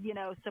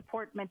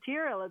 support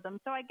materialism,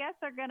 so I guess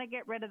they're going to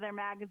get rid of their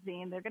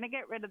magazine. They're going to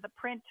get rid of the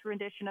print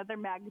rendition of their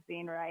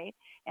magazine, right?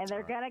 And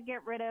they're going to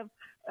get rid of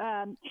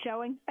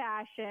showing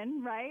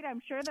fashion, right? I'm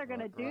sure they're going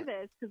to do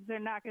this because they're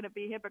not going to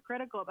be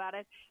hypocritical about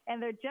it.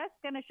 And they're just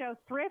going to show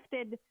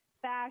thrifted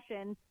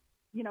fashion,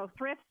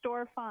 thrift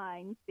store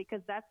finds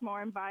because that's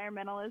more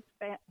environmentalist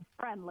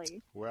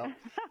friendly. Well,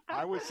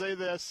 I would say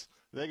this.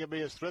 They can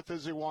be as thrifty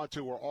as they want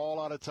to. We're all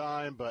out of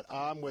time, but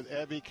I'm with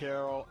Evie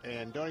Carroll,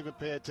 and don't even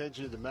pay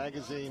attention to the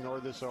magazine or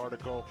this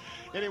article.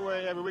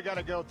 Anyway, Evie, we got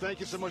to go. Thank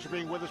you so much for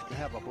being with us.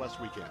 Have a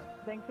blessed weekend.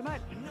 Thanks so much.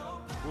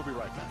 We'll be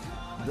right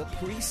back. The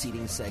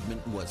preceding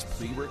segment was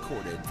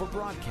pre-recorded for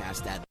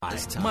broadcast at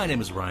this time. My name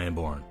is Ryan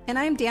Bourne. And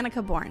I'm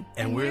Danica Bourne.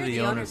 And we're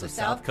the owners of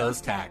South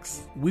Coast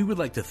Tax. We would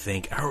like to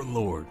thank our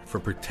Lord for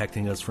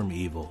protecting us from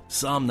evil.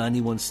 Psalm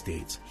 91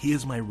 states, He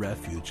is my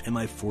refuge and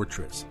my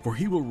fortress, for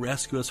He will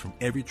rescue us from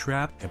every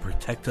trap and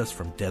protect us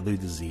from deadly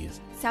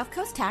disease. South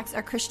Coast Tax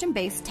are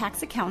Christian-based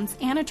tax accountants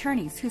and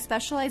attorneys who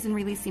specialize in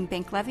releasing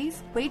bank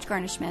levies, wage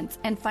garnishments,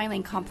 and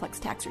filing complex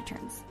tax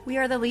returns. We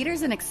are the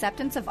leaders in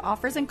acceptance of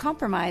offers and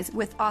compromise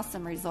with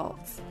awesome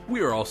results.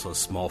 We are also a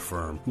small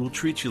firm who will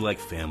treat you like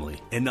family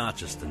and not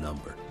just a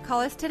number.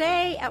 Call us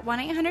today at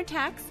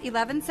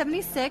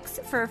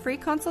 1-800-TAX-1176 for a free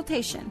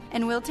consultation,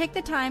 and we'll take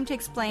the time to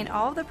explain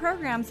all of the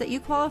programs that you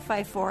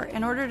qualify for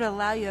in order to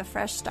allow you a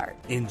fresh start.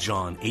 In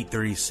John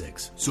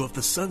 8:36, so if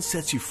the Son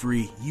sets you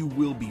free, you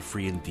will be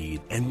free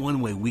indeed. And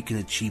one way we can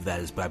achieve that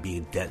is by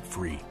being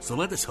debt-free. So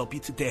let us help you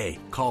today.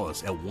 Call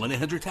us at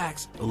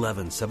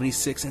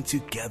 1-800-TAX-1176, and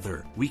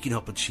together we can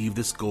help achieve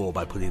this goal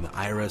by putting the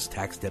IRS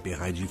tax debt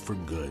behind you for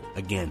good.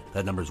 Again,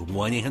 that number is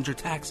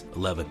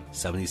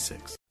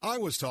 1-800-TAX-1176. I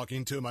was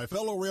talking to my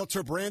fellow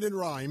realtor Brandon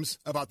Rhymes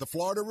about the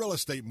Florida real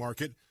estate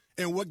market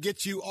and what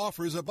gets you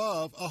offers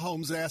above a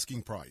home's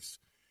asking price.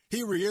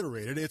 He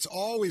reiterated it's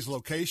always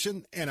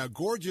location and a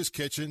gorgeous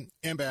kitchen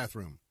and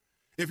bathroom.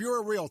 If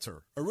you're a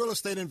realtor, a real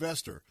estate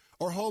investor,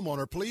 or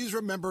homeowner, please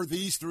remember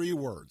these three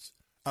words: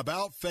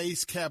 About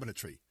Face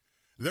Cabinetry.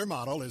 Their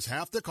motto is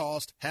half the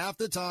cost, half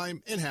the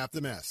time, and half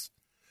the mess.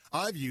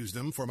 I've used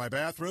them for my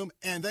bathroom,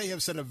 and they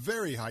have set a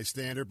very high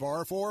standard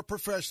bar for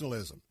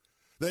professionalism.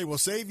 They will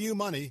save you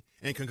money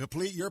and can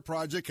complete your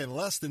project in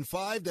less than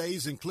 5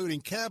 days,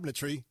 including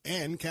cabinetry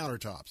and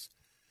countertops.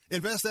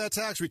 Invest that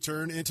tax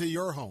return into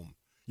your home.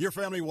 Your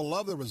family will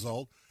love the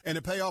result, and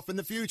the payoff in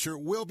the future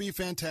will be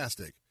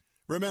fantastic.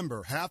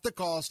 Remember, half the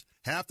cost,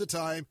 half the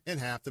time, and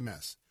half the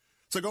mess.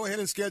 So go ahead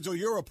and schedule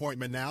your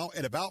appointment now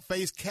at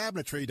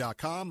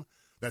AboutFaceCabinetry.com.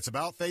 That's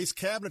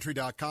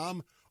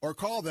AboutFaceCabinetry.com, or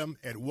call them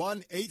at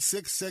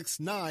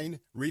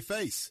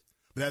 1-866-9-REFACE.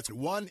 That's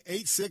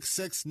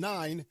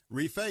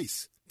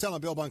 1-866-9-REFACE. Tell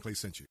them Bill Bunkley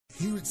sent you.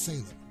 Here at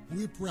Salem,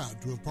 we're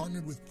proud to have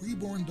partnered with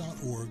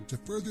Preborn.org to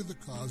further the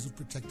cause of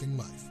protecting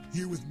life.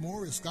 Here with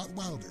more is Scott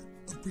Wilder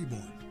of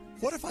Preborn.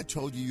 What if I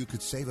told you you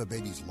could save a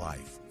baby's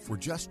life for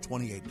just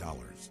 $28?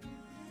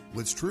 Well,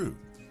 it's true.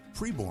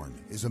 Preborn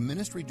is a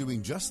ministry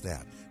doing just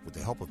that with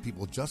the help of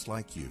people just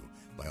like you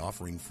by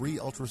offering free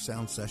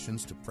ultrasound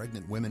sessions to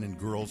pregnant women and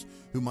girls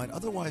who might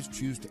otherwise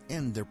choose to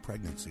end their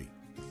pregnancy.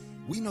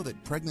 We know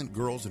that pregnant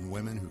girls and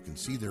women who can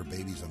see their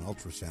babies on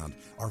ultrasound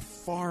are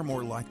far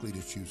more likely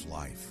to choose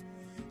life.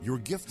 Your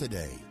gift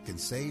today can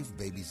save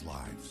babies'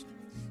 lives.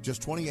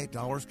 Just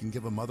 $28 can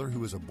give a mother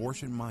who is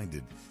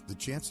abortion-minded the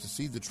chance to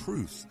see the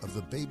truth of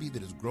the baby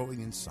that is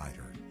growing inside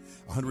her.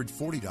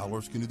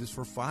 $140 can do this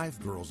for 5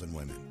 girls and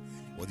women.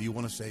 Whether you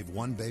want to save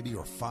one baby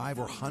or 5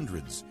 or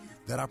hundreds,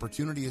 that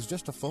opportunity is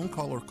just a phone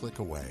call or click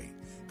away.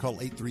 Call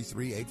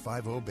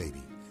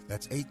 833-850-BABY.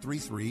 That's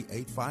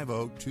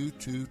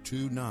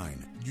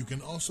 833-850-2229. You can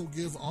also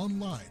give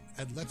online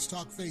at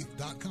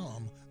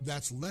letstalkfaith.com.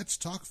 That's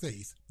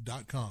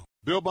letstalkfaith.com.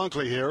 Bill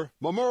Bunkley here.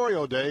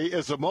 Memorial Day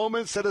is a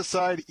moment set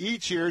aside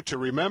each year to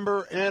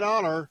remember and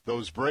honor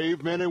those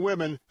brave men and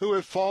women who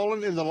have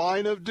fallen in the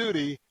line of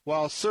duty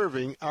while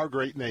serving our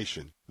great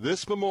nation.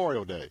 This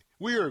Memorial Day,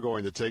 we are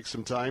going to take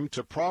some time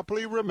to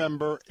properly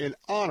remember and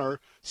honor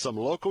some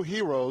local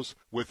heroes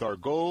with our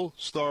Gold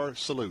Star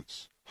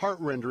salutes.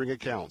 Heart-rending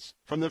accounts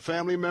from the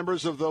family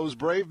members of those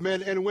brave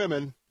men and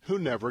women who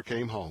never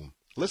came home.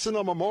 Listen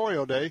on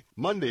Memorial Day,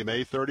 Monday,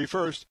 May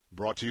 31st,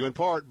 brought to you in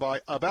part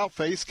by About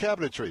Face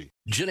Cabinetry.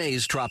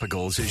 Janae's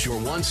Tropicals is your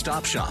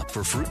one-stop shop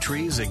for fruit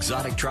trees,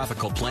 exotic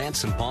tropical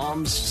plants and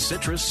palms,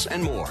 citrus,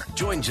 and more.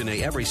 Join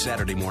Janae every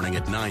Saturday morning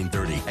at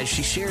 9:30 as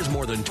she shares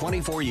more than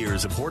 24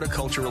 years of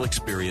horticultural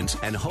experience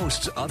and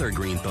hosts other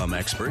Green Thumb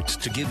experts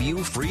to give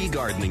you free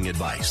gardening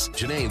advice.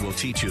 Janae will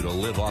teach you to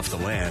live off the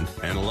land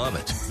and love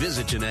it.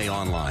 Visit Janae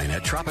online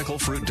at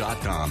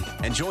tropicalfruit.com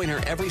and join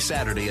her every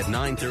Saturday at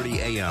 9:30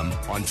 a.m.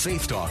 on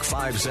Faith Talk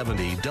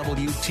 570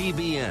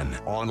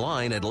 WTBN,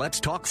 online at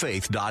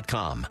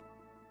letstalkfaith.com.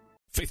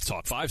 Faith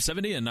Talk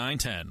 570 and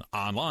 910.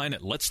 Online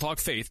at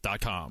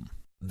letstalkfaith.com.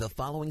 The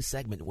following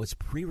segment was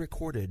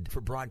pre-recorded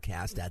for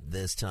broadcast at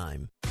this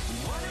time.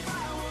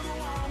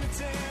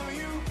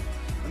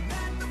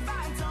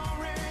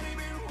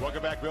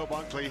 Welcome back. Bill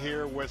Bunkley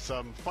here with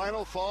some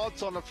final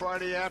thoughts on a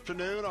Friday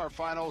afternoon, our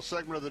final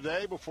segment of the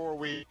day before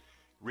we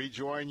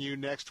rejoin you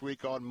next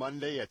week on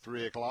Monday at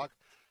 3 o'clock.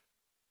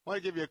 I want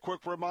to give you a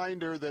quick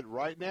reminder that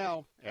right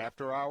now,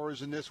 after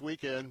hours and this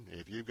weekend,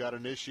 if you've got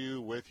an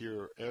issue with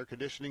your air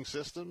conditioning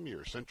system,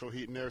 your central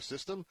heat and air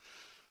system,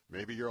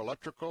 maybe your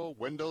electrical,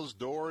 windows,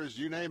 doors,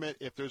 you name it,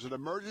 if there's an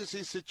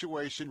emergency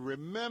situation,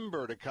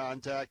 remember to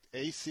contact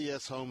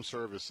ACS Home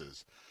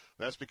Services.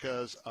 That's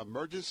because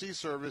emergency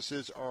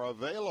services are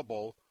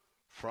available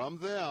from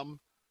them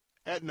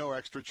at no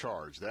extra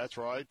charge. That's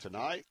right,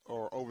 tonight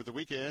or over the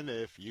weekend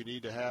if you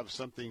need to have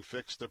something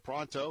fixed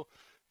pronto.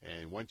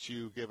 And once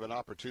you give an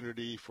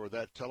opportunity for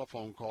that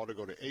telephone call to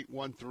go to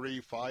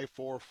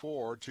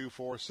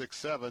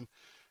 813-544-2467,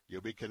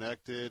 you'll be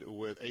connected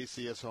with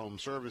ACS Home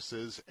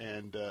Services,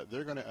 and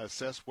they're going to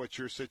assess what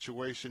your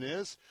situation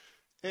is,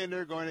 and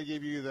they're going to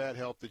give you that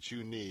help that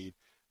you need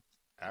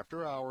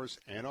after hours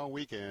and on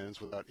weekends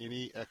without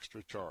any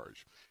extra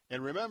charge.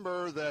 And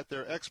remember that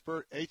their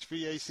expert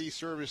HVAC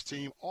service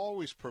team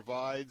always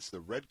provides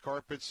the red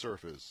carpet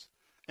service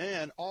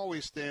and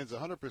always stands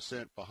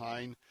 100%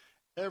 behind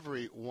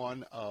every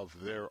one of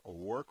their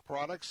work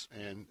products,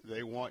 and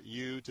they want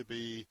you to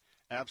be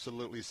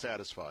absolutely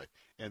satisfied.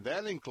 And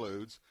that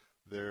includes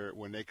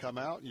when they come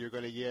out, you're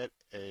going to get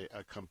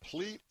a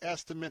complete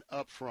estimate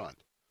up front.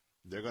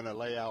 They're going to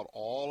lay out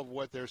all of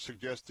what they're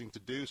suggesting to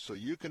do so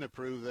you can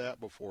approve that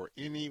before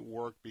any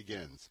work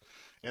begins.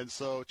 And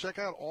so check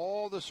out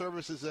all the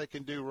services they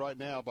can do right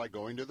now by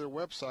going to their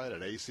website at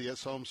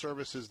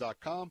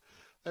acshomeservices.com.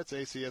 That's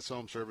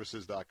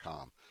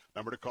acshomeservices.com.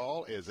 Number to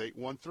call is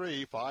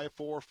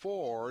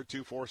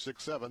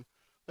 813-544-2467.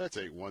 That's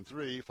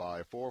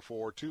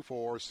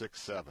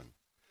 813-544-2467.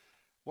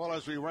 Well,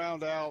 as we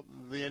round out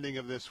the ending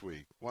of this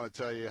week, I want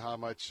to tell you how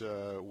much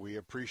we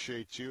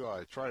appreciate you.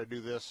 I try to do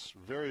this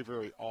very,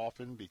 very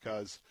often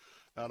because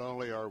not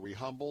only are we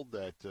humbled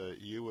that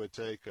you would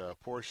take a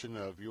portion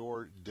of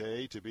your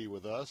day to be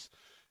with us,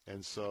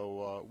 and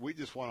so we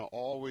just want to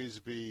always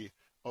be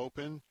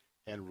open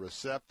and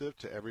receptive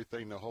to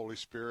everything the Holy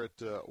Spirit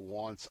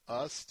wants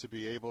us to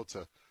be able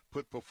to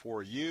put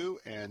before you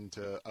and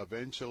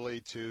eventually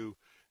to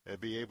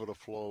be able to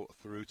flow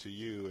through to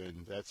you,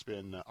 and that's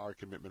been our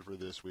commitment for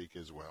this week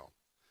as well.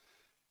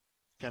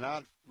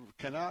 Cannot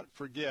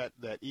forget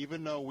that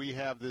even though we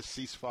have this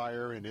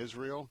ceasefire in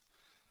Israel,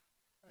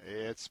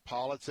 it's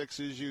politics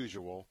as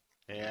usual,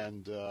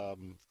 and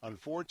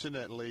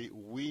unfortunately,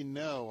 we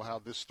know how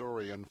this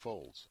story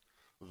unfolds.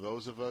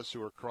 Those of us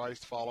who are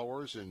Christ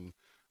followers, and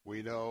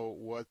we know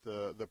what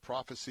the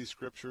prophecy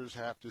scriptures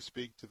have to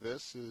speak to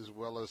this, as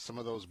well as some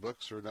of those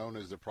books are known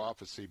as the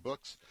prophecy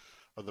books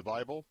of the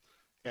Bible.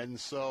 And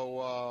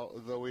so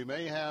though we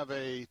may have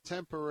a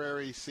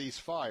temporary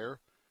ceasefire,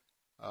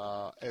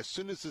 as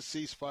soon as the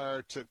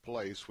ceasefire took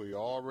place, we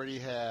already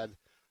had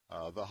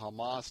the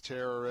Hamas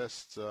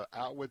terrorists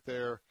out with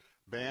their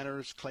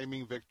banners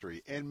claiming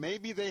victory. And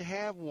maybe they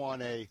have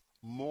won a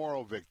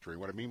moral victory.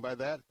 What I mean by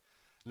that?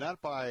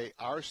 Not by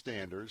our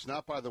standards,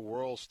 not by the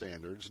world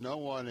standards. No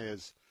one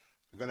is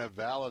going to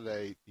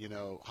validate,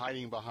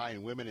 hiding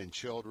behind women and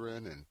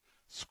children and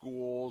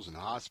schools and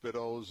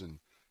hospitals and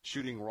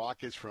shooting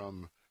rockets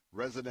from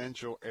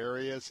residential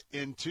areas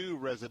into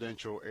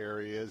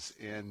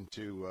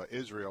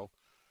Israel.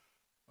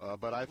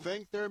 But I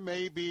think there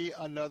may be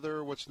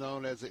another what's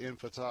known as an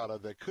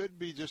intifada that could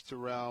be just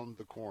around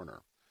the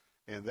corner.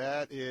 And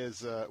that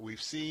is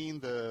we've seen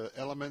the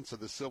elements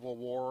of the civil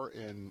war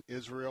in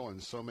Israel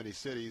in so many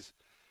cities,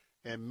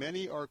 and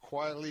many are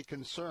quietly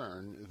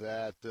concerned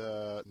that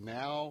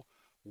now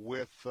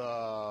with,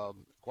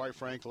 quite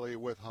frankly,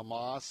 with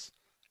Hamas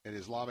and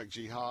Islamic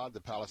Jihad,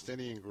 the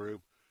Palestinian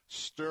group,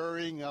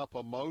 stirring up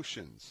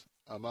emotions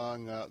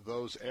among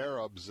those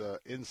Arabs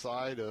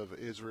inside of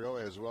Israel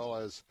as well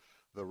as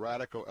the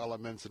radical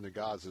elements in the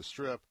Gaza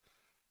Strip.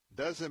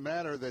 Doesn't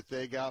matter that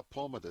they got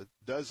plummeted.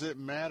 Doesn't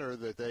matter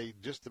that they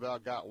just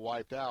about got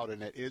wiped out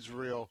and that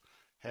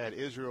had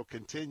Israel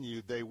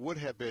continued, they would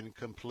have been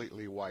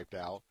completely wiped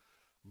out.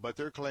 But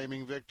they're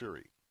claiming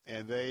victory.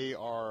 And they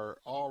are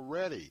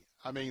already,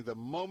 the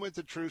moment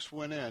the truce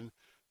went in,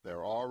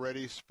 they're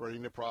already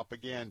spreading the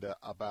propaganda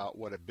about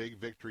what a big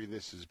victory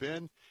this has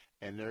been,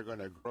 and they're going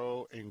to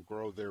grow and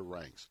grow their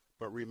ranks.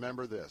 But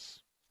remember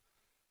this.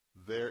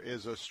 There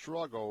is a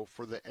struggle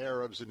for the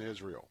Arabs in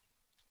Israel.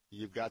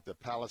 You've got the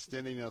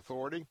Palestinian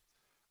Authority,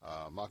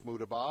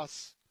 Mahmoud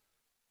Abbas,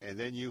 and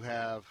then you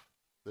have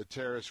the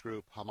terrorist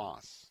group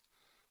Hamas.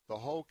 The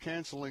whole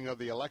canceling of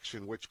the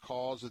election, which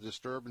caused the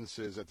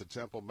disturbances at the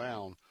Temple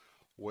Mount,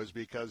 was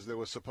because there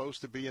was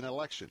supposed to be an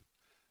election.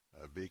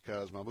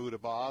 Because Mahmoud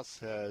Abbas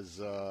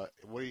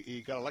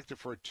he got elected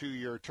for a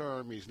 2-year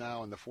term. He's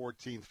now in the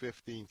 14th,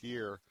 15th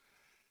year.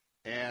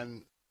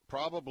 And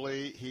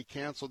probably he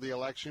canceled the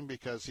election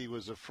because he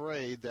was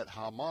afraid that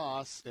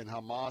Hamas and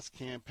Hamas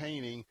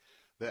campaigning,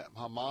 that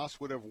Hamas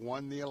would have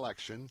won the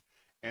election,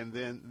 and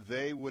then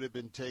they would have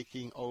been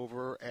taking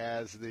over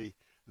as the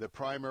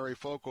primary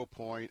focal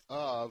point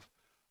of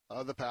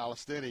the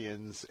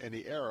Palestinians and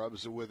the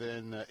Arabs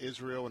within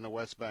Israel and the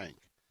West Bank.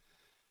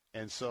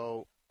 And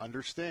so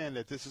understand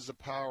that this is a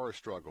power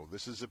struggle.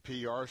 This is a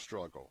PR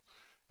struggle.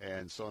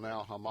 And so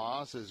now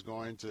Hamas is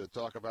going to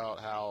talk about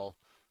how,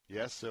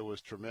 yes, there was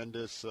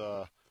tremendous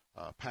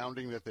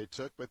pounding that they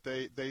took, but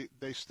they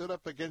stood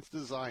up against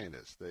the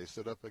Zionists. They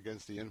stood up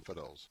against the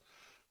infidels.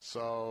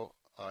 So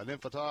an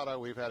intifada,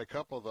 we've had a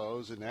couple of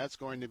those, and that's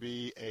going to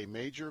be a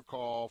major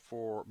call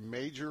for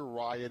major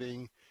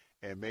rioting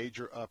and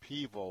major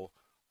upheaval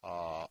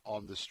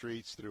on the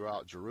streets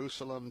throughout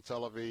Jerusalem,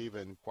 Tel Aviv,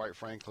 and quite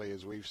frankly,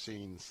 as we've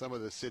seen, some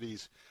of the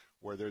cities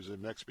where there's a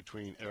mix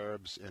between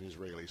Arabs and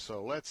Israelis.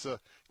 So let's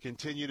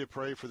continue to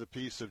pray for the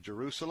peace of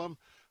Jerusalem.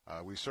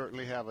 We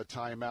certainly have a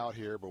timeout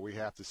here, but we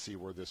have to see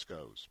where this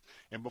goes.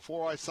 And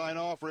before I sign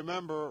off,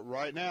 remember,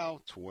 right now,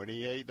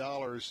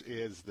 $28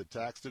 is the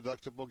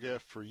tax-deductible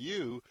gift for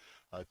you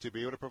to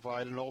be able to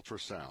provide an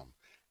ultrasound.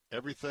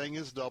 Everything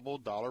is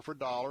doubled, dollar for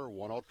dollar.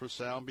 One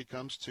ultrasound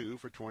becomes two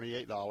for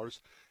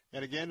 $28.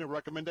 And again, a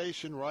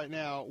recommendation right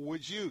now,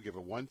 would you give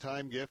a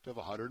one-time gift of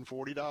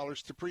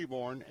 $140 to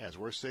Preborn as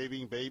we're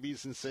saving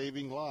babies and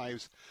saving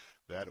lives?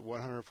 That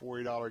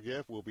 $140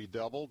 gift will be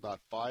doubled, not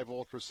 5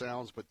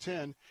 ultrasounds, but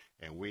 10.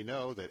 And we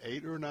know that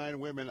 8 or 9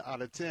 women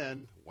out of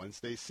 10, once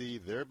they see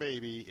their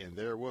baby in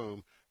their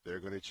womb,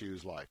 they're going to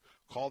choose life.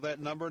 Call that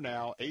number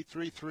now,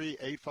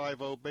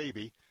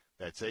 833-850-BABY.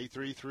 That's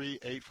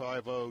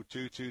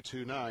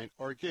 833-850-2229,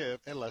 or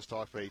give at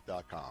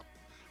letstalkfaith.com.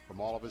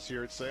 From all of us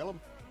here at Salem,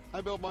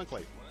 I'm Bill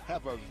Bunkley.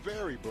 Have a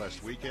very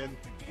blessed weekend.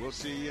 We'll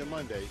see you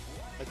Monday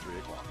at 3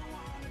 o'clock.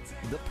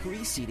 The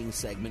preceding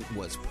segment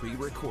was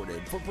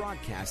pre-recorded for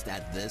broadcast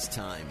at this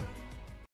time.